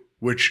 2,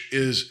 which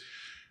is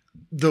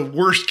the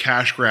worst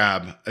cash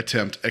grab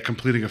attempt at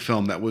completing a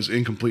film that was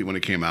incomplete when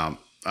it came out.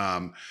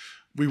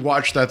 We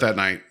watched that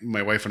night,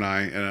 my wife and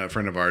I and a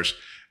friend of ours,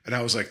 and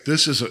I was like,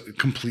 this is a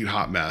complete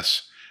hot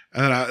mess.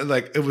 And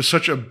then it was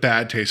such a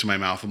bad taste in my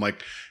mouth. I'm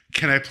like,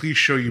 can I please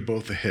show you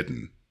both The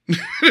Hidden?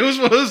 It was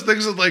one of those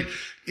things that, like,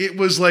 it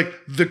was like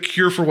the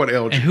cure for what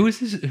ailed you. And who is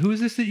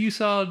this that you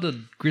saw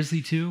the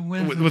Grizzly 2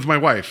 with? With my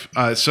wife.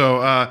 Because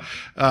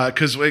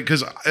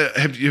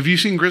have you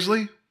seen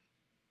Grizzly?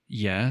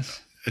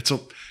 Yes.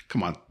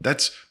 Come on.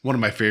 That's one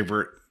of my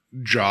favorite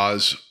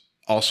Jaws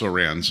also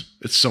rans.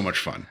 It's so much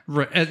fun.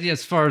 Right.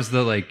 As far as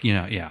the, like,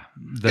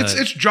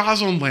 it's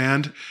Jaws on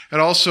land. And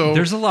also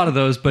there's a lot of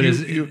those, but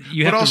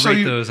you have to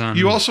rate those on.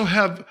 You also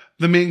have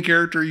the main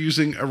character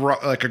using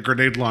a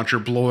grenade launcher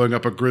blowing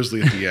up a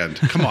grizzly at the end.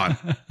 Come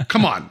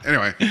on.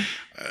 Anyway,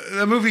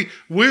 the movie,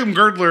 William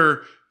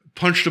Girdler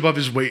punched above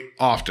his weight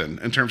often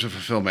in terms of a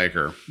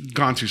filmmaker.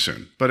 Gone too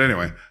soon. But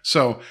anyway,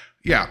 so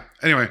yeah.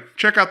 Anyway,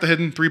 check out The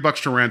Hidden,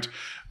 $3 to rent.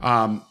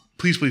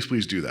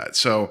 Please do that.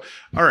 So,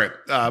 all right.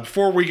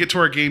 Before we get to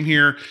our game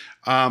here,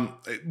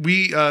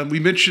 we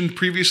mentioned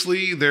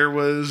previously there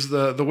was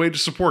the way to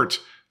support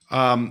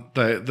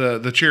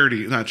the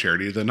charity, not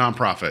charity, the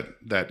nonprofit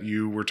that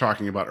you were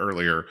talking about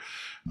earlier.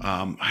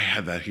 I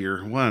had that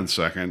here. 1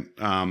 second.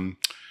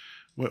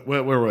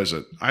 Where was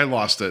it? I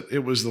lost it.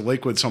 It was the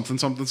Lakewood something.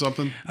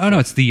 Oh no,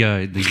 it's the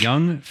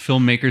Young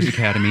Filmmakers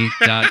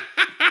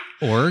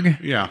Academy.org.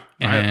 Yeah.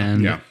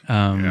 And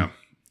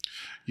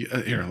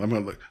Here, I'm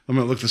gonna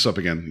look this up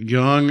again.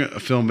 Young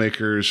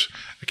Filmmakers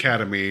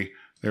Academy.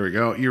 There we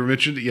go. You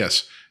mentioned it.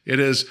 Yes, it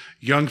is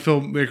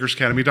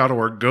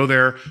youngfilmmakersacademy.org. Go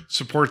there,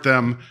 support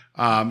them.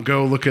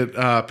 Go look at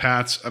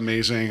Pat's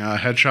amazing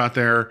headshot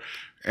there,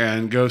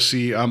 and go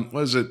see.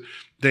 What is it?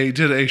 They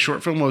did a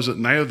short film. Was it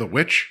Night of the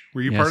Witch?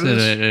 Were you part of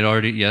this? It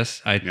already.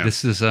 Yes,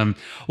 This is well.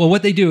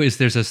 What they do is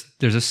there's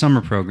a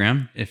summer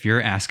program. If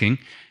you're asking,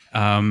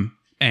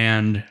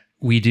 and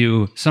we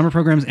do summer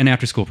programs and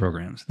after school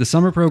programs. The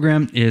summer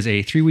program is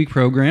a 3-week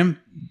program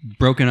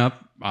broken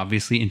up,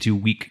 obviously, into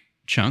week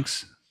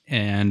chunks.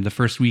 And the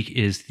first week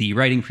is the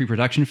writing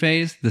pre-production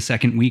phase. The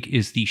second week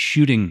is the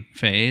shooting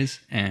phase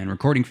and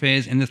recording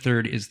phase. And the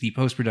third is the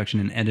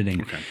post-production and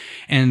editing. Okay.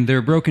 And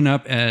they're broken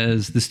up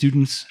as the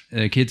students,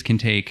 kids can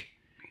take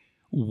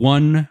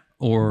one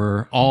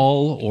or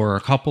all or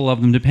a couple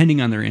of them,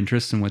 depending on their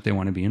interests and what they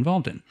want to be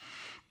involved in.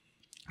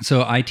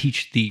 So I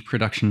teach the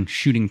production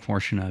shooting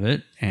portion of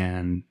it,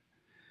 and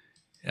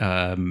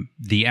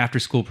the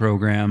after-school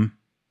program,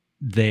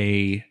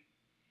 there's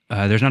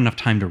not enough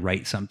time to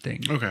write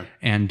something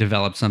and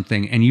develop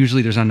something, and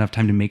usually there's not enough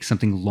time to make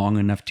something long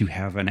enough to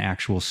have an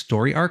actual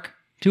story arc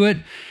to it.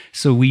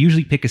 So we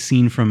usually pick a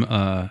scene from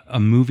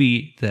a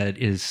movie that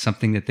is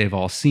something that they've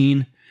all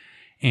seen,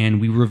 and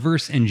we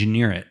reverse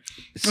engineer it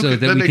so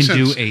that we can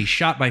do a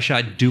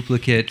shot-by-shot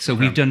duplicate. So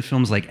we've done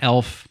films like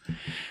Elf.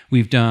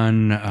 We've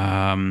done,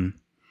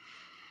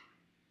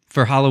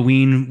 for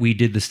Halloween, we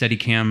did the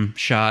Steadicam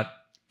shot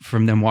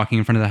from them walking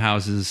in front of the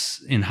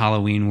houses in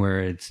Halloween,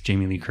 where it's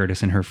Jamie Lee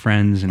Curtis and her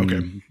friends.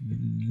 And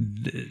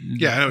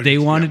they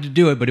wanted to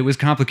do it, but it was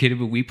complicated,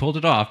 but we pulled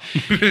it off.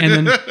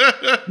 And then,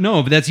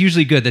 no, but that's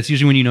usually good. That's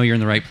usually when you know you're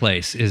in the right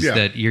place, is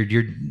that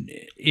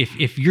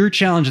if you're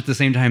challenged at the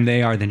same time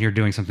they are, then you're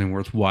doing something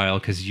worthwhile,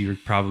 because you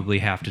probably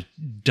have to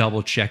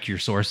double check your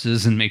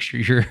sources and make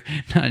sure you're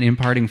not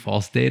imparting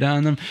false data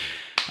on them.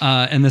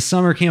 And the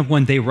summer camp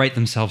one, they write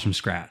themselves from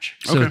scratch.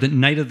 So the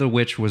Night of the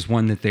Witch was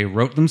one that they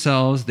wrote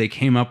themselves, they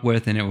came up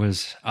with, and it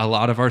was a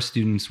lot of our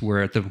students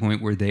were at the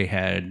point where they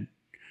had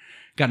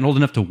gotten old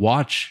enough to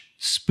watch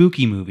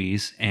spooky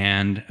movies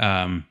and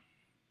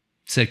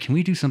said, can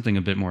we do something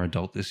a bit more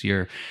adult this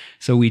year?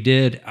 So we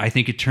did. I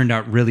think it turned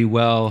out really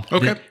well.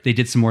 They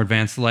did some more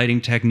advanced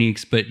lighting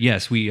techniques, but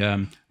yes, we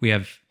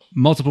have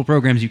multiple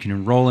programs you can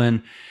enroll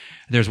in.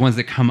 There's ones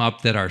that come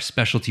up that are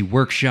specialty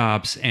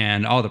workshops,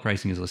 and all the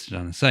pricing is listed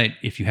on the site.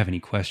 If you have any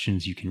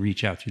questions, you can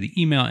reach out through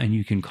the email, and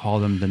you can call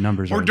them. The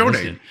numbers are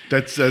donate.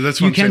 Listed. That's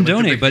you what can I'm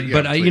donate,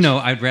 but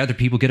I'd rather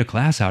people get a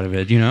class out of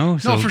it. No,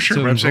 for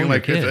sure. But I'm saying,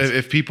 like,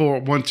 if people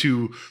want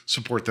to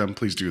support them,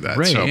 please do that.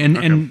 Right, so,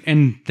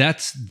 and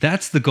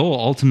that's the goal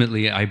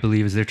ultimately. I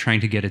believe is they're trying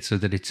to get it so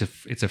that it's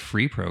a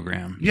free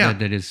program. Yeah,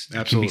 that is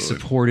can be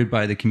supported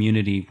by the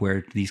community,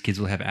 where these kids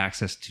will have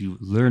access to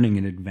learning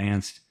an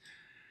advanced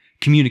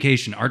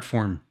communication art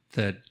form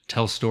that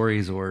tells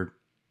stories or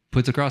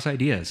puts across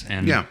ideas.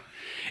 And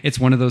it's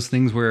one of those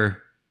things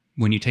where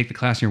when you take the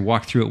class and you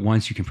walk through it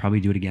once, you can probably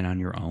do it again on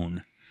your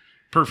own.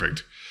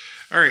 Perfect.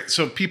 All right.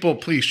 So people,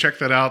 please check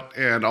that out,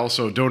 and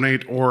also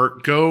donate or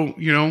go,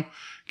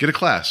 get a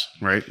class,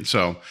 right?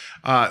 So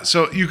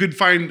you could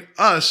find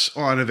us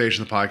on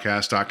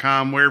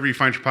evasionthepodcast.com. Wherever you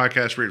find your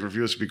podcast, rate and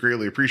review us would be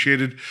greatly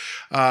appreciated.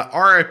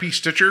 RIP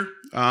Stitcher,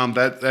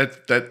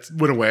 that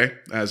went away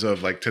as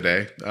of like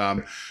today.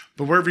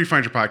 But wherever you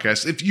find your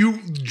podcast, if you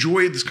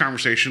enjoyed this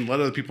conversation,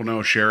 let other people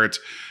know, share it,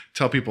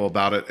 tell people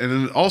about it. And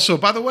then also,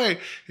 by the way,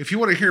 if you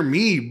want to hear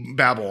me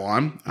babble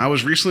on, I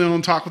was recently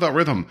on Talk Without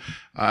Rhythm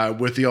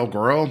with the El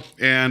Goro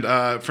and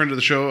friend of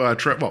the show, El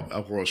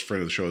Goro's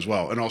friend of the show as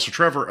well, and also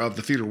Trevor of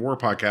the Theater War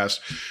podcast.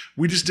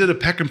 We just did a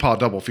Peckinpah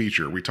double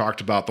feature. We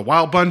talked about The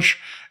Wild Bunch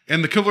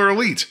and The Killer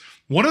Elite.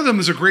 One of them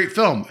is a great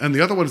film, and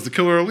the other one is The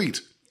Killer Elite.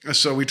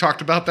 So we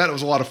talked about that. It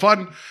was a lot of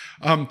fun.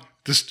 Pat,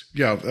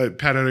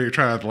 I know you're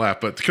trying not to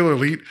laugh, but The Killer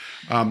Elite,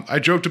 I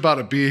joked about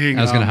it being...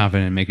 I was going to hop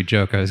in and make a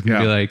joke. I was going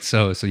to be like,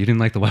 so you didn't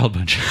like The Wild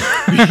Bunch?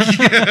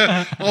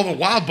 The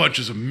Wild Bunch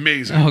is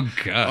amazing. Oh,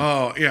 God.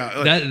 Oh,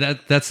 yeah.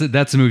 That's a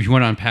movie. If you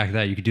want to unpack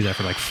that, you could do that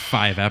for like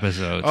 5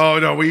 episodes. Oh,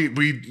 no, we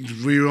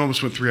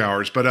almost went 3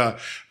 hours. But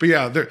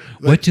yeah.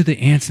 What do the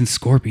ants and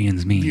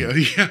scorpions mean?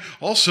 Yeah.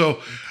 Also...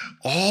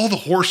 all the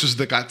horses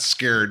that got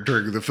scared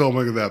during the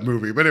filming of that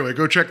movie. But anyway,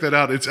 go check that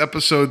out. It's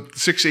episode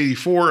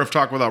 684 of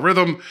Talk Without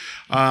Rhythm.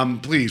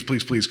 Please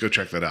go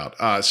check that out.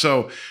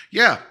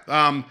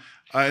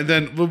 And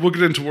then we'll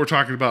get into what we're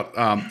talking about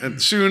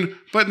soon.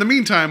 But in the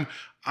meantime,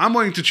 I'm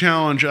going to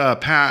challenge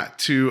Pat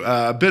to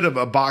a bit of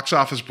a box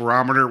office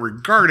barometer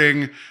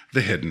regarding The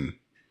Hidden.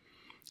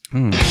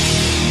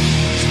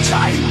 It's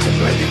time to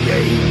play the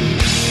game.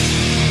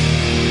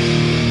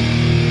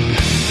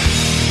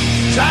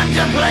 Time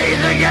to play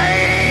the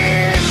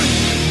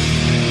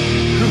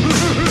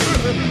game!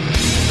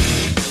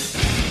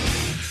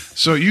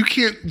 So you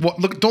can't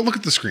look. Don't look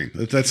at the screen.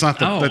 That's not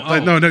the. Oh.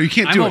 No, you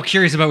can't do I'm it. all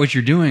curious about what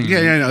you're doing.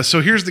 Yeah. No.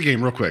 So here's the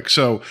game, real quick.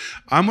 So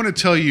I'm going to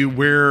tell you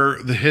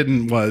where The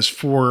Hidden was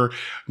for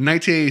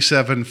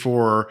 1987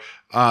 for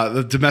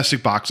the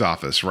domestic box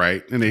office,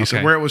 right? And they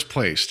said where it was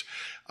placed,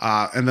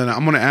 and then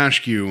I'm going to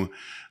ask you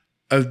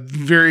a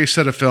various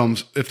set of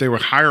films if they were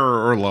higher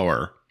or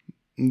lower.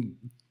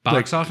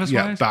 Box office wise?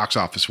 Yeah, box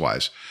office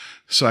wise.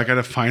 So I got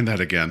to find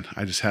that again.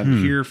 I just had it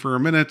here for a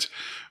minute.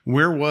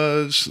 Where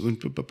was...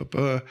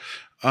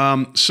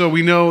 so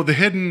we know The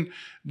Hidden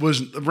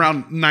was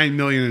around 9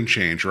 million and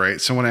change,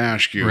 right? So I want to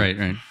ask you.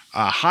 Right.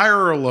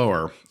 Higher or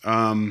lower?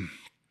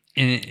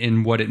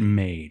 In what it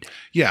made.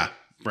 Yeah,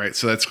 right.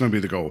 So that's going to be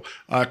the goal.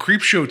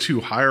 Creepshow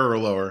 2, higher or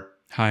lower?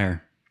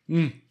 Higher.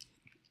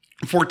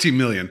 14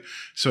 million.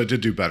 So it did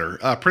do better.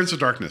 Prince of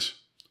Darkness.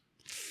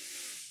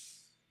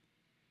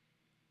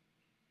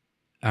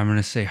 I'm going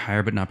to say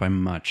higher, but not by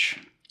much.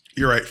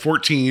 You're right.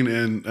 14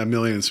 and a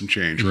million and some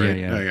change, right?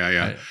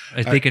 Yeah.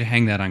 They could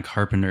hang that on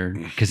Carpenter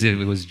because it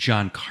was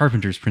John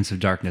Carpenter's Prince of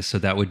Darkness. So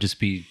that would just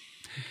be,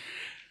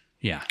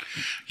 yeah.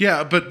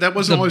 Yeah, but that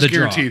wasn't always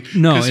guaranteed.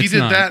 No, because he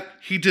did that.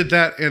 He did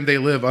that, and They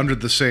Live under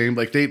the same.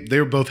 Like they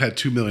both had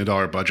 $2 million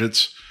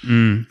budgets.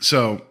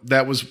 So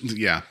that was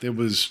it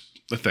was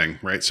a thing,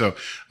 right? So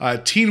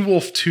Teen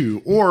Wolf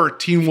 2 or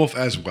Teen Wolf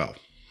as well.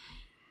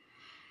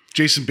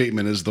 Jason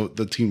Bateman is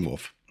the Teen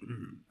Wolf.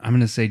 I'm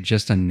going to say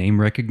just a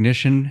name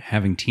recognition,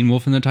 having Teen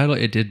Wolf in the title,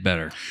 it did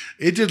better.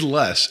 It did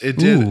less. It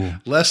did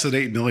less than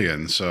 8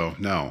 million. So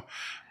no.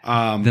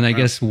 Then I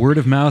guess word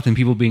of mouth and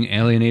people being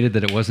alienated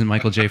that it wasn't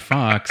Michael J.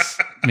 Fox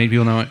made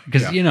people know it.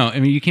 Because,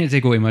 you can't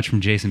take away much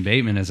from Jason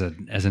Bateman as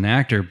an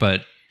actor,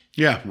 but...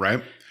 Yeah,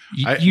 right.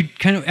 You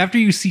kind of, after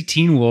you see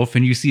Teen Wolf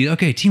and you see,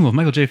 okay, Teen Wolf,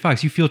 Michael J.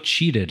 Fox, you feel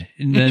cheated.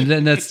 And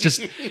then that's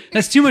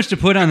too much to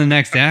put on the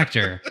next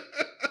actor.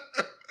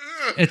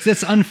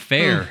 It's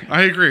unfair.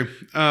 I agree.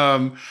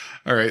 All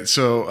right.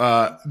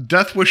 So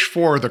Death Wish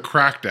 4, The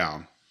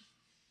Crackdown.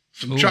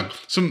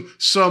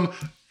 Some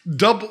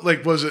double,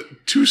 like, was it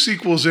 2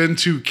 sequels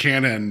into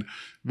canon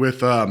with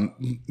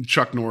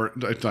Chuck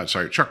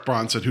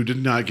Bronson, who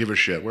did not give a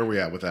shit. Where are we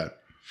at with that?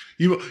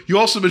 You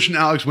also mentioned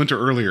Alex Winter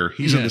earlier.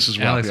 He's in this as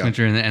well. Alex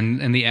Winter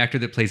and the actor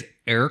that plays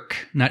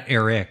Eric, not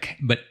Eric,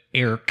 but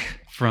Eric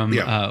from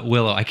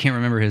Willow. I can't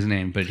remember his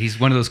name, but he's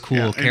one of those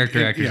cool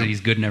character actors that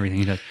he's good in everything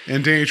he does.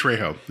 And Danny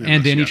Trejo.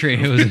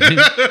 Trejo is in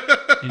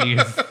it. And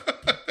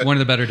he's one of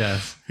the better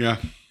deaths. Yeah.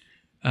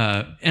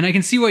 And I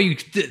can see why you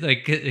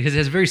like, because it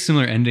has a very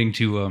similar ending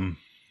to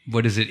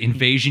what is it,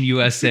 Invasion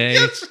USA?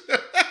 Yes.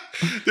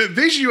 The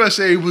Invasion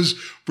USA was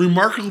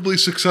remarkably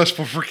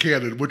successful for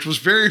canon, which was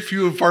very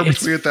few and far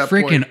between at that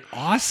point. Freaking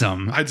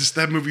awesome!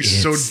 That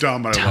movie's so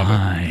dumb, and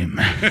I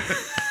love it.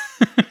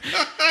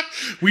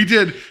 We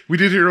did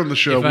hear on the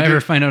show. If I ever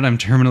find out I'm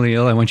terminally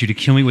ill, I want you to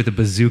kill me with a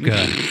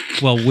bazooka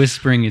while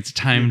whispering its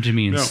time to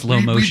me in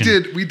slow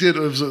motion. We did.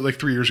 It was like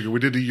 3 years ago. We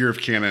did a year of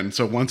canon.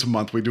 So once a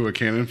month we do a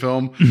canon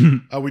film.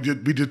 We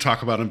did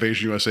talk about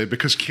Invasion USA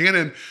because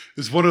canon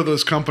is one of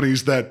those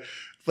companies that.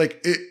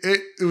 Like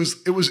it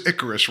was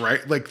Icarus,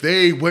 right? Like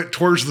they went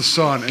towards the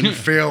sun and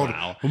failed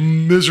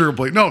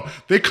miserably. No,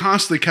 they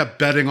constantly kept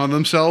betting on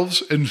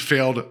themselves and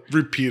failed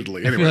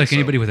repeatedly. I feel like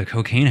anybody with a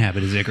cocaine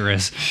habit is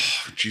Icarus.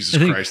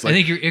 Jesus Christ! I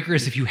think you're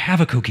Icarus if you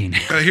have a cocaine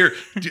habit. Here,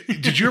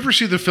 did you ever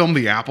see the film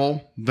The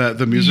Apple,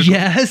 the musical?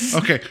 Yes.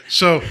 Okay,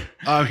 so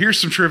here's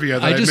some trivia.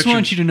 That I just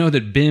want you to know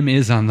that BIM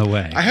is on the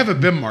way. I have a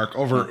BIM mark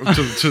over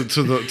to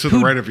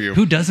the right of you.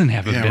 Who doesn't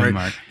have a BIM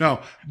mark? No.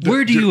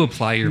 Where do you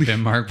apply your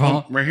BIM mark,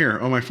 Paul? Right here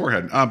on my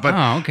forehead.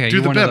 Okay. Do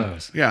you're the one BIM. of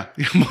those. Yeah.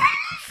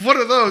 One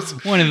of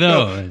those. One of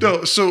those.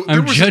 No. So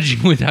I'm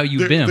judging with how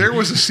you BIM. There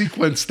was a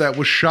sequence that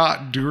was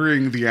shot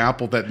during The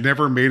Apple that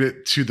never made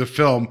it to the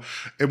film,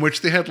 in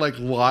which they had like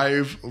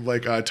live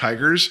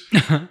tigers.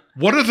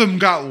 One of them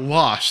got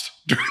lost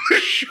during the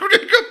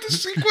shooting of the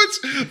sequence.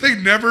 They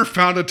never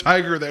found a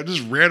tiger that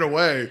just ran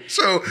away.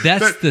 So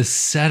that's the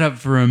setup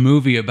for a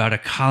movie about a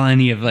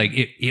colony of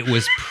it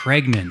was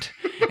pregnant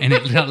and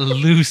it got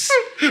loose.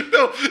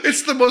 No,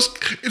 it's the most.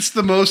 It's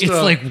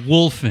like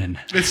Wolfen.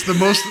 It's the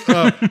most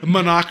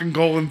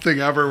Monacan thing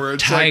ever. Where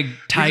it's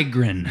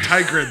Tigrin.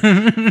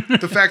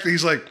 The fact that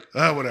he's like,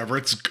 whatever.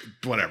 It's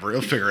whatever.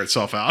 It'll figure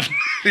itself out.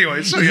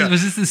 Anyway, so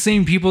was this the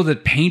same people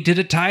that painted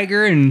a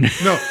tiger? And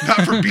no,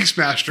 not for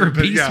Beastmaster.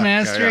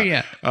 Beastmaster,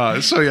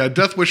 yeah.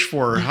 Death Wish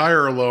 4,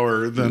 higher or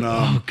lower than?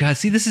 Oh God,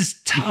 see, this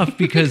is tough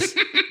because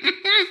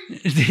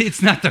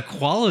it's not the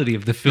quality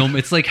of the film.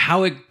 It's like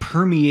how it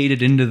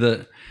permeated into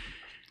the.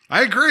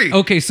 I agree.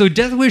 Okay, so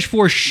Death Wish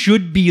 4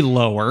 should be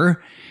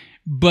lower,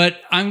 but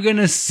I'm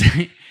gonna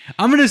say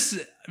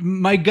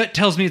my gut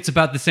tells me it's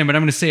about the same, but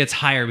I'm gonna say it's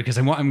higher because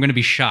I'm gonna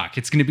be shocked.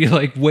 It's gonna be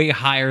like way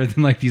higher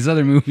than like these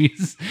other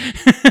movies.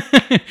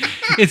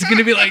 It's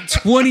gonna be like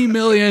 20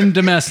 million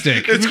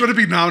domestic. It's gonna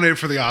be nominated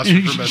for the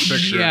Oscar for Best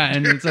Picture. Yeah,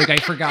 and it's like I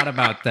forgot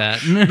about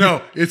that.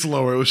 No, it's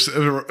lower. It was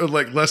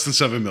like less than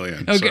 7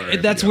 million. Okay, sorry.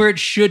 That's where it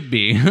should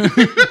be.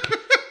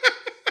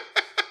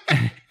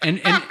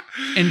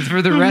 And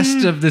for the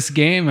rest of this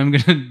game, I'm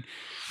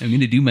I'm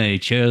going to do my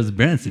Charles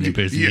Bronson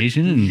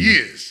impersonation. and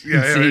Yes. Yeah.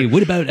 and say, right.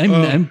 what about,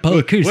 I'm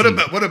Paul Kersey.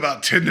 What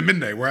about 10 to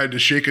midnight where I had to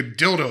shake a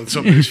dildo in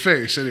somebody's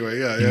face? Anyway,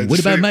 yeah. What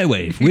about my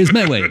wife? Where's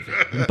my wife?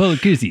 I'm Paul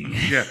Kersey.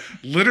 Yeah.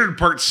 Leonard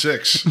Part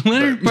 6.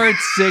 Leonard Part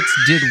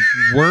 6 did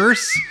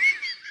worse.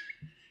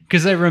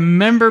 Because I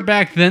remember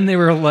back then they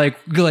were like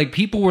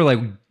people were like,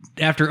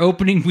 after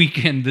opening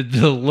weekend,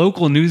 the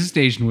local news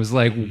station was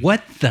like,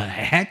 what the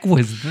heck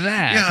was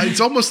that? Yeah,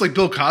 it's almost like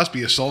Bill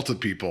Cosby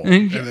assaulted people.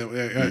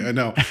 I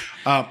know.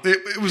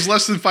 It was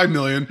less than 5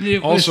 million.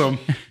 Also,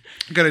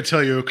 I got to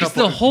tell you a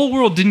couple. The whole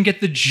world didn't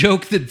get the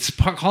joke that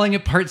calling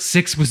it Part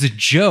 6 was a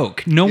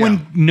joke. No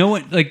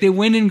one, like they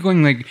went in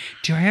going like,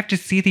 do I have to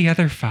see the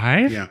other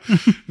 5? Yeah.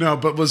 No,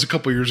 but it was a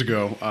couple years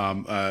ago.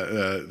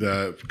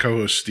 The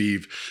co-host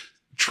Steve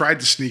tried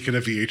to sneak in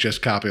a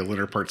VHS copy of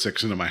Leonard Part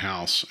 6 into my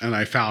house, and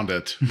I found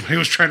it. He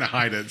was trying to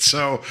hide it.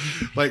 So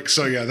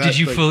yeah. Did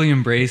you fully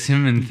embrace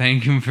him and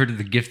thank him for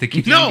the gift that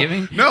keeps on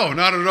giving? No,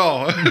 not at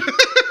all.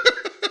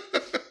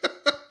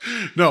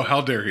 No,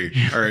 how dare he?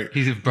 All right.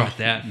 He brought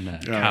that and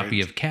a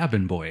copy of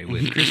Cabin Boy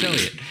with Chris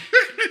Elliott.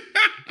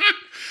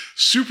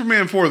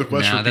 Superman 4, The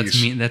Quest for that's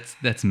Peace. mean.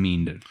 That's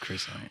mean to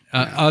Chris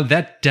Elliott.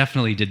 That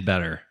definitely did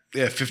better.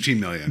 Yeah, 15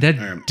 million.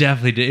 That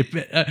definitely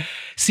did.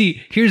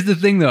 See, here's the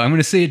thing, though. I'm going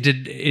to say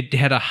it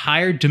had a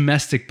higher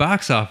domestic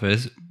box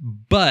office,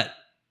 but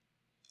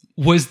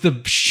was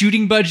the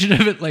shooting budget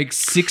of it like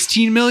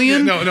 16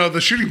 million? No.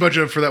 The shooting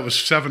budget for that was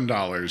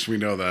 $7. We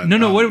know that.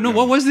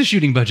 What was the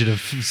shooting budget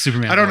of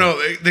Superman? I don't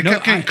know. They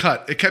kept getting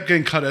cut. It kept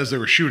getting cut as they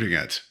were shooting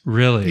it.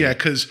 Really? Yeah,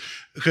 because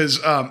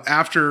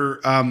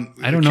after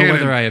I don't know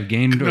whether I have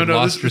gained or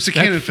lost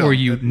respect for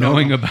you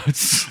knowing about.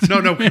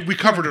 No, we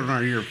covered it in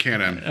our year of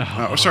canon.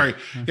 Sorry,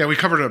 yeah, we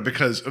covered it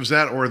because it was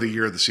that or the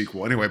year of the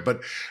sequel. Anyway,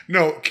 but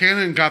no,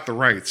 Canon got the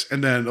rights,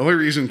 and then the only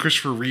reason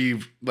Christopher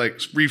Reeve signed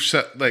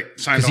on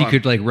because he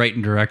could write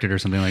and direct it or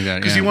something like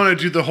that. Because he wanted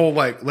to do the whole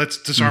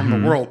let's disarm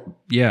the world.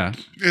 Yeah,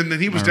 and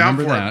then he was down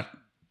for it.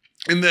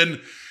 And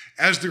then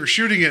as they were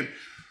shooting it,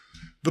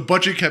 the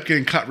budget kept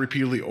getting cut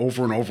repeatedly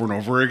over and over and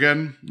over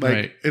again.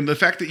 Right. And the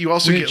fact that you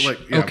also get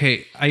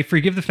okay, I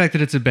forgive the fact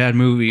that it's a bad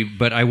movie,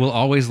 but I will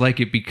always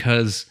like it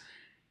because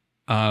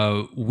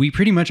we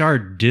pretty much are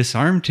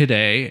disarmed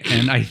today,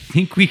 and I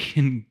think we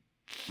can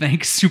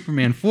thank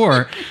Superman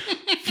 4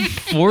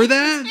 for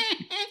that.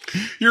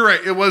 You're right.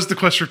 It was The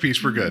Quest for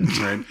Peace. We're good,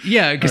 right?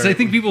 Yeah, because I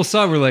think people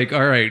saw, we're like,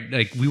 all right,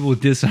 like we will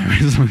disarm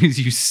as long as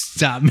you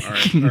stop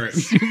making all right.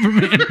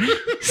 Superman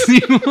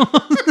sequels.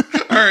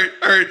 All right.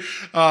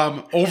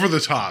 Over the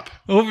top.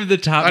 Over the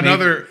top.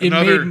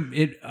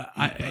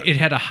 It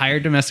had a higher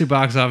domestic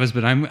box office,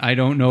 but I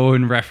don't know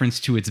in reference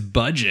to its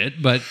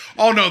budget. But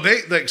oh no,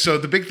 so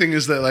the big thing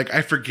is that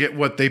I forget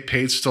what they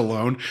paid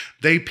Stallone.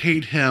 They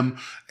paid him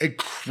a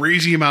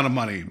crazy amount of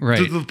money, right?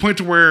 To the point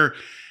to where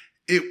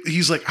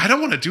he's like, I don't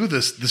want to do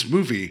this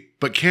movie,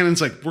 but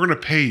Canon's like, we're going to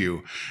pay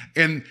you,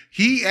 and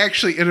he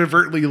actually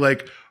inadvertently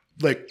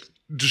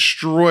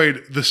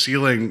destroyed the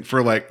ceiling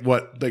for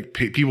what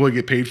people would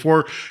get paid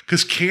for,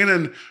 because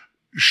Canon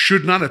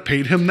should not have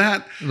paid him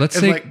that. Let's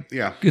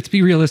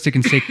be realistic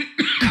and say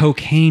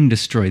cocaine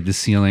destroyed the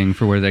ceiling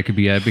for where that could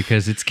be at,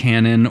 because it's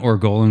Canon or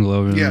Golden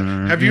Globe.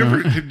 Yeah. Have you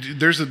ever?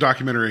 There's a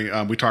documentary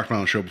we talked about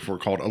on the show before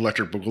called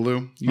Electric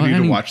Boogaloo. You need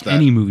to watch that.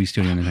 Any movie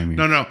studio anythime.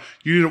 No.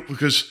 You need to,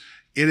 because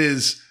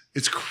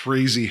it's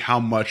crazy how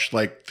much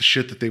the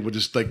shit that they would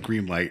just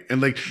green light,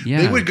 and they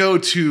would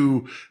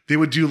do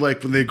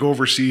when they go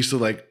overseas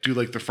to do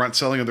the front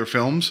selling of their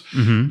films.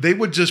 Mm-hmm. They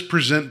would just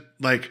present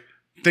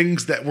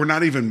things that were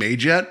not even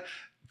made yet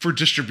for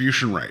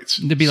distribution rights.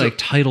 There'd be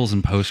titles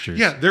and posters.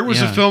 Yeah, there was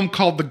a film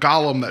called The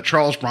Golem that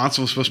Charles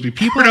Bronson was supposed to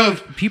be part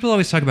of. People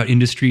always talk about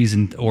industries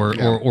and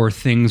or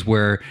things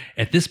where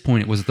at this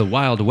point it was the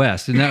Wild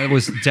West, and that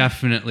was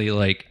definitely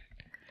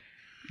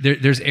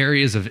there's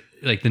areas of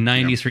the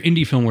 90s for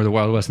indie film were the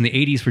Wild West, and the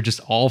 80s for just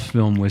all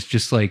film was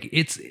just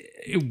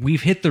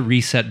we've hit the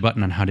reset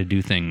button on how to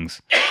do things.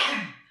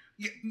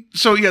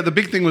 So yeah, the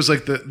big thing was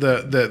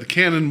the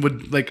Canon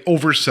would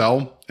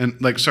oversell and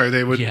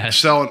they would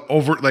sell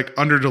and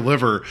under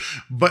deliver,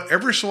 but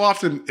every so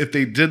often if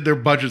they did their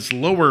budgets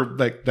lower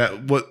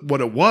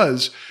what it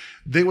was,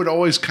 they would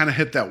always kind of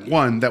hit that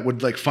one that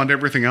would fund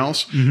everything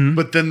else. Mm-hmm.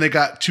 But then they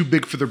got too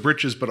big for their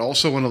britches, but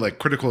also into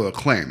critical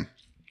acclaim.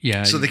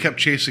 Yeah. So they kept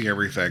chasing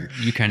everything.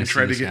 You kind of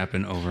see this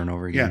happen over and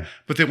over again. Yeah.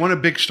 But they wanted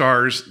big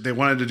stars. They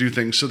wanted to do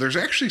things. So there's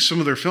actually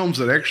some of their films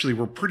that actually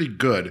were pretty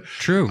good.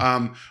 True.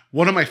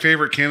 One of my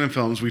favorite Canon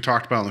films we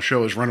talked about on the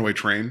show is Runaway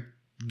Train.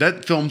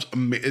 That film's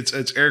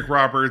it's Eric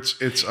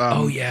Roberts. It's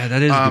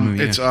that is the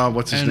movie. It's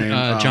what's his name?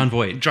 Jon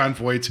Voight. Jon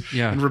Voight.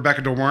 Yeah. And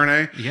Rebecca De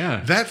Mornay.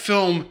 Yeah. That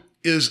film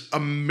is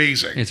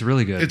amazing. It's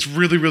really good. It's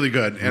really, really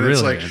good. And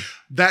really it's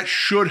that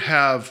should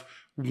have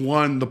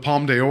won the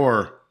Palme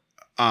d'Or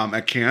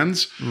at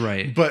Cannes.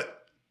 Right.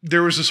 But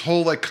there was this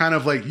whole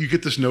you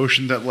get this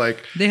notion that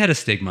they had a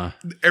stigma.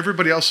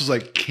 Everybody else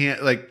was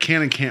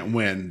Canon can't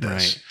win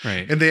this.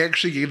 Right. And they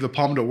actually gave the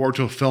Palme d'Or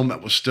to a film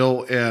that was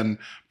still in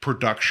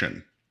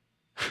production.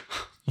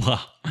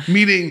 Wow.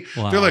 Meaning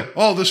Wow. they're like,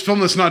 oh, this film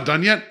that's not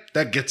done yet,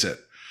 that gets it.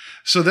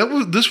 So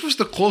this was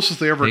the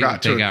closest they ever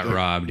got to They it. got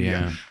robbed,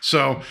 yeah.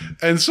 So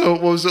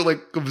what was it like?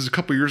 It was a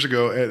couple years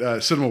ago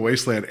at Cinema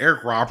Wasteland.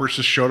 Eric Roberts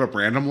just showed up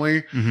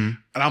randomly, and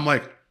I'm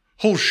like,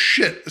 "Oh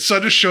shit!" So I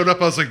just showed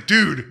up. I was like,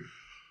 "Dude,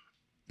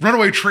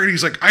 Runaway Train."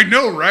 He's like, "I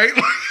know, right?"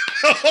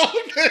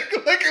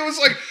 Like it was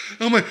like,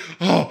 I'm like,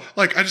 oh,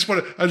 like I just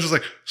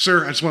like,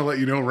 sir, I just want to let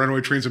you know,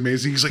 Runaway Train's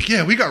amazing. He's like,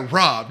 yeah, we got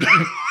robbed.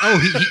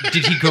 Oh,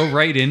 did he go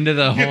right into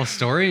the whole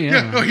story?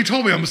 Yeah, no, he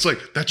told me. I'm just like,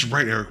 that's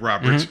right, Eric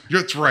Roberts.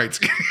 That's right.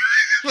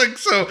 Like,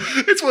 so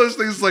it's one of those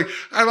things. Like,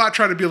 I'm not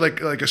trying to be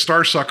like a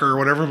star sucker or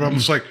whatever, but I'm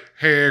just like,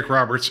 hey, Eric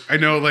Roberts, I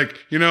know, like,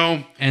 you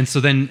know. And so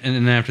then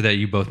after that,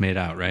 you both made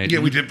out, right? Yeah,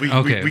 we did.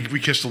 We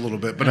kissed a little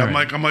bit, but I'm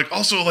like,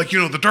 also like, you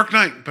know, The Dark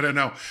Knight. But I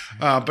know,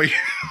 but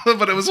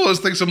it was one of those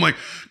things. I'm like,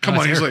 come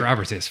on, he's Eric like,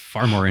 Roberts has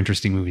far more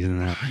interesting movies than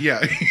that.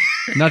 yeah.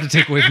 Not to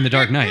take away from The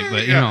Dark Knight,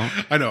 but you know.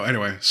 I know.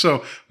 Anyway,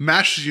 so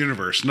Masters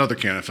Universe, another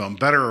canon film,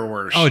 better or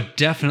worse? Oh,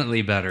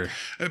 definitely better.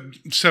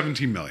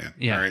 17 million.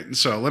 Yeah. All right.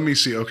 So let me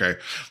see. Okay,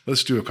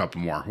 let's do a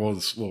couple more.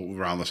 We'll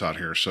round this out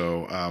here.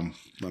 So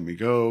let me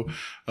go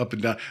up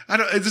and down.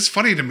 It's just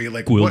funny to me,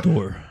 like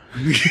Gwildor.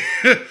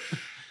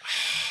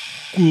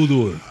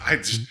 Gwildor. I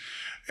just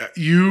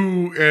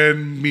you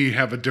and me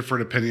have a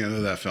different opinion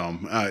of that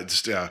film.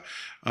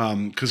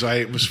 Because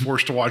I was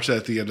forced to watch that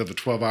at the end of the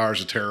 12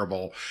 hours of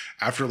terrible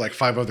after like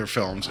 5 other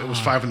films. It was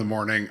 5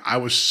 a.m. I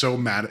was so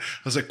mad. I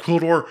was like,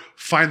 Quildor,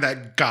 find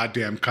that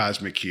goddamn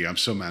cosmic key. I'm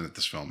so mad at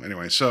this film.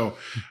 Anyway, so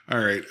all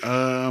right.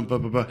 Oh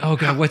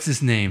God, what's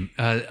his name?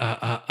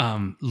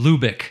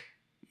 Lubick,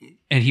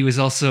 and he was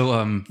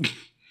also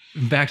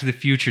Back to the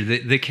Future.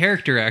 The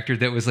character actor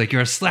that was like,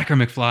 "You're a slacker,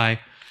 McFly."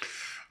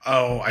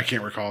 Oh, I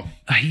can't recall.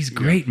 He's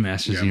great, in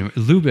Masters. You know,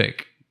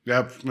 Lubick.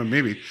 Yeah,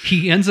 maybe.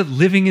 He ends up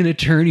living in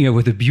Eternia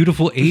with a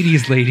beautiful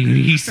 80s lady, and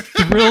he's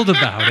thrilled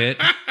about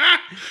it.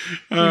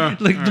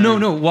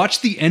 No,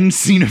 watch the end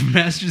scene of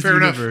Masters Fair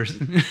Universe.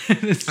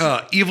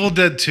 Evil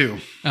Dead 2.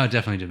 Oh,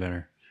 definitely did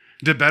better.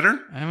 Did better?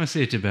 I want to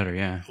say it did better,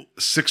 yeah.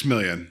 6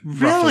 million.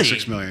 Really? Roughly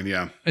 6 million,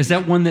 yeah. Is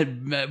that one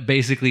that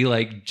basically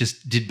like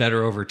just did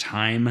better over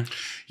time?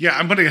 Yeah,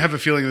 I'm going to have a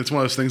feeling it's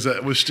one of those things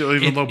that was still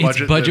even low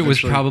budget. Its budget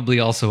was probably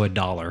also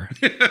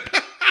 $1.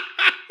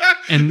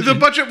 And the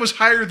budget was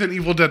higher than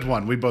Evil Dead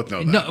 1. We both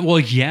know that. No, well,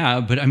 yeah,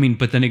 but I mean,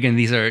 but then again,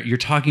 you're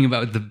talking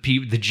about the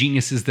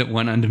geniuses that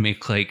went on to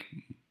make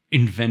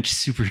invent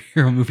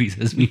superhero movies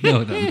as we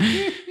know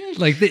them.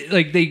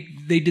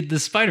 they did the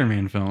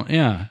Spider-Man film.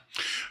 Yeah.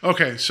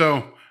 Okay,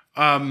 so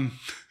the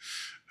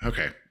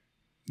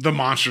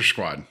Monster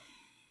Squad.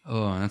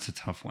 Oh, that's a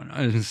tough one.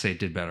 I was gonna say it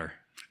did better.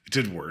 It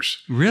did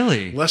worse.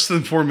 Really? Less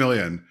than 4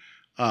 million.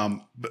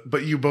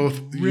 But you both,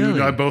 really? you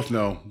and I both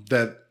know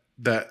that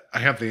I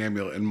have the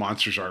amulet and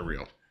monsters are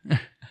real.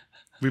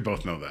 We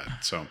both know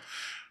that. So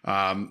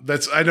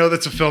I know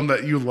that's a film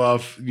that you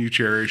love and you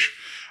cherish.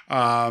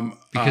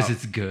 Because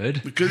it's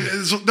good?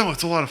 Because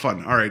it's a lot of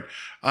fun. All right.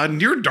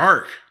 Near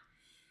Dark.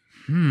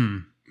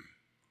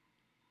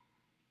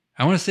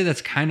 I want to say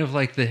that's kind of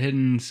like the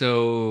hidden.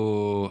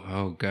 So,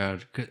 oh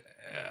God.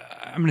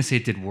 I'm going to say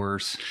it did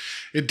worse.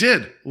 It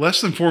did.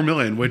 Less than 4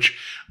 million, which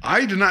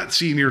I did not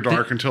see Near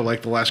Dark until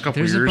like the last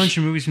couple of years. There's a bunch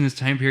of movies from this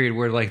time period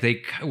where like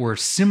they were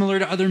similar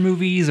to other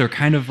movies or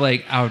kind of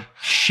like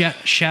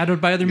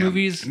shadowed by other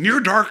movies. Near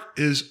Dark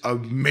is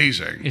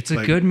amazing. It's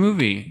a good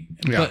movie.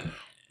 Yeah.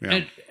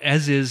 But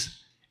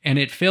and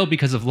it failed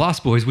because of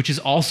Lost Boys, which is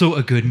also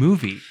a good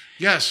movie.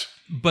 Yes.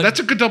 But that's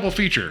a good double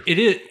feature. It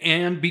is,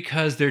 and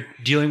because they're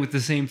dealing with the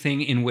same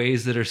thing in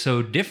ways that are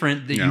so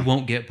different that you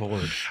won't get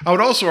bored. I would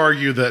also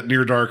argue that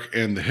Near Dark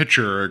and The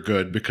Hitcher are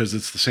good because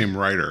it's the same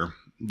writer.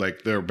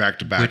 Like they're back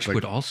to back. Which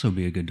would also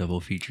be a good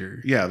double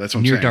feature. Yeah, that's what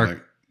I'm saying. Near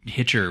Dark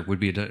Hitcher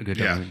would be a good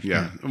double feature.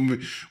 Yeah.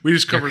 We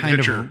just covered kind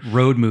Hitcher. Of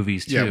road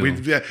movies too.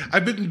 Yeah,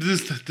 I've been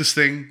this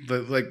thing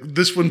that like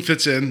this one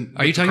fits in.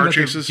 Are you talking about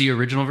the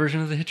original version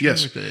of The Hitcher?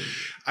 Yes.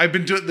 I've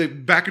been doing the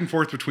back and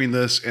forth between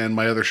this and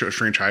my other show,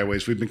 Strange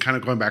Highways. We've been kind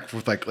of going back and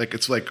forth, like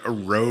it's like a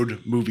road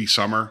movie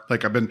summer.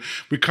 Like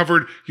we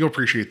covered. You'll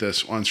appreciate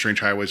this on Strange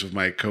Highways with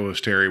my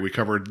co-host Terry. We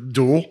covered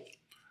Duel,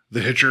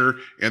 The Hitcher,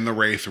 and The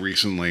Wraith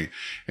recently,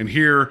 and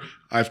here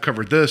I've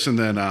covered this. And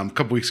then a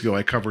couple weeks ago,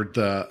 I covered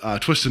the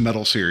Twisted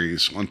Metal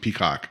series on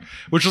Peacock,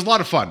 which is a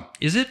lot of fun.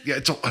 Is it? Yeah,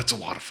 it's a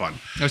lot of fun.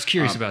 I was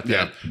curious about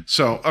that. Yeah.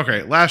 So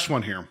okay, last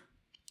one here.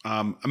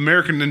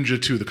 American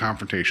Ninja 2: The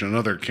Confrontation,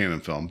 another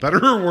canon film.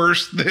 Better or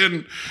worse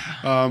than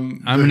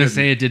I'm going to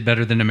say it did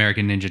better than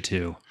American Ninja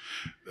 2.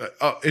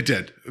 It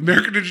did.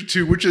 American Ninja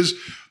 2, which is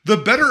the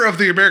better of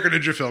the American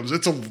Ninja films.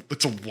 It's a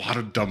lot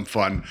of dumb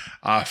fun.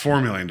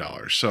 $4 million.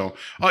 So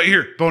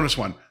here, bonus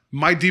one.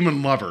 My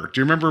Demon Lover.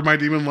 Do you remember My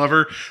Demon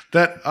Lover?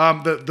 That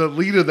the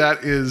lead of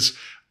that is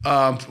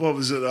what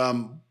was it?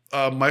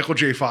 Michael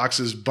J.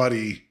 Fox's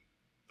buddy.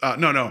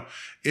 No.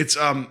 It's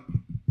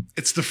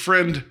the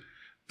friend.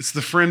 It's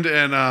the friend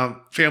and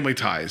Family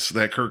Ties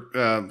that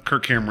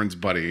Kirk Cameron's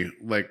buddy,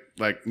 like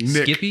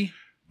Nick. Skippy?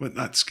 But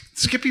not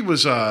Skippy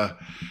was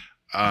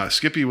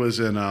Skippy was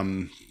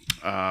in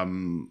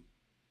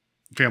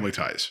Family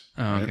Ties.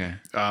 Oh, okay.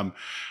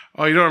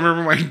 Oh, you don't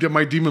remember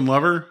my Demon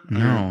Lover?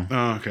 No.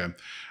 Oh, okay.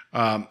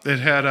 It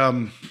had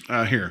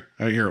here.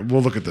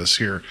 We'll look at this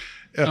here.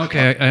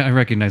 Okay, I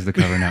recognize the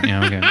cover now.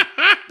 Yeah, okay.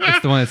 It's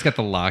the one that's got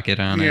the locket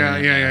on it.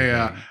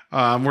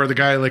 Yeah. Where the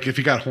guy, like, if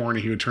he got horny,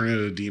 he would turn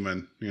into a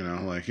demon.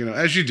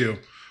 As you do.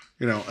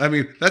 I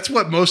mean, that's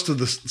what most of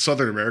the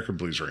Southern American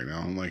believes right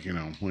now.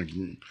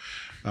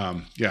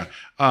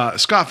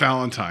 Scott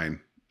Valentine,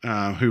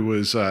 who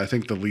was, I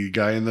think, the lead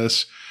guy in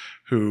this,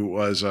 who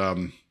was, what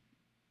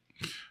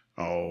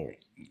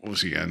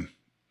was he in?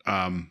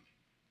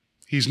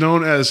 He's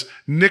known as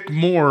Nick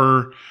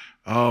Moore.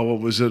 What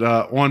was it?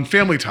 On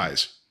Family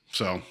Ties.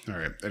 So, all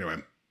right. Anyway,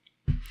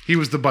 he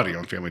was the buddy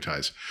on Family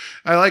Ties.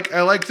 I like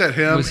that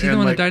him. Was he the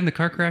one that died in the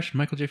car crash?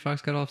 Michael J.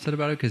 Fox got all upset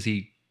about it because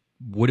he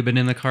would have been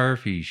in the car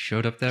if he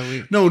showed up that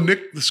week. No,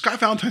 Scott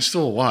Valentine's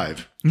still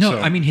alive. No, so.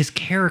 I mean his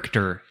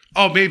character.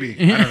 Oh, maybe.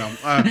 I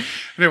don't know.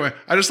 Anyway,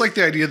 I just like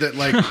the idea that,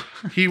 like,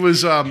 he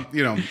was,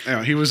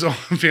 he was on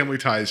Family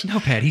Ties. No,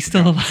 Pat, he's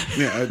still alive.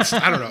 Yeah,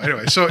 I don't know.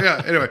 Anyway, so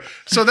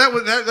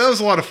that was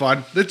a lot of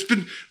fun. It's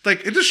been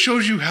like, it just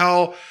shows you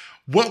how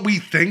what we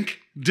think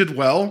did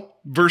well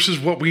versus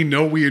what we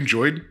know we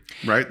enjoyed.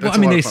 Right. That's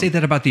they say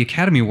that about the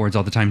Academy Awards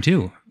all the time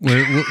too.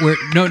 Where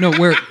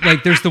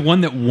like there's the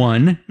one that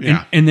won,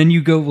 and then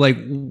you go like,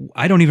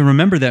 I don't even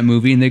remember that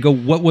movie, and they go,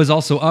 what was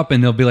also up,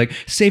 and they'll be like,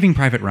 Saving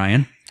Private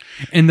Ryan.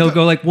 And they'll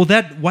go like, well,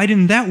 why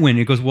didn't that win?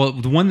 It goes, well,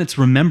 the one that's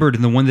remembered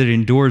and the one that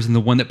endures and the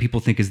one that people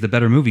think is the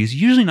better movie is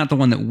usually not the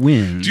one that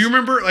wins. Do you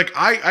remember, like,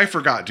 I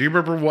forgot. Do you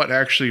remember what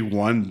actually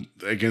won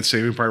against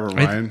Saving Private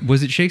Ryan?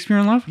 Was it Shakespeare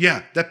in Love?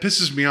 Yeah, that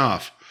pisses me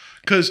off.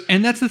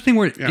 And that's the thing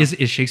where, is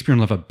Shakespeare in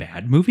Love a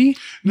bad movie?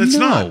 That's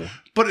not.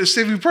 But is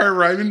Saving Private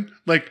Ryan,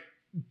 like,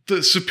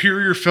 the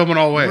superior film in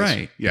all ways?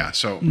 Right. Yeah,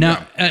 so.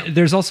 Now,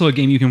 there's also a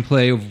game you can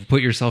play,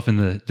 put yourself in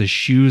the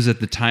shoes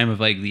at the time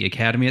of, like, the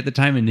Academy at the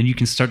time, and then you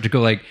can start to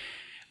go, like,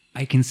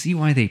 I can see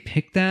why they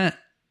picked that,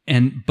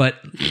 but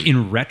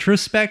in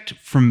retrospect,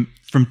 from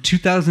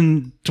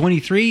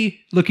 2023,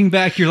 looking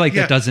back, you're like,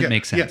 that doesn't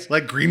make sense. Yeah.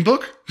 Like Green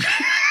Book?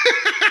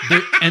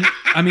 And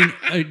I mean,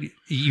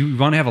 you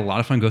want to have a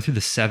lot of fun, go through the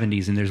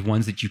 70s, and there's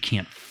ones that you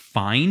can't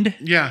find.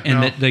 Yeah.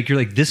 And that, like, you're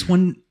like, this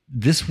won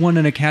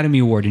an Academy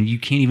Award, and you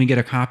can't even get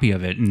a copy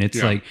of it. And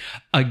it's like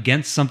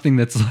against something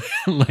that's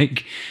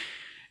like,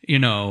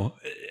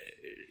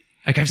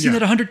 like I've seen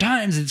it 100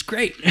 times. It's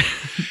great.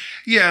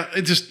 Yeah,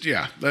 it just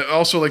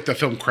Also, like the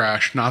film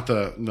Crash, not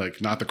the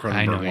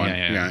Cronenberg one.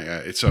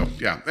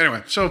 Yeah.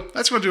 Anyway, so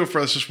that's going to do it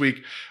for us this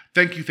week.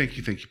 Thank you, Pat.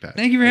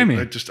 Thank you for having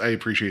me. I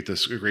appreciate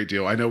this a great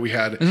deal. I know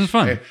this is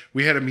fun.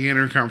 We had a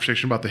meandering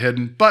conversation about The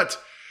Hidden, but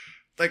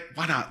like,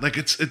 why not? Like,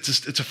 it's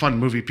a fun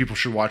movie. People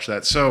should watch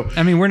that. So,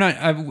 I mean,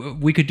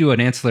 we could do an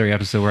ancillary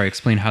episode where I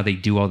explain how they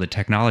do all the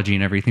technology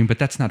and everything, but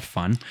that's not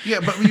fun. Yeah,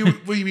 but what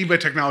do you mean by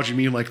technology? You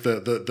mean like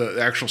the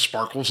actual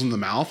sparkles in the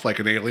mouth, like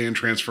an alien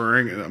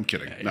transferring? I'm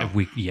kidding. No.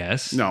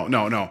 Yes. No.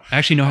 I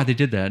actually know how they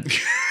did that.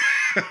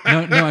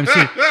 No, I'm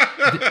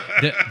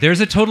serious.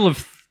 There's a total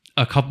of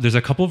there's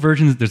a couple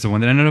versions. There's the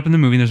one that ended up in the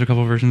movie, and there's a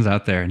couple versions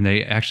out there, and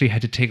they actually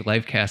had to take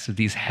live casts of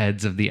these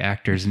heads of the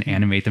actors and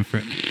animate them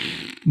for.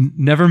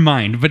 Never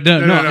mind, but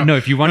no.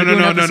 If you want to do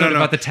an episode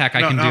about the tech,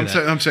 I can do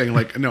that. I'm saying,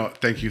 like, no,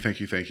 thank you.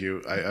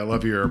 I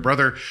love you, you're a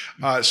brother.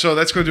 So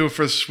that's going to do it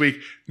for this week.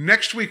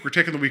 Next week, we're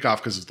taking the week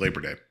off because it's Labor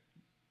Day.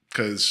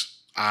 Because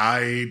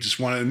I just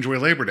want to enjoy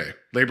Labor Day,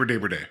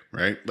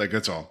 right? Like,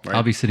 that's all. Right?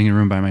 I'll be sitting in a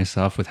room by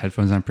myself with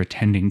headphones on,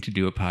 pretending to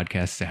do a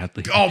podcast.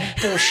 Sadly, oh,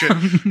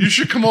 bullshit! You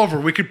should come over.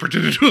 We could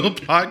pretend to do a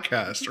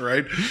podcast,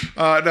 right?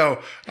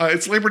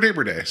 It's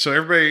Labor Day. So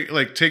everybody,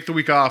 like, take the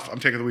week off. I'm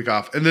taking the week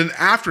off, and then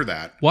after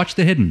that, watch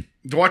The Hidden.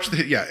 But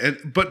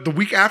the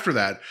week after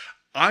that,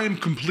 I am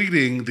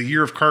completing the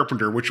year of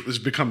Carpenter, which has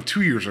become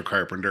 2 years of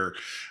Carpenter,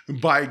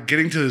 by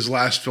getting to his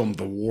last film,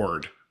 The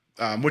Ward,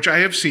 which I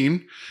have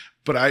seen.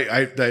 But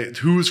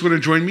who's going to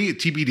join me at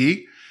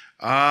TBD?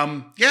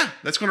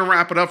 That's going to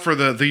wrap it up for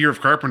the year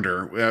of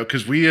Carpenter,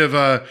 because we have,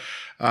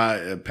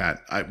 Pat,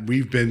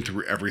 we've been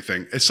through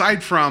everything.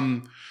 Aside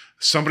from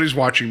Somebody's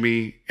Watching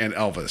Me and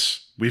Elvis,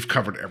 we've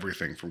covered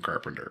everything from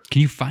Carpenter.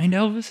 Can you find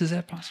Elvis? Is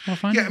that possible to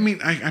find? Yeah, I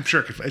mean, I'm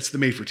sure it's the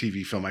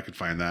made-for-TV film. I could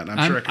find that.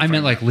 I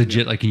meant like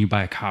legit, like, can you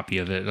buy a copy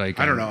of it? Like,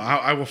 I don't know.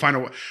 I will find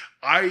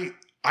a.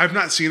 I've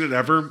not seen it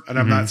ever, and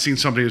I've not seen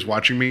Somebody Is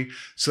Watching Me,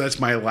 so that's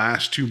my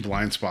last two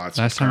blind spots.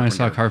 Last time I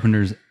saw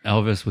Carpenter's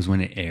Elvis was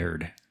when it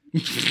aired.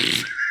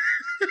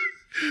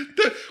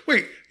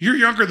 Wait, you're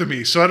younger than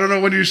me, so I don't know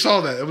when you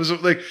saw that. It was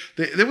like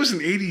there was an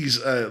 80s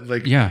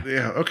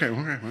Okay,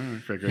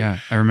 great. Yeah,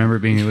 I remember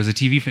it was a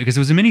TV because it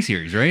was a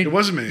miniseries, right? It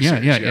was a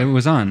miniseries. Yeah, it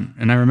was on,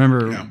 and I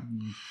remember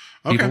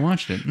people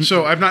watched it.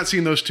 So I've not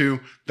seen those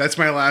two. That's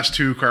my last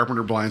two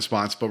Carpenter blind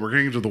spots, but we're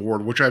getting into The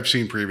Ward, which I've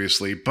seen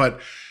previously,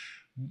 but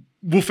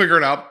we'll figure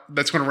it out.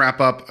 That's going to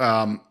wrap up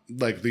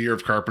the year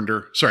of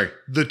Carpenter. Sorry,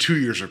 the 2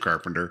 years of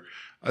Carpenter.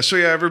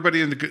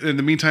 Everybody in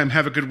the meantime,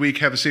 have a good week.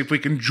 Have a safe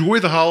week. Enjoy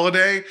the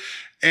holiday.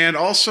 And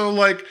also,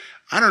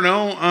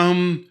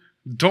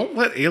 don't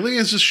let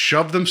aliens just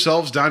shove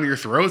themselves down your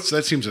throats.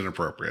 That seems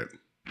inappropriate.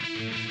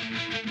 Yeah!